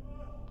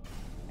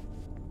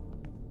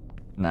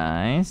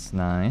 Nice,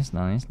 nice,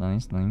 nice,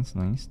 nice, nice,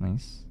 nice,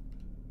 nice.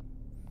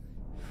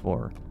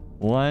 4.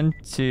 1,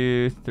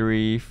 2,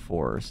 3,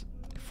 4.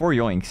 4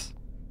 yoinks.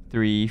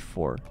 3,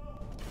 4.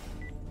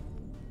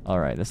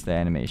 Alright, that's the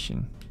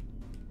animation.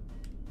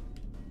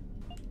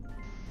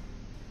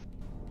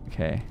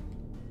 Okay.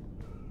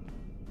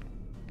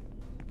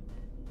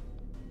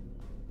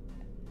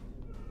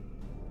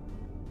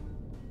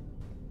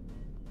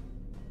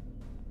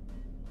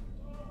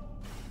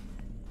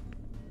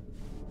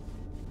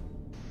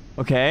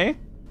 Okay.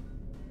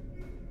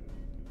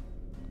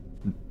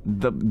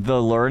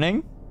 The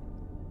learning?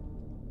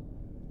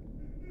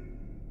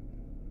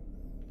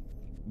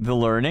 The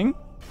learning?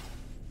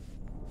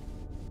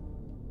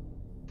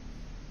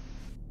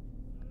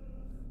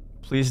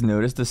 Please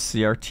notice the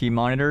CRT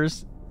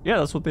monitors. Yeah,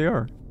 that's what they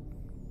are.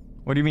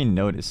 What do you mean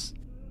notice?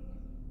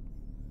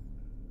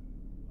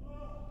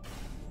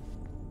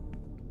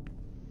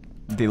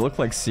 They look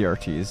like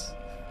CRTs.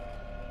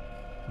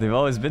 They've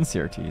always been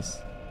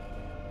CRTs.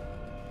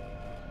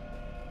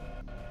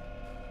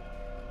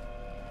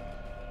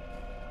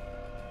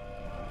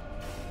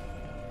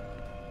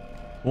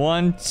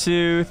 One,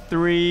 two,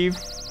 three,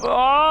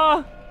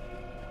 four.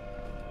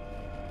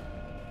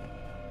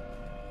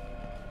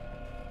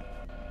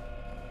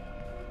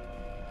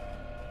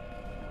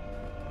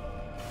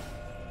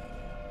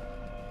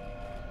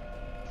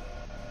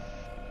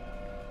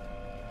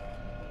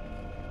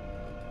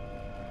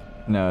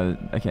 No,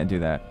 I can't do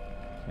that.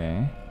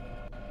 Okay.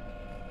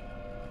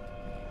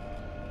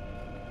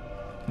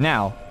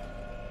 Now.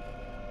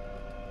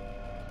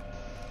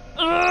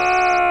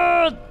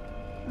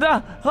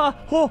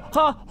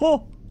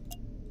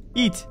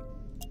 Eat.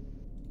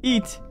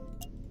 Eat.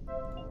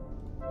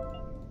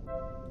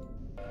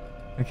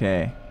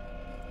 Okay.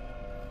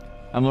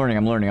 I'm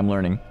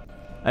learning.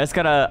 I just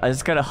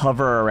gotta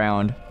hover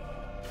around.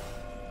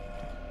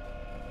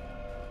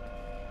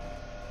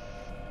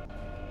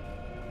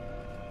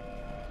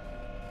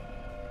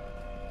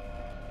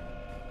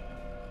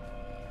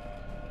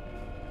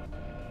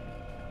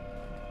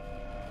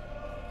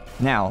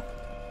 Now.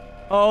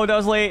 Oh, that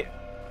was late.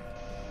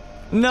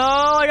 No,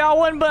 I got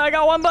one, but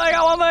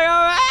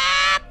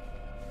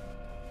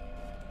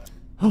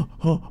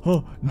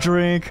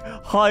drink,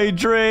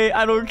 hydrate,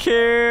 I don't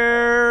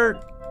care.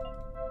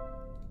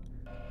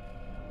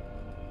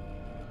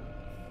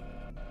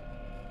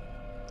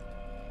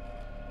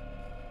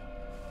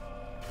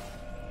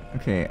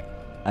 Okay,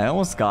 I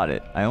almost got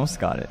it.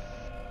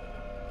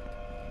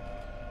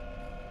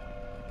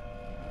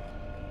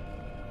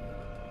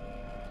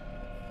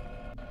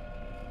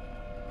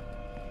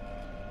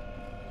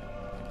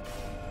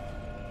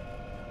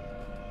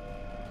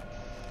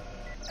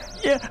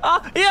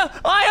 Yeah,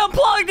 I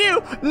unplugged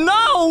you!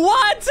 No,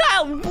 what?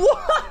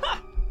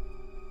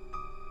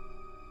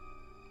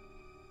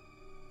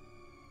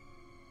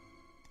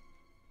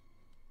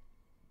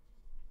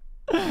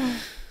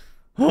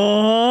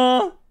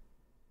 What?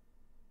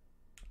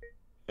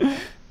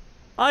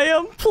 I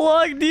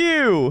unplugged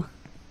you!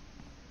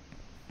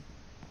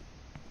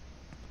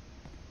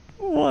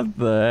 What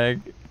the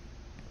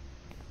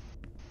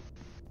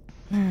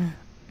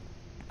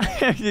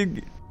heck?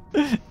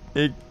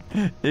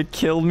 It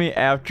killed me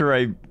after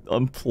I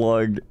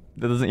unplugged.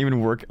 That doesn't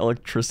even work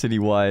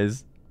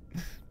electricity-wise.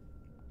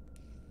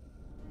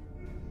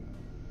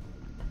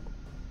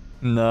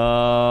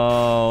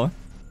 No.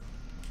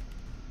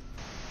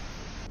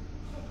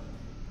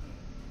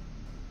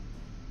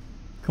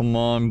 Come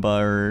on,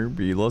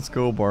 Barbie. Let's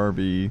go,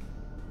 Barbie.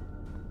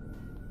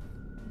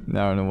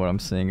 Now I don't know what I'm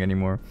saying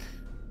anymore.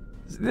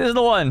 This is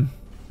the one.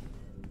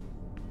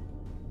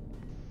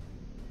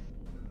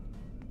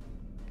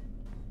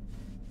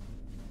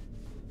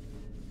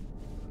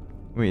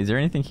 Wait, is there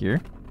anything here?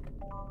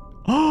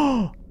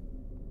 Oh!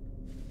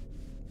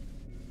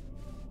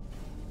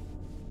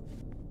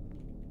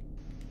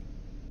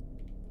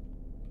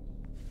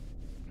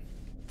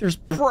 There's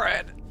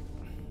bread!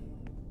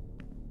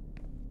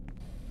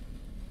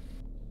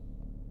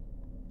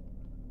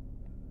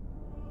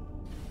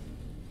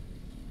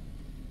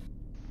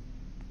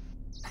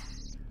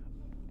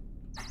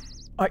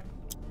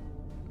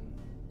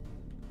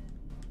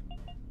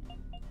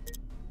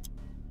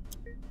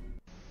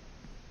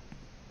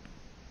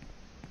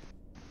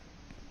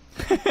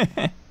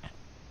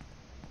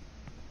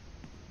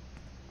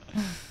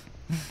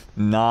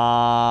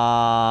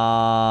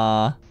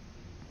 Nah.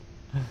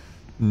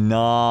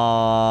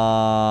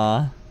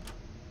 Nah.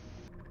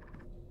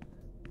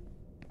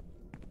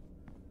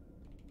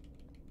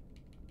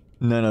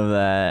 None of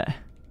that.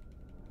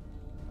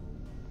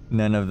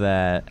 None of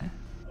that.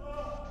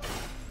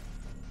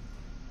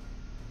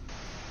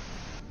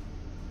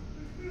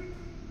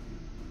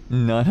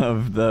 None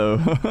of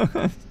those.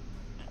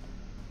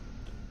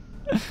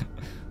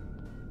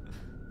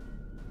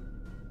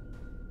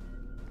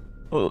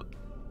 Oh.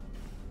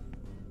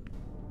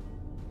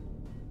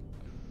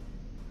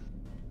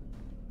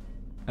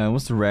 I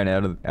almost ran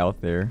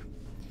out there.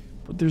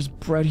 But there's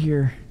bread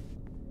here.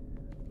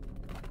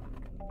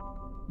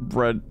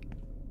 Bread.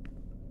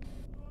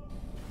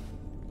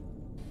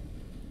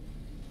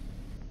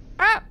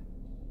 Ah!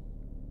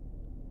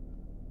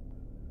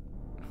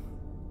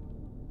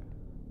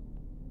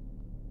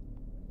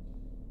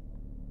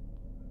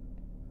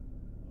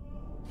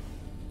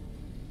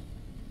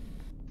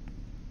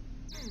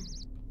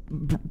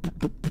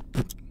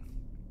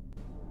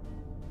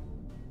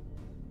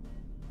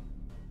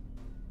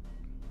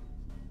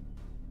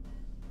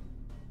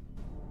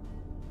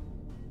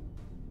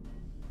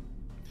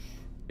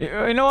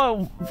 You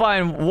know what?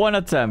 Fine, one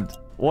attempt.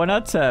 One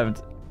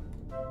attempt.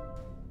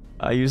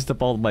 I used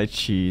up all my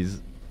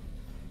cheese.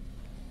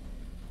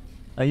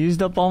 I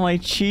used up all my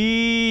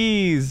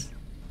cheese!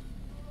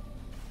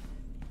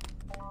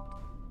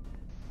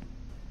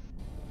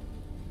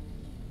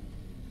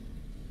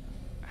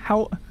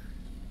 How...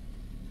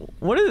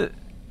 What is it?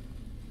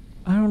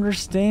 I don't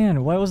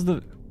understand. Why was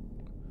the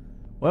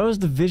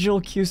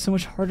visual cue so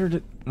much harder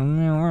to...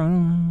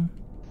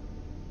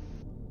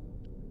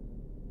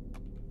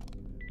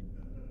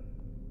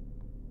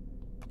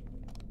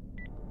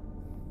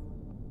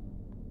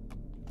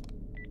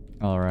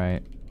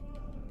 Alright.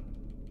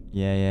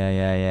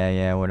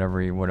 Yeah,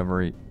 whatever,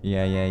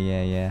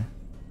 yeah.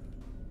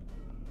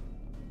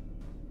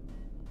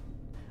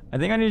 I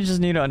think I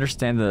just need to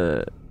understand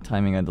the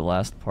timing of the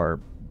last part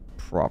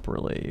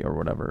properly, or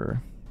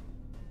whatever.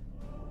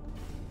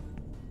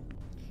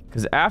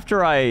 Because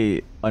after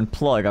I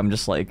unplug, I'm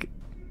just like...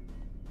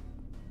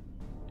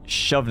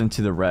 shoved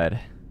into the red.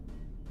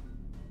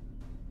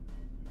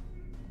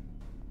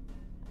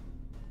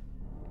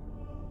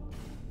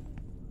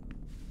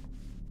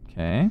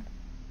 Okay.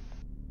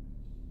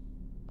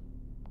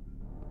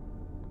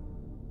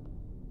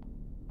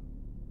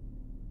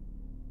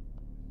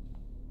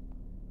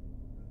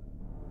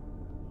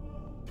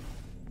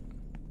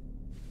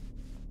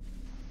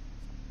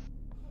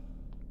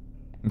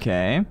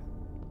 Okay.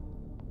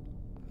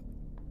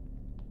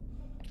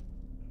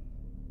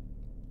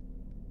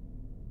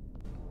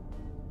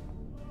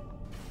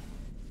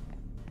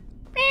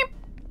 Beep.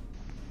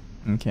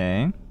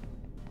 Okay.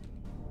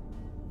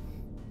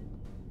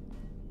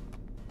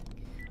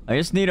 I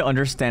just need to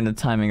understand the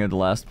timing of the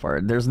last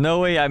part. There's no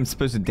way I'm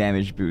supposed to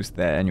damage boost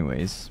that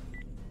anyways.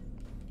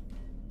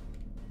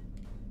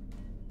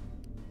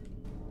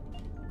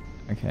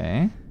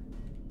 Okay.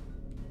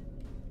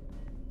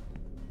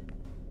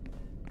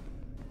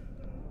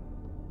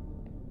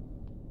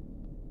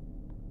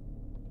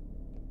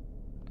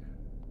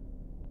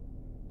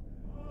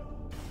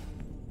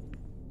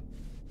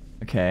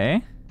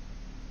 Okay.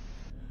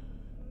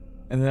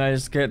 And then I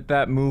just get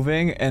that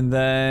moving, and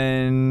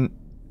then...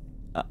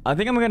 I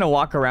think I'm gonna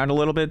walk around a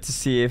little bit to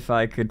see if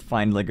I could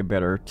find like a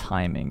better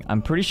timing.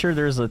 I'm pretty sure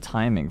there's a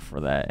timing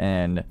for that,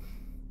 and...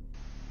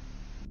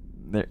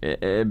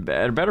 It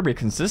better be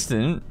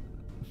consistent,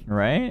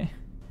 right?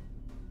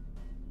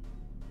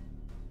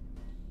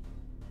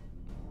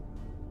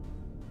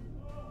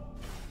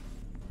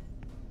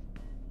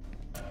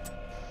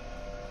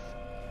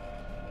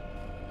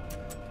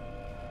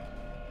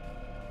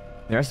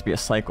 There has to be a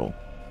cycle.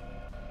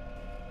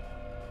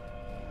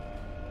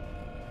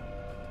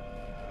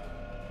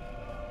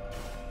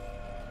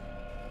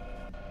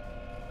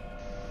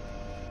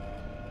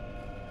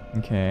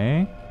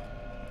 Okay.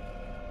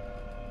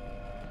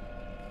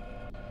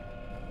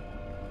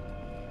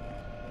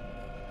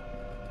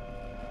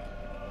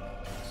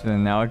 So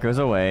then now it goes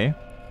away.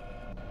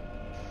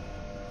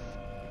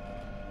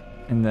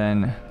 And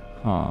then...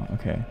 Huh,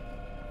 okay.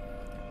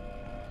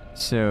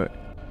 So...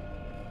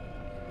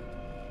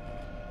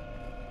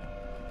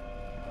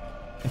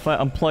 If I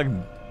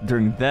unplug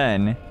during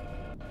then,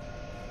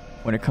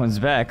 when it comes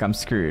back, I'm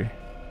screwed.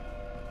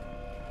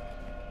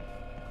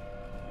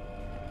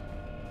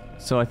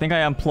 So I think I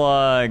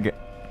unplug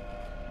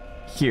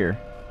here.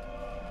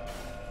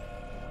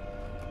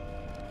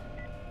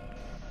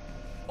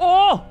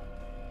 Oh!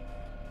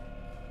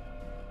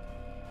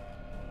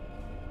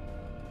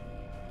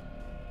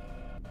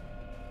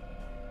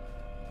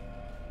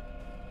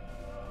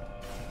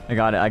 I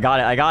got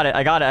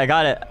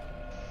it.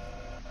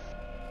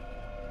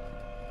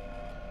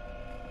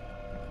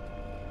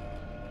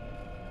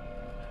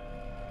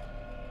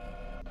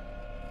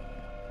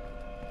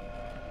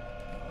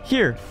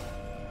 Here.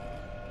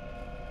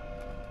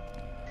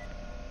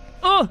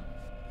 Oh!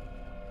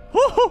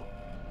 Woohoo!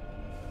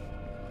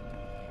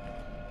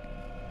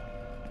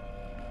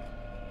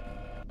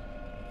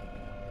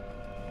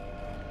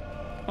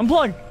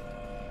 Unplug.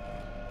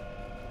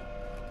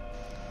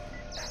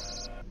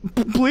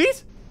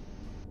 Please?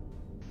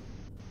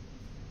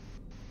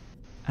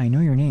 I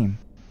know your name.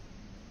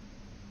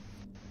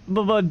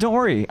 But don't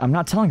worry, I'm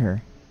not telling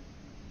her.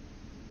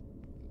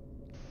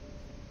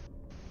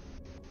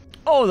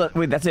 Oh,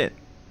 wait, that's it.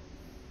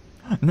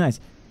 Nice.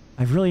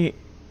 I've really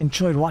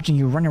enjoyed watching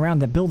you run around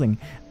that building.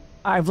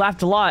 I've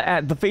laughed a lot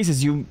at the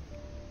faces you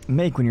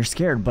make when you're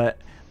scared, but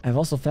I've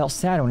also felt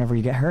sad whenever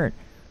you get hurt.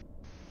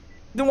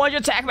 Then why'd you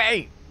attack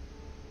me?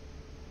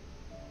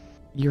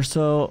 You're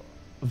so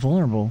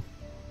vulnerable.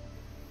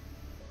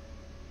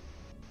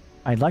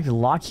 I'd like to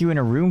lock you in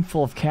a room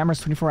full of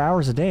cameras 24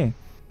 hours a day.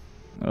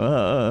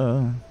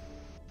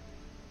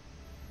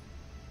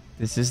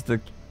 This is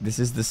the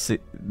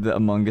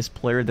Among Us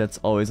player that's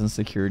always on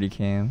security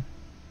cam.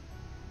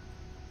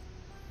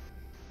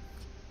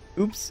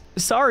 Oops,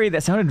 sorry,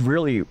 that sounded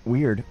really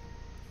weird.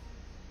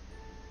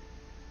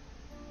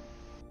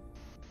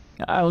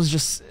 I was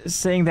just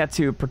saying that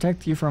to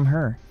protect you from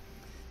her.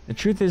 The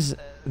truth is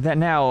that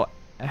now,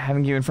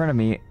 having you in front of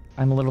me,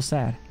 I'm a little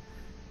sad.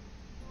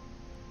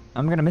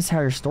 I'm gonna miss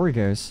how your story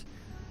goes.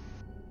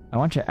 I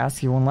want to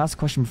ask you one last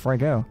question before I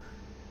go.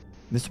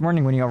 This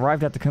morning when you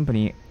arrived at the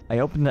company, I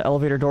opened the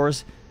elevator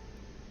doors,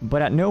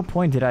 but at no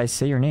point did I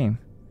say your name.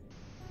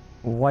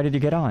 Why did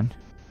you get on?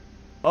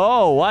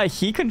 Oh, why?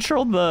 He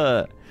controlled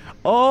the...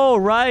 Oh,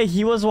 right.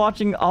 He was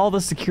watching all the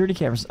security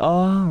cameras.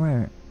 Oh,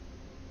 right.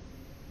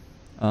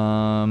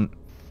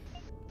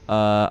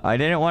 I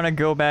didn't want to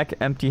go back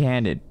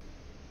empty-handed.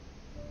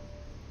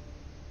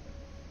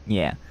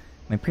 Yeah.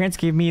 My parents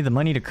gave me the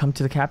money to come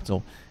to the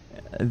capital.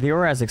 They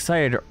were as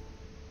excited,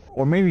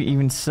 or maybe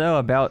even so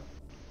about...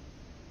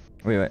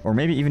 Wait, or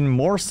maybe even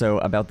more so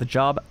about the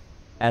job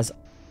as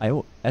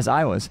I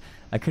was.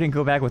 I couldn't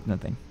go back with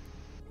nothing.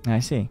 I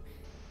see.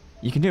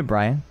 You can do it,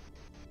 Brian.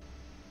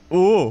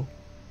 Ooh.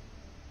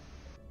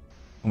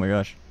 Oh my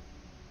gosh.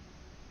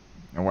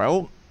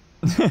 Well.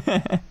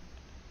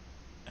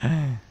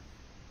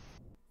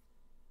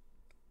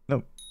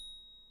 Nope.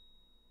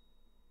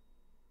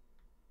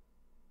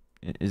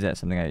 Is that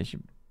something I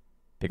should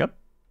pick up?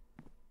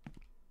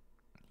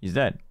 He's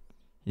dead.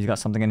 He's got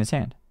something in his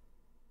hand.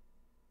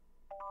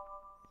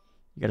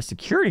 You got a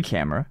security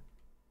camera?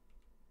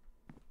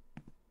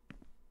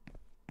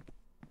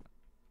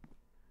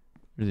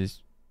 What are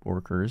these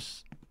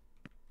workers?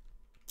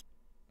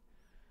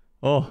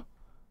 Oh.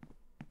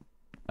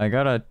 I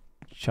got a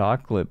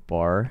chocolate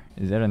bar.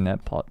 Is that a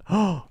net pot?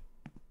 Oh!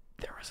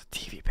 There was a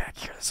TV back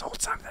here this whole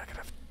time that I could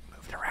have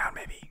moved around,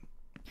 maybe.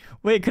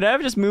 Wait, could I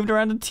have just moved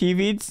around the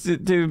TV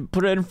to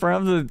put it in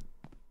front of the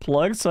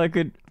plug so I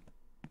could...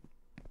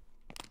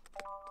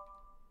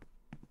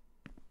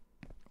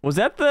 Was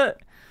that the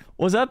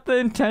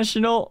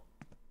intentional...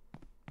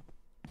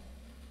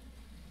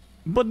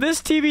 But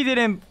this TV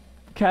didn't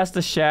cast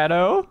a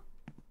shadow.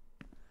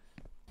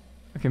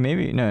 Okay,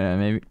 maybe... No,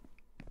 maybe...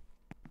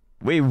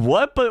 Wait,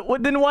 what? But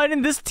what? Then why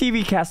didn't this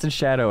TV cast a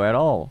shadow at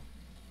all?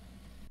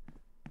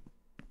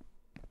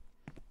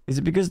 Is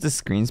it because the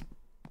screen's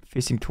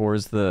facing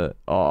towards the...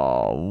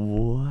 Oh,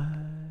 what?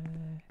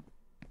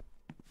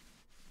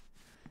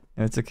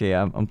 No, it's okay.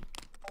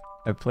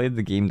 I played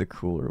the game the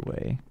cooler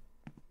way.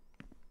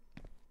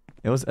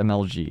 It was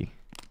MLG.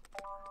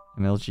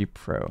 MLG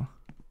Pro.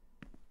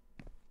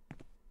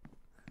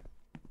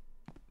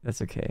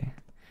 That's okay.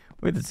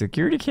 Wait, the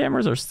security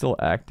cameras are still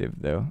active,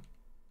 though.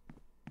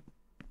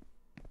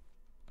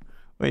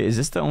 Wait, is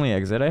this the only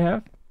exit I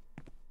have?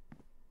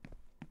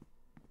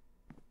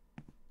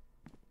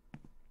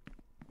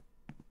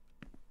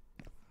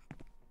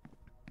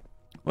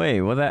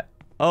 Wait, what that...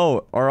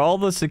 Oh, are all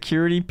the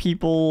security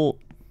people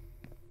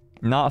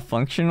not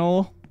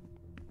functional?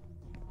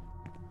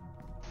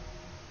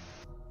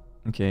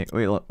 Okay,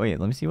 wait, let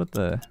me see what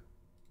the...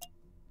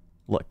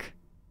 Look.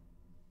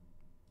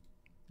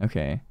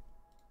 Okay.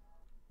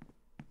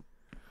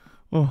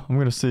 Oh, I'm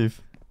gonna save.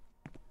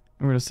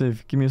 I'm gonna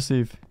save. Give me a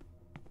save.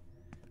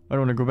 I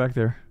don't want to go back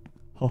there.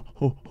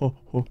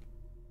 Oh.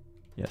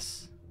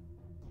 Yes.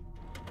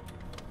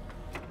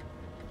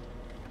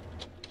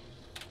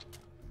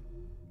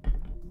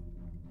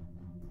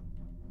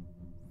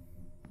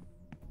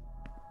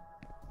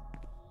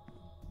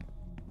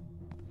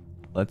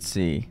 Let's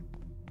see.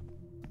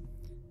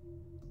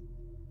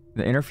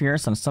 The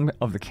interference on some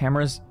of the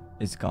cameras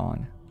is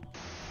gone.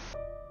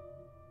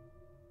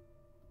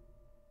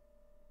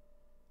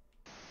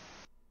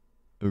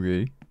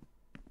 Okay.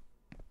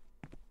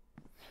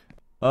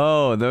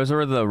 Oh, those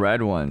were the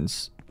red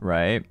ones,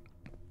 right?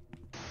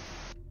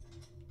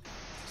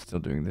 Still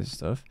doing this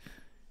stuff.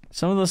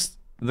 Some of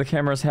the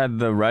cameras had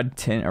the red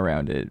tint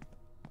around it,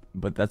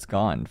 but that's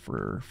gone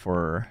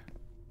for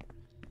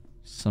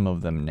some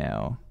of them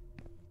now.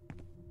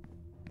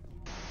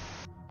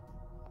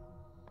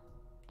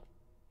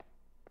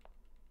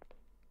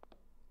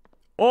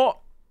 Oh!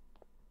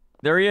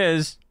 There he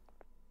is.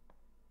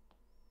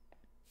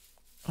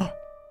 Huh?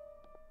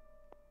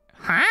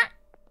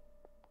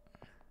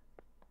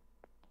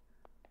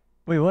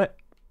 Wait, what?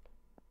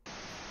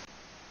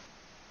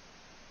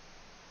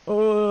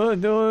 Oh,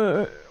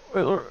 no.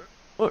 Oh.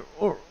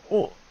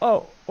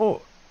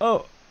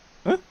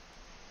 Huh?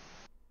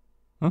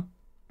 Huh?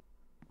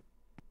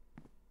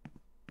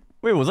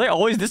 Wait, was I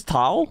always this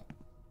tall?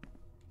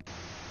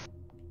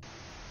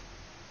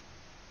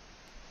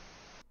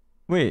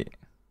 Wait.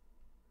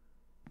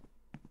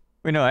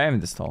 Wait, no, I am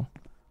this tall.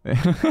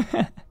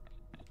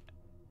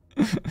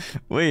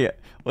 Wait,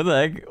 what the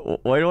heck?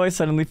 Why do I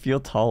suddenly feel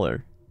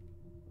taller?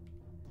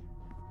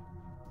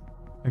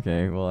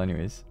 Okay, well,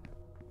 anyways.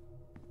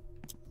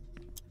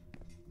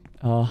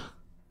 I'm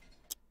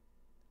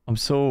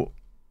so...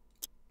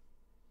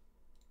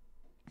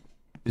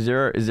 Is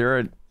there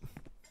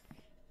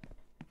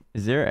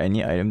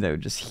any item that would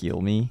just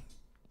heal me?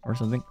 Or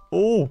something?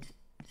 Oh!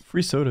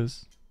 Free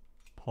sodas.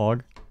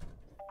 Pog.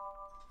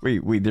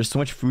 Wait, there's so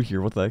much food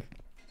here, what the heck?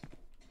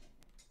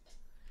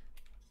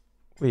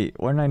 Wait,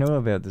 why didn't I know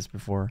about this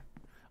before?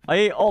 I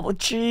ate all the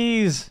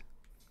cheese!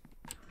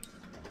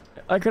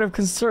 I could have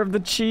conserved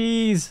the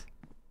cheese!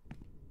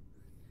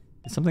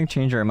 Did something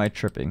change or am I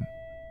tripping?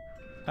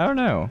 I don't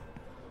know.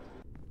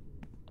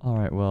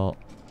 Alright, well,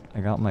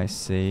 I got my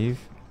save.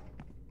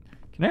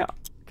 Can I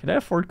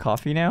afford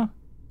coffee now?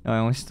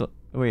 No, I still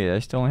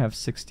only have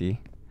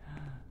 60.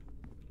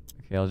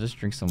 Okay, I'll just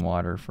drink some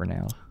water for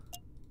now.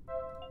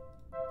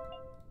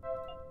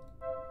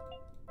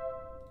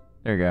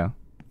 There you go.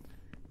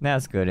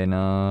 That's good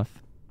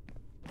enough.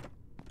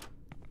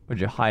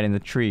 Would you hide in the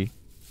tree?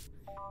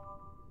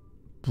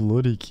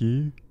 Bloody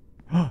key.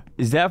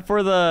 Is that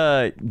for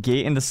the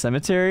gate in the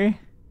cemetery?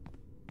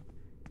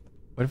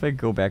 What if I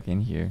go back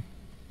in here?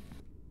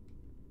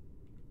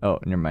 Oh,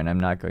 never mind. I'm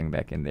not going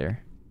back in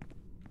there.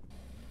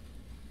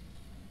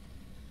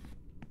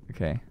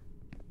 Okay.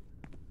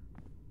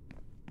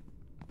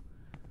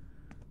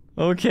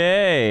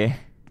 Okay.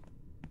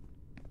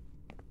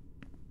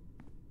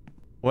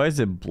 Why is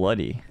it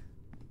bloody?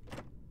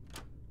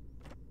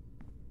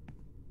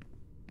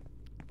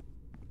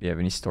 Do you have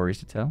any stories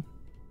to tell?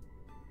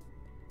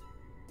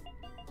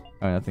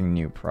 Oh, nothing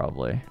new,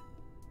 probably.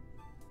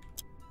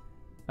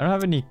 I don't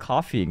have any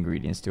coffee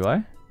ingredients, do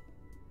I?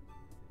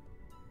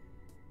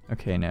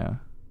 Okay, no.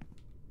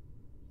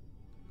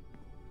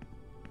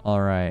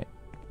 Alright.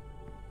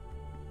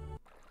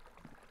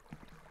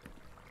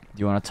 Do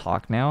you want to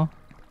talk now?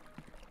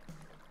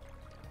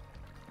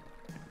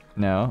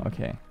 No?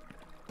 Okay.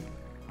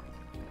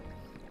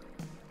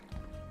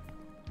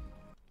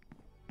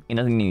 Ain't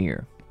nothing new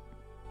here.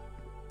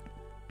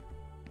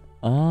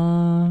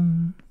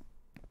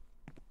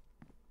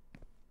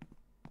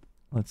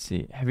 Let's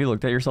see. Have you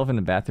looked at yourself in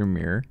the bathroom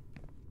mirror?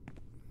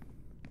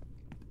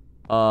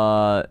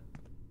 No,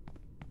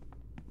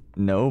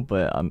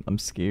 but I'm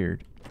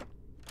scared.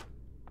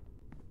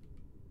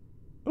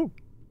 Oh.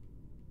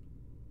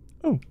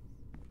 Oh.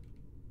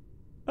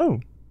 Oh.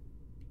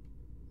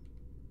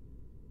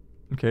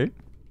 Okay.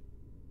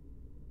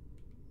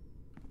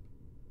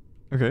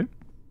 Okay.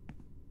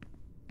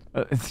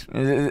 That's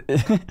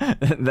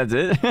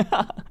it?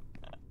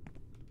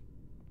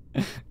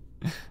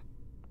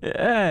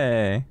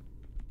 Yay.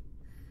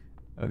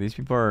 Oh, these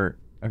people are...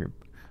 Okay.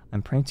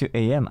 I'm praying to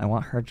AM. I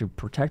want her to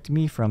protect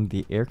me from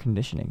the air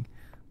conditioning.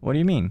 What do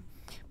you mean?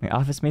 My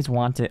office mates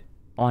want it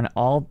on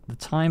all the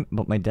time,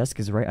 but my desk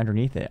is right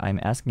underneath it. I'm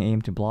asking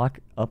AM to block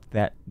up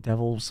that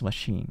devil's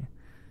machine.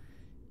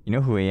 You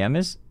know who AM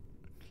is?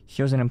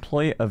 She was an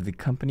employee of the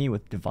company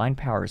with divine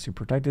powers who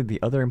protected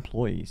the other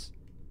employees.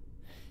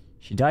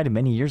 She died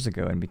many years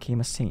ago and became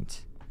a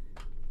saint.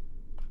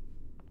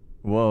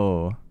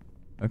 Whoa.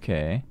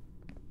 Okay.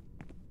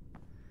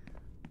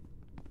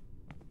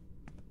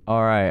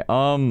 Alright,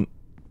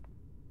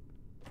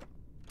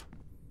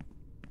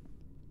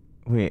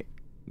 wait.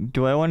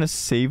 Do I want to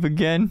save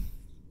again?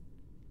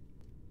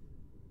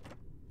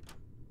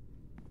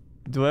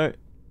 Do I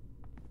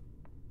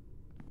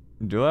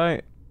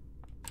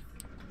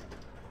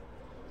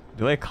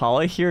call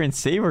it here and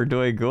save, or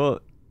do I go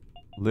a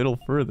little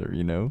further,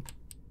 you know?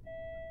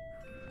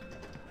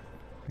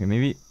 Okay,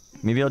 maybe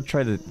I'll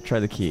try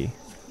the key.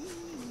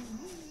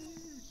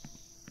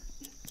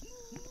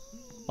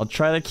 I'll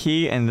try the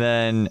key and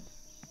then...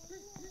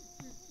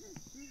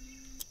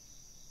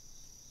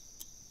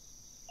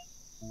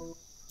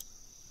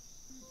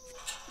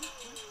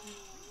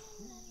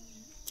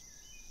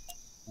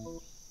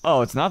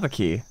 Oh, it's not the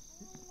key.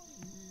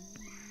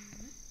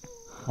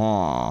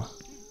 Huh.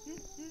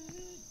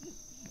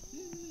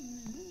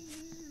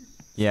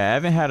 Yeah, I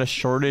haven't had a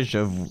shortage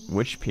of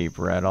witch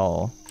paper at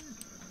all.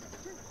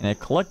 And I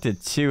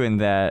collected 2 in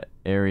that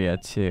area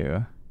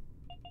too.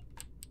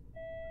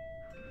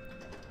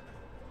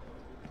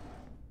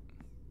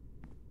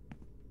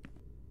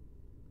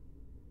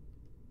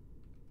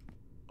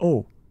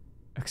 Oh,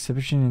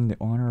 exhibition in the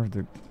honor of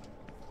the...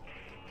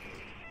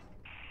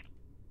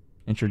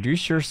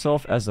 Introduce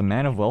yourself as a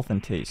man of wealth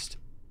and taste.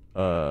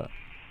 No.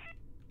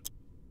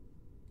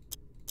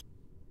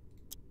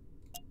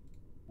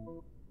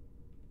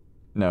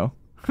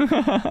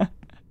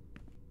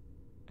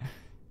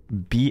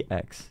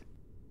 BX.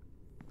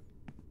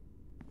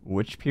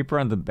 Witch paper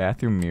on the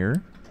bathroom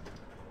mirror?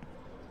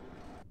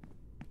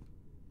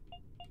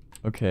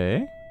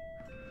 Okay.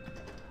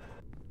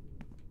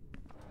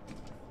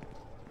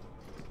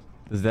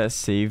 Does that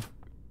save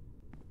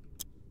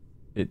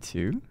it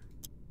too?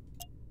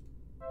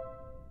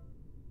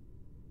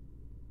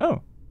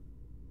 Oh.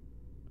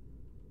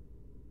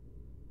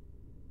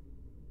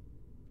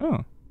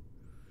 Oh.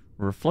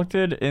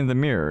 Reflected in the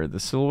mirror,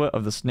 the silhouette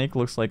of the snake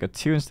looks like a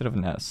 2 instead of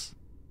an S.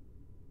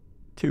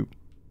 2.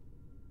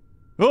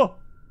 Oh!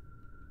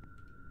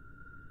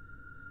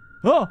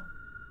 Oh!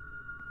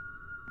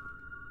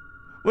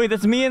 Wait,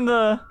 that's me in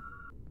the...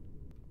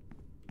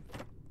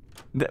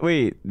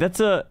 wait, that's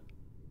a...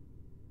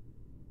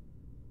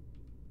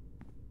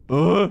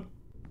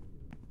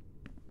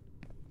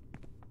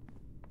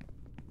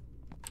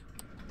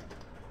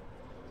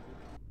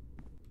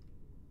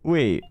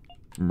 Wait,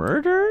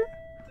 murder?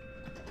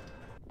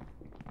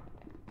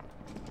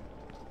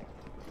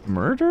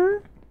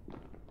 Murder?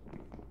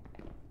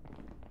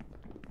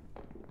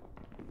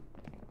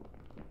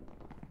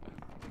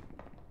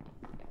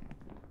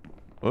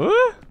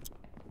 Oh?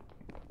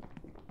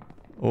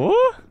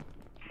 Oh?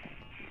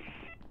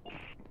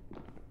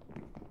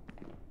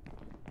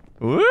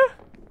 What?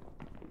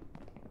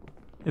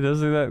 It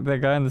does look like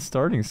that guy on the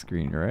starting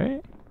screen,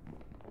 right?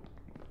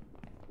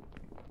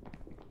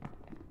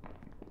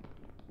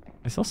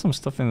 saw some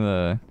stuff in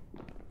the...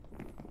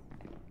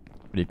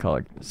 What do you call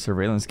it?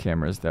 Surveillance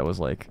cameras that was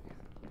like...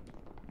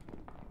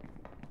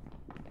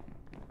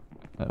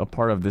 a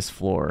part of this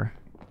floor.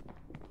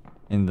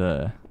 In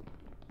the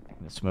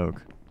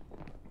smoke.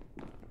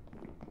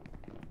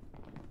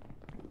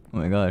 Oh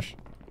my gosh.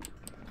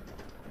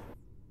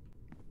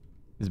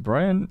 Is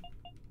Brian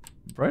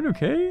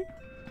okay?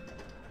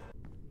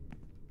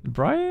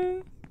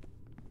 Brian?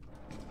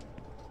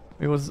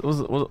 Wait,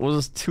 what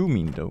does 2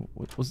 mean though?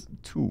 What was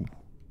 2?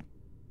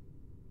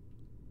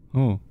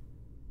 Oh.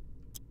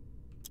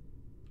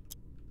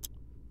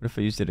 What if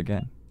I used it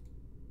again?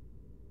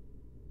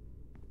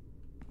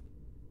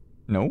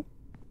 No?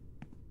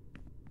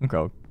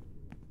 Okay.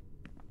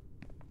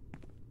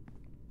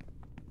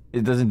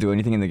 It doesn't do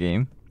anything in the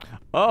game?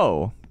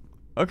 Oh!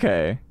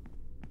 Okay.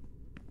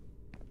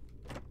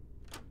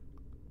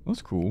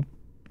 That's cool.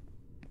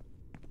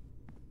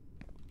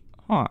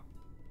 Huh.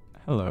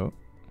 Hello.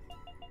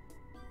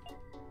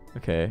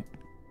 Okay.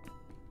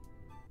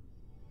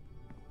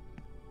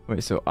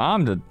 Wait, so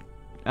I'm the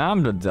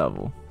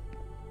devil.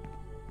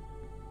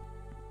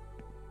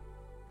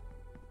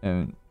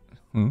 And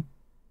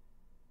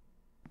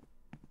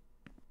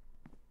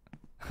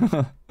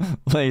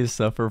let you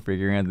suffer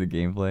figuring out the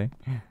gameplay.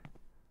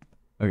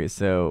 Okay,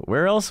 so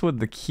where else would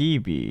the key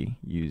be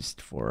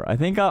used for? I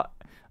think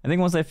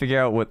once I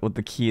figure out what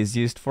the key is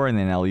used for, and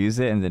then I'll use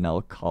it, and then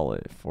I'll call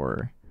it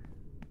for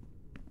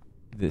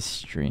this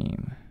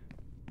stream.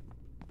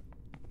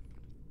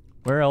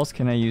 Where else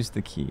can I use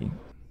the key?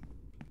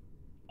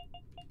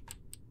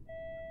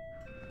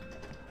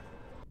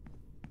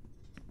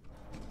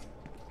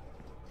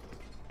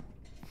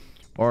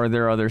 Or are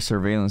there other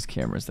surveillance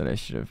cameras that I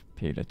should have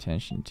paid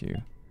attention to?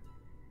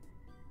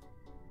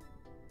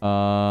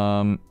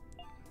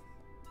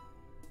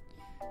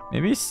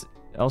 Maybe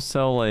I'll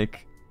sell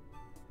like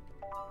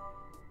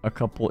a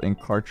couple ink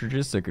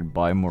cartridges so I could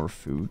buy more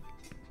food.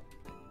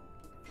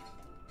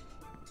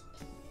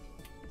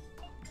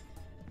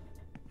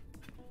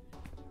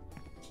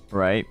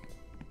 Right?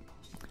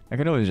 I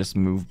could always just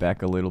move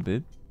back a little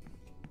bit.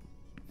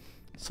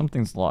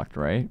 Something's locked,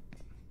 right?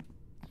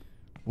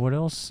 What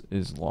else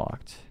is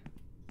locked?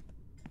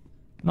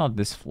 Not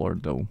this floor,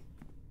 though.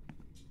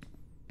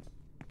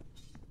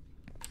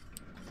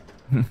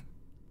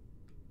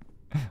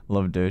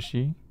 Love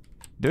Doshi.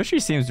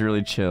 Doshi seems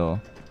really chill.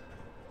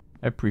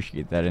 I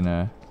appreciate that in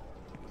an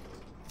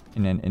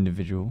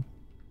individual.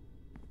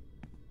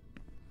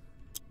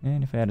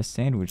 And if I had a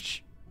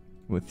sandwich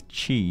with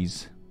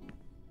cheese.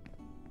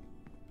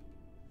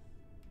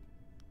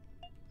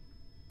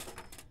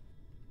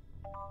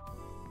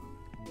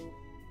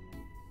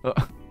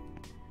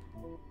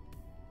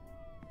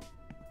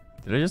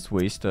 Did I just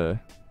waste a...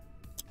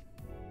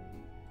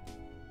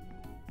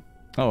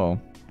 Oh.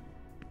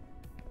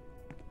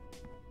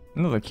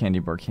 Another candy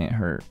bar can't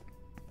hurt.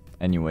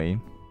 Anyway.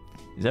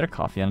 Is that a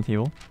coffee on the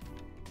table?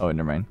 Oh,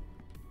 never mind.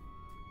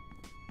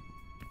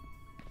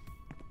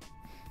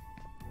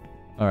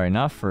 Alright,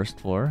 not first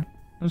floor.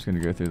 I'm just gonna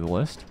go through the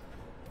list.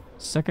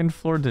 Second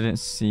floor didn't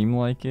seem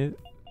like it.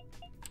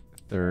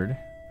 Third.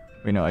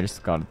 Wait, no, I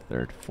just got it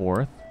third.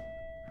 Fourth.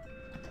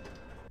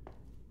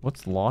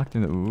 What's locked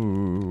in the...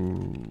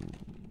 Ooh.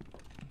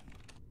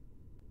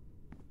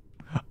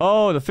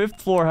 Oh, the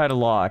fifth floor had a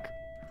lock.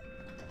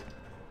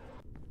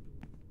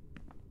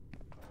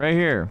 Right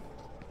here.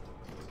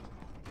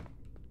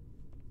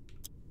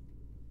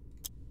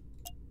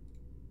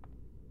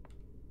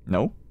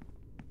 No?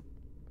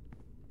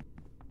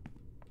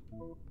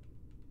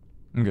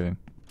 Okay.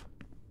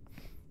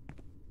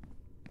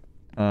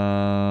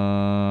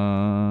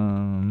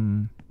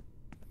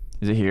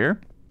 Is it here?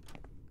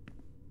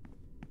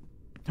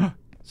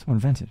 Someone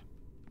vented.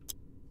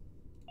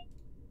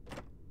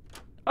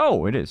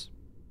 Oh, it is.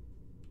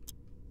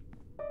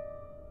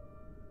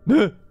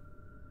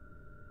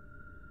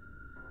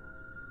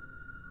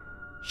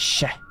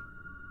 Shit.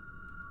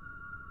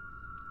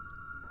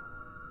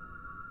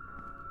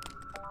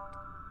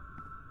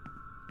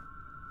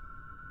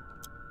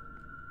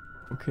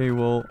 Okay,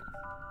 well.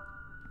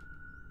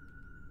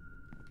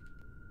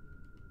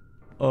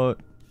 Oh,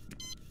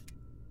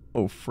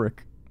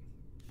 frick.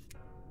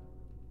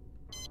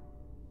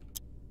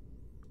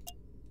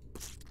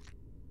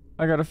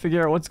 I gotta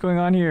figure out what's going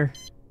on here.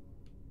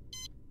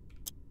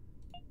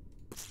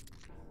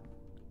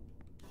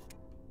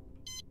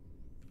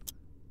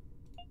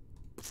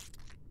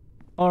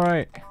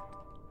 Alright.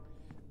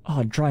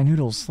 Oh, dry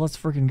noodles. Let's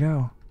freaking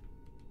go.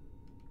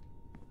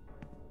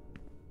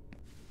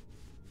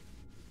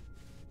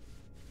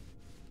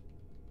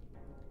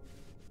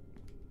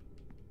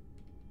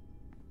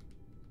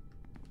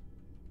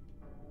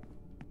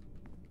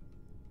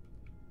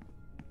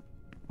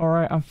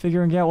 Alright, I'm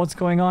figuring out what's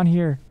going on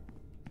here.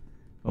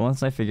 But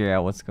once I figure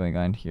out what's going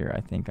on here,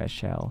 I think I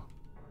shall.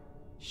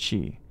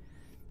 She.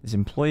 This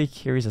employee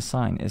carries a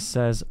sign. It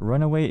says,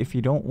 "Run away if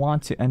you don't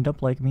want to end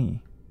up like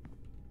me."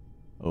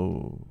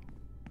 Oh.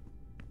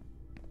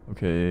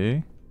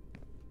 Okay.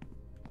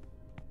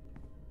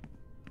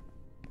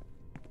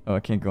 Oh, I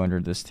can't go under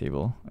this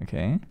table.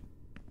 Okay.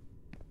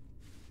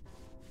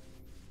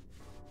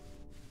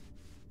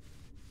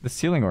 The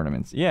ceiling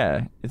ornaments.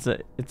 Yeah, it's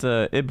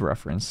a IB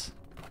reference.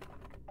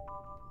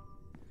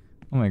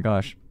 Oh my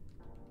gosh.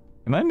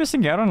 Am I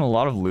missing out on a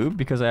lot of loot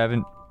because I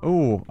haven't...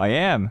 Oh, I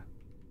am.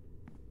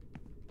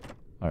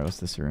 Alright, what's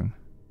this room?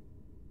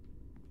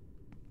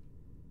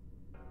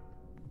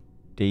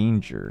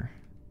 Danger.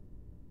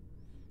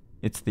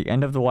 It's the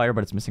end of the wire,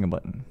 but it's missing a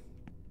button.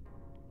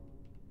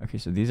 Okay,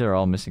 so these are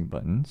all missing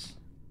buttons.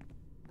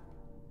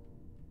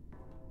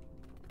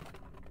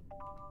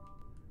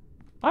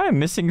 I am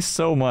missing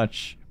so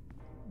much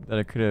that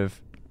I could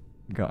have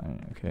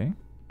gotten. Okay,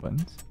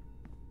 buttons.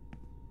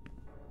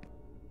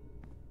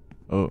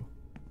 Oh,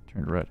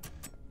 turned red.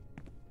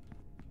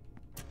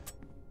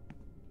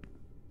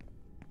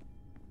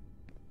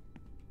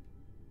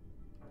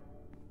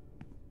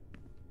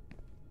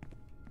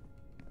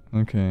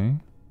 Okay.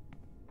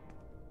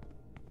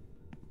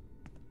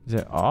 Is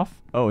it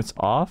off? Oh, it's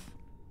off?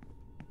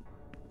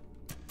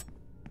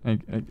 I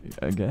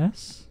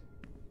guess?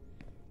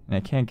 And I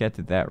can't get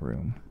to that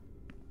room.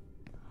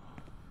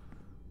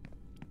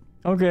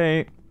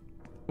 Okay.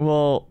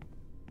 Well...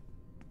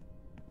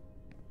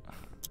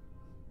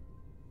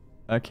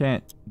 I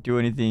can't do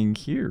anything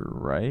here,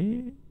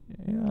 right?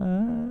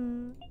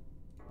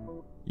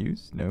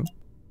 Use? No.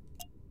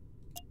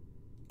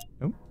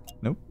 Nope.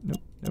 Nope.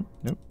 Nope. Nope.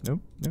 Nope. Nope.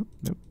 Nope.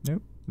 Nope.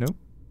 Nope. Nope.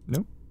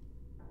 Nope.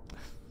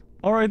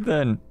 Alright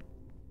then.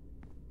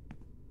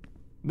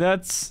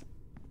 That's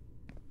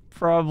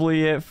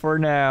probably it for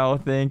now.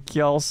 Thank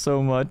y'all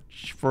so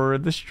much for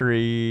the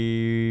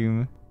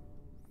stream.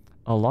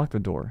 I'll lock the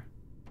door.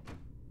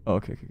 Oh,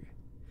 okay, okay.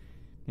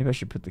 Maybe I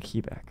should put the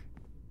key back.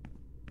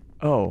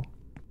 Oh.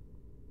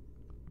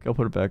 Okay, I'll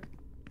put it back.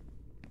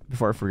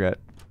 Before I forget.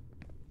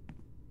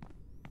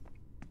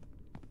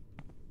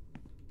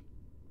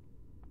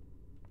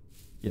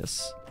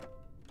 Yes.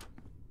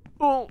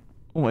 Oh!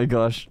 Oh my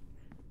gosh.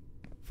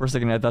 For a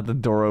second I thought the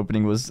door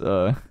opening was,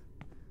 frog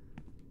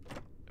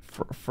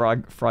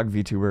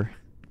VTuber.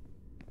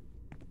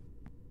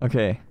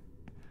 Okay.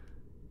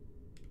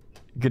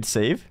 Good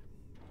save?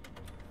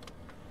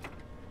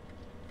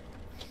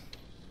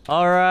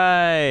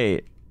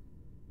 Alright!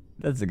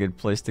 That's a good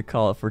place to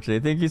call it for today.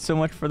 Thank you so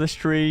much for the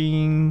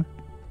stream.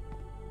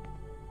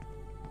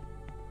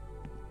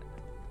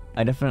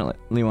 I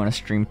definitely want to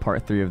stream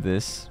part 3 of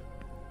this.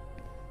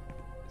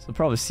 So I'll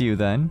probably see you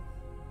then.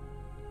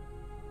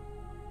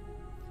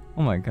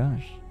 Oh my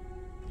gosh.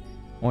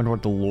 I wonder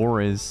what the lore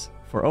is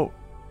for... Oh!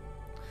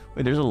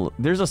 Wait,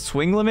 there's a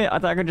swing limit? I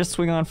thought I could just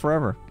swing on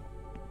forever.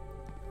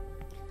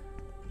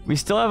 We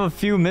still have a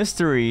few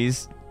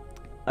mysteries.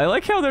 I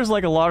like how there's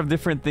like a lot of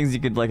different things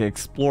you could like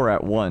explore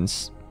at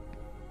once.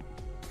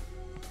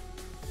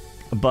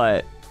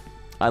 But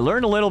I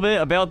learned a little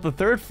bit about the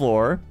 3rd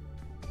floor.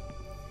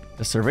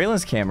 The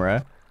surveillance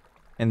camera.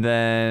 And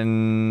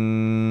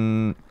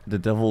then... the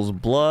devil's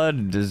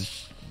blood.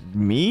 Does...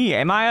 Me?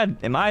 Am I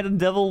the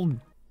devil?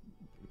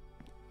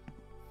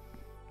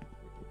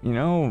 You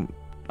know,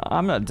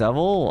 I'm not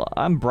devil.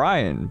 I'm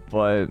Brian,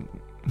 but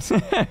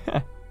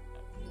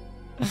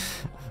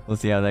we'll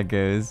see how that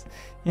goes.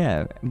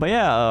 Yeah, but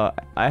yeah,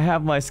 I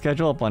have my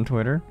schedule up on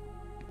Twitter.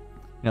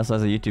 It also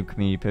has a YouTube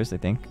community post, I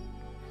think.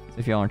 So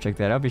if y'all want to check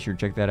that out, be sure to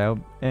check that out,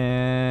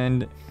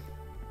 and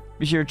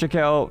be sure to check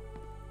out.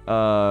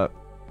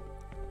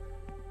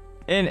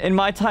 In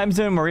my time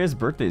zone, Maria's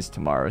birthday is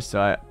tomorrow,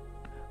 so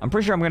I'm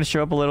pretty sure I'm gonna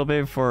show up a little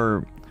bit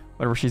for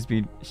whatever she's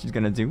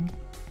gonna do.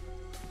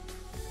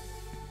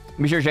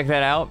 Be sure to check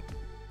that out.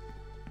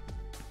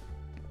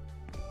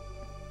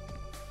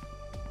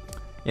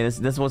 Yeah,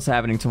 that's what's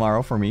happening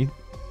tomorrow for me,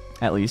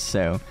 at least.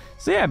 So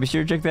yeah, be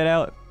sure to check that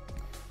out.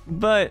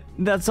 But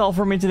that's all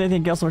for me today.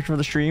 Thank you all so much for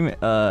the stream.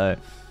 What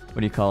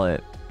do you call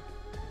it?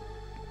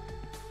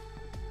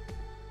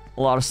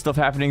 A lot of stuff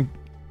happening.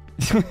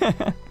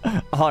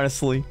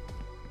 Honestly.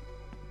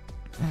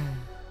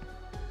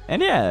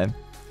 And yeah.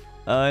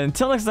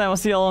 Until next time, I'll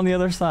see y'all on the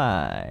other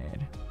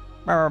side.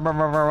 Bye, bye,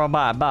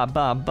 bye,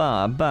 bye,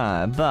 bye,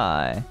 bye,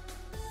 bye.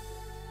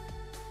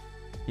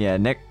 Yeah,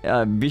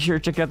 be sure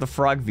to check out the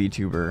frog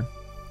VTuber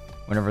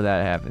whenever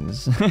that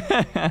happens.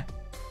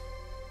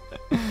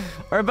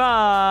 Alright,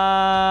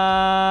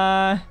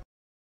 bye!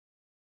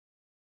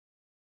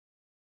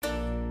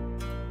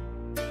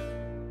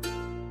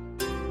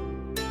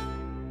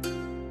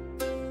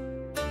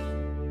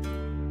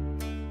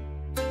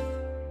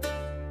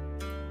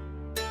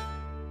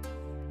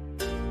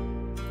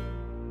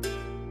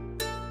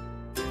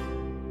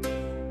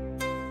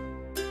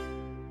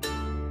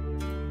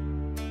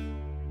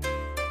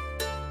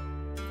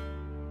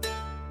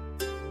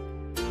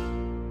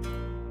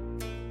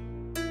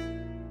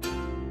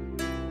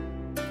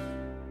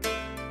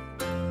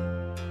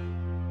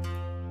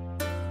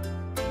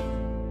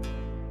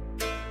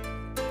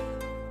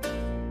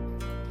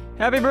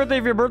 Happy birthday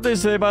if your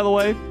birthday's today, by the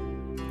way.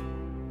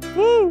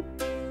 Woo!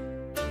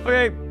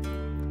 Okay.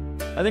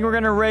 I think we're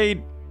gonna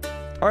raid.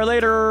 Alright,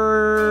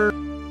 later.